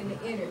 Blocking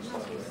the energy.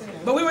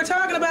 But we were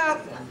talking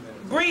about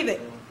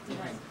breathing.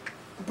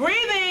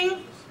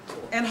 Breathing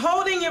and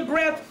holding your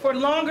breath for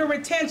longer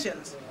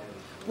retentions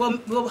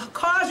will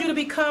cause you to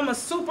become a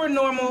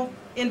supernormal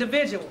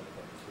individual.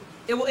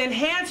 It will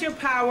enhance your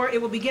power.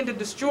 It will begin to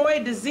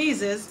destroy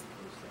diseases.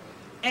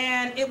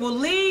 And it will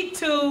lead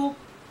to,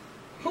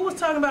 who was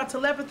talking about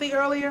telepathy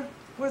earlier?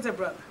 Where's that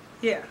brother?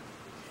 Yeah.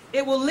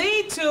 It will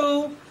lead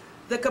to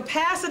the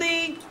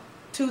capacity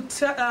to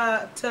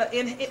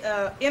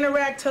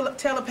interact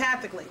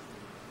telepathically.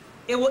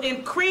 It will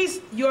increase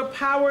your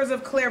powers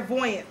of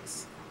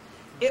clairvoyance.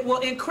 It will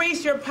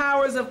increase your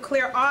powers of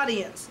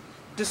clairaudience,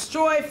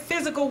 destroy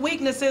physical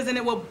weaknesses, and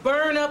it will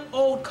burn up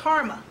old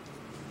karma.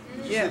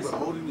 Yes.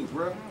 Holding your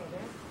breath?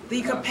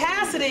 The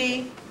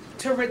capacity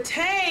to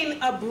retain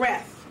a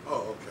breath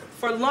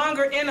for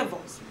longer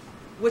intervals,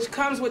 which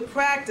comes with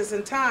practice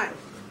and time.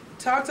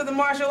 Talk to the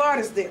martial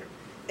artist there.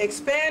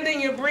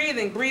 Expanding your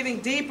breathing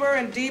deeper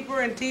and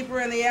deeper and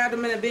deeper in the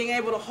abdomen, and being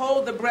able to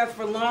hold the breath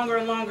for longer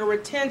and longer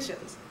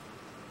retentions.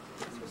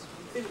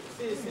 See,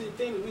 the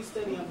thing that we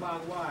study in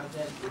Bhagavad is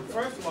that,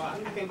 first of all, I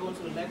can't go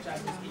to the lecture, I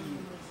just give you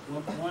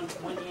one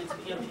end to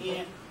the other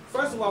end.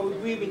 First of all, we're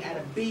breathing at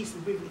a beast.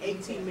 We're breathing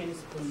 18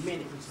 minutes per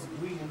minute, which is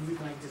breathing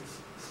like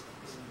this.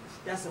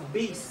 That's a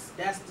beast.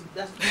 That's the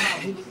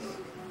problem.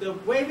 The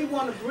way we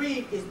want to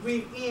breathe is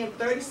breathe in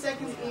 30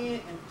 seconds in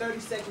and 30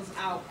 seconds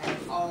out at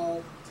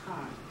all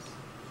times.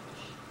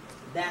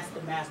 That's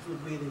the mastery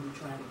of breathing we're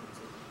trying to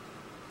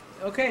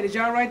get to. Okay, did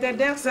y'all write that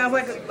down? Sounds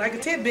like a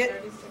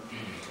tidbit.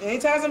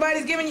 Anytime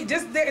somebody's giving you,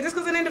 just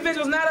because an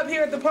individual's not up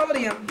here at the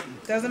podium,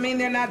 doesn't mean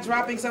they're not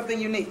dropping something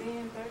unique.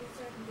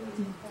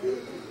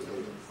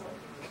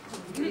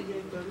 30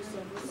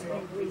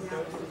 seconds, breathe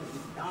out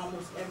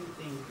almost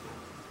everything.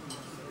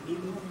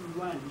 Even if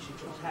you run, you should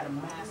try to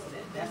master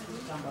that. That's what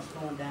you're talking about,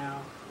 slowing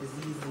down,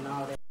 disease and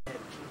all that.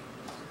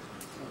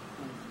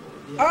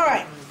 All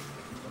right.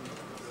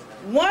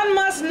 One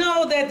must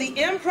know that the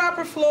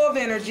improper flow of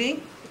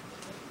energy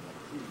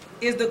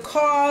is the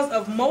cause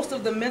of most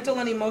of the mental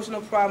and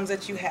emotional problems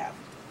that you have.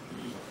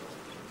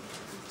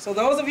 So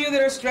those of you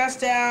that are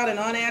stressed out and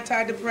on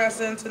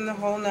antidepressants and the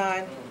whole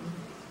nine,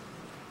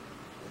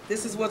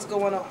 this is what's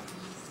going on.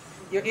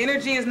 Your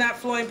energy is not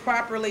flowing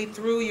properly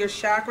through your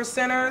chakra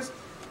centers,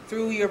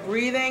 through your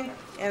breathing,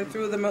 and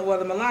through the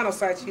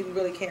melanocytes. You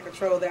really can't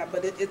control that,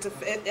 but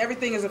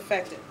everything is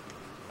affected.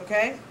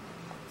 Okay?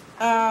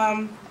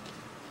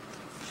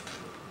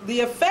 The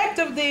effect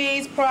of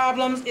these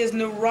problems is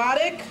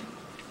neurotic,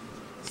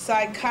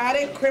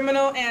 psychotic,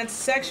 criminal, and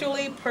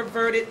sexually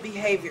perverted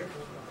behavior.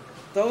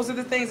 Those are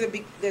the things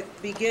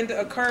that begin to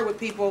occur with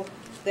people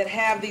that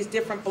have these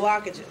different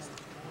blockages.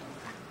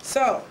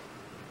 So,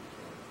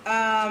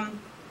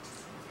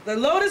 the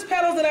lotus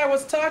petals that I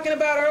was talking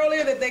about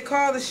earlier that they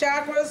call the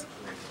chakras,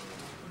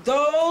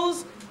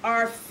 those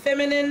are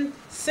feminine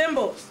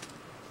symbols.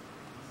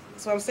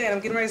 That's what I'm saying. I'm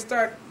getting ready to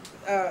start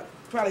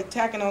probably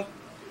tacking on.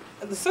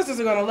 The sisters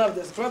are going to love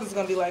this. Brothers are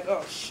going to be like,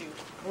 oh, shoot,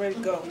 I'm ready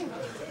to go.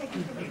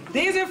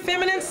 These are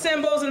feminine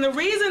symbols, and the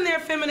reason they're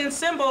feminine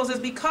symbols is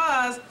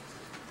because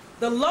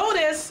the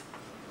lotus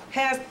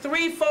has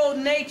threefold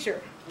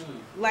nature,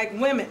 like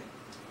women.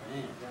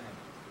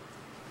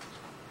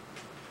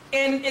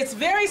 And it's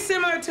very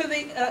similar to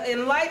the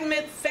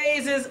Enlightenment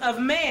phases of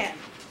man.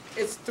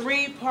 It's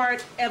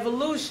three-part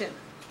evolution.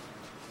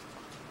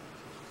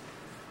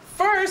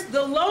 First,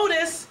 the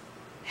lotus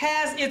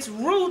has its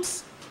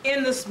roots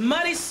in this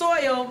muddy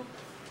soil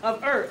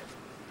of earth.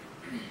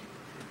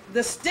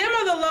 The stem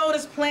of the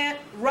lotus plant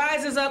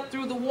rises up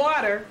through the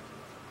water,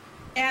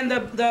 and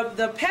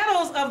the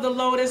petals of the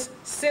lotus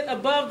sit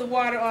above the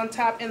water on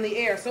top in the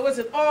air. So it's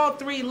at all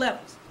three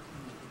levels.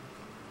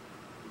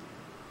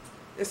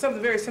 There's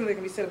something very similar that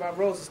can be said about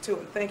roses too,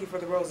 and thank you for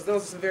the roses.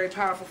 Those are some very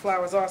powerful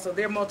flowers also.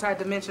 They're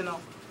multidimensional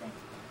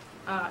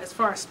as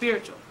far as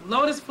spiritual.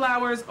 Lotus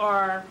flowers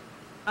are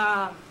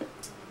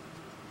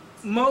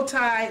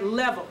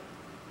multi-level,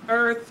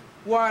 earth,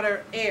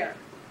 water, air.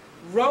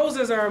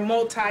 Roses are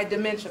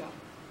multi-dimensional.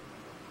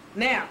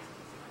 Now,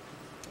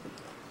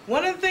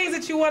 one of the things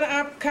that you want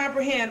to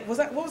comprehend,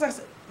 what was I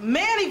saying?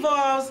 Man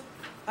evolves,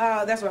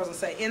 that's what I was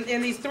going to say,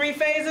 in these three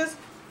phases,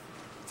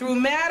 through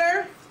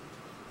matter,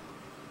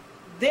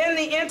 then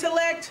the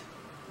intellect,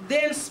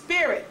 then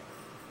spirit.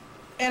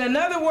 And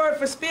another word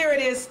for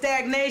spirit is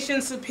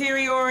stagnation,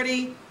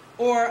 superiority,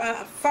 or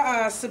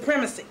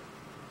supremacy.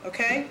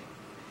 Okay?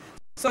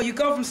 So you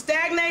go from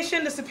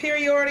stagnation to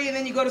superiority, and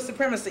then you go to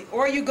supremacy.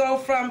 Or you go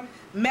from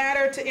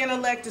matter to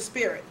intellect to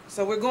spirit.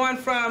 So we're going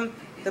from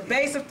the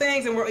base of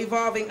things and we're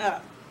evolving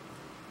up.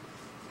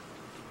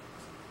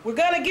 We're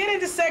going to get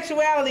into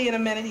sexuality in a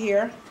minute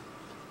here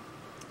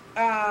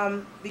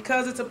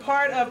because it's a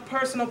part of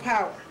personal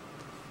power.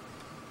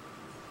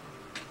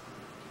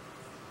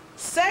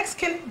 Sex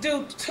can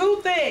do two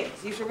things.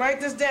 You should write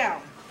this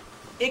down.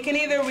 It can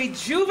either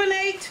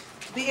rejuvenate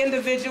the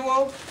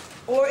individual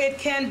or it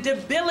can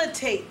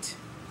debilitate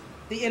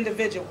the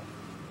individual.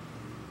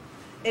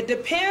 It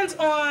depends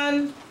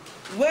on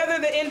whether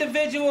the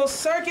individual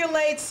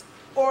circulates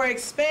or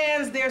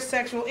expands their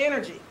sexual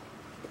energy.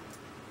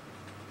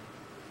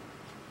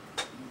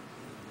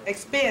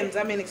 Expends.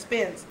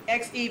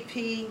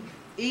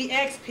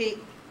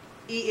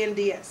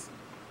 X-E-P-E-X-P-E-N-D-S.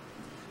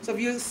 So if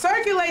you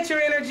circulate your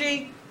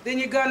energy, then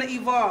you're going to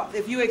evolve.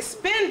 If you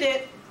expend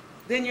it,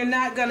 then you're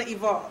not going to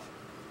evolve.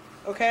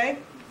 Okay?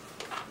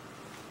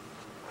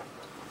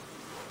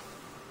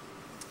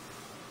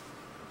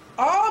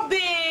 All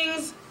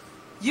beings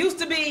used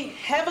to be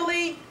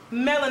heavily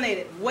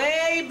melanated.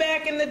 Way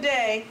back in the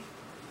day,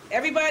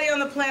 everybody on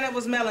the planet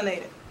was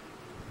melanated.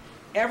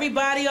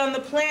 Everybody on the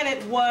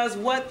planet was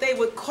what they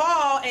would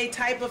call a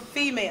type of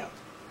female.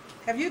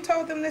 Have you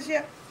told them this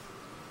yet?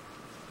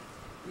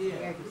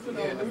 Yeah,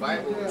 the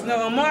Bible.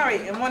 No,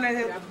 Amari, and one of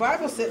the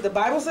Bible says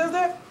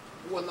that.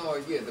 Well, no,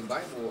 yeah, the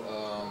Bible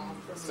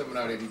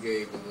seminar that he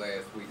gave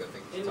last week, I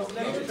think he talked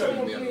about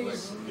female.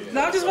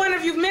 No, I'm just wondering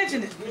if you've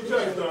mentioned it.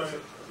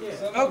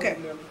 Okay.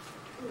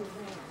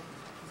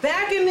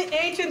 Back in the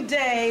ancient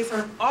days,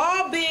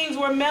 all beings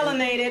were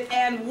melanated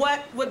and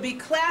what would be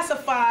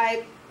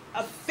classified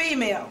a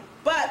female,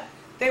 but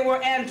they were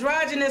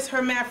androgynous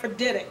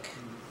hermaphroditic.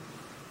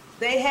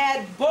 They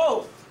had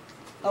both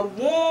a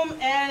womb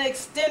and an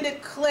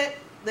extended clit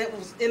that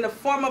was in the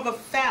form of a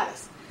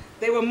phallus.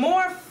 They were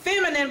more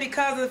feminine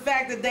because of the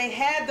fact that they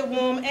had the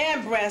womb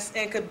and breasts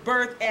and could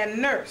birth and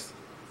nurse.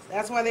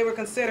 That's why they were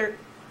considered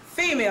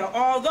female,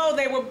 although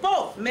they were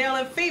both male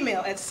and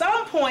female. At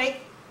some point,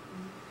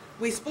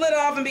 we split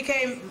off and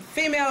became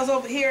females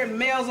over here and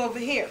males over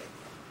here.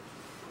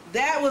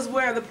 That was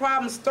where the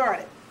problem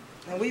started,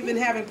 and we've been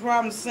having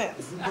problems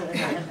since.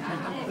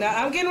 Now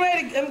I'm getting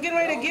ready to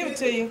give it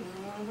to you.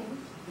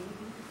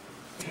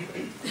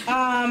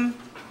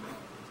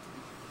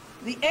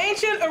 The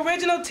ancient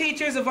original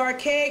teachers of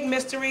archaic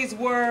mysteries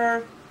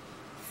were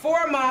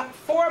four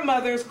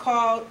mothers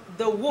called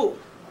the Wu,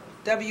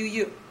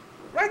 W-U.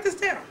 Write this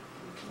down.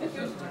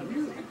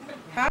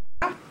 Huh?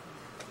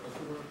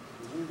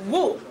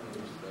 Wu.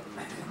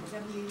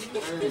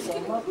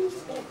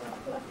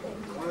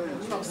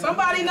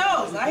 Somebody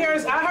knows. I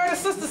heard a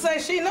sister say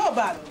she know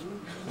about it.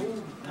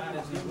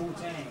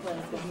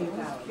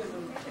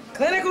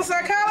 Clinical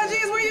psychology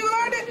is where you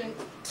learned it?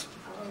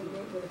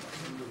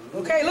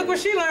 Okay, look where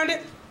she learned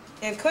it.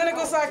 In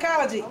clinical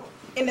psychology.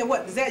 In the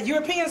what? Is that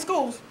European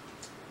schools?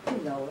 You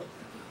know it.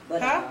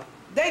 But, huh?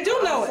 They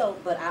do know it.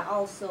 But I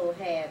also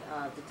had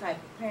the type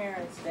of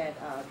parents that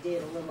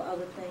did a little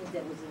other things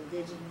that was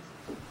indigenous.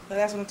 So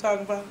that's what I'm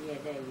talking about? Yeah,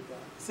 there you go.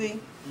 See?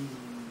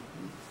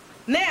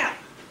 Now,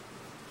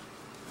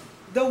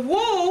 the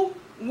Wu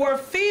were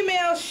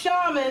female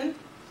shaman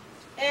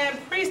and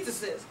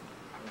priestesses.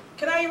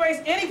 Can I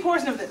erase any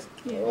portion of this?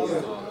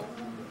 Yes.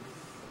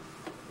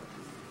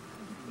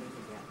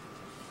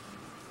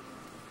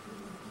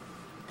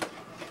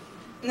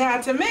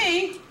 Now, to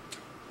me,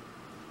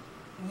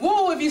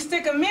 Wu, if you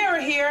stick a mirror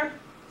here,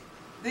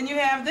 then you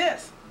have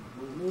this.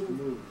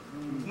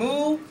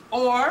 Mu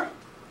or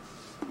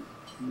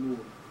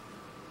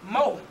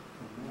Mo.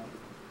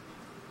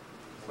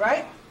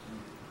 Right?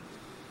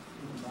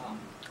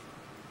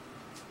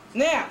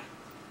 Now,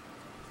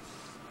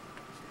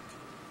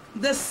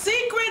 the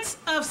secrets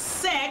of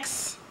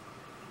sex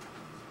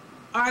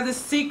are the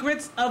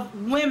secrets of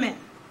women.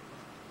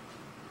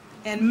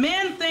 And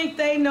men think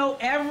they know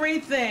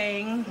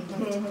everything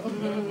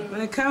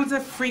when it comes to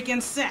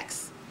freaking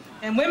sex.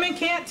 And women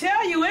can't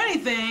tell you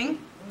anything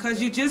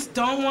because you just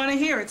don't want to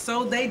hear it,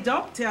 so they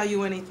don't tell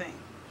you anything.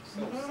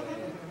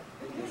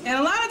 And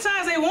a lot of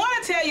times they want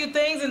to tell you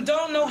things and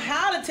don't know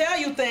how to tell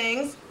you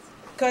things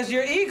because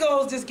your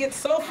egos just get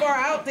so far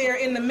out there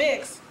in the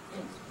mix,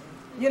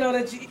 you know,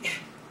 that you...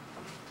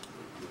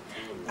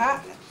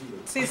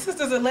 See,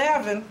 sisters are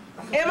laughing.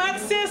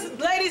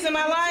 Ladies, am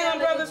I lying,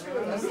 brothers?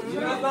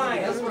 You're not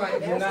lying. That's right.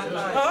 You're not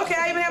lying. Oh, okay,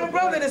 I even have a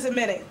brother that's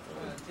admitting.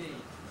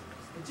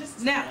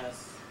 Now,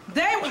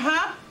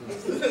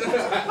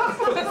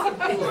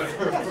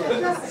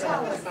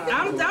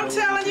 I'm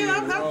telling you,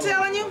 I'm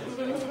telling you.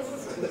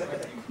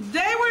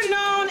 They were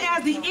known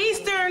as the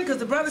Eastern, because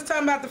the brother's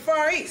talking about the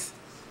Far East,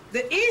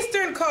 the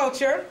Eastern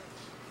culture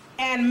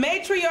and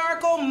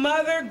matriarchal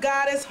mother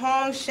goddess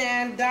Hong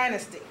Shan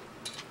dynasty.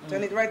 Do I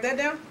need to write that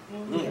down?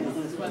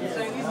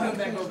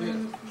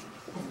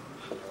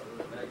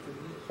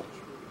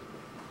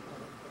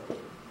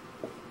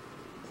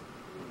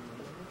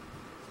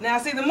 Now,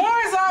 see, the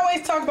Moors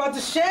always talk about the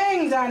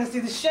Shang dynasty,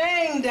 the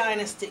Shang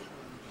dynasty.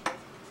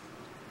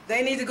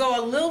 They need to go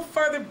a little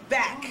further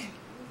back.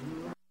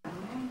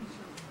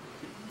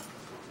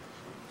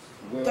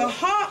 Well, The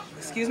Hong,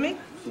 excuse me?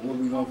 So where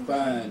we gonna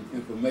find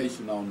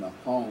information on the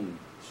Hong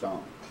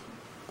Shang?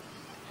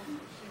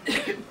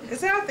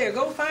 It's out there.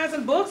 Go find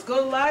some books, go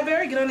to the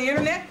library, get on the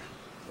internet.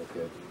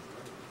 Okay.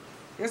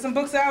 There's some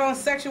books out on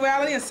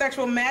sexuality and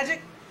sexual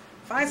magic.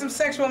 Find some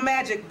sexual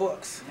magic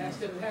books.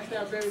 Hashtag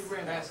Beverly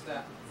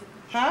Randolph.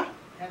 Huh?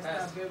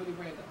 Hashtag Beverly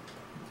Randolph.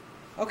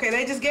 Okay,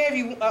 they just gave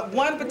you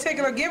one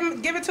particular, give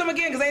it to them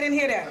again because they didn't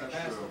hear that.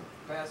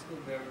 Pascal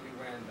Beverly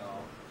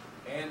Randolph,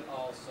 and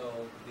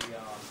also the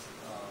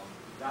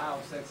Dial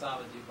of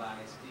Sexology by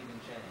Stephen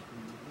Chang.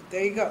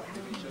 There you go.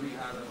 We show you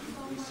how to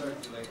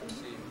recirculate the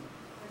seed.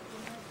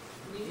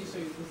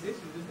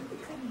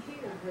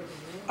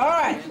 All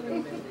right.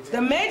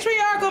 The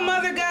matriarchal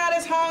mother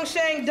goddess Hong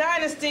Shang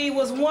dynasty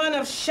was one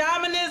of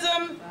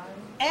shamanism,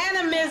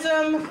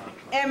 animism,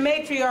 and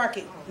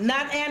matriarchy.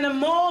 Not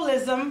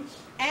animalism,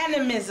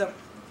 animism.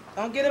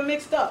 Don't get them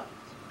mixed up.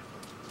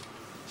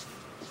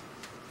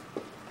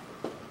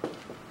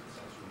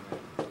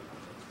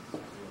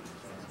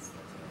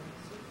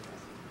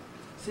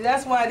 See,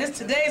 that's why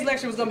today's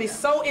lecture was going to be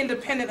so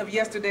independent of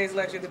yesterday's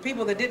lecture. The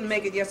people that didn't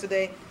make it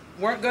yesterday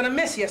weren't going to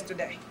miss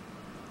yesterday.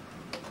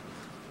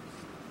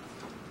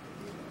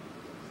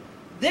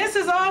 This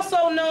is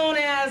also known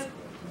as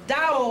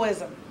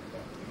Taoism.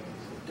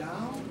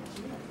 Tao?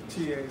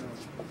 T-A-O.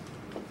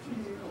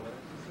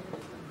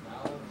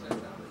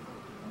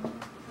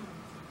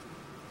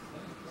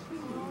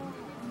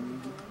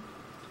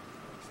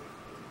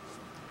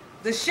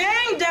 The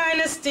Shang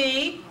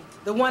dynasty,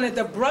 the one that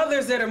the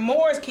brothers that are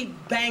Moors keep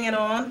banging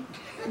on,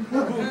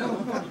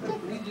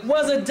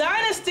 was a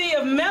dynasty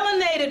of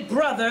melanated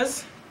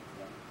brothers,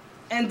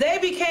 and they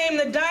became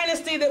the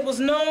dynasty that was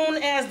known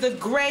as the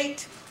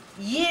Great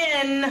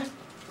Yin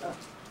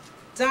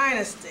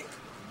Dynasty.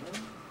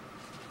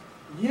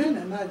 Yin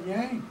and not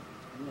yang.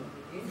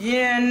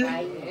 Yin.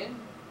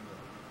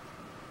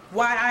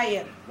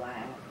 Y-I-N.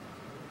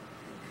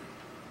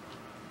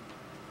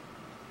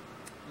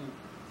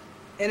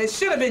 And it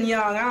should have been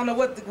young. I don't know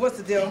what's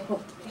the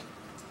deal.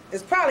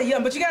 It's probably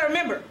young, but you got to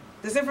remember,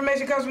 this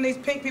information comes from these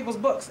pink people's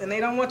books, and they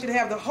don't want you to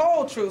have the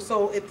whole truth,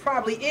 so it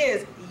probably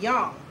is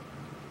young.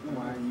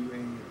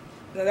 Y-U-A-N.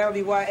 No, that would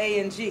be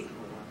Y-A-N-G.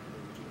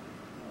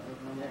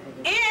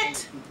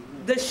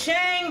 The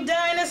Shang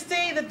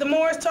dynasty that the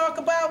Moors talk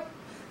about,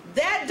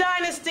 that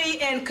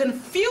dynasty and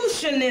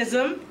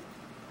Confucianism,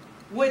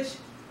 which,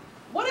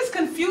 what does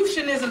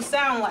Confucianism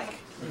sound like?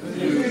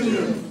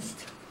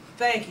 Confused.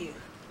 Thank you.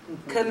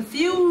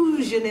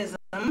 Confucianism.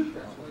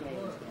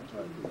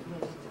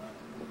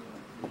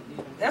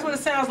 That's what it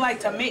sounds like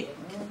to me.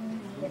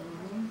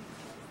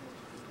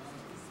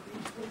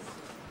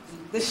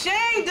 The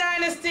Shang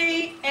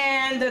dynasty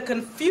and the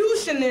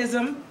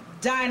Confucianism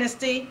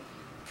dynasty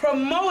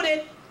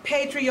promoted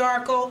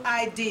patriarchal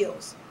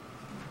ideals.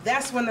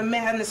 That's when the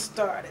madness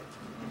started.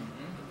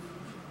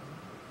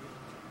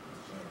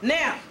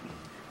 Now,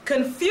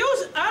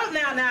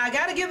 now I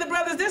got to give the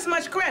brothers this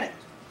much credit.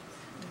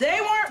 They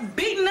weren't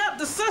beating up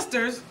the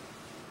sisters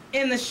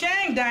in the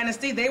Shang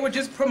dynasty. They were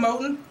just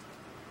promoting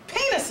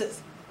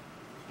penises.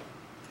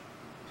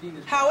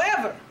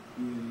 However,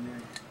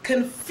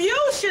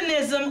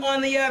 Confucianism,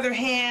 on the other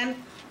hand,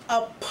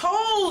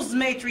 opposed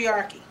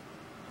matriarchy,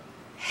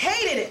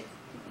 hated it.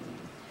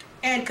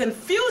 And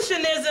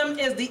Confucianism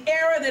is the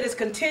era that is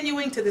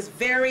continuing to this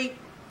very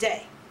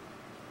day.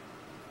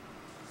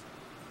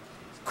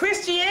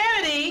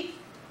 Christianity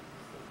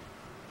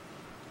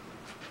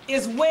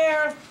is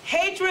where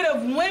hatred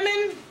of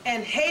women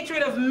and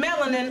hatred of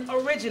melanin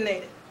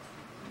originated.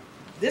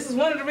 This is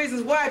one of the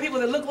reasons why people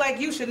that look like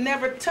you should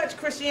never touch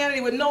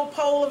Christianity with no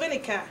pole of any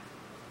kind.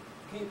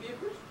 Can't be a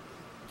Christian.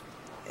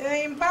 It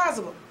ain't even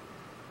possible.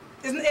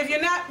 If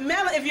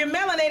you're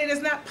melanated,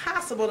 it's not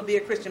possible to be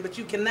a Christian, but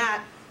you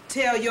cannot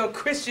tell your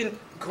Christian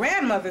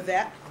grandmother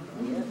that.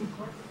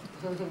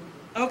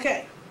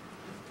 Okay.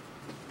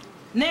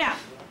 Now,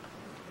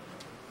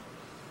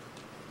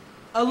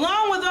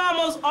 along with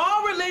almost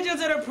all religions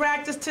that are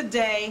practiced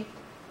today,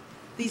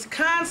 these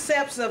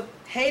concepts of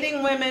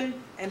hating women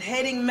and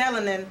hating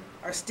melanin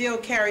are still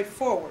carried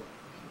forward.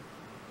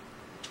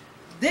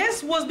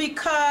 This was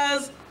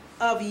because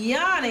of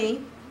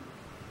Yanni,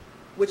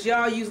 which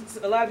y'all use,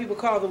 a lot of people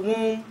call the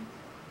womb,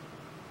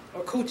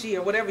 or coochie,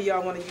 or whatever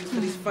y'all want to use for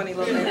these funny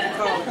little names to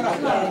call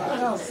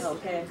it.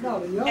 Okay.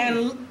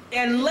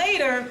 And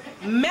later,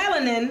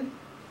 melanin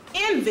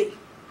envy.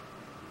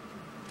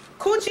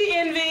 Coochie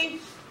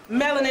envy,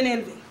 melanin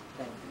envy.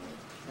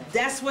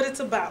 That's what it's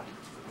about.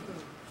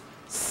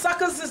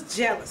 Suckers is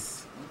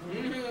jealous.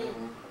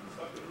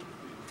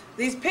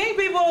 These pink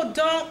people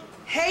don't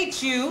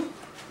hate you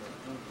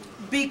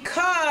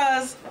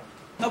because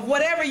of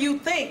whatever you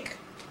think.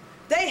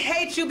 They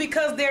hate you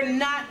because they're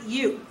not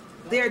you.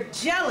 They're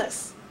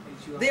jealous.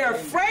 They're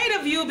afraid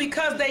of you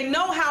because they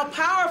know how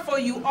powerful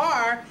you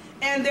are,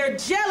 and they're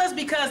jealous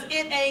because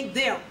it ain't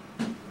them.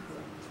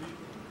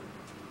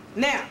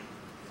 Now,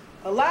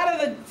 a lot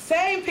of the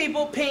same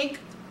people, pink,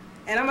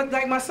 and I'm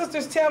like my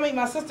sisters tell me,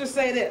 my sisters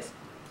say this: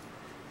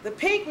 the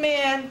pink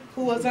man,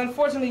 who is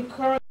unfortunately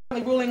currently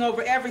ruling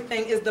over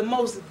everything, is the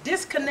most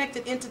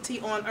disconnected entity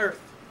on earth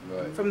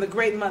from the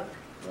Great Mother.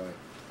 Right.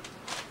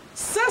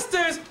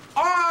 Sisters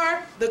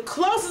are the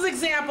closest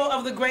example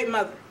of the Great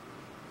Mother,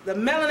 the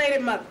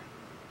melanated mother.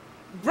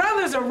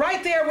 Brothers are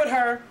right there with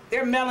her.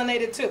 They're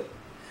melanated too.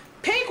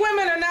 Pink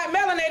women are not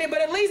melanated,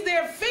 but at least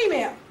they're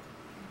female.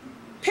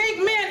 Pink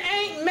men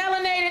ain't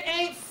melanated,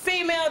 ain't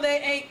female, they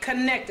ain't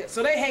connected.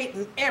 So they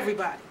hating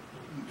everybody.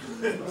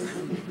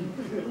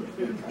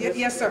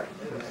 Yes, sir.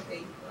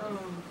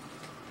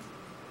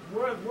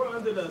 We're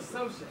under the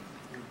assumption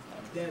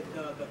that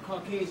the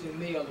Caucasian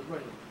male is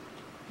running.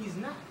 He's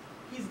not.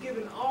 He's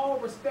giving all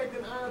respect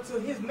and honor to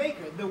his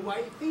maker, the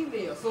white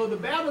female. So the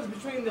balance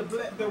between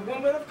the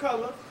woman of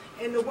color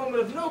and the woman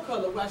of no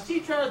color, while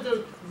she tries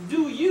to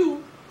do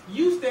you,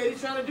 you steady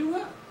trying to do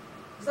her.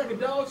 It's like a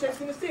dog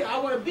chasing its tail. I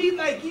want to be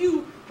like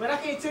you, but I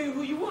can't tell you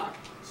who you are.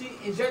 She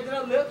injected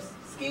her lips,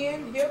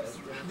 skin, hips,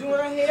 doing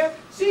her hair.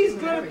 She's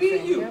going to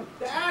be you.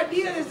 The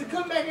idea is to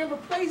come back and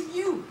replace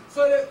you,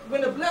 so that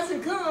when the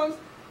blessing comes,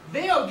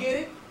 they'll get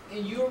it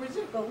and you'll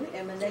reject. But we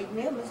emanate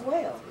them as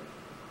well.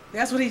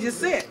 That's what he just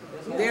said.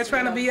 They're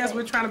trying to be us,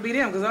 we're trying to be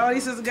them. Because all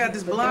these sisters got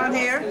this blonde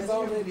hair.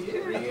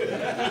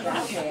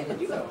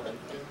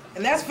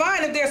 And that's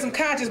fine if there's some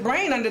conscious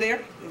brain under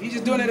there, if you're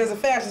just doing it as a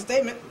fashion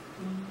statement.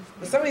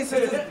 But some of these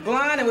sisters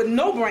blind and with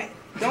no brain,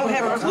 don't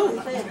have a clue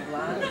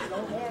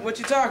what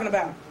you're talking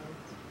about.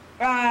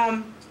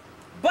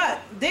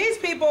 But these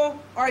people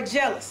are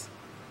jealous.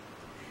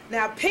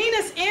 Now,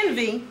 penis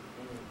envy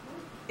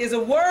is a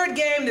word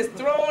game that's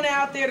thrown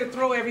out there to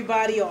throw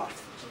everybody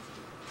off.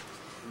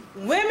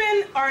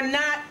 Women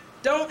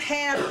don't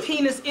have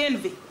penis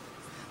envy.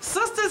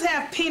 Sisters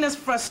have penis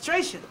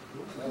frustration.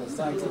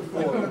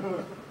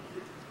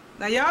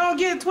 Now y'all don't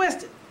get it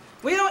twisted.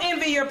 We don't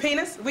envy your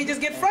penis. We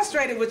just get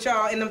frustrated with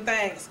y'all in them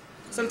things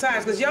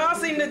sometimes, because y'all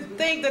seem to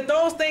think that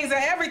those things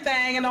are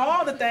everything and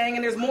all the thing,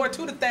 and there's more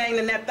to the thing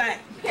than that thing.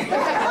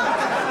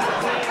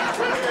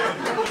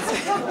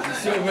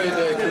 Sure made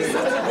that clear.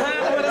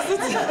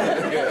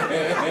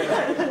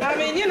 I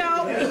mean, you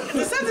know,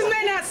 the sisters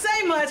may not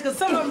say much because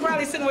some of them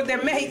probably sitting with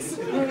their mates.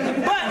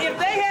 But if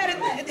they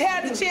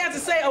had the chance to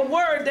say a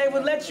word, they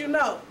would let you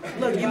know.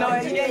 Look, you know,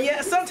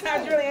 yeah,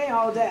 sometimes you really ain't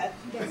all that.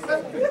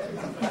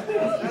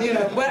 You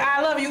know, but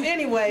I love you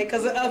anyway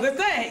because of other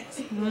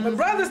things. But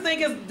brothers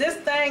think it's this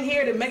thing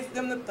here that makes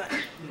them the thing.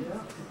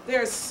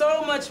 There's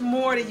so much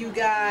more to you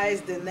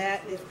guys than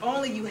that. If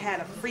only you had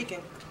a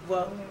freaking,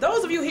 well,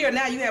 those of you here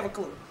now, you have a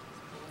clue.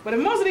 But if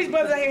most of these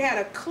brothers out here had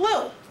a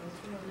clue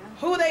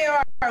who they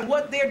are and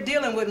what they're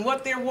dealing with and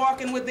what they're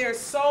walking with, there's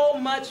so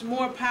much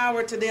more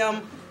power to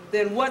them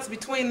than what's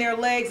between their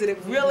legs that it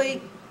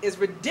really is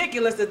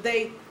ridiculous that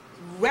they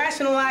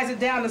rationalize it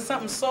down to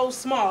something so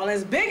small. And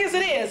as big as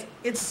it is,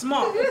 it's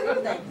small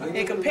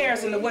in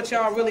comparison to what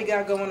y'all really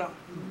got going on.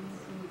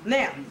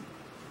 Now,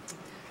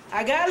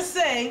 I gotta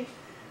say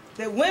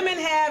that women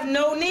have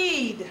no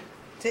need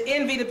to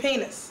envy the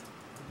penis.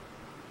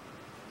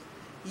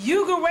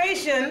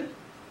 Eugeration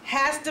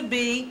has to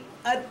be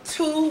a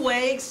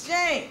two-way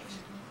exchange,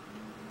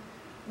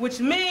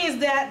 which means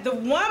that the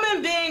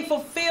woman being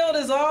fulfilled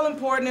is all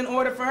important in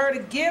order for her to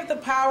give the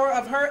power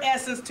of her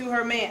essence to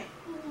her man.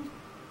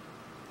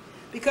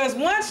 Because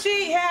once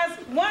she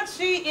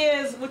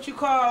is what you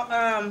call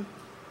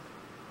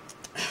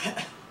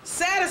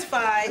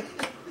satisfied,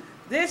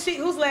 then she,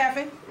 who's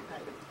laughing?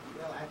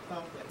 Well, I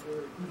thought that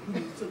word,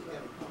 you took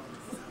that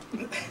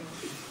upon us.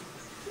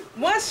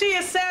 Once she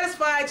is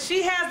satisfied,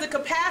 she has the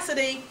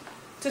capacity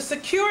to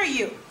secure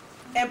you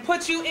and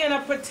put you in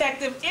a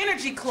protective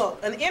energy cloak,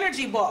 an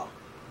energy ball.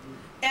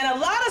 And a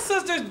lot of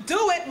sisters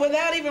do it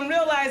without even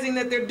realizing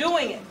that they're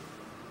doing it.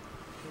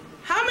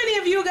 How many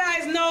of you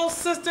guys know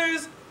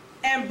sisters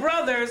and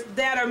brothers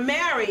that are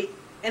married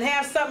and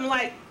have something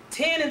like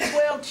 10 and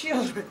 12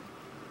 children?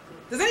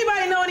 Does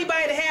anybody know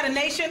anybody that had a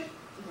nation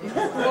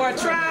or a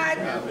tribe?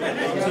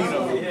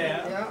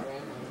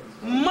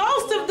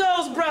 Most of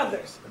those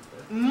brothers,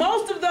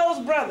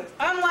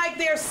 unlike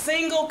their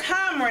single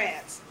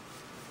comrades,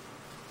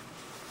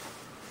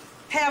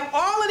 have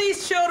all of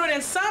these children,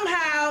 and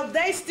somehow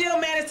they still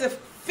manage to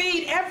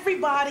feed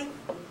everybody.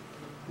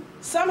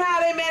 Somehow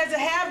they manage to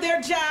have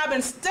their job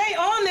and stay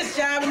on this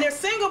job, and their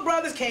single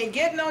brothers can't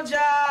get no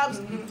jobs,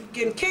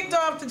 getting kicked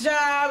off the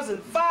jobs and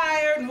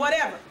fired and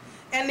whatever.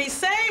 And these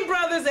same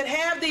brothers that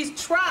have these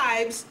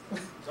tribes,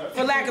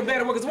 for lack of a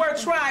better word, because the word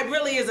tribe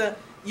really is a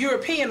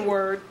European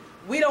word.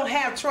 We don't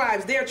have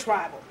tribes, they're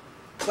tribal.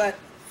 But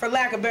for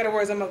lack of better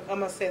words, I'm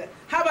gonna say that.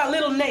 How about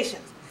little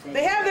nations?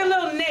 They have their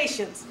little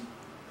nations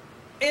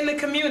in the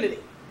community.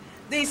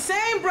 These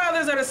same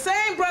brothers are the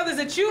same brothers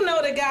that you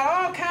know that got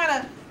all kind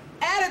of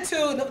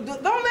attitude.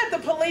 Don't let the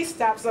police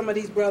stop some of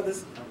these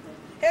brothers.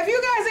 Have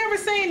you guys ever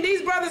seen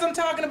these brothers I'm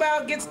talking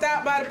about get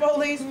stopped by the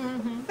police?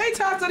 They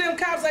talk to them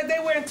cops like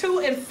they're wearing 2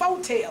 and 4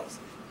 tails.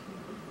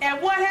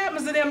 And what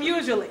happens to them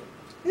usually?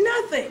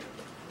 Nothing.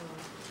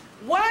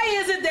 Why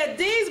is it that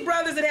these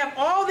brothers that have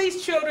all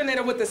these children that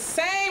are with the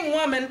same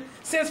woman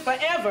since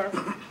forever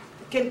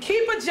can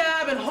keep a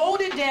job and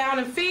hold it down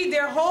and feed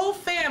their whole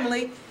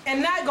family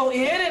and not go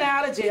in and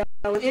out of jail,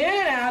 in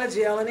and out of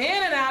jail, and in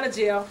and out of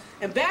jail,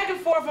 and back and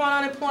forth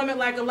on unemployment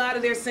like a lot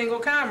of their single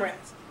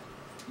comrades?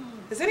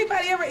 Has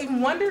anybody ever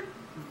even wondered?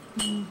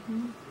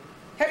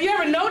 Have you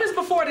ever noticed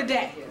before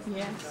today?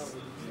 Yes.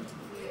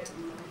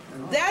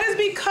 That is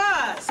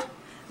because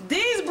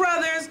these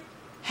brothers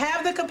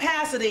have the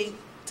capacity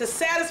to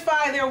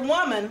satisfy their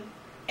woman,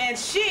 and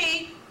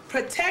she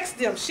protects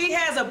them. She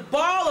has a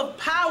ball of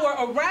power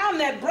around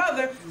that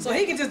brother, so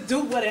he can just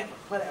do whatever.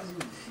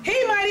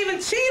 He might even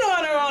cheat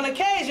on her on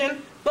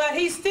occasion, but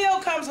he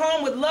still comes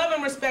home with love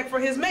and respect for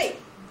his mate.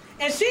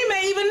 And she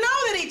may even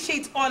know that he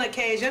cheats on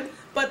occasion,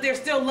 but there's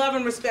still love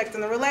and respect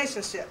in the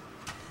relationship.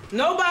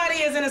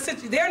 Nobody is in a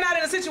situation, they're not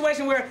in a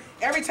situation where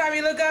every time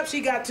you look up,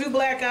 she got 2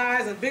 black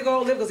eyes and big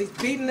old lips because he's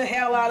beating the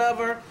hell out of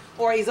her,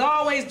 or he's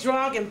always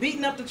drunk and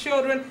beating up the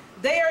children.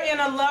 They are in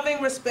a loving,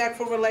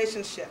 respectful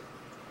relationship.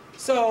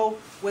 So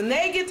when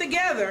they get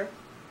together,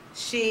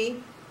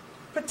 she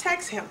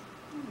protects him.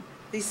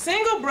 These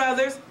single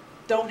brothers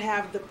don't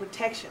have the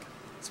protection.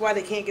 That's why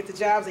they can't get the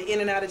jobs. They're in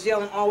and out of jail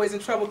and always in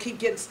trouble, keep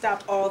getting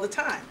stopped all the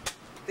time.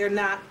 They're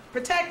not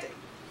protected.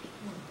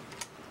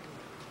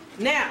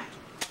 Now,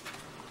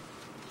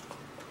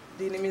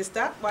 do you need me to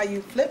stop while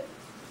you flip?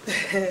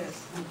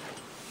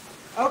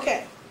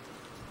 Okay.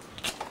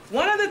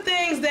 One of the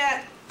things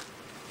that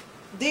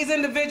these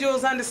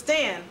individuals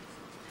understand,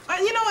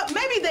 you know what,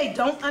 maybe they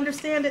don't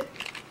understand it.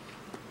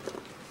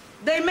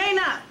 They may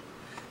not.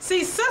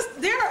 See,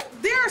 there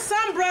are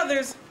some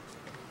brothers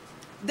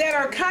that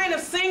are kind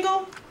of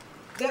single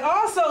that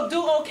also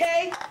do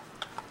okay,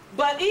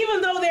 but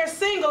even though they're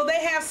single, they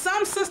have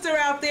some sister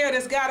out there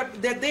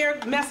that they're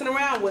messing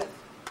around with,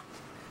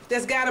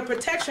 that's got a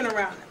protection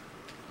around them.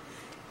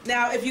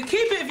 Now, if you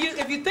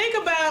think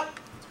about,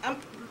 I'm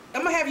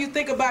gonna have you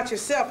think about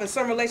yourself in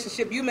some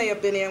relationship you may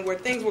have been in where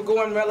things were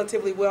going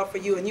relatively well for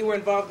you and you were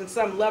involved in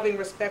some loving,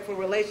 respectful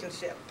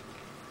relationship.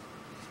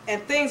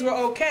 And things were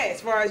okay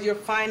as far as your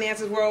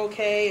finances were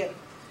okay, and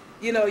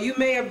you know, you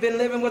may have been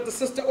living with the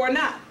sister or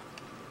not.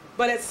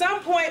 But at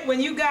some point when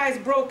you guys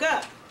broke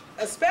up,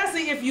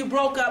 especially if you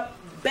broke up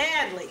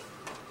badly,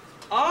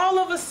 all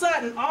of a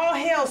sudden, all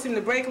hell seemed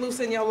to break loose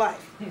in your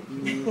life.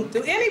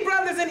 Do any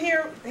brothers in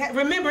here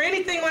remember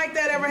anything like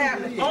that ever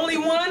happening? Only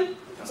 1?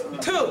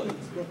 2?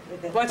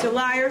 Bunch of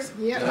liars?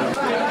 Yep.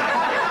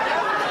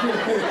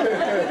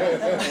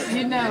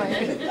 You know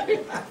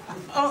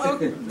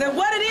it. Then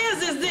what it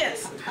is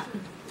this.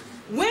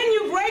 When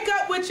you break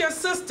up with your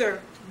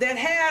sister that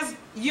has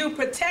you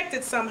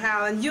protected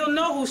somehow, and you'll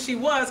know who she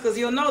was because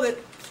you'll know that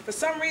for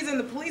some reason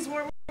the police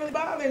weren't really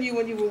bothering you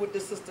when you were with the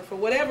sister. For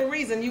whatever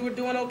reason, you were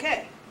doing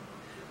okay.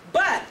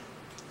 But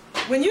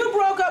when you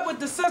broke up with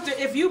the sister,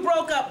 if you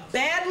broke up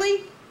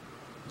badly,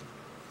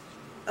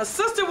 a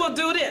sister will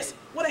do this.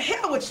 What the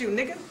hell with you,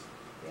 nigga?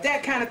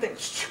 That kind of thing.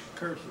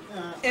 Curse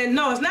you. And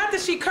no, it's not that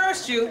she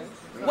cursed you.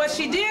 What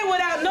she did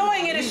without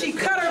knowing it is she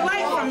cut her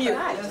life from you.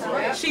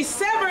 She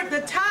severed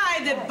the tie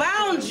that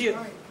bound you.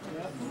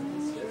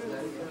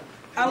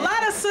 A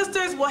lot of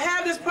sisters will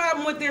have this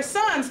problem with their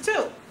sons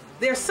too.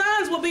 Their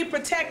sons will be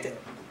protected.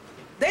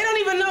 They don't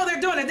even know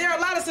they're doing it. There are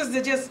a lot of sisters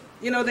that just,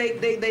 you know,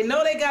 they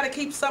know they got to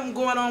keep something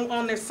going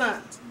on their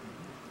sons.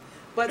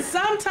 But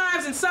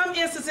sometimes, in some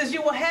instances,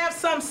 you will have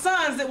some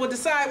sons that will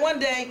decide one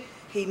day,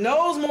 he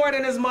knows more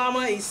than his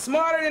mama, he's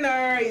smarter than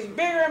her, he's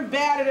bigger and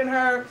badder than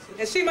her,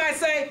 and she might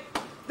say,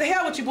 the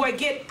hell with you, boy,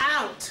 get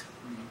out.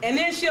 And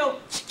then she'll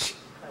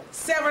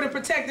sever the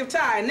protective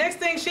tie. And next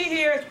thing she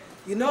hears,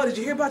 you know, did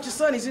you hear about your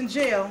son? He's in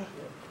jail.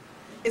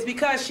 It's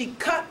because she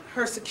cut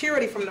her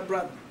security from the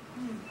brother.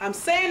 I'm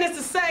saying this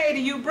to say to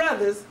you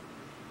brothers,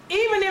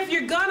 even if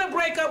you're gonna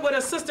break up with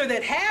a sister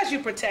that has you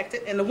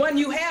protected, and the one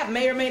you have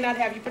may or may not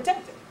have you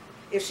protected,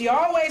 If she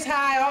always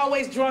high,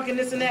 always drunk and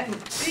this and that,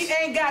 she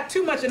ain't got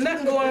too much of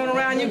nothing going on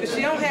around you because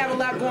she don't have a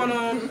lot going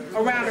on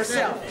around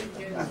herself.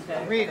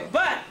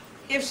 But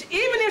even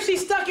if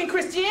she's stuck in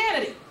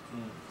Christianity,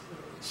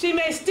 she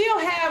may still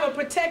have a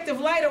protective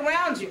light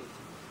around you.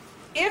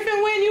 If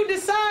and when you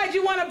decide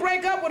you want to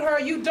break up with her,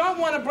 you don't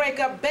want to break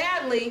up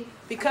badly,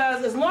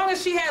 because as long as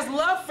she has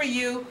love for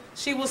you,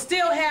 she will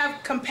still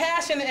have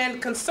compassion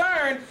and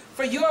concern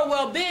for your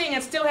well-being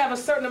and still have a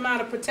certain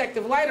amount of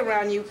protective light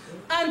around you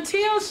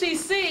until she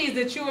sees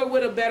that you are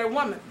with a better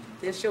woman.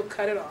 Then she'll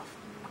cut it off.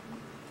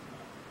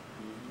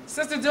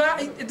 Sister,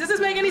 does this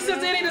make any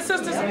sense to any of the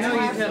sisters? I know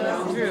you're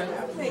telling the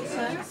truth. Makes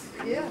sense.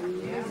 Yeah.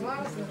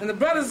 And the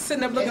brothers are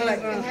sitting up looking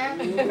like, I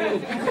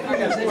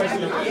got a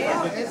question.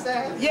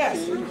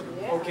 Yes.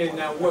 Okay,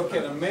 now what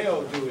can a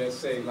male do that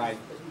say, like,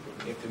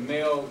 if the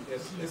male,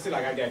 let's say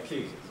like I got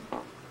kids,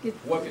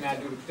 what can I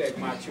do to protect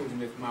my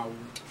children if my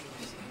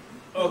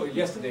other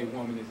yesterday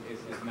woman is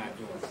not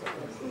doing so?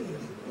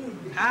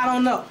 I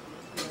don't know.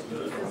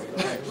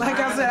 Like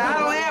I said, I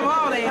don't have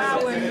all the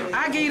answers.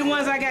 I give you the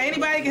ones I got.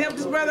 Anybody can help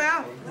this brother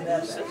out?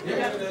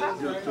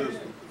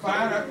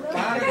 Find a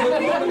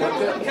good woman.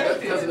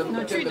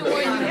 Can the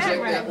man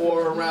inject that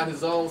aura around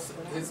his own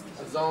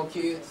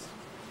kids?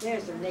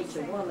 There's a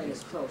nature woman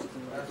is close to me.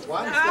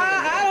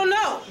 I don't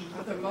know.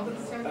 I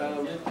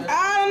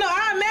don't know.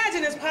 I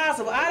imagine it's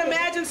possible. I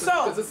imagine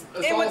so. Because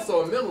it's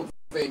also a mental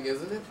thing,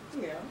 isn't it?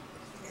 Yeah.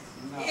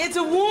 It's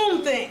a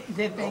womb thing.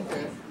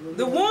 Okay.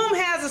 The womb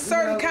has a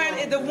certain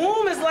kind. The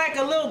womb is like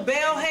a little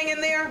bell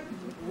hanging there.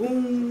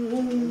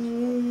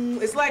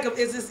 It's like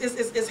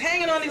it's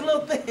hanging on these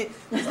little things,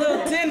 these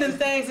little tendon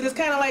things, and it's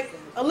kind of like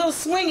a little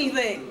swingy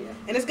thing.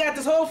 And it's got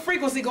this whole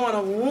frequency going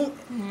on.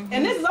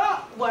 And this is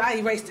all. Well, I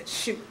erased it.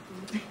 Shoot.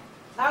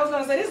 I was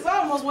gonna say this is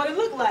almost what it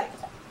looked like.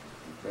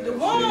 The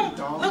womb looked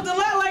a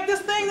lot like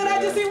this thing that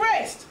I just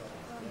erased.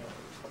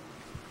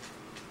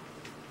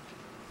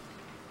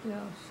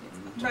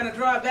 I'm trying to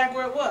draw it back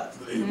where it was.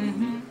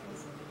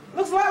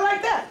 Looks a lot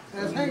like that.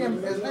 It's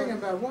hanging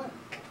by what?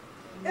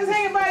 It's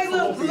hanging by these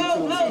little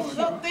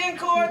thin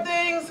cord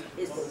things.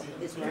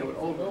 It's right.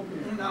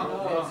 It's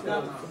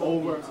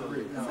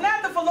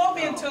not the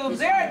fallopian tubes.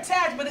 They're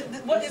attached, but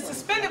it's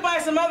suspended by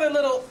some other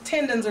little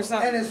tendons or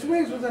something. And it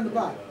swings within the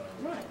body.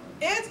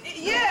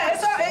 Yeah.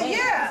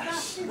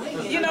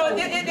 You know, it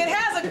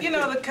has the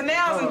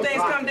canals and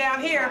things come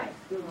down here,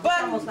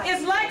 but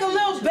it's like a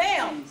little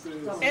bell,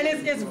 and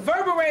it's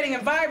vibrating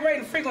and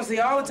vibrating frequency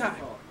all the time.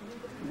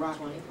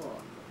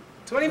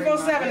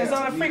 24/7 is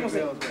on a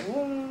frequency.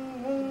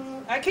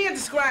 I can't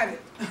describe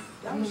it.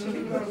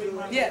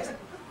 Yes.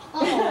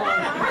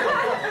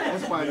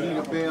 That's why I need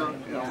a bell.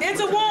 It's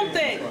a womb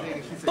thing.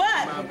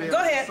 But, go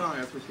ahead.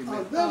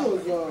 There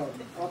was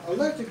a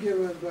lecture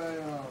given by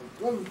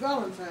Reverend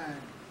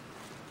Valentine,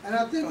 and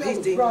I think that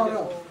was brought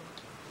up.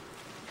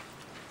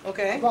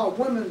 Okay. About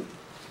women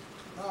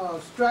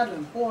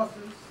straddling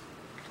horses,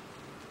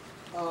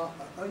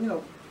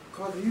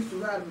 because they used to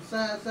ride them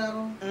side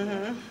saddle.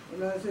 You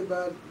know, I said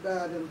by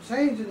them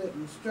changing it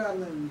and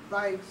straddling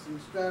bikes and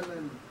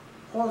straddling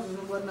horses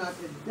and whatnot,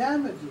 it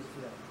damages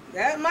them.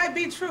 That might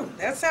be true.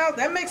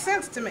 That makes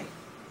sense to me.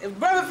 If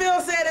Brother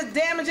Phil said it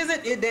damages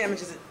it, it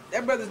damages it.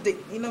 That brother's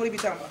deep. He know what he be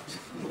talking about.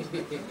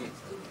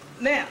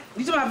 Now,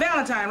 you talking about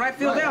Valentine, right?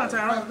 Phil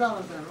Valentine, right?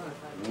 Valentine,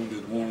 right.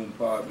 Wounded womb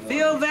part one.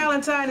 Phil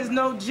Valentine is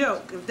no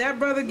joke. If that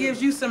brother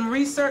gives you some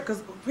research,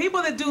 because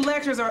people that do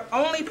lectures are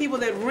only people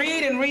that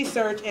read and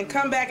research and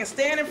come back and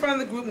stand in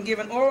front of the group and give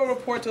an oral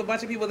report to a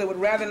bunch of people that would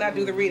rather not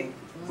do the reading.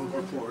 Book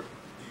report.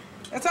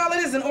 That's all it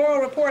is, an oral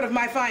report of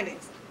my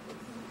findings.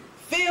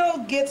 Phil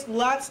gets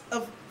lots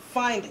of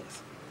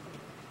findings.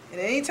 And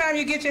anytime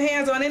you get your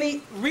hands on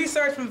any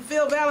research from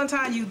Phil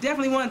Valentine, you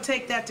definitely want to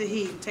take that to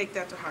heed, take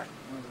that to heart.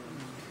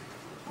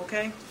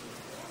 Okay?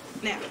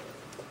 Now,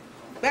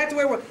 back to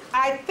where we're.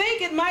 I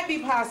think it might be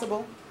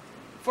possible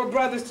for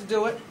brothers to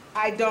do it.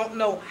 I don't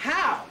know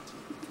how,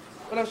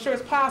 but I'm sure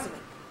it's possible.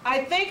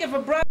 I think if a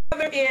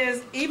brother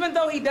is, even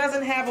though he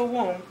doesn't have a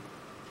womb,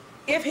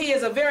 if he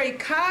is a very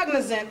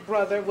cognizant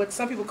brother, what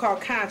some people call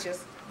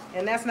conscious,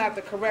 and that's not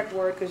the correct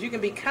word, because you can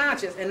be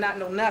conscious and not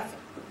know nothing.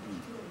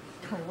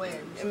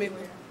 Aware. I mean,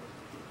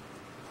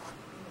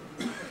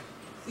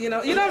 you know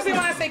what I'm saying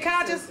when I say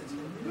conscious?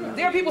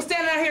 There are people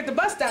standing out here at the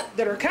bus stop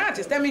that are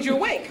conscious. That means you're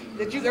awake.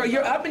 That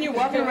you're up and you're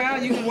walking around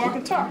and you can walk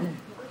and talk.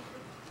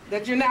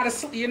 That you're not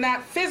asleep, you're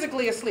not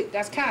physically asleep.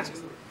 That's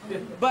conscious.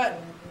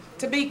 But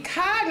to be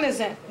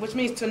cognizant, which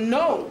means to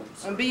know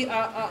and be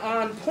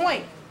on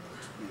point.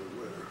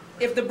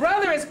 If the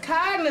brother is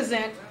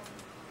cognizant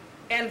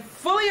and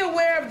fully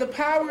aware of the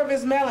power of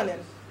his melanin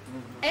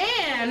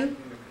and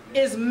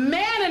is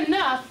man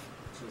enough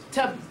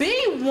to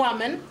be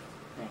woman,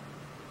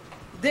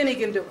 then he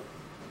can do it.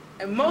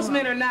 And most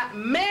men are not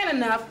man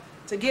enough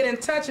to get in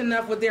touch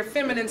enough with their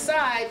feminine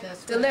side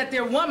to let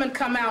their woman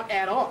come out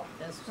at all.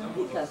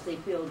 Because they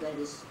feel that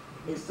it's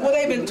well,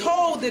 they've been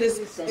told that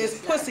it's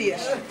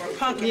pussy-ish or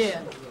punkish.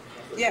 Yeah.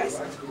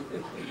 Yes.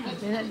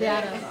 They're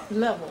at a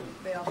level,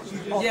 they're off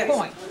Yes.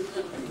 point.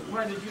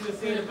 What did you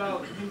just say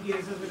about you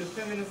getting something to the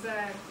feminine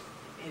side,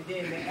 and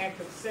then the act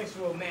of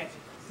sexual matching?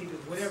 See, 'cause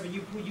whatever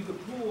you could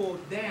pull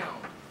down,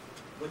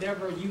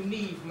 whatever you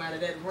need from out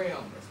of that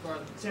realm, as far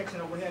as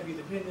protection or what have you,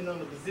 depending on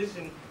the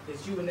position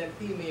that you and that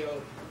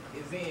female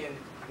is in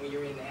when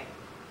you're in the act.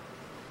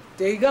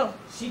 There you go.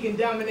 She can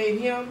dominate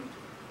him,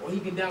 or he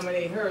can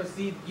dominate her.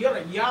 See, y'all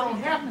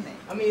don't have to.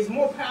 I mean, it's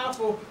more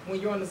powerful when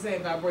you're on the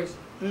same vibration.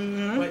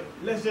 Mm-hmm. But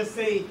let's just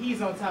say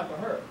he's on top of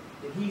her,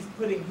 that he's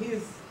putting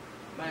his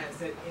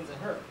mindset into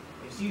her.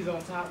 If she's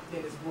on top,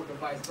 then it's working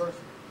vice versa.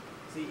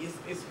 See,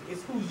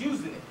 it's who's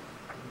using it.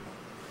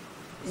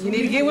 You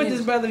need to get with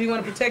this brother if you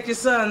want to protect your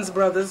sons,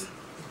 brothers.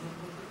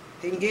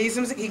 He can give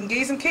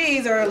you some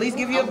keys, or at least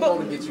give you a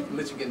book. I'm going to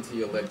let you get into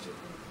your lecture.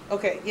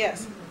 Okay,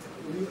 yes.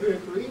 When you're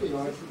creating,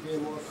 aren't you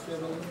being more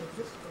feminine?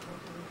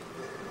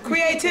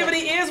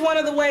 Creativity is one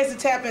of the ways to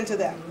tap into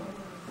that.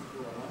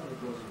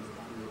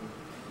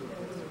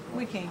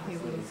 We can't hear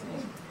what he's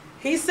saying.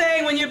 He's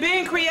saying when you're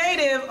being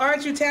creative,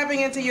 aren't you tapping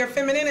into your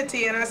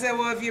femininity? And I said,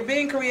 well, if you're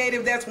being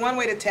creative, that's one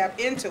way to tap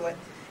into it.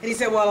 And he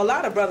said, well, a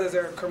lot of brothers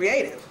are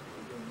creative.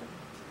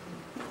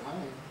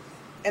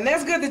 And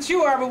that's good that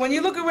you are, but when you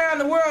look around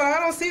the world, I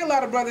don't see a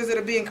lot of brothers that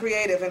are being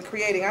creative and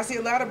creating. I see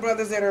a lot of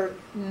brothers that are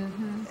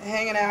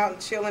hanging out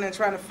and chilling and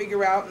trying to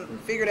figure it out.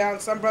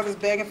 And some brothers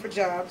begging for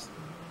jobs.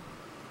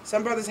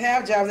 Some brothers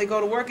have jobs. They go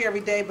to work every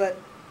day, but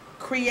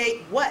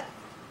create what?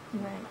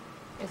 Right.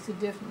 It's a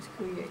difference,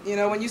 create. You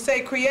know, when you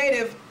say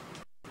creative,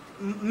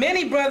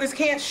 many brothers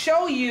can't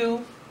show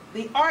you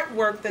the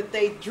artwork that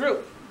they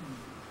drew,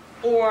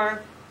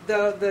 or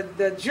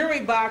the jewelry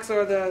box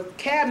or the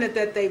cabinet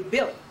that they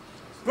built.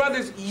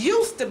 Brothers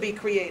used to be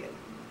creative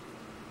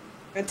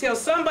until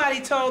somebody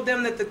told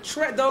them that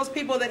those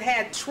people that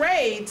had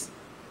trades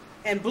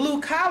and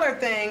blue-collar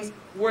things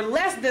were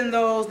less than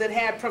those that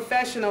had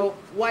professional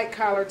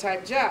white-collar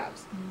type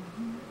jobs.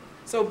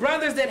 So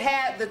brothers that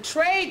had the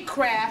trade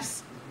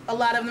crafts, a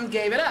lot of them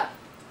gave it up.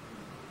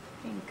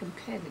 Being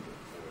competitive.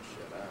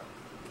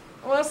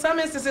 Well, some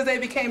instances they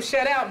became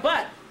shut out,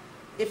 but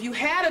if you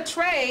had a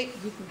trade,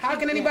 how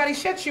can anybody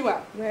shut you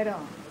out? Right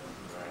on.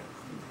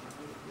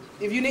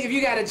 If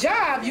you got a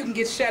job, you can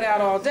get shut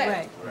out all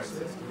day. Right.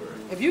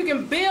 If you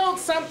can build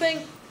something,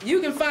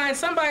 you can find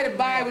somebody to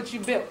buy what you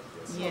built.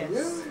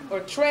 Yes. Or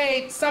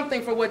trade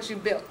something for what you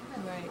built.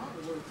 Right.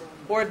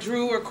 Or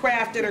drew or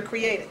crafted or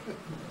created.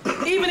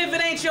 Even if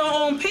it ain't your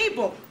own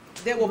people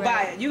that will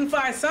buy it. You can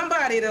find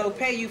somebody that will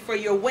pay you for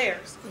your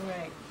wares.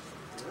 Right.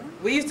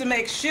 We used to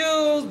make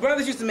shoes.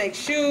 Brothers used to make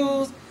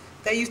shoes.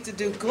 They used to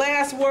do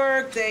glass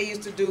work. They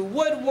used to do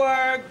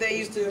woodwork. They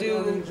used to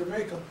do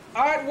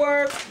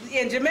artwork.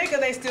 In Jamaica,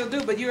 they still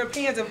do, but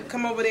Europeans have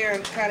come over there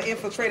and kind of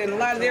infiltrated. And a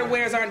lot of their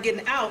wares aren't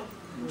getting out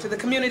to the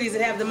communities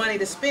that have the money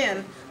to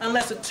spend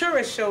unless a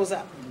tourist shows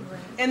up.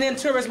 And then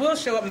tourists will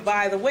show up and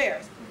buy the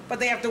wares.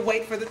 But they have to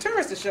wait for the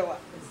tourists to show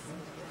up.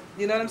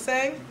 You know what I'm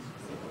saying?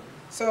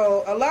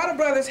 So a lot of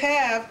brothers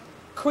have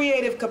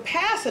creative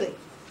capacity,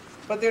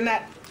 but they're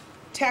not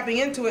tapping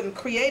into it and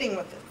creating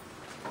with it.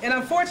 And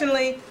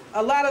unfortunately,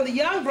 a lot of the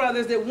young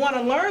brothers that want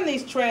to learn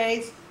these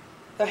trades,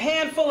 the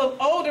handful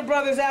of older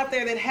brothers out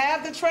there that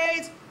have the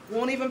trades,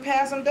 won't even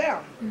pass them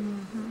down.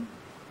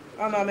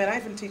 Oh no, man, I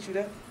ain't finna teach you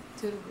that.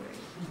 To the grade.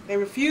 They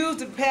refuse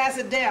to pass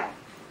it down.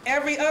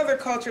 Every other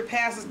culture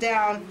passes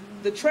down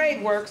the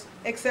trade works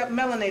except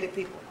melanated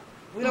people.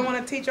 We don't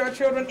want to teach our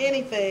children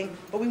anything,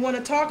 but we want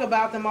to talk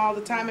about them all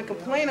the time and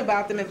complain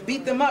about them and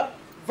beat them up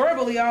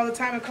verbally all the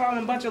time and call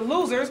them a bunch of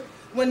losers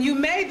when you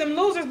made them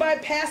losers by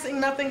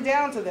passing nothing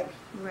down to them.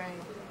 Right.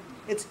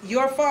 It's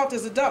your fault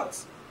as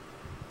adults.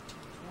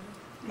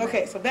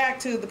 Okay, so back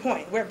to the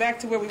point. We're back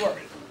to where we were.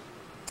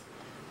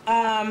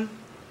 All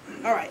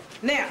right,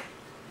 now,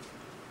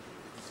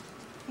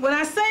 when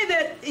I say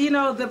that, you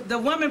know, the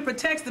woman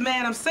protects the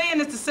man, I'm saying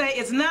this to say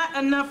it's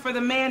not enough for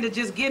the man to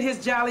just get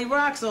his jolly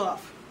rocks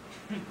off.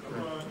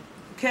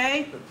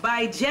 Okay?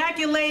 By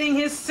ejaculating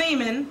his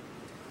semen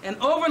and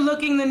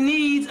overlooking the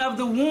needs of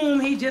the womb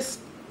he just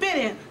spit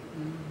in.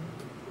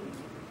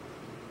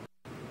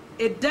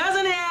 It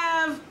doesn't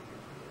have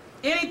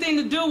anything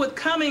to do with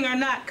coming or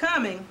not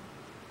coming,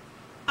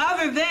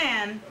 other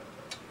than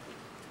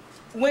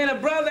when a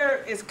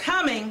brother is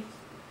coming,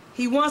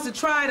 he wants to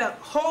try to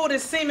hold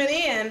his semen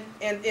in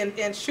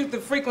and shoot the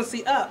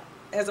frequency up,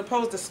 as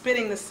opposed to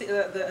spitting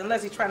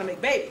unless he's trying to make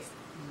babies,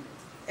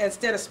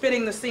 instead of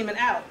spitting the semen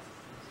out.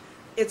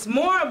 It's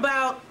more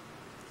about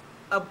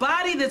a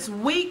body that's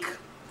weak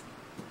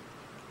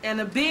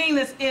and a being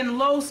that's in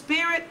low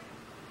spirit.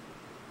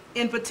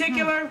 In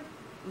particular,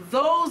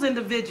 those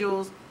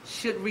individuals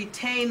should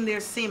retain their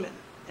semen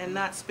and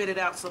not spit it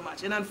out so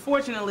much. And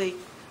unfortunately,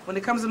 when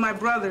it comes to my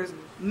brothers,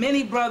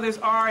 many brothers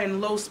are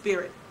in low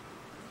spirit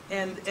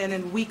and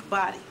in weak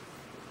body.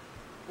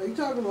 Are you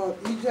talking about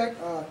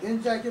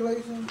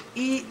ejaculation?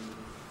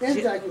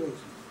 Ejaculation.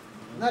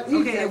 Not ejaculation.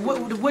 Okay,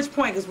 which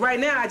point? Because right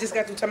now I just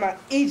got to talking about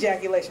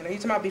ejaculation. Are you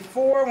talking about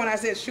before when I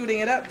said shooting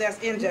it up? That's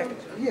ejaculation.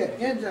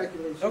 Yeah,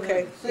 ejaculation.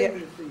 Okay, yeah.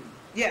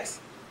 Yes.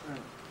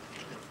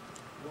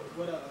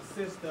 What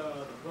assist the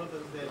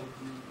brothers that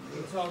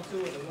you talk to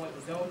and the ones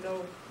that don't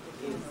know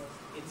is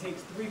it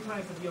takes 3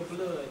 pints of your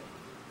blood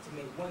to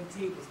make 1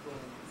 tablespoon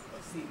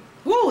of semen.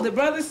 Woo, the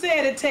brother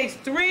said it takes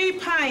 3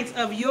 pints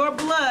of your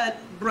blood,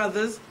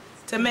 brothers,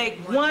 to make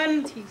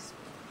 1 teaspoon.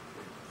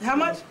 How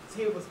much?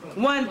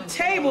 Tablespoon. 1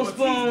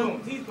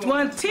 tablespoon.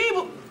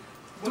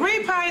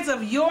 3 pints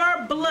of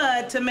your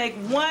blood to make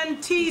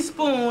 1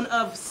 teaspoon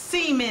of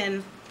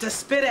semen to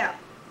spit out.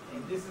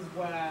 And this is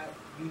why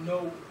you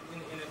know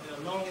in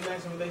a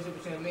long-lasting relationship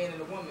between a man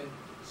and a woman,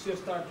 she'll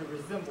start to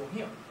resemble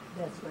him.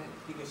 That's right.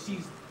 Because he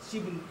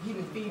been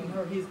feeding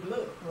her his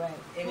blood. Right.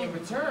 And in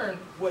return,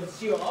 what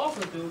she'll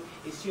also do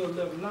is she'll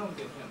live longer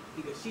than him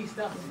because she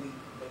stops bleeding,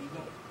 but he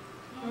won't.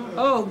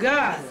 Oh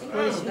God!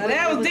 Now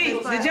that was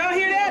deep. Did y'all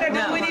hear that, or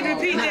do we need to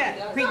repeat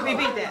that?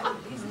 Repeat that.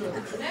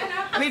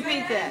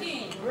 Repeat that.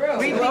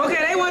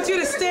 Okay, they want you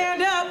to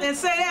stand up and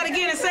say that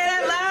again and say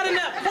that loud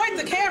enough. Point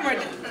the camera.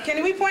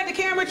 Can we point the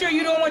camera at you, or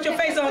you don't want your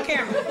face on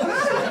camera?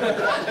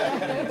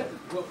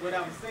 What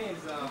I'm saying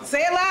is,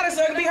 say it louder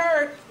so it can be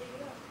heard.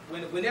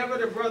 Whenever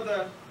the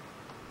brother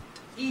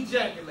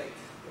ejaculates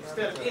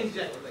instead of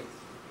injaculates,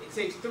 it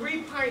takes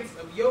 3 pints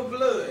of your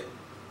blood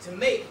to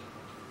make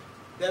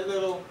that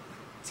little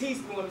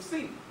teaspoon of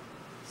semen.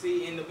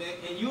 See, and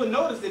you'll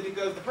notice it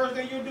because the first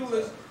thing you'll do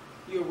is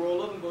you'll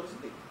roll up and go to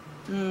sleep.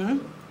 Mm-hmm.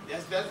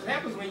 That's what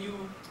happens when you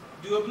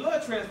do a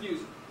blood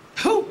transfusion.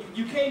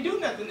 You can't do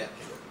nothing else.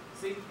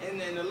 See, and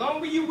then the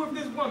longer you with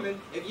this woman,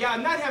 if y'all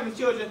not having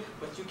children,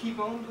 but you keep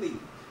on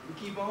bleeding,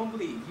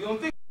 you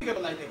don't think of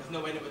it like that because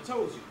nobody ever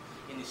told you,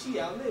 and then she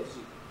outlives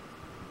you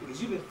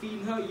because you've been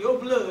feeding her your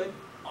blood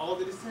all of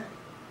this time.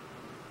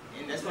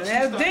 And that's why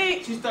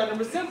she started to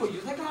resemble you.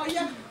 It's like, oh,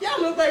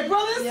 y'all look like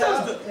brother and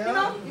sister. You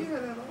know?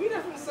 We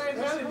not from the same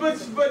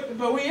family,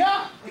 but we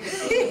are.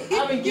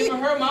 I've been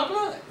giving her my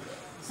blood.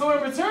 So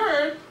in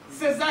return,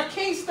 since I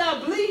can't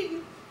stop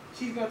bleeding,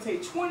 she's going to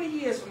take 20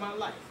 years from my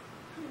life.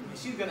 And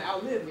she's going to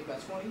outlive me by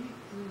 20 years.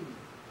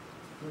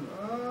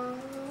 Now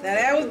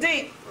that was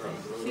deep.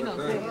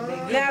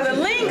 Now the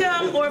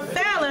lingam or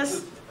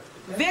phallus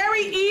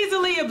very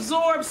easily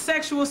absorbs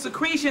sexual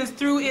secretions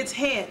through its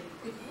head.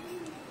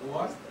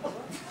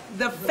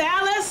 The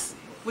phallus,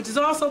 which is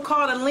also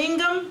called a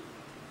lingam.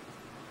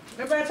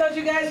 Remember I told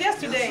you guys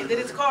yesterday that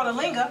it's called a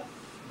lingam.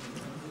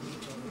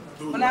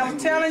 When I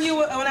was telling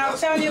you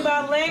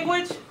about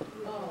language.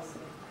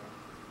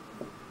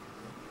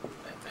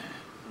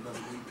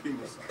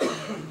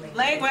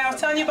 When I was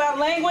telling you about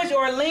language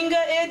or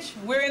linga-age,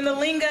 we're in the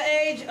linga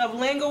age of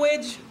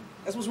language.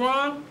 That's what's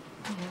wrong.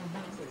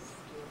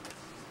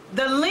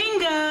 The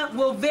linga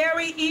will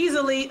very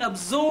easily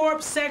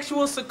absorb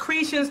sexual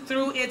secretions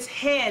through its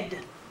head.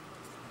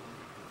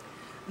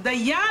 The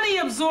yoni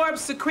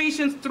absorbs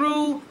secretions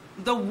through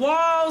the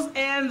walls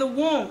and the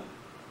womb.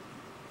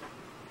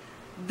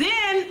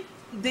 Then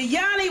the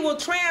yoni will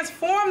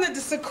transform the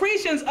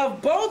secretions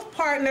of both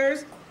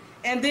partners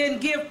and then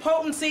give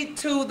potency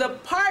to the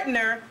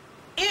partner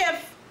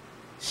if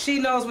she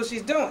knows what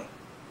she's doing.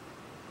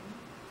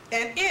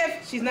 And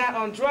if she's not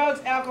on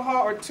drugs,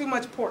 alcohol, or too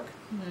much pork,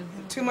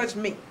 too much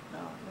meat. No,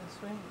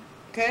 that's right.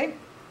 Okay?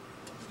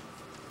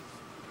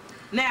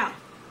 Now,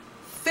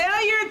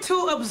 failure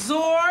to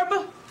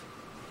absorb,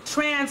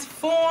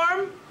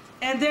 transform,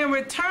 and then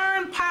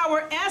return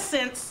power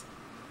essence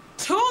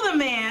to the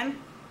man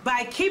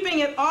by keeping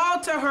it all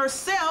to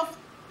herself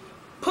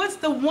puts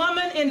the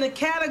woman in the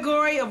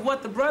category of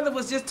what the brother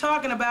was just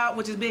talking about,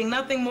 which is being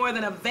nothing more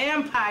than a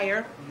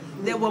vampire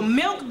that will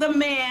milk the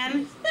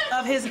man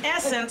of his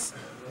essence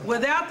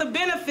without the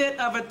benefit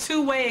of a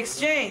two-way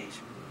exchange.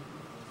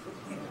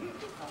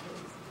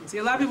 See,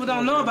 a lot of people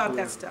don't know about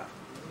that stuff.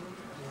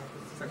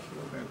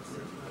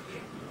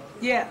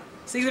 Yeah.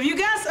 See, if you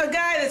got a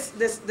guy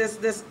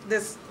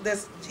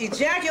that's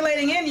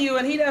ejaculating in you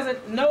and he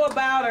doesn't know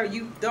about, or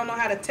you don't know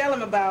how to tell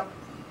him about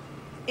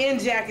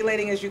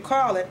injaculating, as you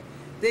call it,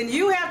 then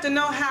you have to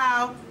know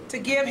how to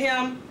give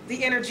him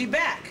the energy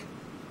back,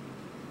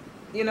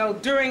 you know,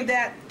 during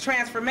that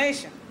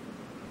transformation.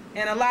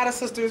 And a lot of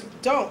sisters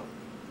don't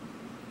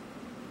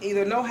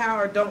either know how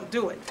or don't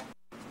do it.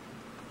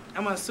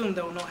 I'm gonna assume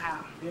don't know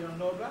how. They don't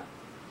know about it?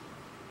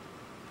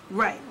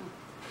 Right.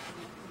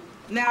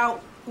 Now,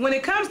 when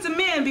it comes to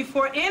men,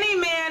 before any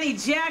man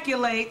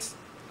ejaculates,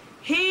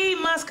 he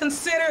must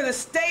consider the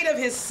state of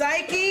his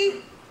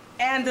psyche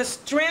and the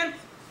strength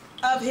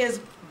of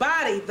his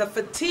body, the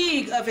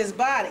fatigue of his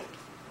body.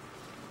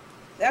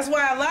 That's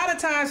why a lot of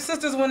times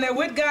sisters, when they're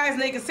with guys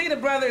and they can see the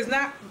brother is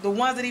not the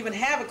ones that even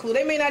have a clue,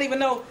 they may not even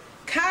know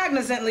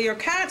cognizantly or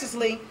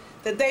consciously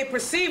that they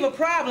perceive a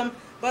problem,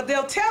 but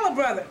they'll tell a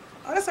brother,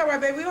 oh, that's all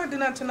right, baby, we don't do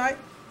nothing tonight.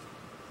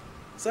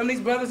 Some of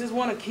these brothers just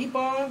want to keep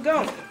on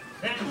going.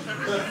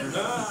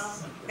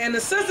 And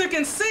the sister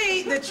can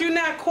see that you're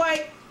not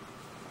quite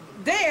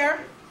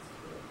there,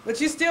 but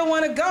you still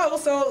want to go,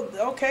 so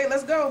okay,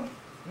 let's go.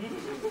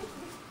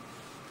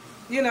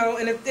 You know,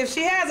 and if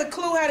she has a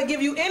clue how to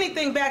give you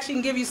anything back, she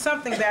can give you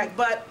something back,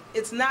 but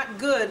it's not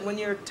good when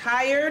you're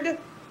tired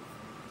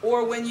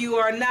or when you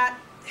are not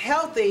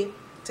healthy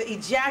to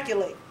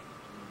ejaculate.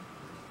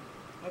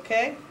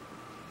 Okay?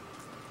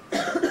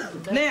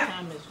 Now,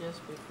 time is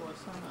just before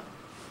sunup.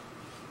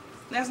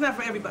 That's not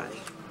for everybody.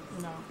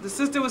 No. The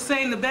sister was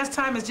saying the best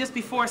time is just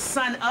before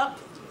sun up,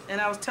 and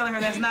I was telling her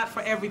that's not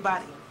for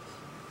everybody.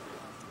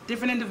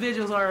 Different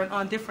individuals are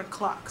on different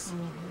clocks.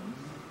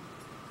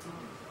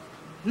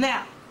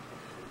 Now,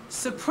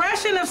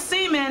 suppression of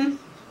semen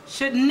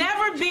should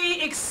never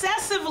be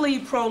excessively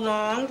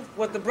prolonged,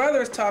 what the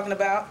brother is talking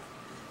about.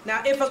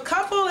 Now, if a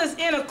couple is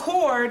in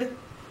accord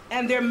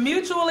and they're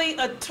mutually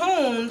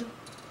attuned,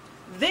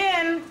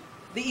 then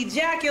the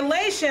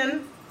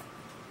ejaculation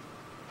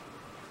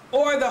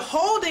or the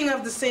holding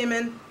of the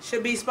semen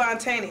should be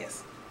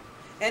spontaneous.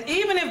 And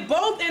even if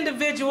both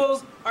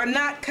individuals are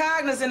not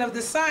cognizant of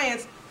the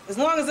science, as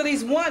long as at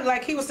least one,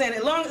 like he was saying,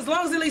 as long as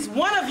at least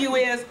one of you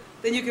is,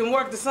 then you can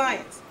work the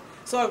science.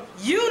 So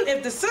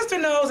if the sister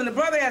knows and the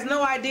brother has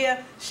no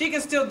idea, she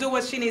can still do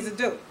what she needs to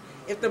do.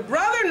 If the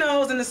brother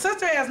knows and the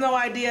sister has no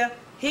idea,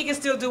 he can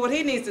still do what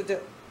he needs to do.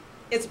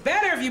 It's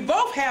better if you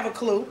both have a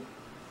clue,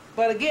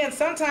 but again,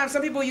 sometimes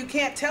some people, you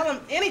can't tell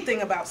them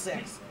anything about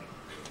sex.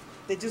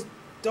 They just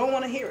don't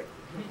want to hear it.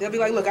 They'll be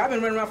like, look, I've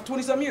been running around for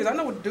 20-something years. I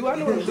know what to do. I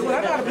know what I'm doing.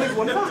 I know how to blink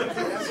one time.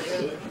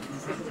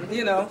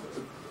 You know.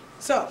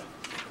 So,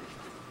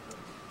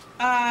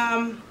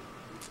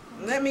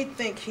 let me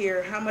think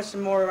here. How much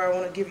more I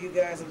want to give you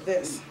guys of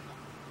this?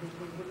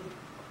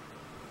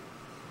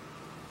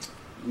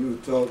 You were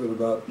talking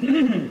about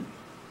the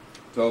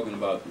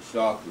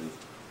chakras.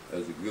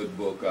 There's a good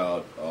book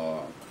out,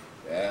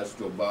 The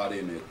Astral Body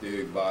and the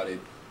Etheric Body,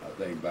 I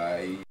think by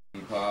A.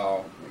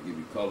 Powell. They give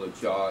you color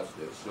charts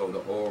that show the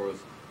auras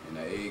and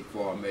the egg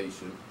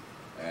formation,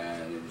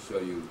 and it'll show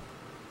you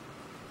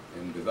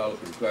in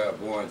developing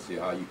clairvoyancy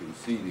how you can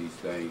see these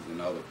things in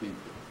other people.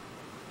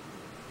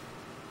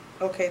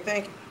 Okay,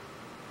 thank you.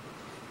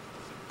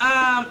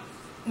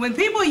 When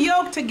people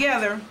yoke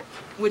together,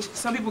 which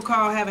some people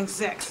call having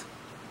sex,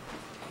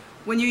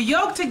 when you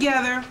yoke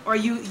together or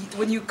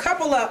when you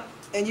couple up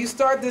and you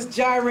start this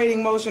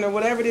gyrating motion or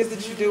whatever it is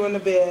that you do in the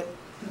bed,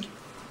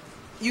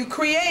 you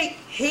create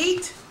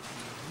heat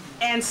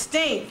and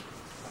steam.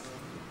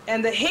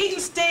 And the heat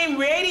and steam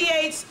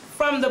radiates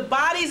from the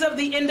bodies of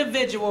the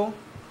individual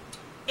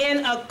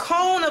in a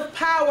cone of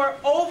power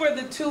over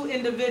the two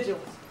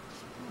individuals.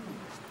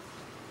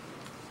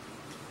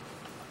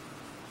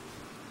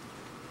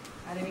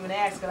 I didn't even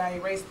ask, could I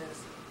erase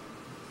this?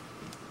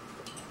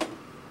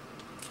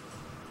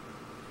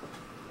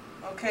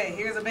 Okay,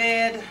 here's a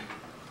bed.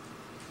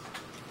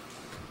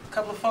 A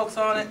couple of folks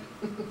on it.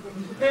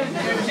 They're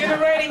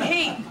generating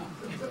heat.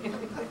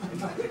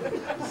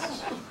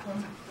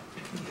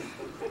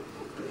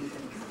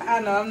 I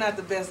know, I'm not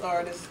the best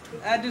artist.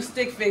 I do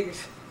stick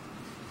figures.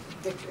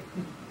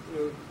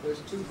 There's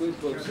two good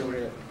books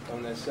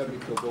on that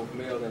subject for both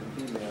male and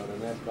female,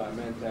 and that's by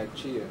Mantak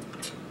Chia.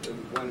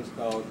 One is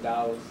called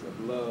Taoist of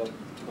Love,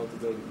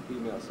 Cultivating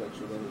Female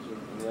Sexual Energy,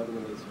 and the other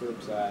one is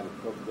Flipside of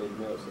Cultivating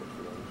Male Sexual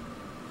Energy.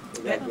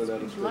 They got good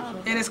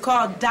illustrations. And it's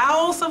called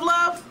Taoist of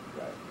Love?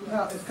 Right.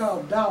 No, it's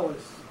called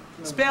Taoist.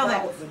 Spell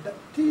that.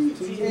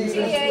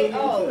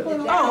 T-A-O.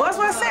 Oh, that's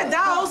what I said,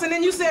 Taoist, and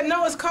then you said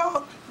no, it's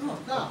called?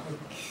 No.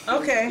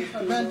 Okay.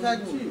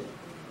 Mantak Chia.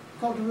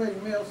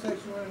 Cultivating male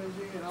sexual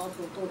energy and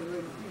also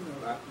cultivating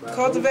female.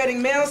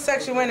 Cultivating male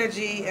sexual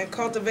energy and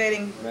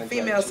cultivating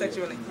female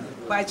sexual energy.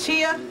 By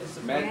Chia?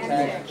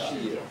 Mantak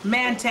Chia.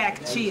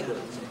 Mantak Chia.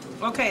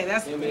 Okay,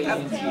 that's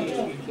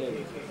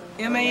M-A-N-T-A-K.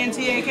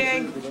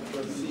 M-A-N-T-A-K?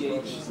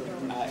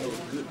 C-H-I-A.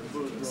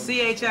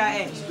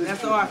 C-H-I-A.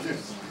 That's the author.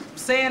 I'm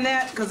saying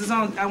that because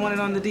I want it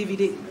on the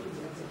DVD.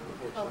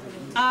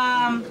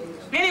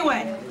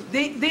 Anyway,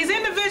 these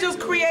individuals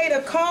create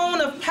a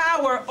cone of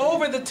power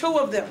over the two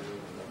of them.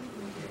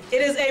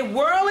 It is a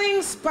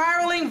whirling,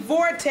 spiraling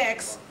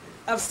vortex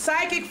of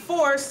psychic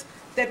force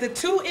that the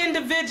two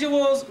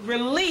individuals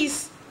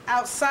release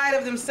outside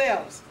of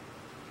themselves.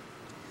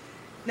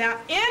 Now,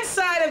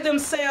 inside of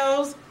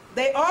themselves,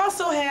 they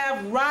also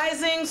have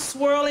rising,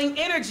 swirling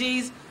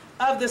energies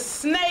of the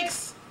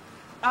snakes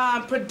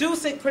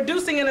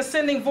producing an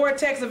ascending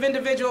vortex of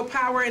individual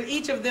power in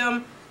each of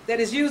them that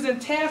is used in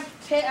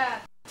Tantra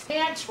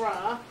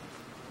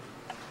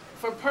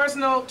for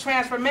personal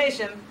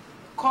transformation,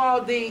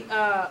 called the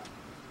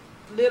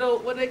little,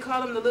 what do they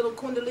call them, the little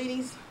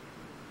kundalinis?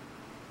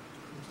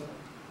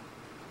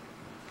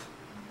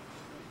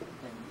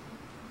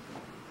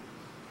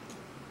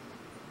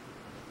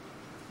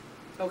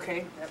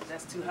 Okay,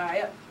 that's too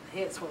high up. The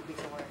head's supposed to be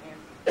somewhere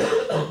in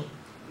here.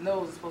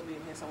 Nose is supposed to be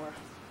in here somewhere.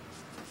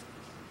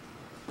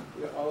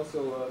 Yeah,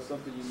 also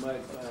something you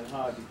might find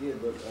hard to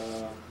get, but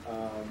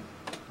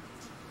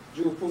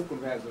Jewel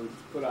Pookrum has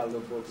put out a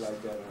little book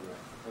like that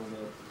on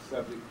the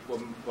subject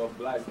for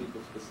black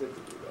people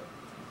specifically,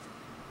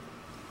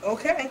 though.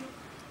 Okay.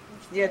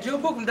 Yeah, Jewel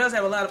Pookrum does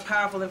have a lot of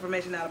powerful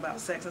information out about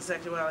sex and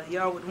sexuality.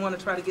 Y'all would want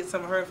to try to get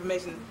some of her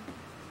information.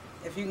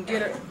 If you can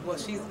get her, well,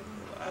 if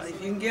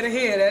you can get her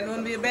here, that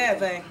wouldn't be a bad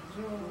thing.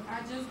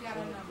 I just got a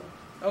number.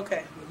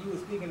 Okay. When you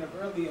were speaking of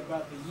earlier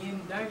about the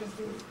Yin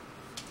dynasty.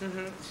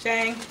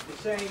 Shang. The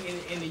Shang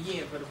and the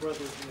Yin for the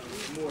brothers, you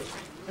know, Moorish.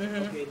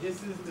 Okay,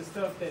 this is the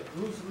stuff that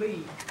Bruce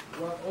Lee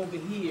brought over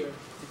here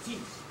to teach,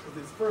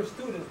 because his first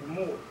students were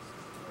Moors.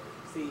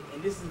 See,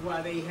 and this is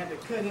why they had to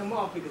cut him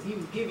off, because he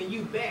was giving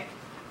you back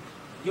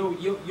your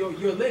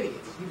lineage.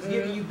 He was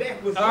giving you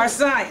back what's Our yours.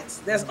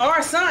 science. That's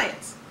our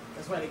science.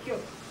 That's why they killed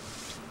him.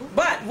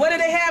 But what do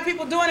they have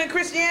people doing in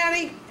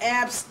Christianity?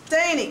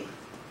 Abstaining.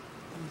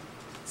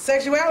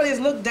 Sexuality is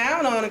looked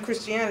down on in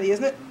Christianity,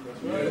 isn't it?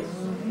 Yes.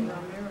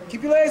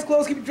 Keep your legs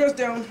closed, keep your dress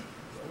down.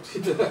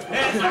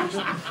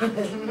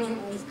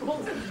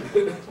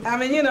 I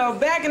mean, you know,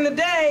 back in the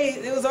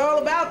day, it was all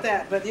about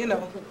that. But, you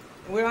know,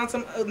 we're on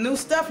some new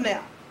stuff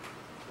now.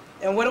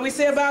 And what do we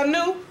say about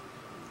new?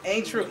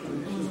 Ain't true.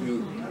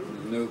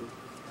 New.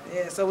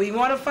 Yeah, so we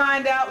want to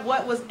find out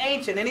what was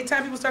ancient.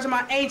 Anytime people start talking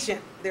about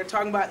ancient, they're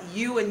talking about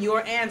you and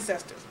your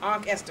ancestors,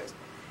 ancestors.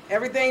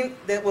 Everything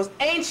that was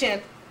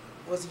ancient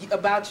was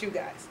about you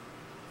guys.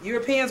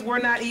 Europeans were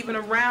not even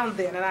around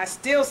then, and I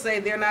still say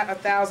they're not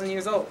 1,000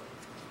 years old.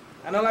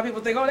 I know a lot of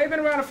people think, oh, they've been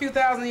around a few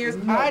thousand years.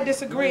 No, I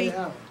disagree. no, they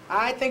haven't.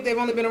 I think they've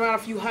only been around a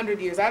few hundred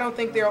years. I don't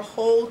think they're a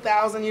whole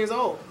 1,000 years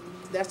old.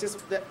 That's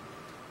just, the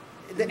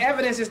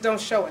evidence just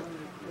don't show it.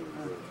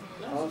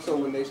 Also,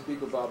 when they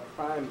speak about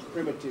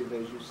primitive,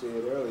 as you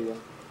said earlier,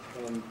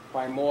 and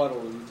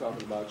primordial, you're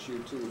talking about you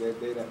too.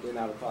 They're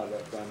not a part of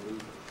that family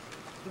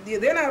either. Yeah,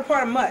 they're not a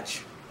part of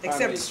much, except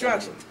Primate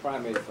destruction.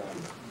 Primate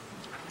family.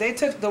 They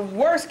took the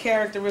worst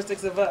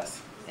characteristics of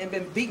us and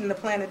been beating the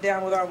planet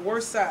down with our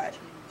worst side.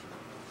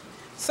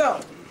 So,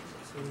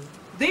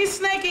 these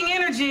snaking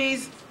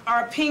energies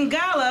are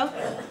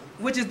Pingala,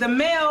 which is the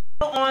male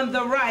on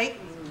the right,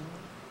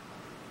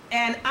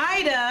 and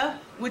Ida,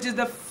 which is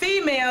the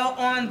female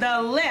on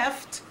the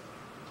left,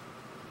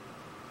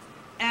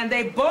 and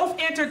they both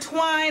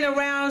intertwine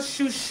around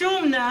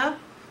Shushumna,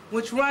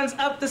 which runs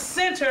up the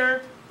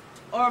center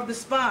of the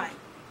spine,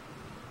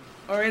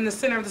 or in the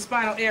center of the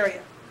spinal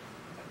area.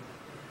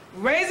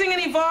 Raising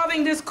and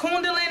evolving this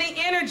Kundalini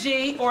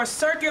energy, or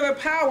circular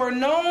power,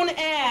 known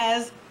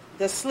as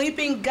the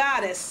sleeping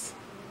goddess,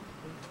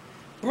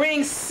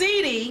 brings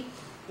Siddhi,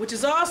 which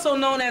is also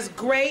known as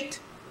great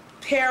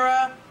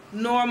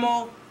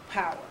paranormal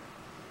power.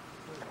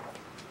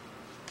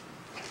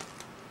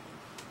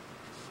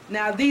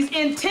 Now, these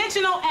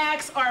intentional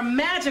acts are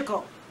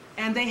magical,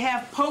 and they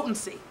have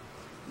potency.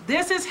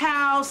 This is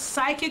how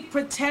psychic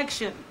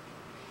protection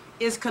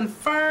is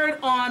conferred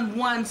on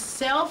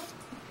oneself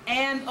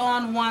and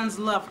on one's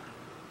lover.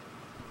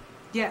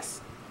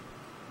 Yes?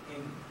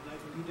 And like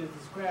you just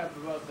described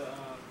about the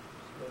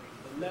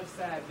left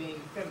side being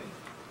feminine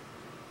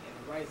and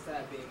the right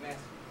side being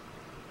masculine.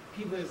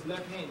 People that's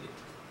left-handed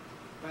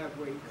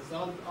vibrate because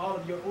all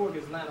of your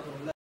organs line up on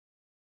the left.